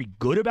very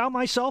good about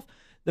myself.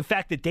 The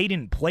fact that they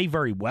didn't play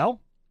very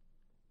well,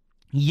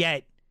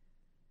 yet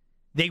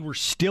they were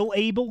still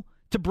able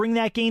to bring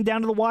that game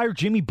down to the wire.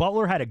 Jimmy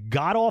Butler had a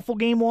god-awful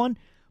Game 1,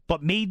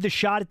 but made the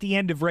shot at the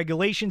end of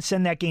regulation,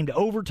 send that game to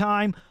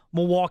overtime.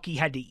 Milwaukee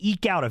had to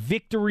eke out a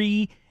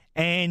victory,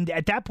 and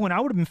at that point, I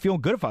would have been feeling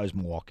good if I was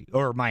Milwaukee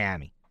or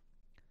Miami.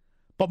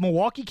 But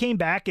Milwaukee came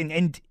back, and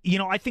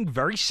I think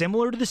very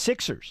similar to the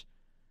Sixers.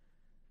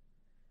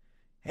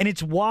 And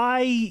it's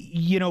why,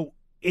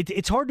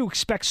 it's hard to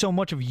expect so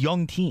much of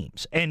young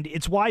teams. And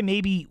it's why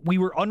maybe we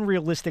were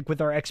unrealistic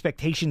with our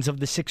expectations of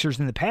the Sixers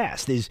in the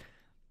past, is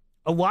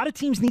a lot of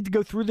teams need to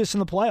go through this in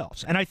the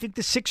playoffs. And I think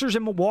the Sixers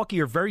and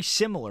Milwaukee are very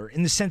similar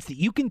in the sense that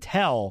you can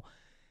tell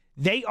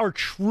they are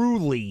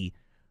truly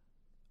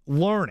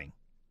learning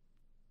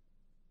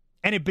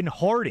and have been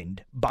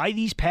hardened by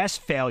these past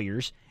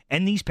failures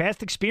and these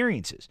past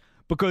experiences.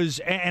 Because,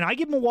 and I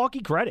give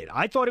Milwaukee credit,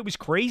 I thought it was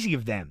crazy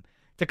of them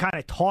to kind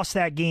of toss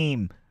that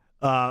game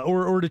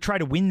or to try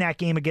to win that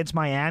game against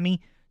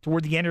Miami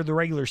toward the end of the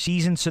regular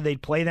season so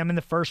they'd play them in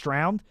the first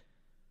round.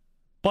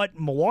 But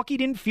Milwaukee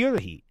didn't fear the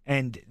Heat,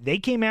 and they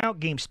came out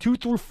games 2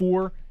 through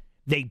 4.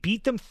 They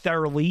beat them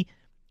thoroughly,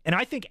 and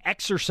I think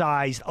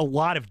exercised a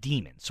lot of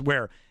demons,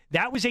 where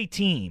that was a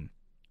team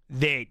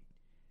that,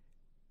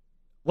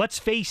 let's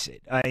face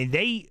it,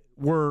 they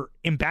were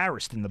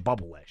embarrassed in the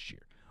bubble last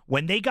year.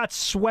 When they got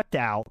swept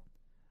out,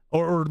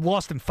 or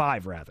lost in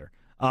 5, rather,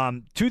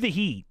 to the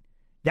Heat,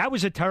 that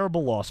was a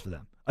terrible loss for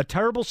them. A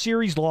terrible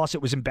series loss.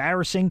 It was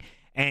embarrassing,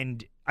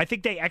 and I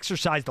think they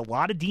exercised a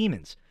lot of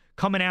demons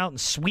coming out and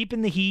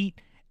sweeping the Heat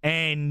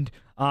and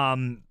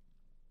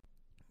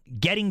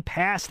getting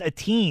past a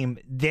team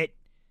that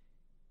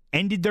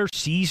ended their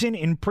season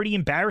in pretty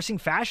embarrassing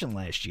fashion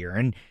last year.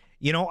 And,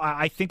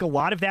 I think a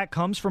lot of that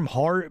comes from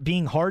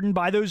being hardened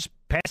by those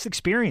past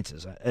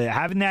experiences.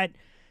 Having that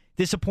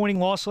disappointing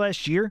loss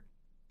last year,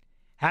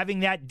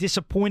 having that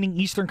disappointing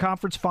Eastern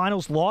Conference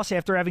Finals loss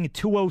after having a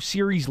 2-0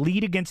 series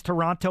lead against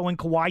Toronto and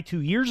Kawhi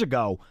 2 years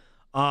ago,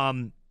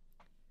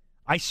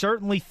 I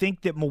certainly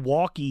think that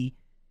Milwaukee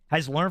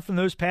has learned from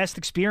those past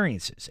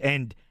experiences.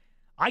 And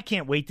I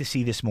can't wait to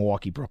see this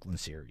Milwaukee-Brooklyn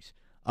series.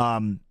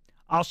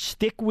 I'll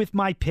stick with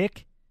my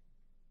pick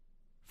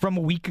from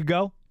a week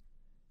ago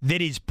that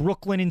is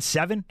Brooklyn in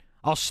 7.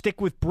 I'll stick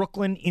with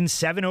Brooklyn in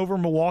 7 over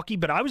Milwaukee,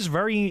 but I was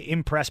very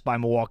impressed by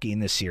Milwaukee in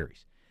this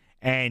series.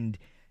 And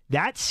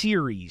that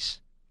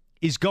series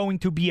is going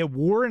to be a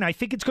war, and I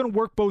think it's going to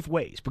work both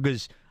ways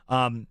because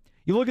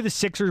you look at the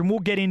Sixers, and we'll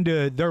get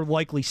into their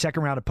likely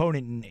second-round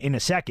opponent in a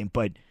second,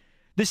 but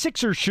the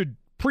Sixers should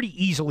pretty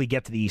easily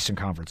get to the Eastern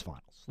Conference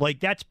Finals. Like,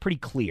 that's pretty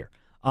clear.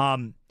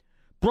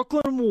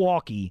 Brooklyn and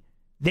Milwaukee,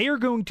 they are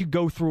going to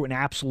go through an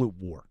absolute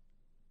war.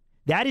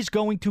 That is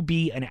going to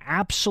be an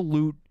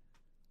absolute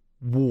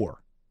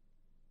war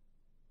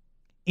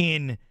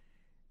in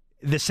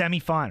the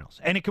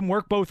semifinals. And it can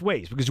work both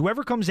ways because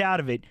whoever comes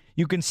out of it,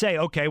 you can say,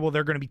 okay, well,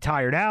 they're going to be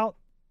tired out.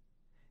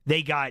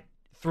 They got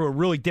through a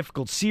really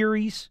difficult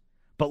series,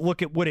 but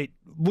look at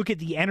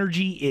the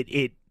energy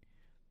it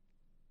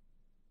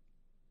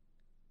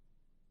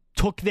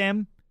took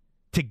them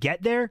to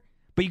get there.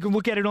 But you can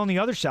look at it on the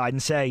other side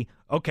and say,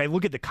 okay,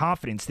 look at the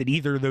confidence that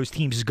either of those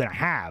teams is going to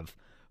have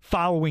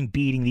following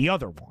beating the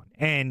other one.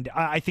 And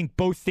I think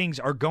both things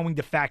are going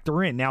to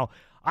factor in. Now,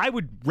 I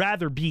would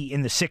rather be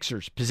in the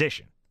Sixers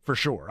position, for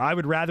sure. I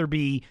would rather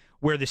be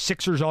where the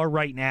Sixers are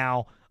right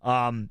now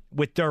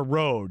with their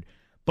road.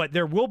 But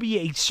there will be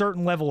a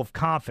certain level of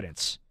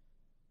confidence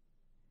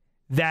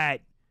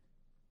that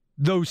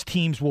those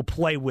teams will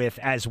play with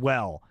as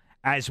well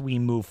as we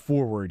move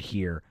forward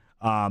here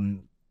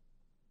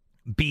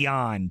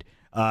beyond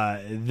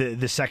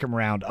the second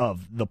round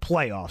of the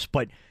playoffs.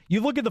 But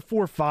you look at the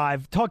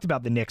 4-5, talked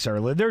about the Knicks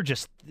earlier,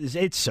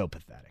 it's so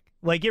pathetic.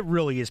 Like, it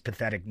really is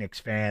pathetic, Knicks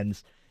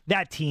fans.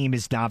 That team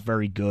is not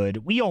very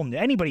good.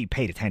 Anybody who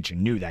paid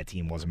attention knew that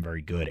team wasn't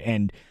very good.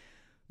 And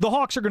the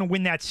Hawks are going to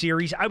win that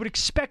series. I would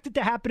expect it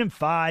to happen in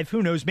 5.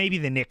 Who knows? Maybe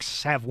the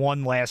Knicks have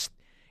one last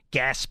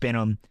gasp in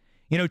them.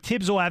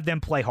 Tibbs will have them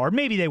play hard.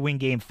 Maybe they win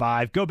Game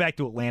 5, go back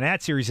to Atlanta.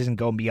 That series isn't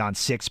going beyond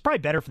 6. Probably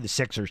better for the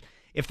Sixers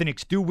if the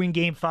Knicks do win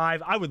Game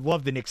 5. I would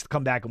love the Knicks to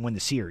come back and win the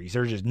series.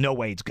 There's just no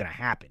way it's going to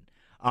happen.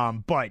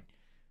 But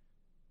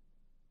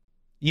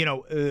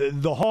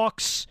the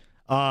Hawks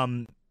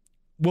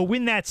will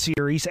win that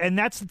series, and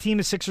that's the team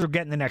the Sixers will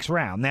get in the next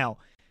round. Now,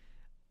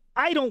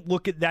 I don't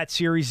look at that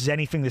series as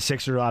anything the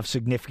Sixers will have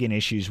significant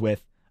issues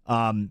with.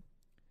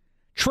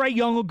 Trae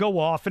Young will go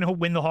off, and he'll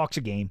win the Hawks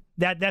a game.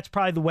 That's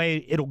probably the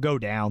way it'll go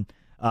down.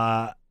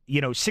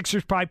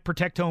 Sixers probably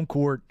protect home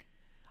court.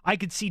 I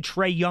could see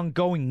Trae Young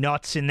going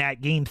nuts in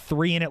that Game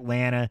 3 in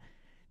Atlanta.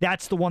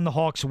 That's the one the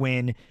Hawks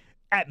win.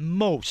 At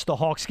most, the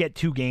Hawks get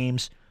 2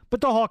 games,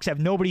 but the Hawks have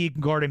nobody who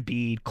can guard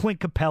Embiid.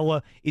 Clint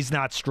Capella is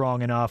not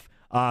strong enough.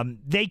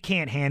 They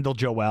can't handle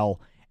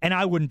Joel, and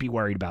I wouldn't be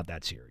worried about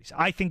that series.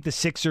 I think the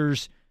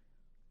Sixers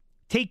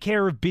take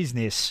care of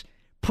business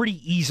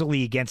pretty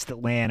easily against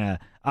Atlanta.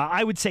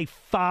 I would say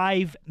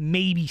 5,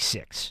 maybe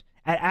 6.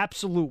 At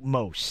absolute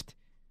most,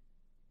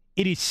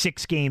 it is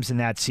 6 games in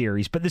that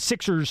series. But the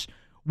Sixers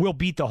will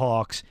beat the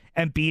Hawks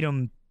and beat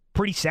them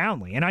pretty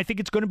soundly. And I think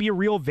it's going to be a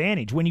real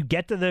advantage when you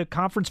get to the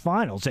conference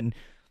finals. And,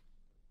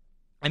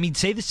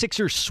 say the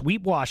Sixers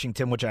sweep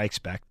Washington, which I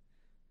expect.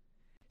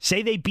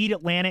 Say they beat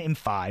Atlanta in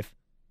 5.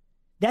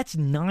 That's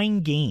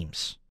 9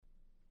 games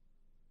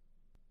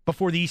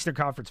before the Eastern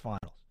Conference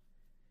Finals.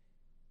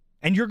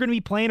 And you're going to be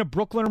playing a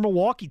Brooklyn or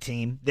Milwaukee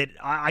team that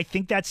I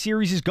think that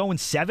series is going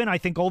 7. I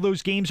think all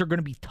those games are going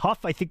to be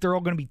tough. I think they're all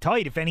going to be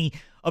tight. If any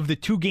of the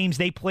 2 games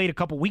they played a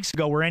couple weeks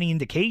ago were any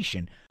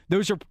indication,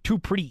 those are 2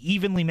 pretty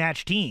evenly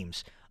matched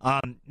teams.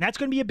 That's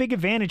going to be a big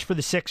advantage for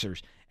the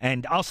Sixers.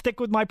 And I'll stick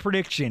with my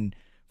prediction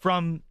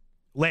from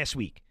last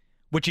week,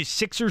 which is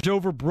Sixers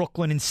over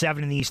Brooklyn in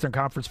 7 in the Eastern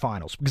Conference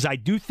Finals, because I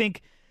do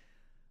think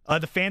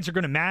the fans are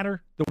going to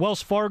matter. The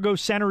Wells Fargo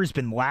Center has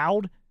been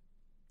loud.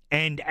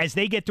 And as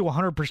they get to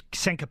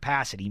 100%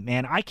 capacity,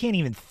 man, I can't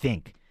even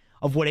think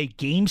of what a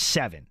Game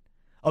 7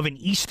 of an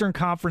Eastern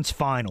Conference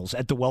Finals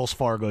at the Wells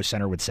Fargo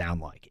Center would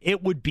sound like.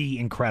 It would be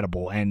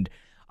incredible, and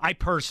I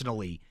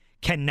personally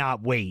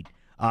cannot wait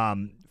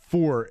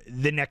for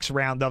the next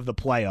round of the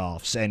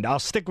playoffs. And I'll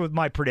stick with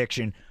my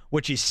prediction,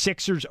 which is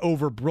Sixers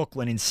over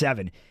Brooklyn in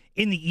 7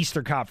 in the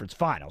Eastern Conference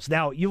Finals.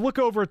 Now, you look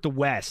over at the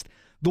West,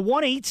 the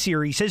 1-8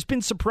 series has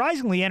been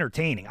surprisingly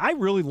entertaining. I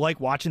really like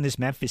watching this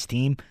Memphis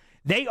team.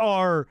 They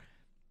are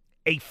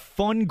a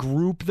fun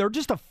group. They're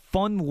just a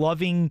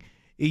fun-loving,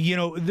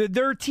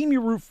 they're a team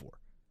you root for.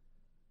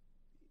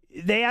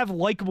 They have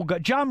likable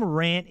guys. John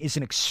Morant is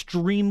an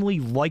extremely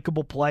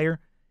likable player.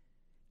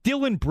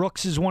 Dylan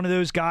Brooks is one of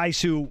those guys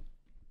who,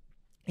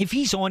 if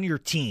he's on your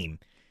team,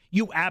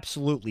 you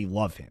absolutely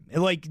love him.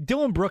 Like,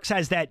 Dylan Brooks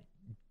has that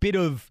bit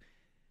of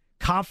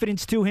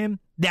confidence to him,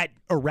 that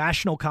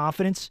irrational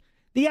confidence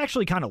that you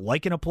actually kind of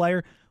like in a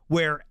player,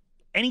 where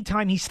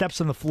anytime he steps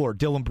on the floor,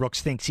 Dylan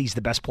Brooks thinks he's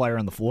the best player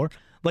on the floor.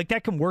 Like,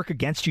 that can work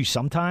against you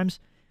sometimes,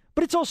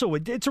 but it's also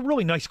it's a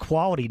really nice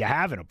quality to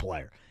have in a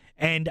player.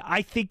 And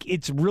I think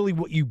it's really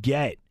what you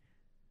get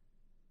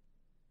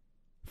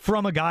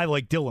from a guy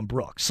like Dylan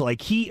Brooks.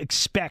 Like, he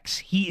expects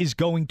he is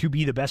going to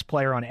be the best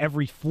player on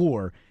every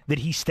floor that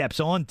he steps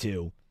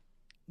onto,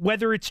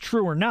 whether it's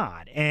true or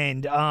not.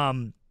 And,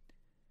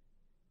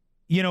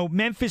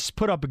 Memphis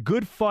put up a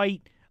good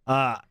fight.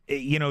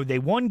 They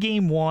won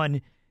Game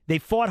 1. They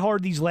fought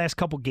hard these last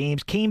couple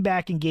games, came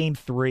back in Game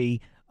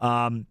 3.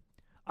 I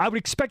would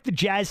expect the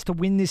Jazz to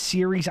win this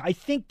series. I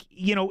think,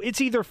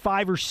 it's either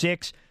 5 or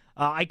 6.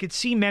 I could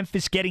see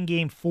Memphis getting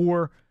Game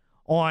 4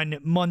 on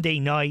Monday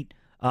night.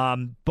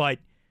 But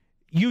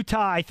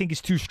Utah, I think,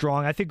 is too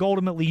strong. I think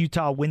ultimately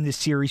Utah will win this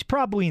series,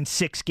 probably in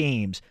 6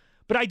 games.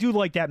 But I do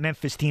like that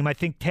Memphis team. I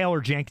think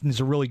Taylor Jenkins is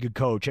a really good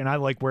coach, and I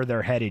like where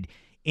they're headed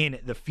in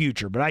the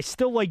future. But I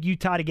still like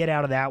Utah to get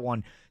out of that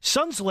one.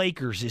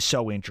 Suns-Lakers is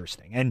so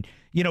interesting. And,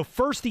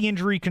 first the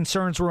injury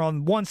concerns were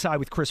on one side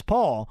with Chris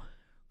Paul.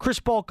 Chris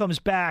Paul comes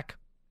back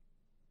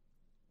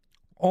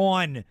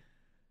on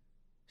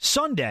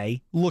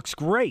Sunday, looks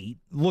great,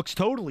 looks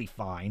totally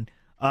fine.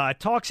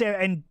 Talks,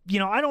 and,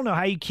 I don't know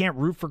how you can't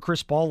root for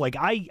Chris Paul. Like,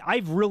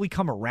 I've really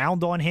come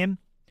around on him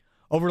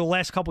over the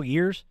last couple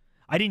years.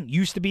 I didn't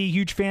used to be a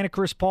huge fan of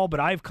Chris Paul,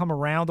 but I've come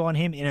around on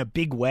him in a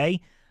big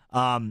way.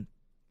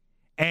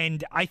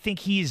 And I think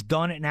he has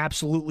done an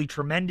absolutely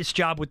tremendous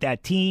job with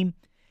that team.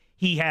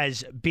 He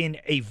has been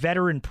a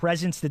veteran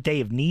presence that they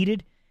have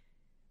needed.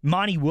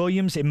 Monty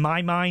Williams, in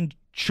my mind,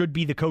 should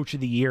be the coach of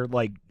the year.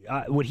 Like,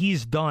 what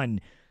he's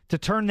done to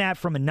turn that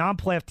from a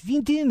non-playoff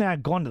team, didn't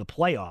have gone to the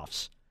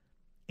playoffs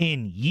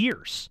in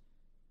years,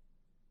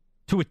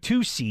 to a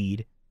 2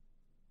 seed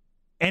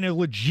and a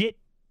legit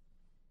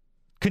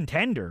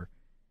contender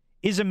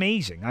is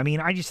amazing. I mean,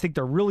 I just think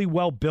they're really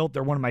well built.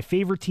 They're one of my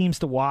favorite teams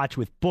to watch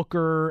with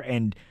Booker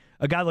and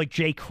a guy like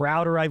Jay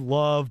Crowder I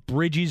love,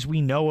 Bridges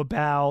we know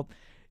about,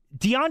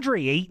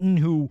 DeAndre Ayton,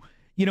 who,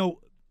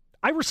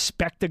 I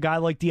respect a guy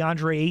like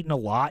DeAndre Ayton a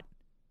lot.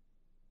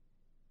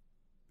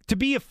 To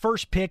be a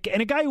first pick,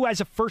 and a guy who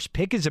has a first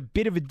pick is a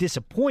bit of a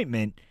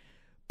disappointment,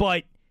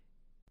 but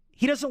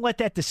he doesn't let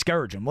that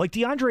discourage him. Like,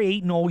 DeAndre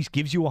Ayton always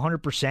gives you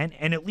 100%,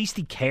 and at least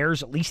he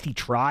cares, at least he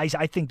tries.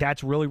 I think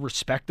that's really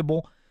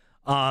respectable.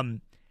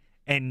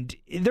 And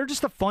they're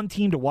just a fun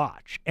team to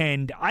watch.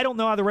 And I don't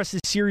know how the rest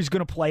of the series is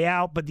going to play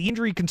out, but the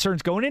injury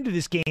concerns going into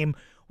this game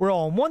were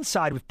all on one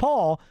side with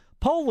Paul.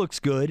 Paul looks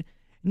good.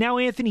 Now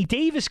Anthony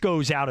Davis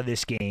goes out of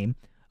this game.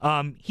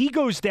 He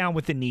goes down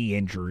with a knee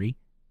injury.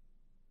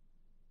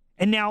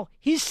 And now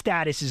his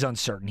status is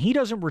uncertain. He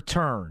doesn't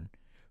return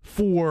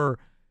for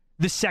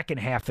the second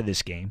half of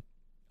this game,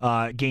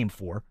 game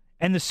 4.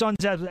 And the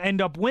Suns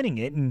end up winning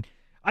it. And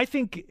I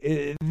think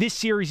this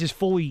series is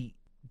fully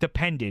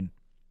dependent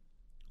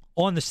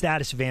on the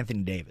status of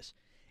Anthony Davis.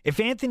 If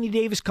Anthony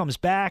Davis comes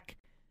back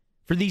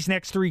for these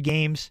next 3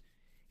 games,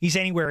 he's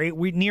anywhere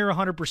near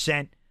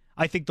 100%.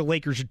 I think the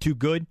Lakers are too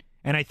good,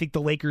 and I think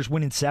the Lakers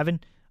win in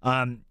 7.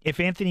 If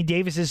Anthony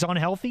Davis is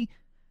unhealthy,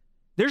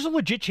 there's a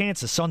legit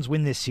chance the Suns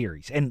win this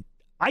series. And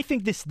I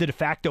think this is the de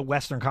facto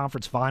Western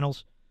Conference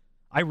Finals.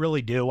 I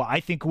really do. I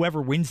think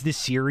whoever wins this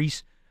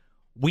series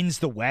wins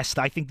the West.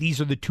 I think these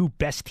are the 2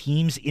 best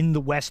teams in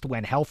the West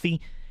when healthy.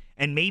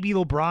 And maybe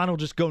LeBron will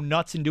just go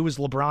nuts and do his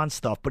LeBron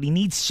stuff, but he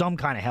needs some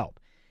kind of help.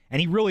 And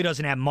he really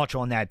doesn't have much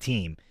on that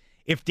team.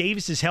 If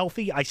Davis is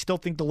healthy, I still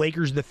think the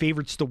Lakers are the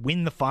favorites to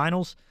win the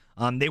finals.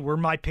 They were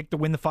my pick to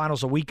win the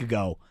finals a week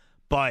ago,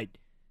 but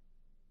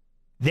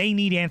they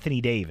need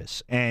Anthony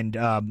Davis. And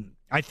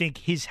I think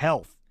his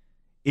health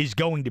is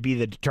going to be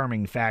the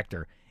determining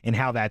factor in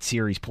how that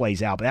series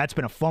plays out. But that's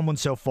been a fun one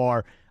so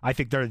far. I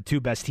think they're the 2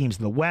 best teams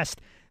in the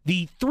West.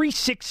 The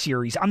 3-6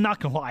 series, I'm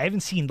not going to lie, I haven't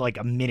seen like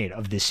a minute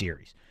of this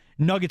series.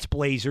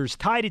 Nuggets-Blazers,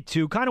 tied at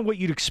 2, kind of what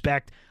you'd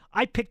expect.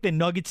 I picked the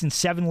Nuggets in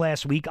 7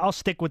 last week. I'll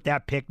stick with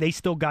that pick. They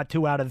still got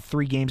 2 out of the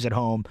 3 games at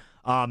home.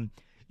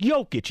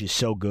 Jokic is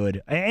so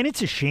good. And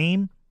it's a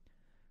shame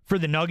for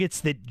the Nuggets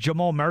that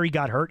Jamal Murray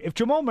got hurt. If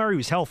Jamal Murray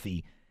was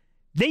healthy,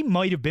 they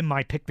might have been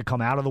my pick to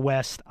come out of the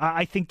West.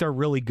 I think they're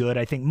really good.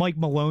 I think Mike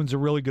Malone's a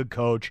really good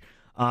coach.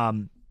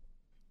 Aaron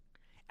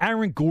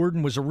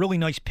Gordon was a really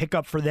nice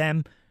pickup for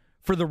them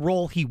for the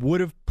role he would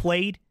have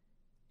played.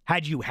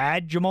 Had you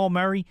had Jamal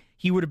Murray,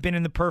 he would have been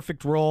in the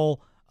perfect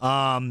role.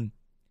 Same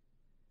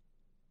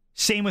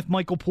with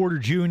Michael Porter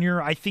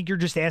Jr. I think you're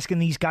just asking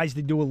these guys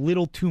to do a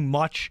little too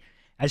much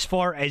as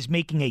far as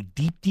making a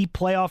deep, deep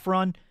playoff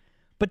run.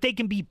 But they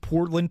can beat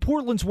Portland.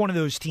 Portland's one of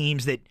those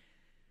teams that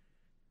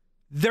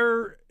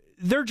they're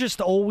just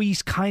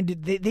always kind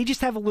of, they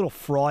just have a little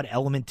fraud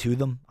element to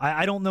them.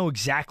 I don't know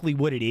exactly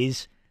what it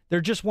is. They're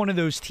just one of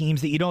those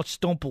teams that you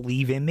just don't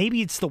believe in.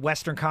 Maybe it's the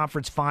Western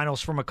Conference Finals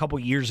from a couple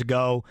years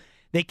ago.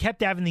 They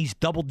kept having these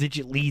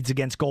double-digit leads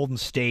against Golden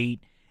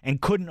State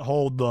and couldn't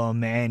hold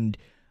them. And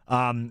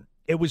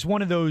it was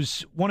one of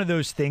those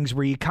things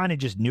where you kind of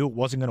just knew it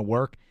wasn't going to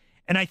work.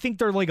 And I think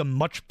they're like a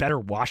much better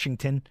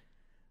Washington,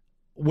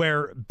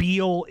 where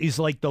Beal is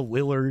like the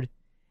Lillard,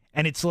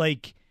 and it's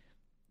like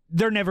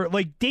they're never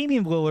like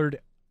Damian Lillard.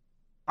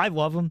 I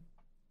love him,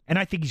 and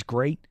I think he's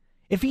great.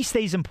 If he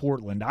stays in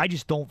Portland, I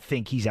just don't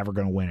think he's ever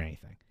going to win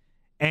anything.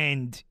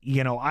 And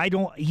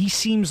he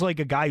seems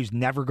like a guy who's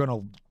never going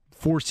to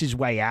force his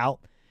way out.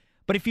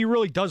 But if he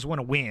really does want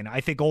to win,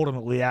 I think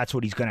ultimately that's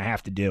what he's going to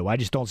have to do. I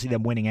just don't see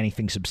them winning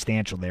anything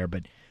substantial there.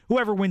 But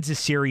whoever wins this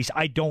series,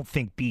 I don't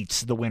think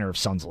beats the winner of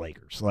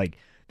Suns-Lakers. Like,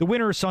 the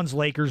winner of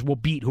Suns-Lakers will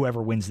beat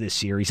whoever wins this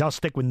series. I'll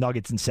stick with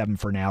Nuggets in 7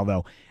 for now,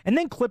 though. And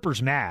then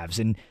Clippers-Mavs.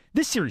 And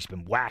this series has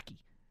been wacky.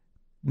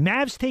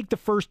 Mavs take the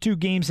first 2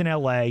 games in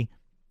L.A.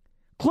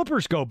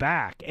 Clippers go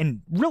back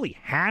and really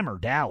hammer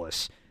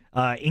Dallas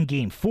in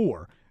Game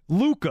 4.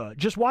 Luka,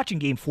 just watching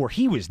Game 4,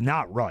 he was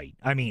not right.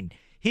 I mean,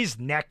 his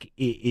neck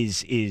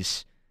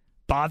is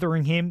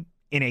bothering him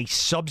in a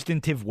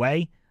substantive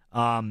way.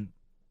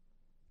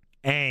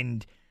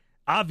 And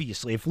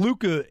obviously, if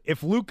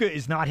Luka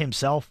is not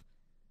himself,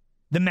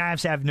 the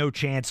Mavs have no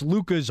chance.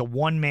 Luka is a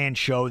one-man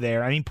show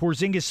there. I mean,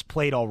 Porzingis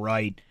played all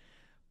right,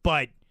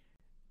 but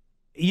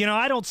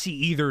I don't see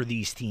either of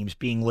these teams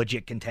being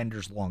legit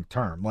contenders long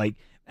term.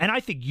 And I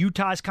think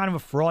Utah is kind of a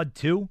fraud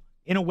too,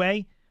 in a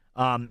way.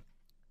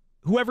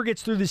 Whoever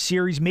gets through this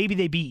series, maybe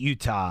they beat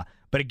Utah.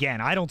 But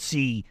again, I don't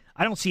see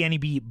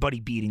anybody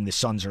beating the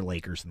Suns or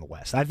Lakers in the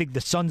West. I think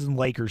the Suns and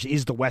Lakers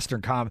is the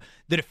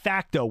the de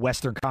facto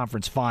Western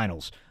Conference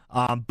Finals.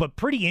 But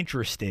pretty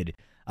interested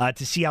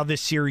to see how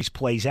this series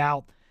plays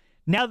out.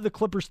 Now that the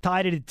Clippers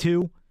tied it at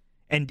 2,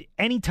 and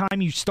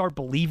anytime you start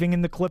believing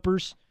in the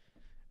Clippers,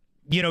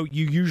 you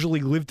usually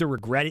live to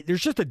regret it.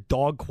 There's just a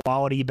dog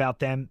quality about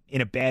them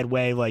in a bad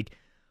way. Like,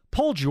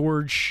 Paul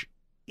George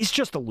is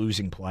just a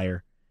losing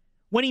player.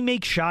 When he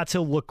makes shots,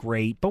 he'll look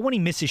great, but when he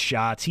misses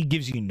shots, he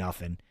gives you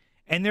nothing.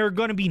 And there are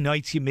going to be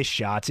nights you miss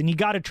shots, and you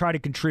got to try to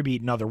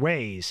contribute in other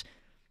ways.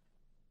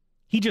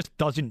 he just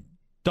doesn't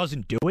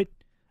do it.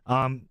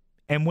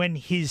 And when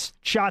his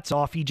shot's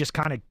off, he just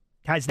kind of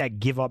has that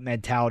give-up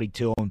mentality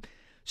to him.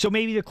 So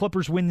maybe the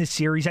Clippers win this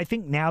series. I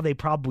think now they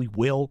probably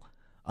will.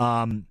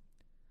 The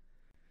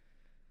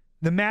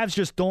Mavs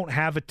just don't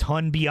have a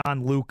ton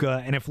beyond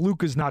Luka, and if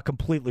Luka's not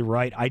completely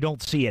right, I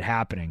don't see it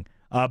happening.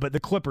 But the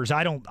Clippers,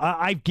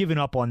 I've given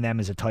up on them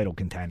as a title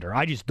contender.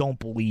 I just don't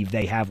believe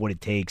they have what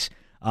it takes.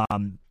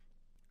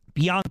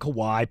 Beyond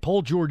Kawhi,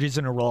 Paul George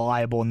isn't a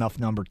reliable enough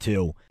number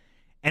 2.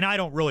 And I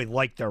don't really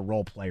like their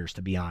role players,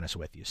 to be honest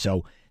with you.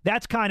 So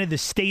that's kind of the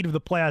state of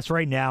the playoffs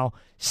right now.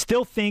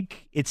 Still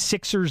think it's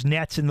Sixers,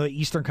 Nets in the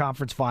Eastern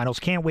Conference Finals.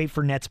 Can't wait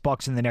for Nets,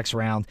 Bucks in the next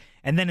round.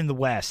 And then in the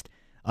West,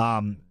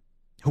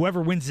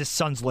 whoever wins this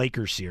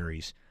Suns-Lakers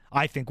series,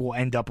 I think will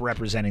end up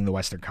representing the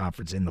Western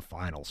Conference in the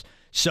finals.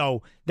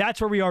 So that's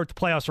where we are at the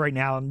playoffs right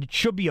now. And it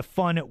should be a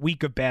fun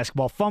week of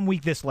basketball. Fun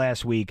week this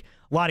last week.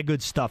 A lot of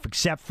good stuff,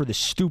 except for the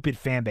stupid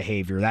fan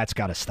behavior. That's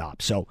got to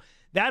stop. So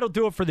that'll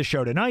do it for the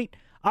show tonight.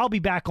 I'll be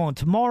back on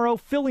tomorrow,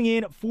 filling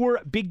in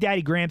for Big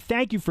Daddy Graham.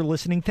 Thank you for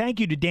listening.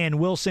 Thank you to Dan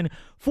Wilson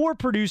for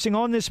producing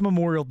on this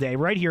Memorial Day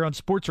right here on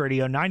Sports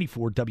Radio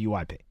 94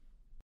 WIP.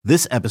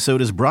 This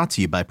episode is brought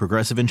to you by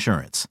Progressive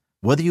Insurance.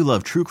 Whether you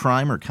love true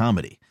crime or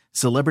comedy,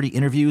 celebrity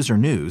interviews or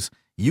news,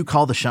 you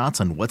call the shots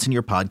on what's in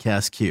your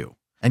podcast queue.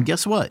 And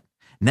guess what?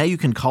 Now you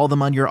can call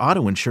them on your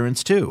auto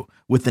insurance too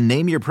with the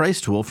Name Your Price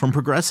tool from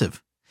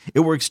Progressive. It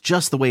works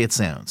just the way it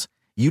sounds.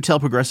 You tell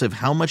Progressive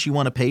how much you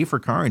want to pay for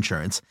car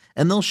insurance,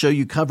 and they'll show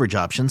you coverage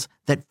options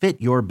that fit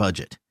your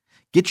budget.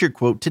 Get your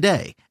quote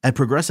today at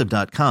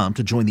Progressive.com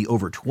to join the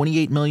over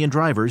 28 million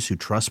drivers who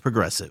trust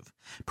Progressive.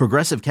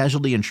 Progressive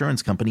Casualty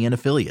Insurance Company and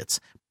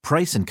Affiliates.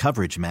 Price and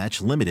coverage match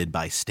limited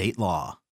by state law.